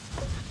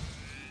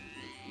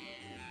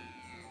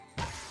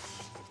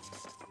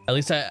 At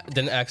least I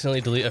didn't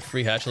accidentally delete a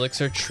free hatch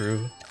elixir.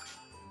 True.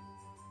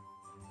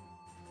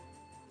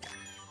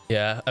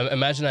 Yeah,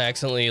 imagine I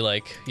accidentally,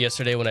 like,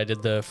 yesterday when I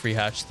did the free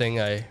hatch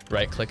thing, I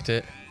right-clicked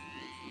it.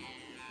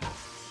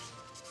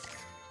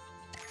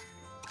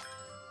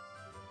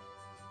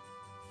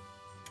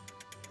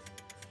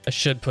 I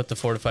should put the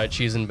fortified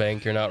cheese in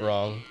bank, you're not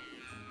wrong.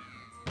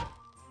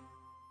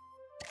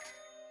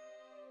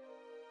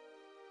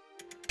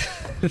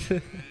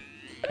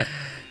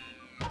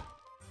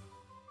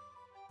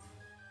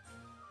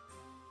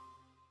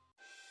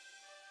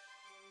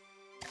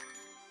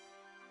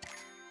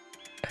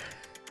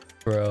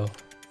 Bro.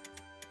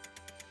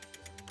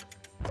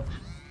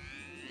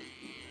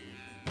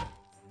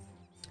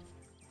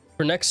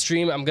 For next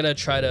stream, I'm gonna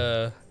try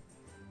to.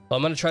 Well,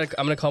 I'm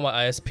gonna call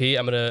my ISP.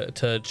 I'm gonna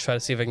try to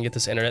see if I can get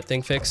this internet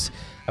thing fixed.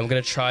 I'm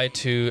gonna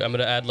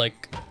add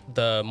like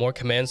the more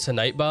commands to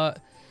Nightbot.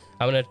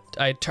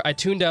 I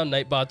tuned down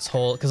Nightbot's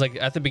whole, because like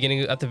at the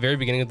very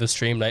beginning of the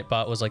stream,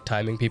 Nightbot was like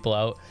timing people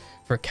out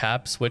for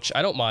caps, which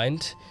I don't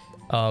mind.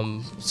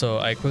 So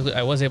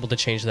I was able to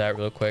change that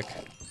real quick.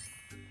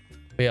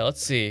 But yeah,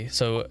 let's see.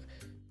 So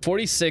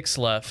 46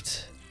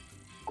 left.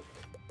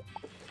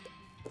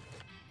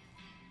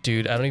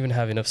 Dude, I don't even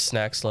have enough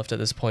snacks left at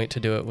this point to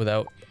do it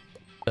without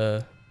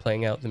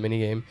playing out the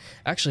minigame.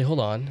 Actually,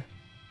 hold on.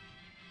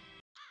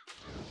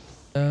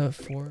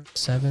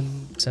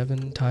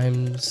 7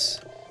 times.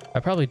 I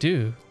probably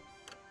do.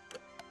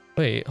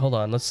 Wait, hold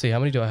on. Let's see. How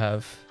many do I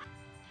have?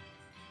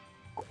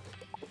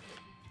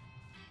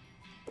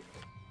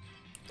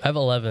 I have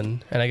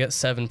 11 and I get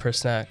 7 per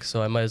snack,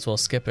 so I might as well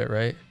skip it,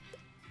 right?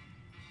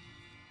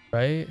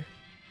 Right?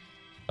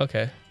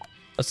 Okay.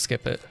 Let's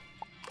skip it.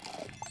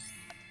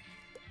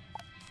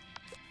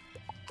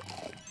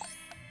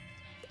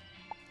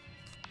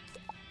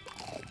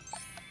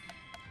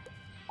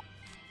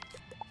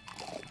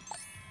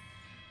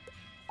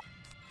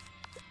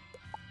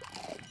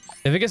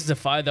 If it gets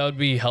Defied, that would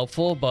be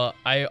helpful, but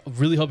I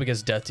really hope it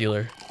gets Death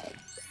Dealer.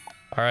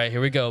 Alright,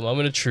 here we go.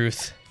 Moment of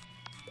truth.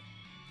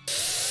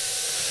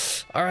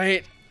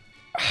 Alright.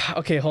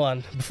 Okay, hold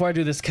on. Before I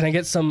do this, can I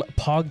get some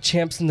Pog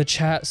Champs in the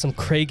chat? Some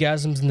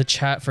Craigasms in the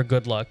chat for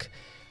good luck.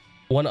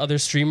 One other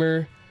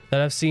streamer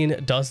that I've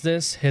seen does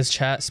this. His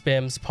chat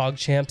spams Pog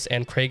Champs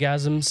and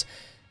Craigasms,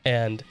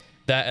 and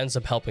that ends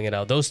up helping it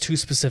out. Those two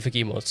specific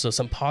emotes. So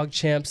some Pog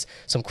Champs,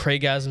 some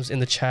Craigasms in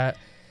the chat.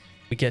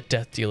 We get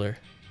Death Dealer.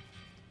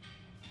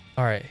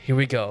 Alright, here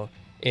we go.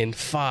 In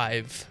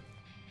 5,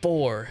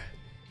 4,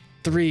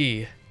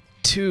 3,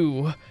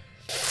 2.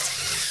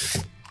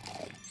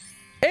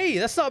 Hey,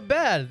 that's not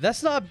bad.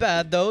 That's not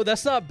bad, though.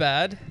 That's not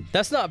bad.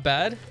 That's not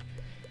bad.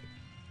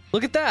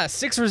 Look at that.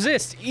 6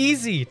 resist.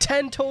 Easy.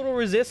 10 total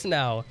resist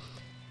now.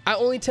 I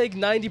only take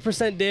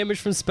 90% damage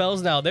from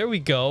spells now. There we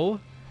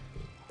go.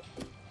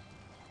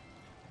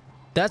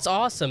 That's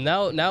awesome.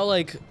 Now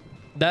like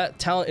that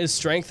talent is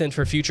strengthened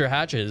for future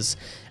hatches.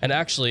 And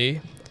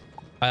actually,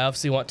 I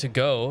obviously want to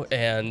go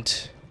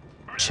and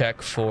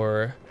check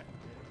for,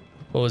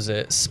 what was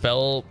it?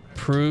 Spell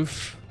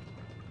proof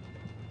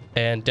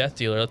and death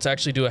dealer. Let's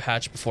actually do a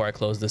hatch before I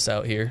close this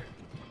out here.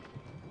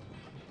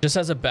 Just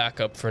as a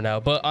backup for now.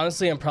 But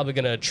honestly, I'm probably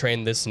going to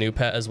train this new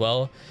pet as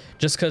well.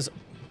 Just because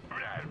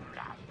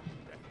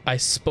I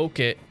spoke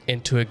it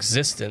into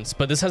existence.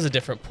 But this has a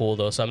different pool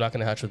though, so I'm not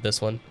going to hatch with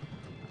this one.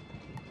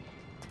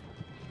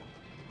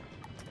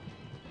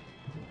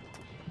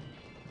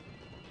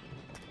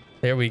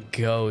 There we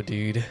go,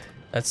 dude.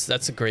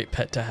 That's a great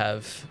pet to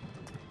have.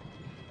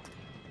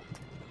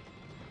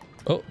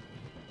 Oh,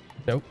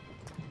 nope.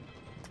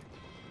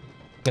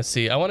 Let's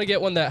see. I want to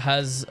get one that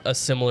has a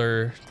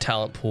similar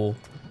talent pool,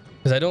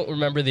 because I don't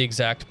remember the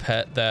exact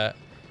pet that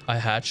I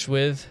hatched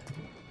with.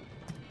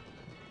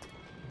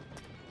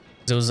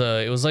 It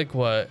was like,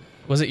 what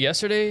was it,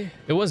 yesterday?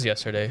 It was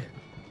yesterday.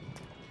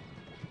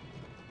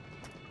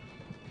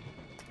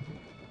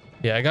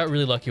 Yeah, I got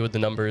really lucky with the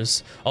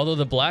numbers. Although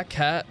the black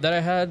cat that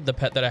I had, the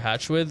pet that I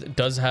hatched with,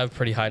 does have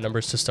pretty high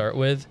numbers to start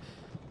with.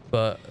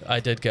 But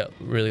I did get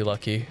really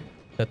lucky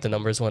that the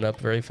numbers went up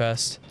very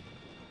fast.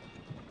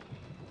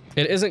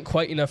 It isn't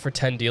quite enough for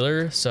 10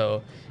 dealer,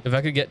 so if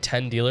I could get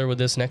 10 dealer with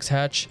this next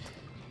hatch,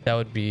 that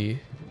would be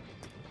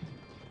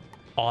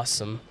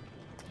awesome.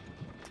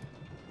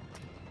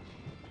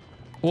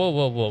 Whoa,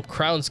 whoa, whoa.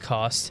 Crowns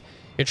cost.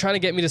 You're trying to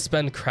get me to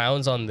spend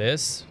crowns on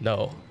this?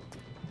 No.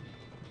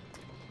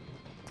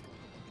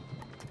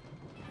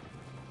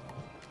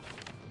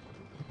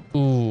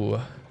 Ooh,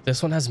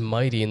 this one has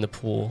mighty in the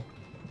pool.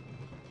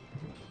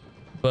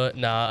 But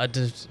nah,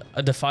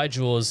 a defy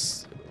jewel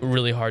is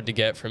really hard to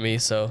get for me,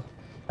 so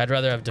I'd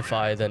rather have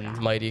defy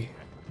than mighty.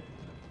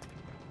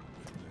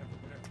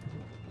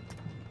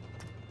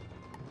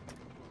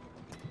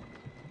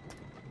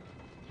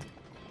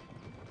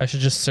 I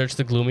should just search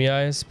the gloomy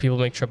eyes. People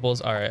make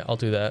triples. All right, I'll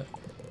do that.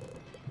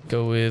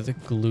 Go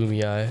with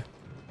gloomy eye.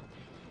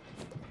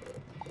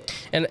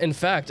 And in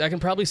fact, I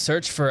can probably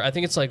search for, I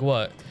think it's like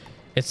what?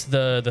 It's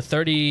the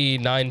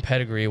 39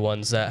 pedigree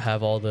ones that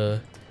have all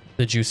the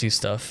juicy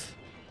stuff.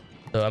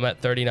 So I'm at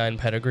 39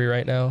 pedigree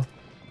right now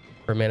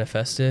for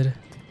manifested.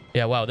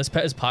 Yeah, wow, this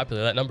pet is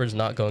popular. That number is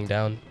not going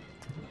down.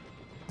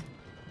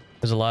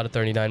 There's a lot of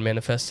 39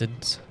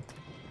 manifesteds.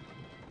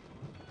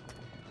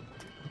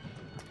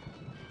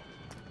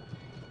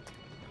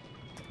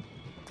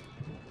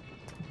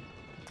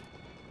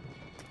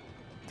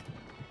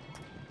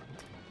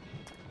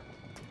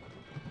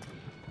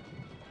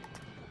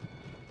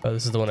 Oh,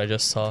 this is the one I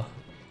just saw.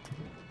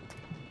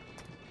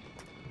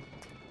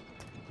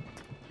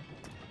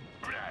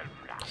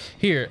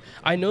 Here,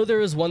 I know there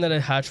was one that I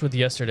hatched with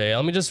yesterday.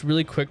 Let me just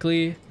really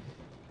quickly...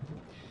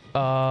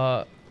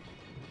 what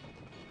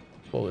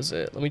was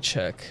it? Let me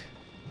check.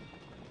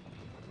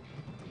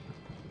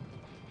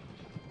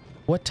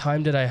 What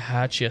time did I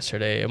hatch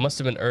yesterday? It must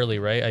have been early,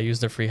 right? I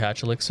used the free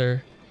hatch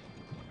elixir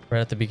right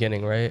at the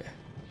beginning, right?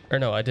 Or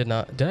no, I did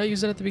not. Did I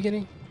use it at the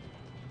beginning?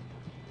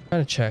 I'm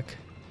trying to check.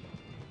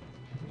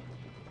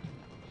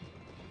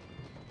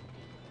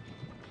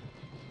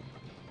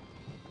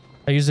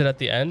 I used it at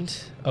the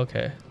end?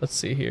 Okay, let's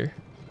see here.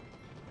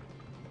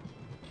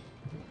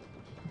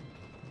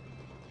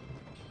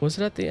 Was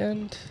it at the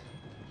end?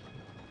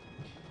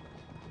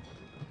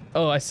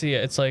 Oh, I see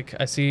it. It's like,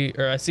 I see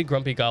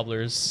Grumpy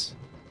Gobblers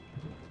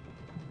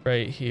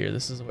right here.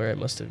 This is where I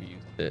must have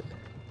used it.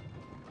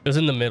 It was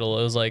in the middle.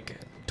 It was like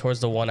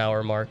towards the 1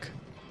 hour mark.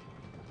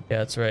 Yeah,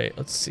 that's right.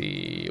 Let's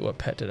see. What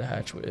pet did I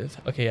hatch with?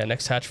 Okay, yeah,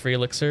 next hatch free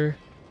elixir.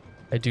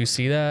 I do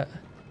see that.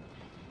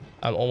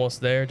 I'm almost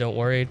there. Don't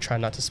worry. Try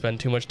not to spend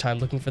too much time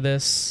looking for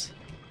this.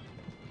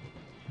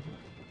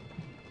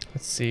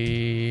 Let's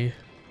see.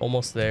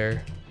 Almost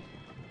there.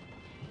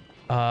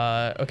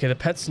 Okay, the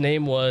pet's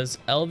name was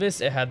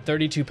Elvis. It had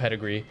 32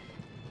 pedigree.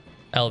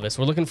 Elvis.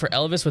 We're looking for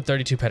Elvis with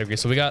 32 pedigree,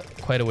 so we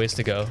got quite a ways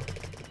to go.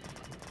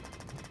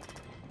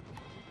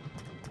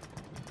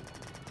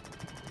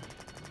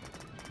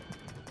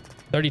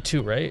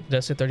 $32, right? Did I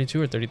say 32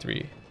 or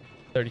 33?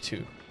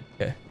 32.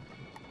 Okay.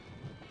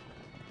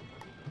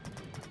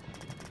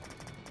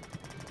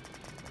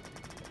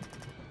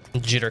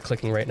 Jitter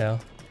clicking right now.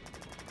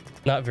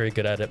 Not very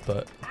good at it,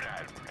 but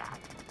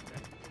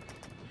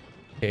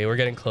okay, we're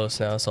getting close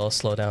now, so I'll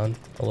slow down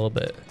a little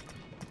bit.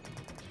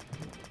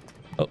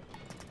 Oh,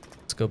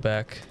 let's go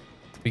back.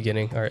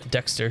 Beginning. All right,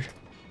 Dexter.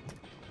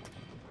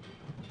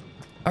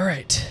 All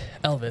right,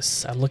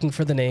 Elvis. I'm looking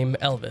for the name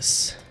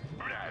Elvis.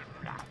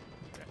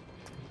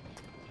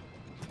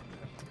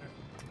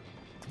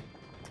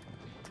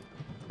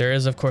 There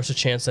is, of course, a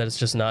chance that it's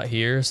just not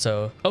here,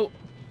 so... Oh,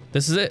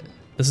 this is it.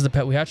 This is the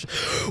pet we hatched.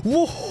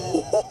 Whoa!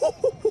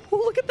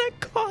 Look at that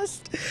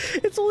cost.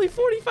 It's only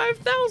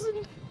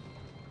 45,000.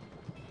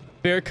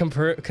 Fair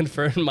confirmed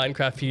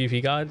Minecraft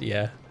PvP god.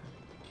 Yeah.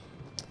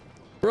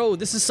 Bro,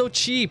 this is so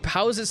cheap.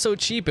 How is it so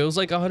cheap? It was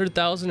like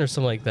 100,000 or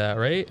something like that,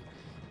 right?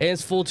 And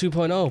it's full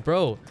 2.0,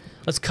 bro.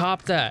 Let's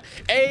cop that.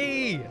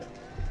 Hey!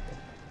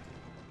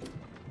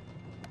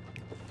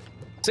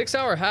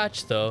 6-hour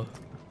hatch though.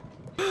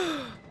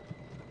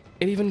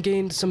 It even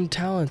gained some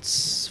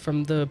talents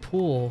from the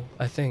pool,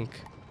 I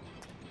think.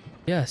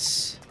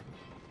 Yes.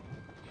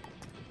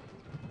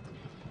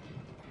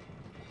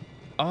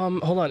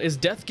 Hold on. Is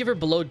Death Giver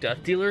below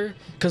Death Dealer?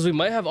 Because we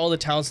might have all the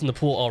talents in the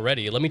pool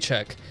already. Let me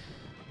check.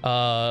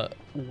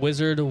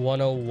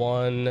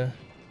 Wizard101.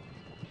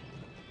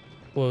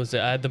 What was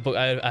it? I had the book.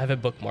 I have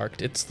it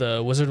bookmarked. It's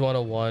the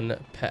Wizard101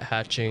 pet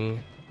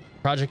hatching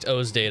Project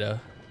O's data.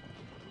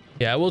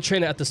 Yeah, I will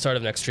train it at the start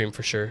of next stream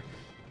for sure.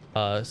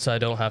 So I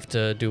don't have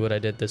to do what I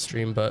did this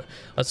stream. But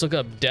let's look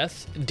up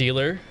Death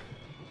Dealer.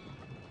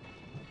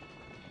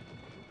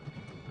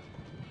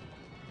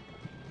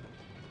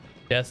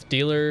 Death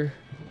Dealer.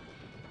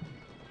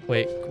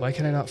 Wait, why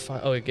can I not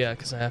find? Oh yeah,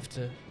 because I have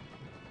to.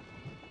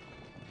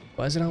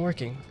 Why is it not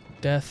working?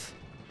 Death.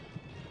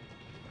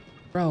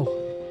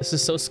 Bro, this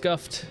is so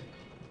scuffed.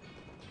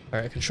 All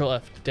right, Control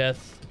F.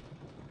 Death.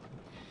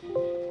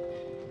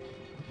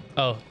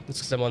 Oh, it's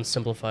because I'm on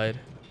simplified.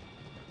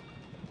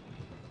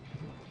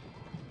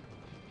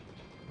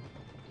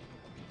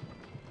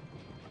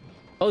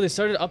 Oh, they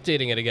started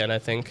updating it again, I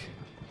think.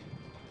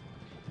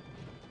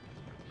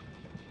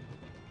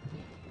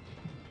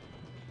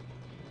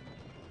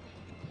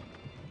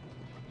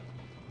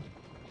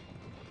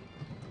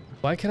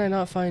 Why can I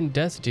not find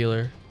Death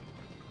Dealer?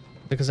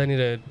 Because I need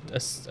a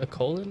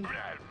colon?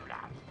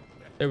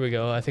 There we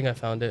go. I think I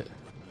found it.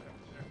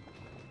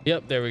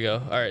 Yep, there we go.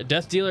 All right,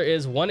 Death Dealer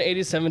is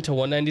 187 to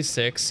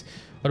 196.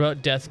 What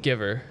about Death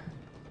Giver?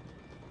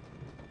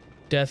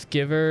 Death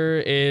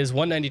Giver is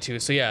 192.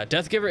 So yeah,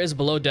 Death Giver is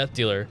below Death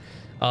Dealer.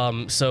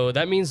 So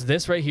that means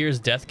this right here is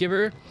Death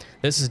Giver.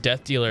 This is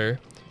Death Dealer.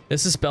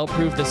 This is Spell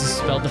Proof. This is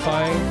Spell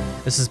Defying.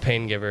 This is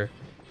Pain Giver.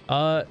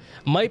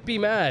 Might be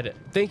mad.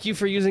 Thank you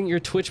for using your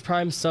Twitch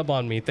Prime sub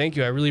on me. Thank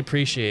you. I really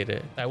appreciate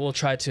it. I will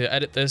try to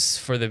edit this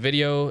for the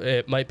video.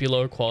 It might be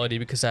lower quality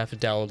because I have to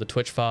download the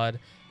Twitch VOD.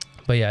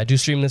 But yeah, I do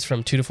stream this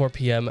from 2 to 4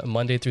 p.m.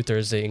 Monday through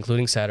Thursday,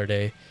 including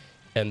Saturday.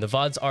 And the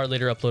VODs are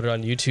later uploaded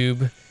on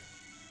YouTube.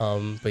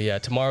 But yeah,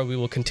 tomorrow we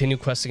will continue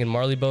questing in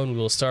Marleybone. We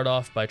will start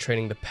off by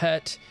training the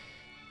pet.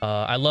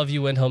 I love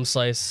you, Windhome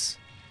Slice.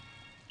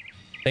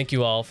 Thank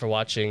you all for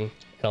watching,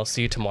 and I'll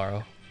see you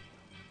tomorrow.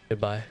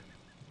 Goodbye.